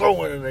 we're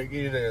going. And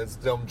it's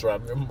them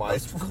driving their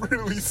mines.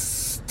 Really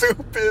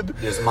stupid.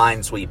 Just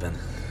mine sweeping.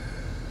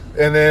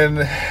 And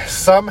then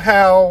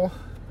somehow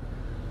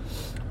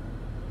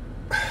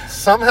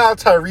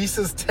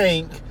Tyrese's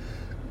tank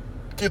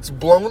gets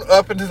blown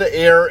up into the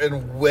air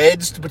and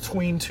wedged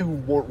between two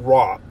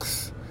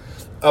rocks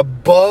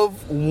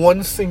above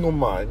one single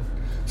mine.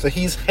 So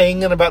he's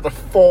hanging about to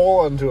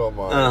fall into a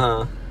mine.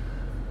 Uh-huh.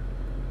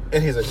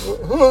 And he's like,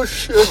 oh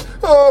shit,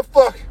 oh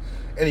fuck.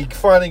 And he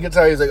finally gets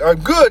out, he's like, I'm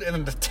good. And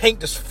then the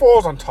tank just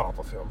falls on top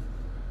of him.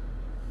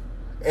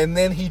 And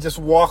then he just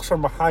walks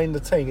from behind the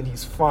tank and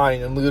he's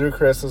fine. And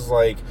Ludacris is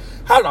like,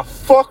 how the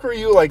fuck are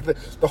you? Like,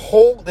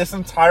 this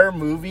entire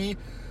movie,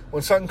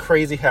 when something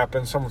crazy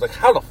happens, someone's like,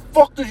 how the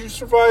fuck did you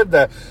survive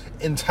that?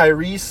 And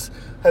Tyrese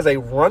has a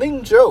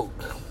running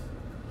joke.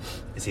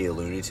 Is he a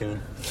Looney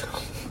Tune?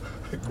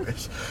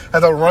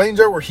 Has a running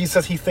joke where he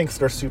says he thinks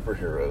they're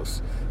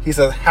superheroes. He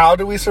says, how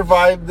do we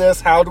survive this?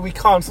 How do we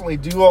constantly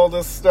do all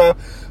this stuff?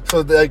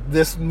 So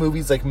this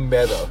movie's like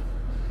meta.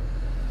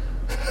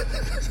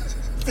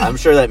 I'm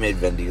sure that made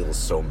Vin Diesel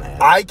so mad.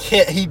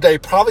 They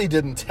probably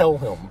didn't tell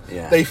him.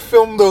 Yeah. They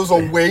filmed those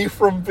away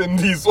from Vin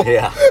Diesel.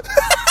 Yeah.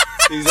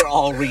 These are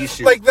all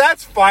reshoots. Like,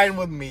 that's fine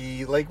with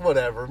me. Like,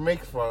 whatever.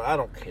 Make fun. I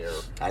don't care.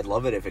 I'd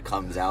love it if it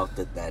comes out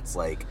that's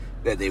like,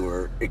 that they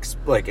were,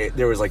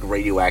 there was like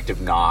radioactive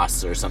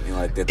NOS or something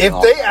like that. If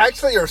they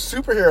actually are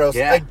superheroes,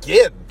 yeah.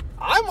 Again,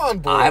 I'm on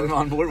board. I'm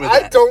on board with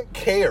that. I don't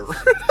care.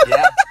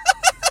 Yeah.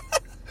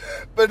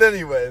 But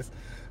anyways,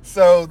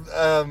 so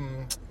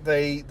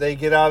they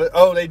get out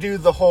of, they do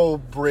the whole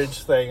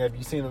bridge thing. Have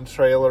you seen the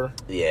trailer?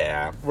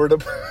 Yeah. Where the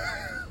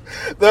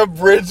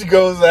bridge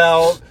goes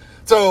out.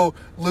 So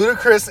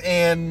Ludacris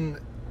and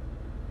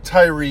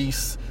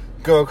Tyrese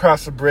go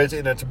across the bridge,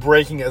 and it's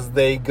breaking as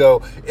they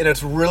go. And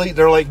it's really,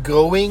 they're like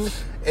going,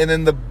 and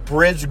then the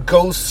bridge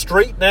goes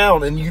straight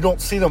down, and you don't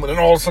see them. And then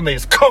all of a sudden they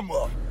just come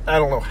up. I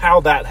don't know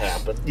how that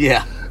happened.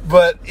 Yeah.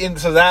 But,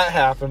 so that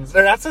happens.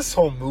 That's this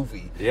whole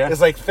movie. Yeah.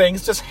 It's like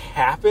things just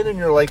happen, and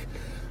you're like,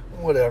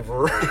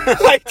 whatever.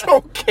 I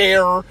don't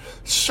care.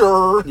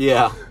 Sure.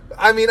 Yeah.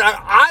 I mean,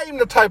 I'm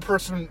the type of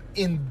person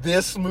in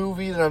this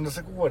movie that I'm just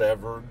like,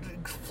 whatever.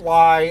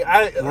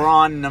 Fly. We're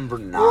on number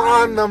 9. We're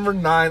on number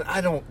 9.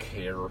 I don't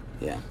care.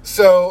 Yeah.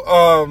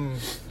 So,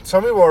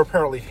 some people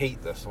apparently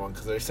hate this one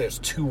because they say it's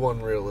too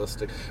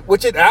unrealistic,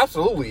 which it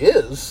absolutely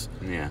is.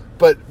 Yeah.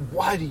 But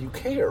why do you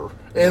care?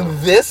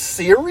 In this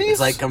series? It's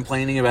like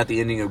complaining about the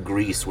ending of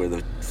Grease where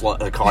the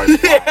cars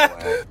fly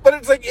away. But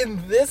it's like,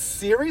 in this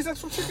series,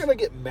 that's what you're going to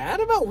get mad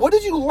about? What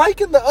did you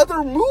like in the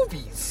other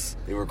movies?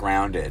 They were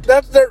grounded.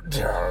 That's their...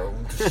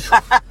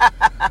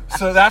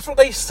 So that's what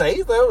they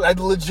say, though.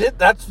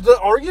 That's the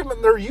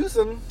argument they're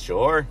using.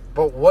 Sure.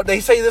 But what they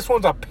say, this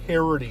one's a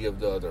parody of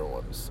the other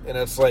ones. And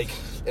it's like,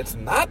 it's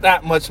not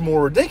that much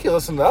more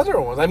ridiculous than the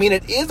other ones. I mean,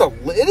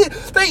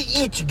 they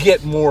each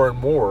get more and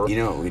more. You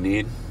know what we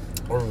need?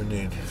 What do we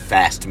need?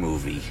 Fast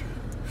movie.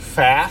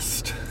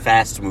 Fast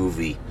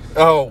movie.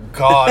 Oh,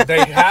 God.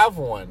 They have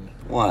one.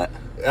 What?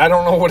 I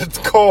don't know what it's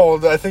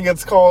called. I think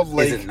it's called,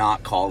 like... Is it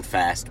not called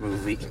Fast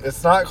Movie?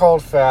 It's not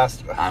called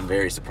Fast. I'm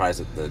very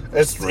surprised at the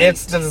It's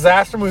the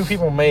disaster movie.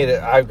 People made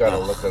it. I've got to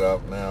look it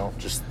up now.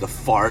 Just the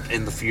Fart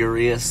and the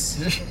Furious.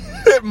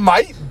 It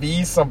might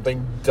be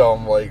something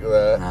dumb like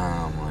that.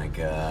 Oh, my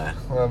God.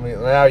 I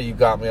mean, now you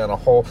got me on a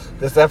whole...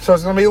 This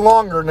episode's going to be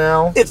longer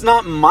now. It's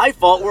not my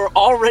fault. We're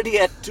already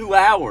at 2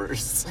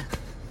 hours.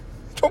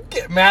 Don't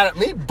get mad at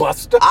me,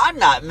 Buster. I'm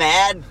not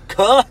mad,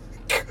 cuh.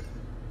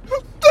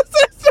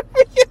 Disaster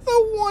movie is a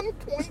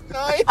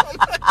 1.9 on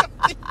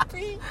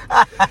IMDb.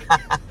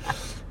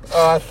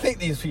 I think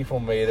these people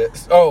made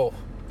it. Oh,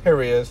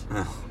 here he is.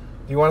 Do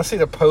you want to see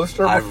the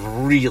poster? I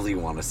really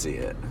want to see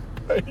it.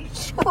 Are you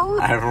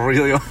sure? I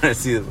really want to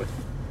see the...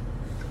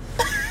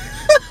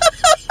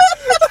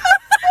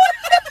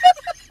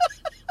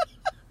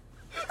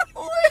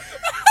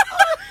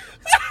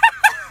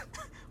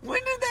 When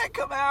did that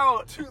come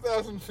out?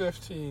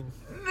 2015.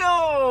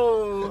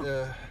 No!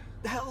 Yeah.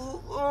 Hello.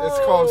 It's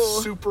called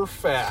Super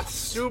Fast.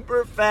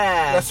 Super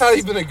Fast. That's not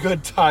even a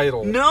good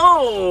title.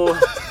 No!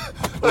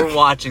 We're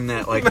watching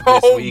that like No,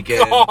 this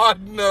weekend.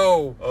 God,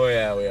 no. Oh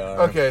yeah, we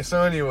are. Okay,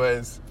 so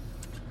anyways,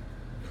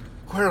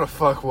 where the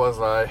fuck was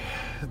I?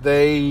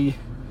 They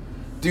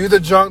do the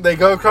junk. They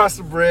go across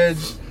the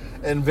bridge,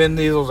 and Vin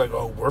Diesel's like,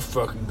 "Oh, we're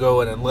fucking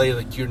going," and Leia's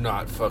like, "You're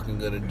not fucking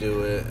gonna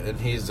do it," and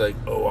he's like,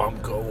 "Oh,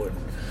 I'm going,"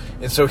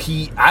 and so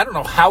I don't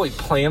know how he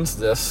plans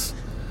this,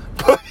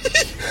 but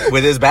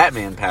with his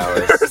Batman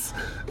powers.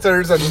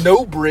 there's a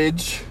no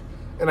bridge,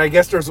 and I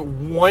guess there's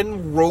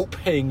one rope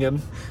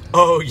hanging.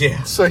 Oh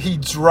yeah. So he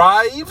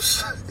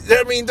drives.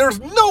 I mean, there's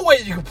no way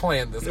you can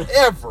plan this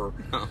ever.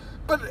 No.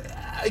 But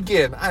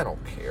again, I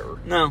don't care.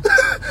 No.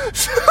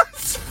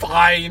 It's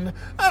fine.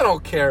 I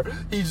don't care.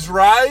 He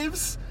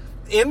drives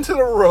into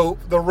the rope.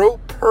 The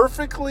rope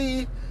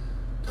perfectly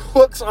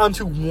hooks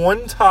onto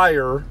one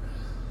tire,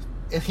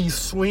 and he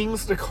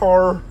swings the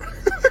car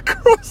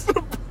across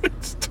the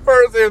bridge,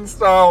 Tarzan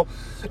style.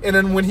 And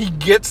then when he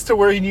gets to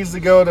where he needs to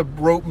go, the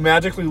rope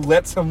magically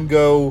lets him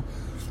go,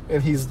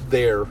 and he's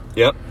there.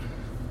 Yep.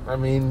 I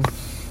mean,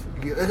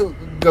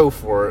 go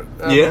for it.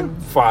 Yeah.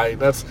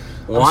 Fine. I'm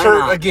Why sure,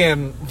 not?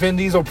 again, Vin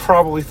Diesel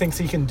probably thinks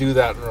he can do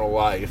that in real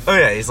life. Oh,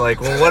 yeah. He's like,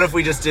 well, what if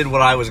we just did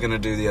what I was going to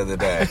do the other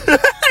day?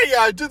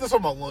 Yeah, I did this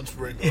on my lunch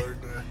break the other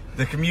day.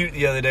 The commute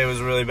the other day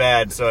was really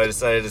bad, so I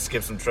decided to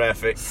skip some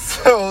traffic.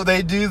 So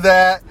they do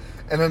that,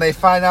 and then they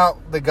find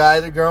out the guy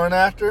they're going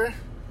after,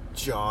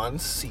 John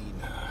Cena.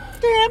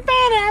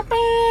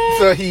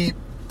 So they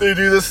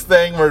do this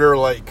thing where they're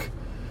like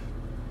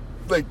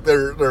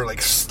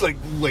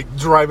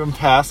driving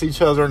past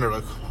each other, and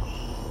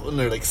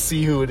they're like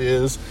see who it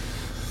is.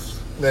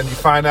 And then you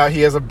find out he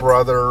has a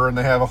brother, and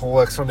they have a whole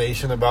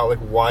explanation about like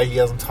why he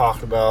hasn't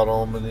talked about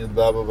him, and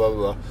blah blah blah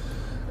blah.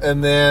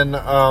 And then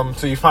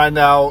so you find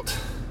out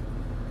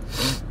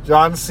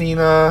John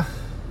Cena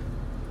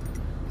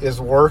is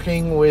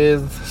working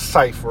with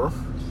Cypher.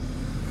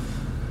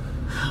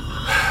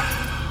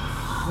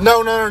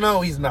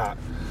 No, he's not.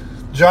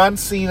 John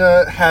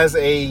Cena has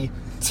a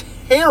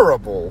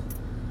terrible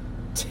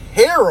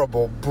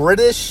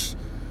British,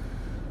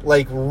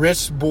 like,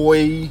 rich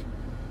boy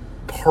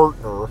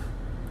partner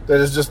that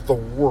is just the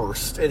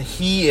worst. And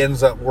he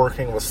ends up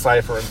working with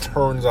Cypher and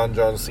turns on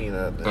John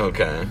Cena.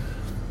 Okay.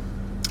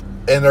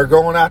 And they're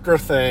going after a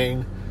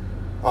thing,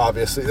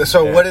 obviously.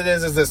 So Yeah. what it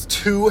is this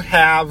two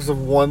halves of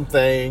one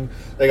thing.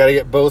 They got to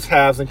get both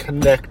halves and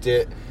connect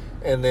it.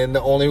 And then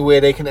the only way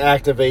they can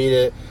activate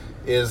it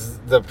is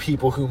the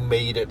people who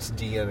made its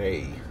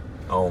DNA.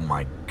 Oh,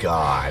 my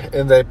God.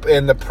 And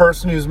the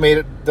person who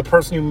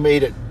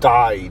made it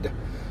died.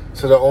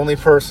 So the only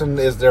person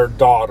is their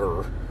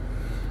daughter.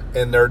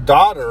 And their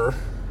daughter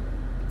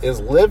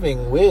is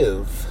living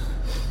with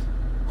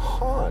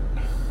Han.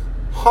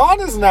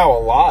 Han is now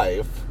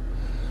alive.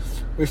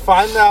 We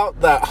find out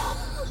that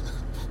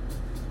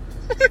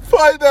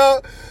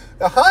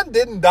Han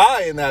didn't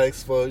die in that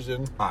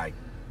explosion.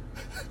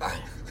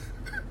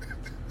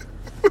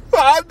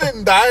 Han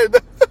didn't die in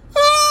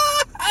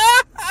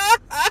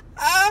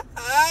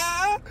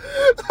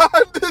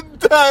Han didn't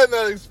die in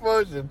that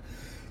explosion.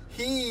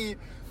 He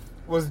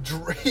was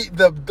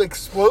the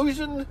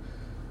explosion.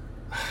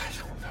 I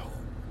don't know.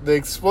 The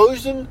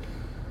explosion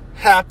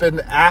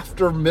happened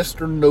after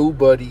Mr.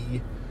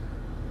 Nobody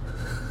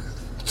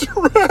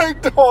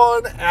dragged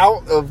Han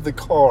out of the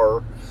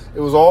car. It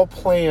was all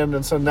planned,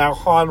 and so now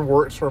Han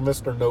works for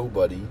Mr.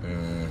 Nobody.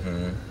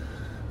 Mm-hmm.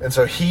 And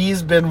so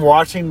he's been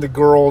watching the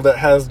girl that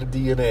has the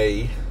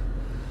DNA.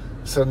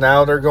 So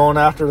now they're going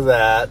after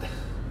that.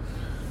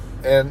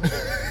 And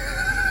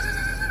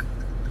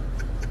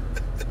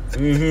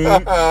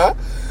Mm-hmm.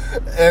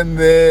 and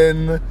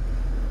then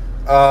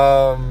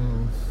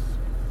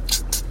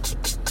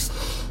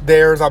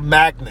there's a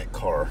magnet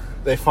car.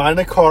 They find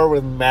a car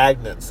with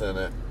magnets in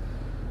it.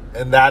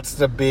 And that's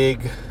the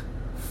big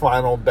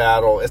final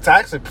battle. It's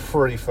actually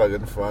pretty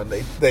fucking fun.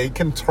 They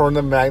can turn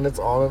the magnets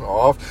on and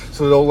off.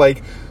 So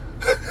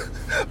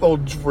they'll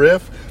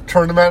drift,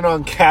 turn the magnet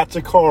on, catch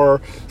a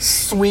car,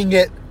 swing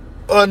it,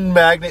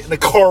 unmagnet, and the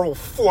car will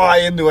fly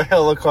into a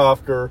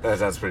helicopter. That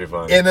sounds pretty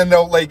fun. And then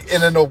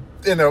they'll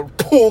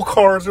pull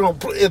cars.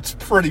 It's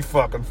pretty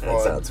fucking fun.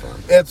 That sounds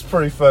fun. It's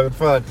pretty fucking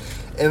fun.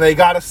 And they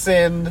gotta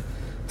send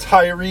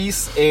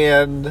Tyrese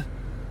and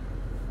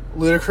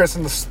Ludacris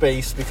into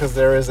space because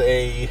there is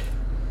a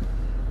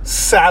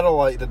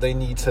satellite that they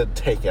need to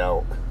take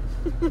out.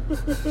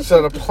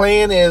 So the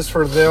plan is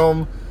for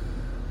them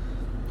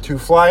to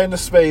fly into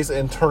space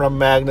and turn a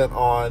magnet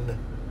on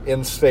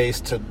in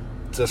space to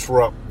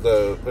disrupt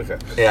the... Okay.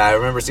 Yeah, I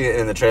remember seeing it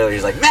in the trailer.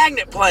 He's like,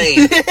 magnet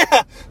plane!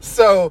 Yeah.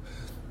 So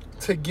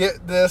to get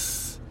into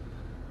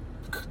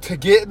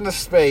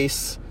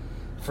space,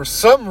 for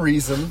some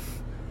reason,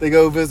 they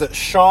go visit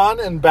Sean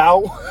and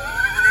Bow.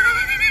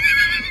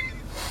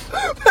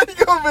 They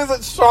go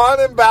visit Sean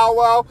and Bow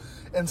Wow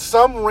and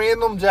some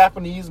random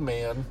Japanese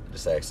man.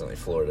 Just accidentally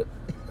floored it.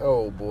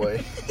 Oh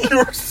boy, you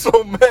were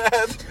so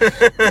mad.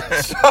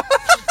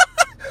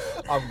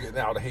 I'm getting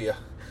out of here.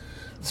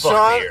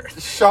 Fuck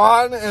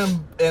Sean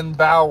and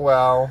Bow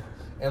Wow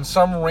and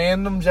some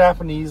random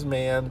Japanese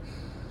man.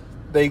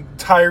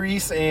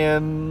 Tyrese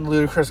and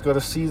Ludacris go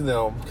to see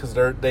them because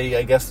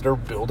I guess they're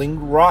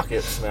building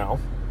rockets now,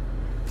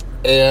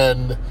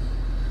 and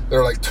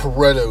they're like,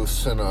 Toretto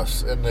sent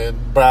us, and then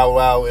Bow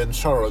Wow and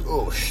Sean are like,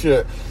 oh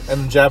shit,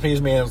 and the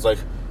Japanese man's like,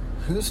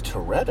 who's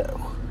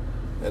Toretto?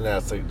 And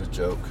that's like the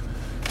joke,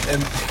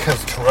 and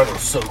because Toretto's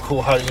so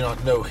cool, how do you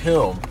not know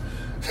him?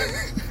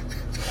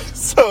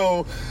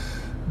 So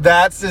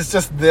it's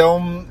just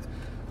them.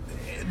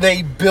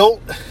 They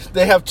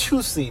have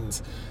two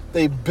scenes.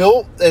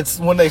 It's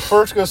when they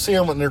first go see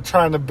them and they're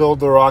trying to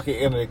build the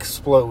rocket and it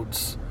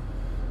explodes.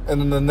 And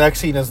then the next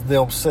scene is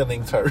them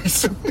sending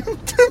Tyrese and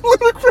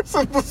Ludacris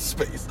into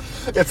space.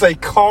 It's a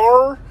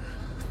car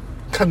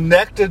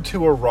connected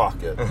to a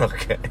rocket.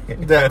 Okay.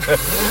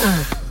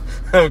 That,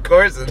 Of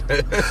course it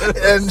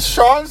is. and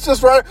Sean's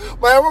just right,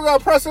 man, we're going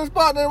to press this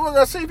button and we're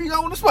going to see if you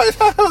go into space.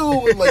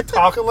 And like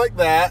talking like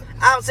that.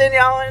 I'll send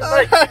y'all in.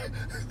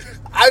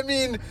 I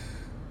mean,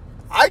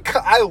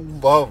 I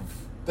love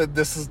that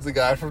this is the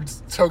guy from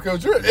Tokyo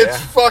Drift. Yeah.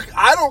 It's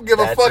I don't give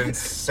a That's fuck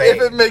insane.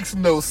 if it makes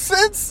no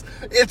sense.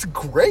 It's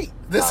great.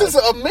 This is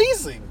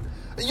amazing.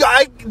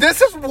 Yeah,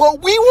 this is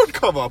what we would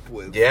come up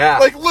with. Yeah.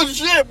 Like,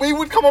 legit, we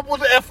would come up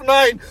with the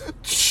F9.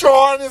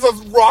 Sean is a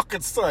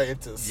rocket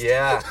scientist.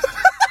 Yeah.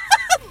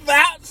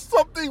 That's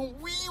something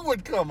we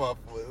would come up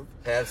with.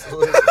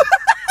 Absolutely.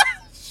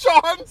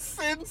 Sean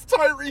sends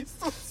Tyrese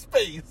to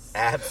space.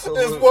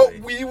 Absolutely. Is what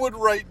we would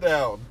write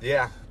down.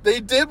 Yeah. They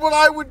did what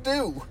I would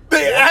do.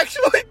 They Yeah.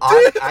 actually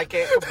did. I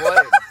can't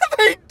complain.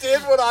 They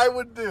did what I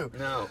would do.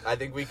 No, I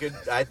think we could.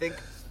 I think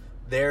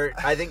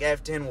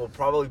F10 will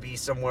probably be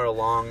somewhere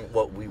along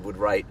what we would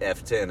write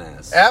F10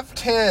 as.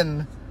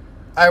 F10,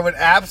 I would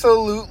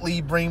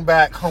absolutely bring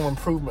back Home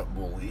Improvement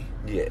Bully.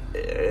 Yeah.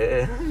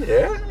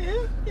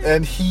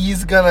 And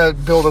he's gonna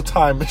build a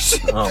time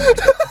machine. Oh my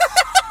God.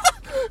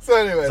 So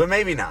anyways. So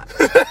maybe not.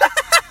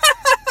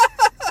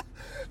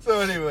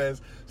 So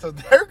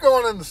they're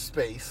going into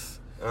space.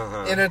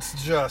 Uh-huh. And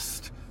it's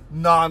just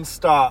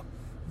nonstop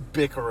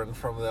bickering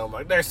from them.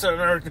 Like, they said,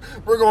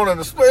 we're going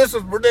into space,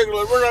 it's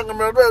ridiculous, we're not going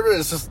to...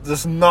 It's just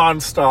this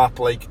nonstop,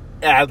 like,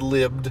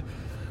 ad-libbed,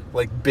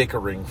 like,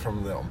 bickering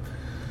from them.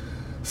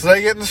 So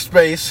they get into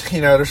space,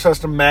 they're supposed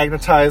to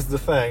magnetize the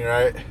thing,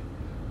 right?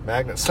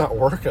 Magnet's not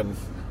working.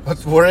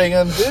 What are they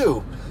going to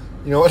do?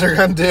 You know what they're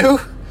going to do?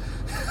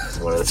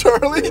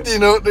 Charlie, do you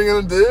know what they're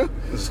going to do?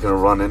 I'm just going to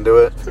run into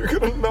it. They're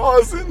going to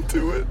nose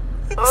into it.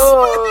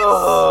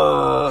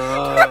 Oh,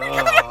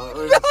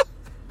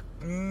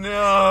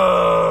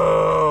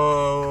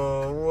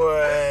 no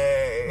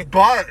way.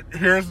 But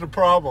here's the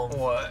problem.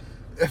 What?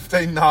 If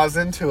they nose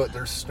into it,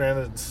 they're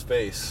stranded in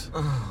space.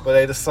 But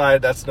they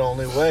decide that's the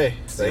only way.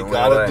 They the only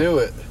gotta way. do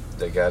it.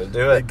 They got to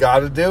do They it.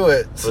 gotta do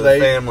it. For So the they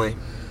family.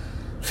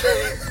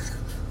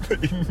 they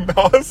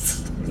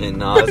nose. It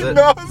gnaws They it.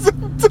 nose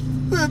into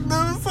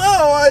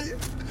it.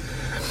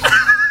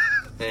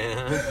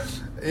 Yeah.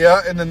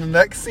 Yeah, and then the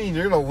next scene,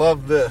 you're gonna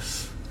love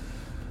this.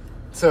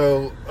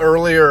 So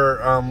earlier,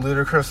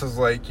 Ludacris is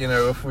like,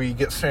 if we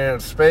get stranded in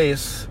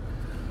space,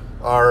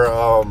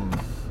 our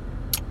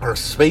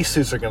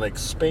spacesuits are gonna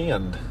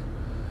expand.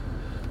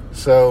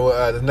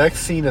 So the next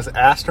scene is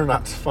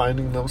astronauts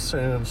finding them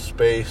stranded in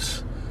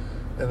space,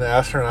 and the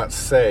astronauts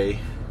say,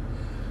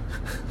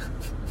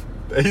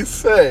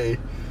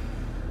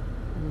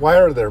 why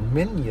are there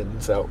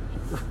minions out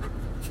here?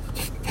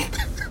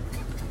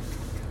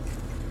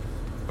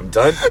 I'm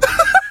done.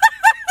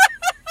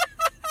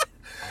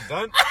 I'm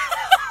done. I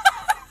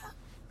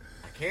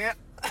can't.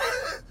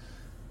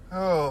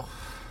 Oh.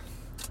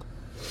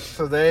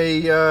 So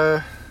they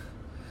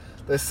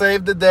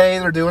saved the day.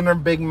 They're doing their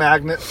big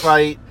magnet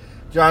fight.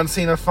 John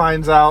Cena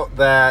finds out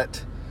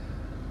that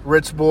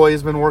Rich Boy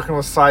has been working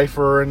with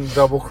Cypher and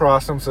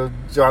double-crossed him, so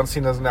John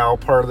Cena's now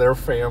part of their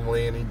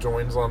family, and he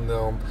joins on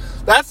them.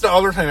 That's the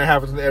other thing that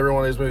happens in every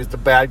one of these movies. The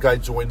bad guy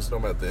joins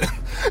them at the end.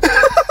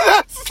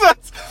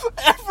 that's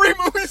every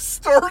movie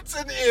starts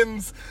and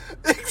ends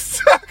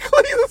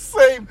exactly the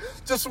same,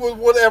 just with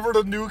whatever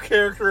the new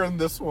character in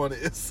this one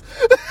is.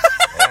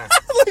 Yeah.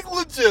 Like,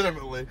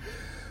 legitimately.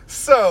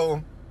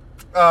 So,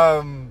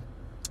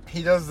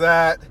 he does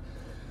that.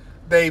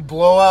 They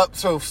blow up.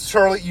 So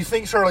you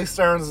think Charlize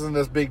Theron's is in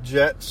this big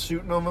jet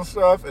shooting them and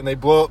stuff, and they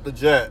blow up the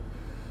jet,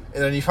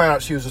 and then you find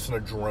out she was just in a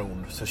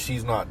drone, so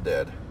she's not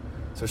dead.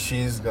 So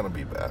she's gonna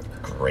be back.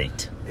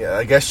 Great. Yeah,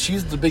 I guess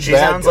she's the big She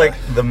bad sounds guy. like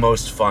the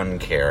most fun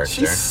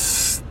character.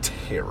 She's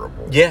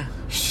terrible. Yeah.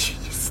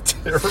 She's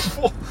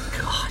terrible.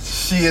 God.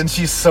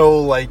 She's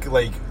so like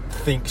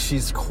thinks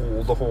she's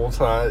cool the whole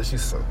time.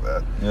 She's so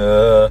bad.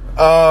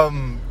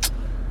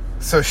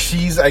 So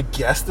she's, I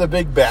guess, the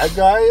big bad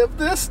guy of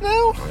this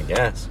now? I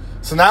guess.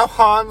 So now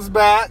Han's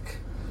back.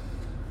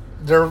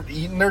 They're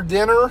eating their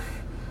dinner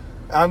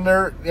in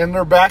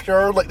their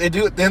backyard like they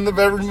do at the end of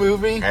every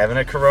movie. Having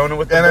a Corona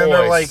with the And then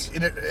boys.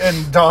 they're like,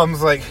 and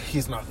Dom's like,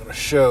 he's not going to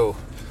show.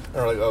 And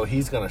they're like, oh,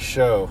 he's going to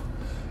show.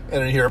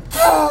 And then you hear,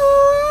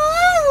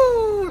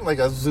 like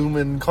a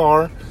zoom-in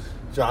car.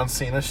 John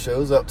Cena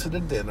shows up to the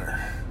dinner.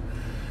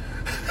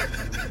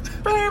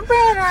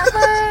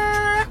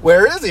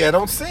 Where is he? I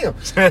don't see him.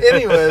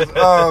 Anyways,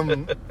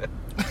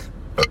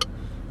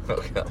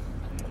 Okay.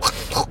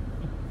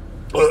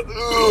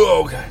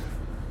 okay.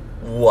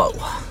 Whoa.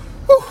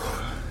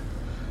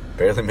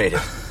 Barely made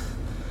it.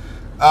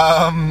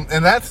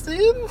 And that's the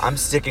end? I'm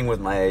sticking with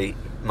my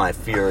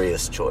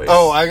furious choice.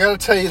 Oh, I gotta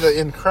tell you the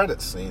end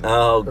credit scene.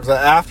 Oh, There's an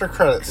after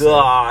credit scene.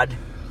 God.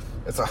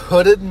 It's a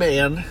hooded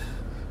man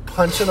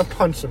punching a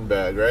punching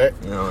bag, right?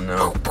 No.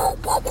 No.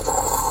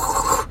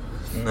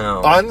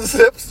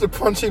 Unzips the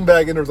punching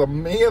bag and there's a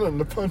man in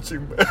the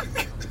punching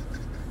bag.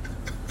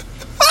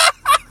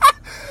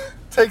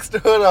 takes the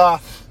hood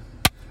off.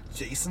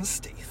 Jason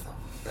Statham.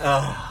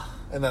 Ugh.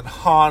 And then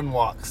Han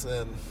walks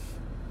in.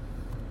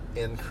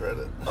 End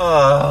credit.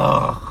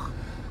 Ugh.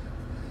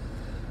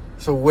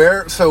 So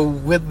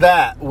with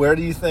that, where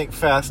do you think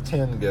Fast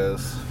 10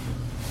 goes?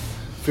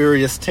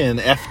 Furious 10,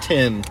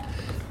 F10,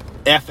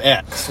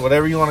 FX,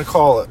 whatever you want to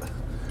call it.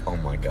 Oh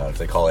my god, if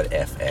they call it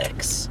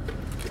FX.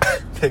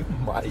 They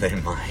might. They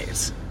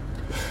might.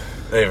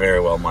 They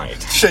very well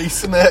might.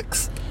 Jason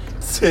X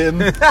 10.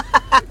 The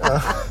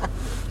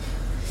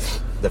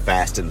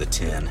Fast and the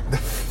 10.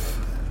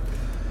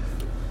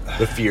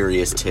 The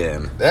Furious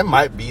 10. That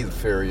might be the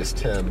Furious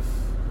 10.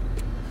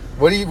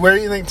 Where do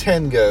you think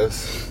 10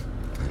 goes?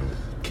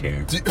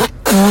 Care.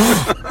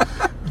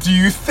 Do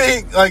you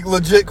think, like,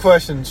 legit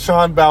question,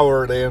 Sean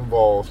Bauer, are they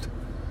involved?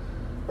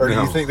 Or do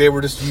No. you think they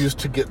were just used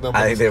to getting them?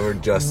 I think they were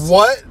just...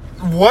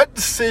 What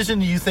decision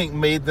do you think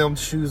made them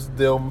choose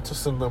them to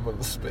send them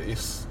into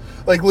space?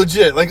 Like,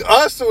 legit. Like,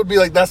 us, it would be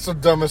like, that's the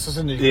dumbest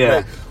decision you can Yeah.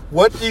 make.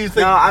 What do you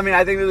think? No, I mean,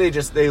 I think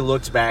that they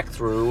looked back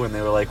through and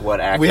they were like, what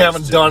actors We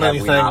haven't done have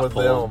we anything not with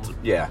pulled? them.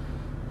 Yeah.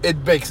 It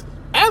makes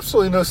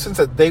absolutely no sense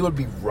that they would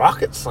be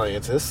rocket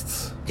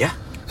scientists. Yeah.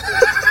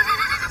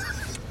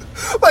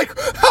 Like,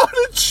 how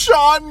did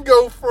Sean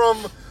go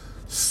from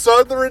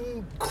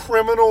Southern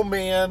criminal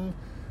man,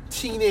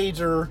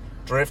 teenager,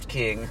 Drift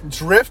King.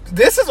 Drift?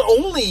 This is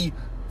only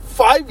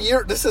 5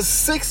 years. This is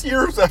 6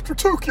 years after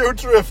Tokyo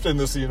Drift in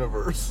this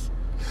universe.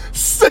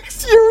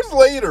 6 years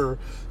later,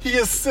 he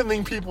is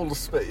sending people to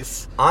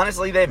space.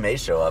 Honestly, they may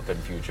show up in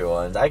future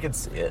ones. I could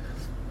see it.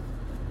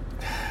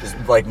 Just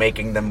like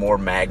making them more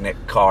magnet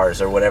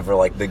cars or whatever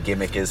like the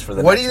gimmick is for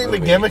the What next do you think movie.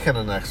 the gimmick in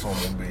the next one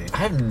will be? I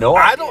have no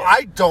I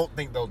idea. don't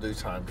think they'll do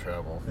time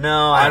travel.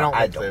 No, I I don't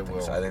don't think they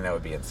will. so. I think that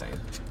would be insane.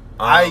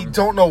 I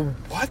don't know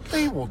what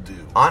they will do.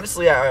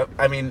 Honestly, I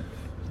mean,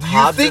 Do you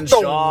Hobbs think and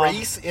they'll Shaw,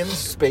 race in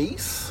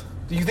space?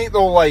 Do you think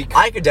they'll, like...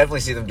 I could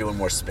definitely see them doing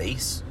more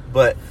space,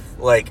 but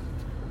like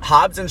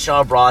Hobbs and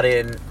Shaw brought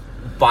in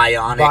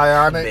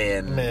bionic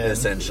men,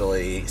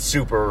 essentially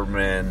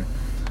Superman.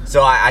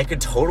 So I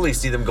could totally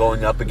see them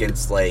going up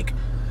against like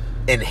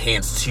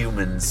enhanced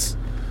humans.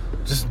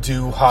 just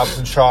do Hobbs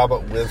and Shaw,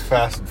 but with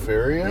Fast and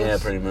Furious? Yeah,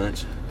 pretty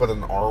much. But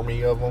an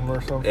army of them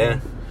or something? Yeah.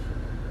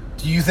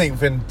 Do you think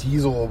Vin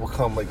Diesel will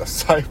become, like, a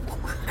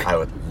cyborg? I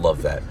would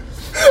love that.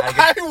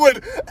 I would...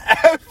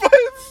 If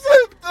I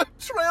said the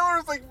trailer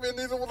is like Vin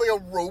Diesel with, like,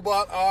 a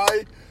robot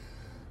eye.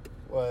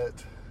 What?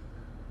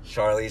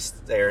 Charlize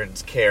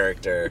Theron's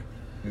character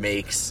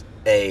makes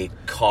a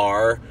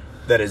car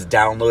that has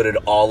downloaded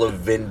all of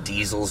Vin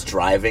Diesel's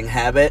driving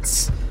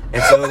habits.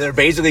 And so they're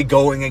basically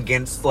going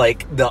against,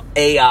 like, the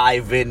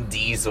AI Vin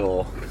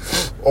Diesel.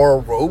 Or a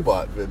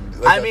robot Vin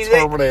Diesel. Like I mean,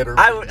 Terminator.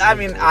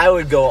 I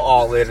would go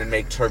all in and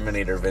make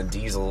Terminator Vin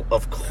Diesel,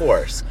 of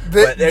course.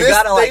 But they've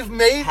got to, like, they've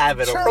made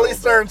have it a Charlize little bit.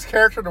 Theron's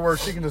character to where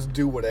she can just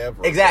do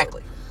whatever.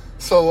 Exactly.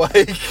 So,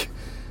 like...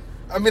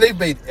 I mean, they've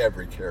made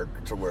every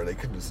character to where they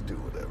can just do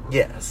whatever.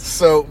 Yes.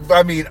 So,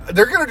 I mean,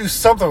 they're going to do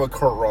something with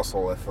Kurt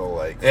Russell, I feel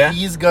like. Yeah.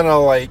 He's going to,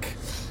 like,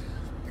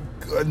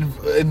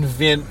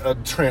 invent a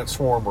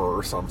Transformer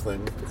or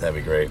something. That'd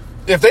be great.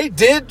 If they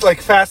did,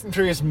 like, Fast and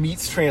Furious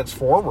meets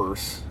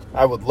Transformers,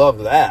 I would love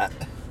that.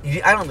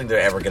 I don't think they're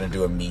ever going to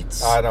do a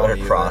meets I don't or a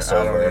either.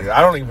 crossover. I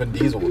don't think Vin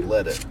Diesel would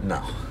let it.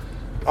 No.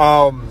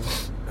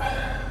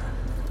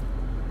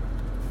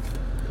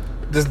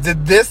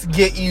 Did this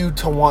get you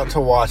to want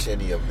to watch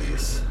any of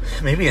these?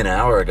 Maybe an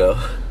hour ago.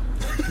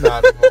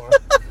 Not anymore.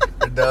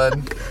 You're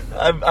done.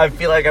 I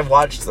feel like I've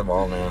watched them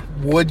all now.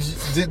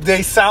 Did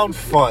they sound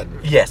fun?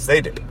 Yes,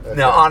 they do. Okay.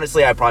 Now,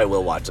 honestly, I probably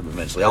will watch them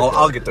eventually.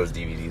 I'll get those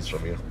DVDs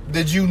from you.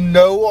 Did you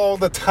know all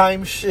the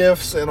time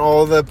shifts and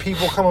all the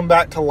people coming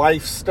back to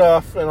life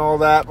stuff and all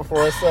that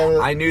before I said it?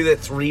 I knew that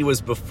 3 was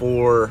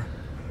before,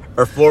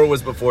 or 4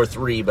 was before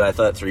 3, but I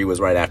thought 3 was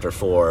right after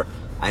 4.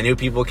 I knew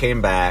people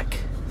came back.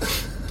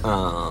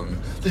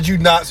 Did you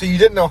not? So you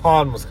didn't know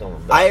Han was coming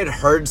back? I had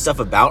heard stuff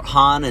about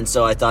Han, and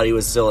so I thought he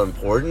was still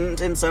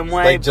important in some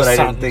way, Like, just but I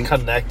didn't something think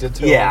connected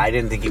to Yeah, him? I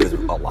didn't think he was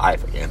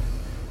alive again.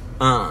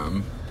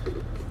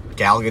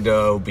 Gal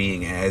Gadot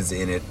being as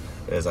in it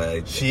as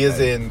She is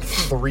in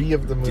 3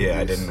 of the movies. Yeah,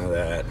 I didn't know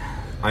that.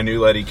 I knew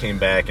Letty came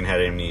back and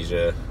had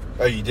amnesia.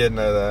 Oh, you did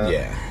know that?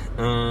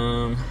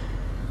 Yeah.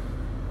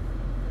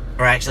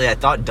 Or actually, I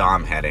thought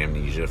Dom had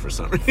amnesia for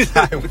some reason.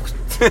 But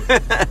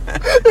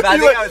I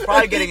think I was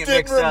probably getting it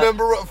mixed didn't up.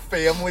 remember what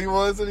family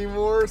was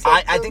anymore or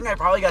I something? think I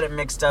probably got it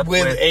mixed up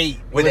With 8,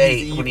 With when 8,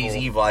 he's when he's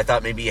evil. evil. I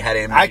thought maybe he had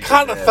amnesia. I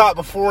kind of then. thought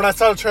before when I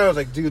saw the trailer, I was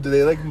like, dude, do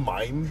they, like,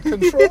 mind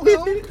control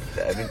him?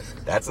 I mean,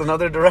 that's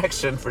another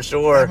direction for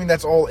sure. I mean,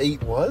 that's all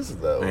 8 was,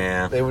 though.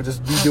 Yeah. They would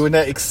just be doing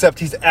that, except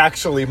he's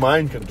actually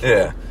mind control.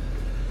 Yeah.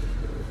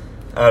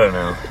 I don't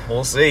know.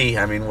 We'll see.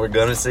 I mean, we're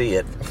gonna see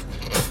it.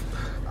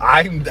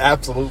 I'm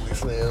absolutely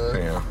saying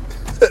it. Yeah.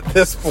 At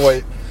this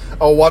point,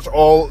 I'll watch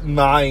all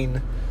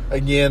 9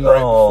 again right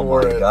Oh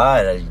before my it.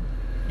 god,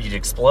 you'd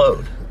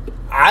explode.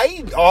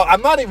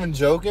 I'm not even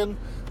joking.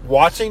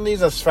 Watching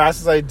these as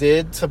fast as I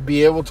did to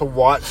be able to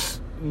watch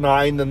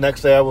 9 the next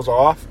day I was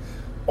off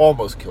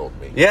almost killed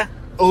me. Yeah.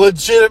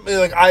 legitimately,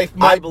 like, I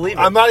believe it.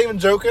 I'm not even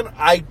joking.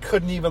 I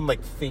couldn't even,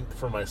 like, think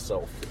for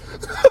myself.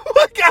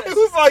 Like, I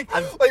was like,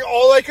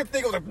 all I could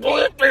think was like,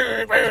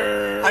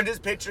 I'm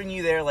just picturing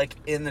you there, like,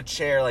 in the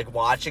chair, like,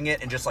 watching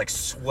it and just, like,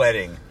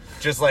 sweating.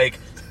 Just, like,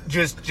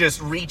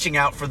 just reaching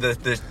out for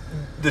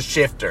the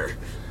shifter.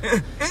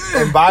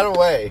 And by the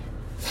way,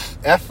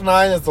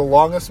 F9 is the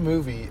longest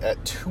movie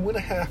at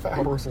 2.5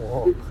 hours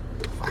long.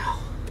 Wow.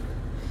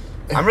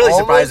 I'm really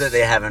surprised that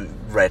they haven't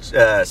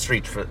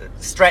stretched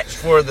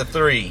for the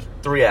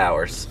 3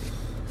 hours.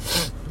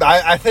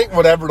 I think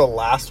whatever the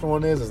last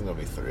one is going to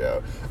be 3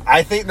 hours.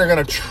 I think they're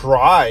going to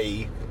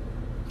try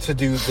to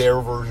do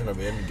their version of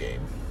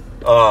Endgame.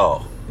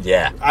 Oh,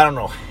 yeah. I don't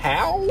know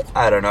how.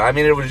 I don't know. I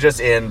mean, it would just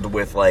end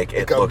with, like,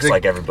 it looks big,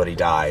 like everybody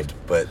died,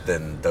 but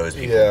then those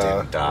people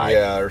didn't die.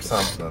 Yeah, or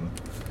something.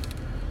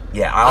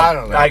 Yeah, I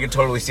don't know. I could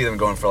totally see them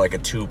going for, like, a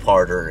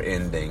 2-parter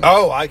ending.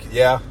 Oh,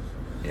 yeah.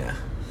 Yeah.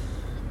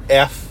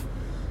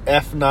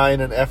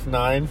 F9 and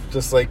F9,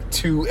 just like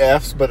 2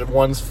 Fs, but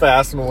one's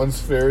Fast and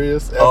one's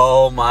Furious.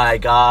 Oh my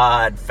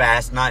God,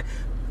 Fast 9.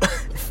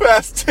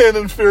 Fast 10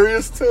 and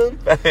Furious 10.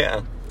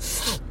 Yeah.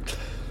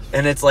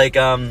 And it's like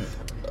they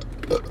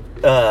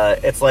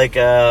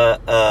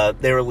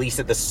release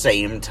at the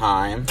same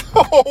time.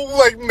 Oh,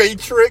 like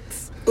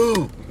Matrix.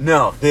 Ooh,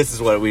 no, this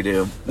is what we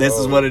do. This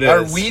is what it is.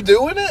 Are we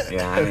doing it?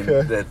 Yeah, I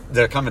mean,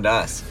 they're coming to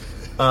us.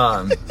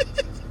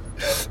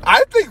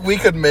 I think we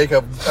could make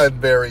a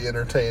very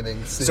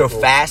entertaining sequel. So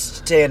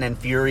Fast 10 and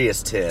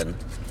Furious 10.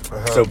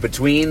 So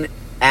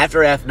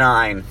after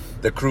F9,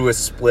 the crew is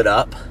split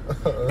up.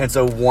 And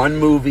so one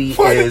movie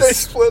Why did they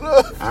split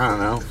up? I don't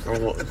know.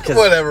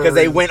 Whatever. Because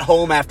they went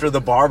home after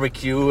the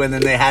barbecue and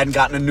then they hadn't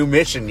gotten a new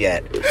mission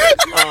yet.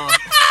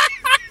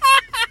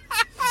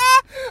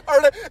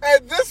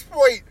 At this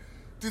point,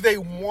 do they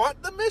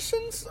want the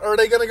missions? Or are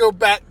they going to go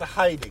back to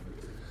hiding?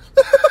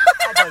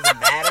 That doesn't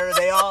matter.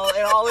 It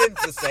all ends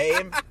the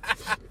same.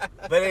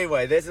 But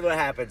anyway, this is what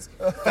happens.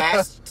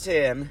 Fast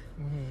 10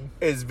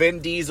 is Vin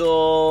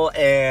Diesel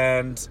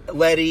and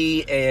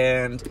Letty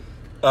and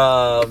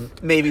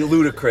maybe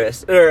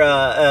Ludacris.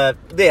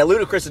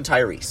 Ludacris and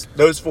Tyrese.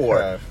 Those 4.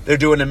 Okay. They're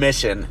doing a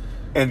mission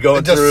and going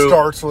It just through.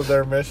 starts with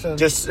their mission?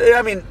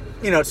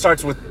 It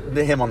starts with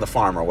him on the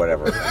farm or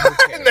whatever.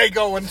 And they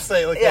go and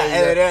say, like, yeah,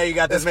 and then you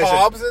got this is mission.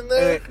 Hobbs in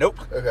there? Nope.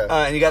 Okay.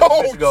 And you got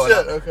this mission going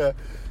on. Okay.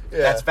 Yeah.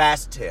 That's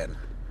Fast 10.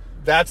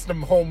 That's the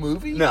whole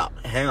movie? No,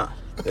 hang on.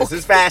 This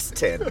is Fast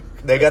 10.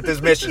 They got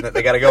this mission that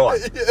they got to go on.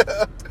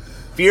 Yeah.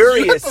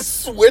 Furious. You have to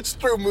switch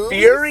through movies?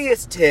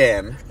 Furious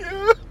 10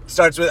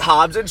 starts with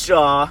Hobbs and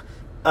Shaw,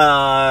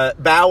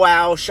 Bow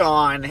Wow,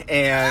 Sean,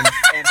 and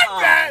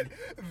Han.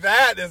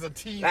 That is a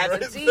team. That's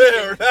right a team.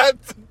 there.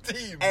 That's a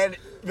team. And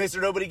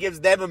Mr. Nobody gives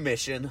them a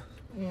mission,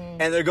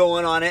 and they're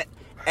going on it.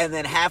 And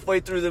then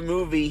halfway through the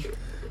movie,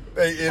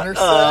 they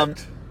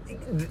intersect.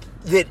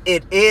 That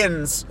it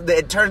ends.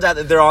 It turns out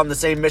that they're on the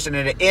same mission,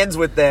 and it ends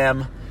with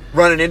them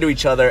running into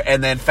each other.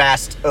 And then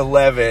Fast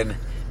 11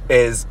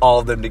 is all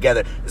of them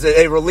together. So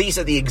they release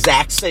at the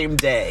exact same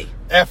day.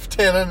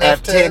 F10 and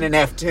F10 and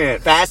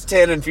F10, Fast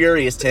 10 and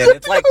Furious 10.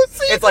 It's like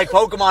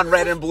Pokemon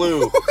Red and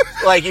Blue.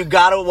 Like you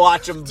gotta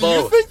watch them both. Do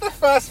you think the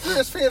Fast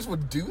Furious fans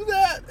would do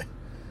that?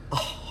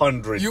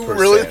 100%. You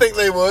really think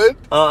they would?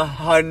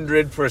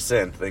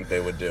 100% think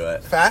they would do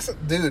it.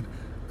 Dude.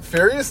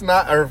 Furious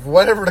or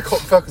whatever the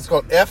fuck it's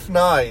called,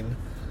 F9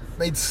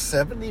 made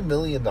 $70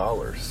 million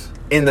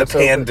in the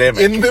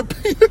pandemic. In the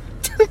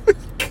pandemic.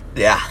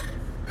 Yeah.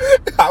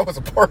 I was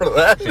a part of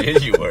that. Yeah,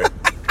 you were.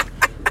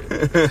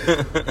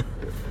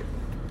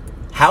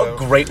 How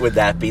great would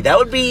that be? That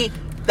would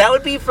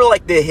be for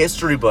like the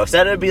history books.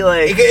 That would be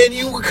like, and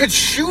you could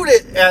shoot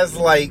it as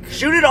like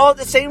shoot it all at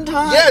the same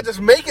time. Yeah,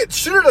 just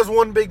shoot it as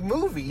one big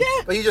movie. Yeah,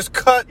 but you're just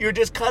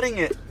cutting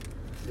it.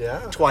 Yeah,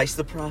 twice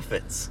the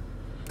profits.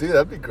 Dude,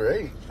 that'd be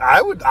great.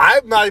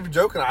 I'm not even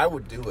joking. I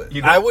would do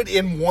it. I would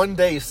in one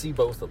day see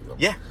both of them.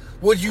 Yeah.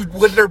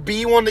 Would there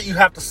be one that you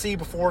have to see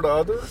before the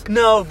other?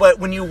 No, but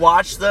when you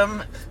watch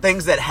them,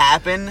 things that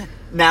happen,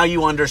 now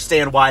you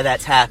understand why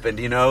that's happened,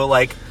 you know?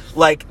 Like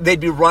they'd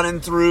be running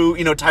through,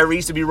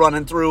 Tyrese would be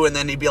running through and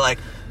then he'd be like,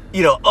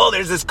 oh,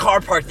 there's this car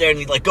parked there and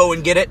he'd like go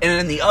and get it. And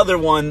then the other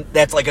one,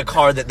 that's like a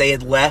car that they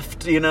had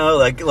left,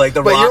 like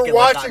the But Rock. You're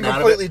watching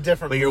completely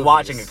different But you're movies.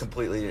 watching it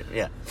completely,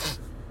 yeah.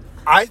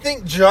 I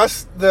think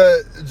just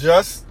to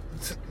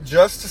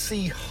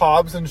see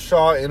Hobbs and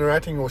Shaw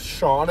interacting with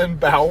Sean and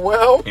Bow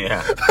Wow,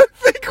 yeah, I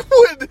think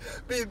would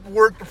be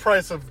worth the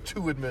price of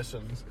 2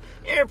 admissions.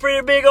 You're a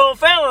pretty big old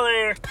fella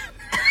there.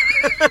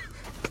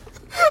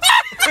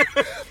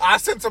 I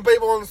sent some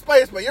people into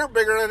space, but you're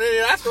bigger than any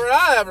asteroid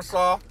I ever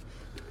saw.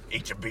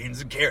 Eat your beans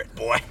and carrots,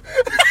 boy.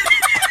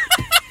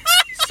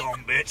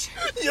 Son bitch.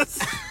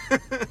 Yes.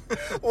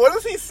 What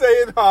does he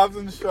say in Hobbs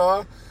and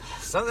Shaw?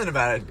 Something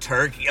about a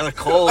turkey, a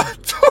cold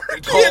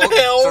turkey in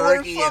hell.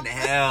 Turkey in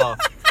hell.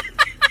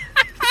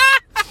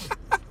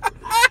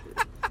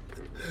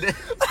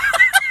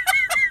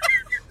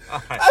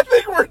 I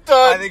think we're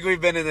done. I think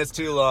we've been in this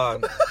too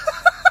long.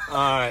 All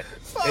right.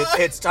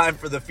 It's time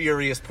for the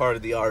furious part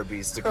of the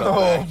Arby's to come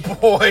back. Oh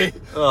boy.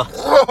 Ugh.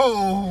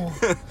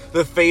 Oh.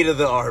 The fate of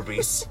the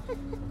Arby's.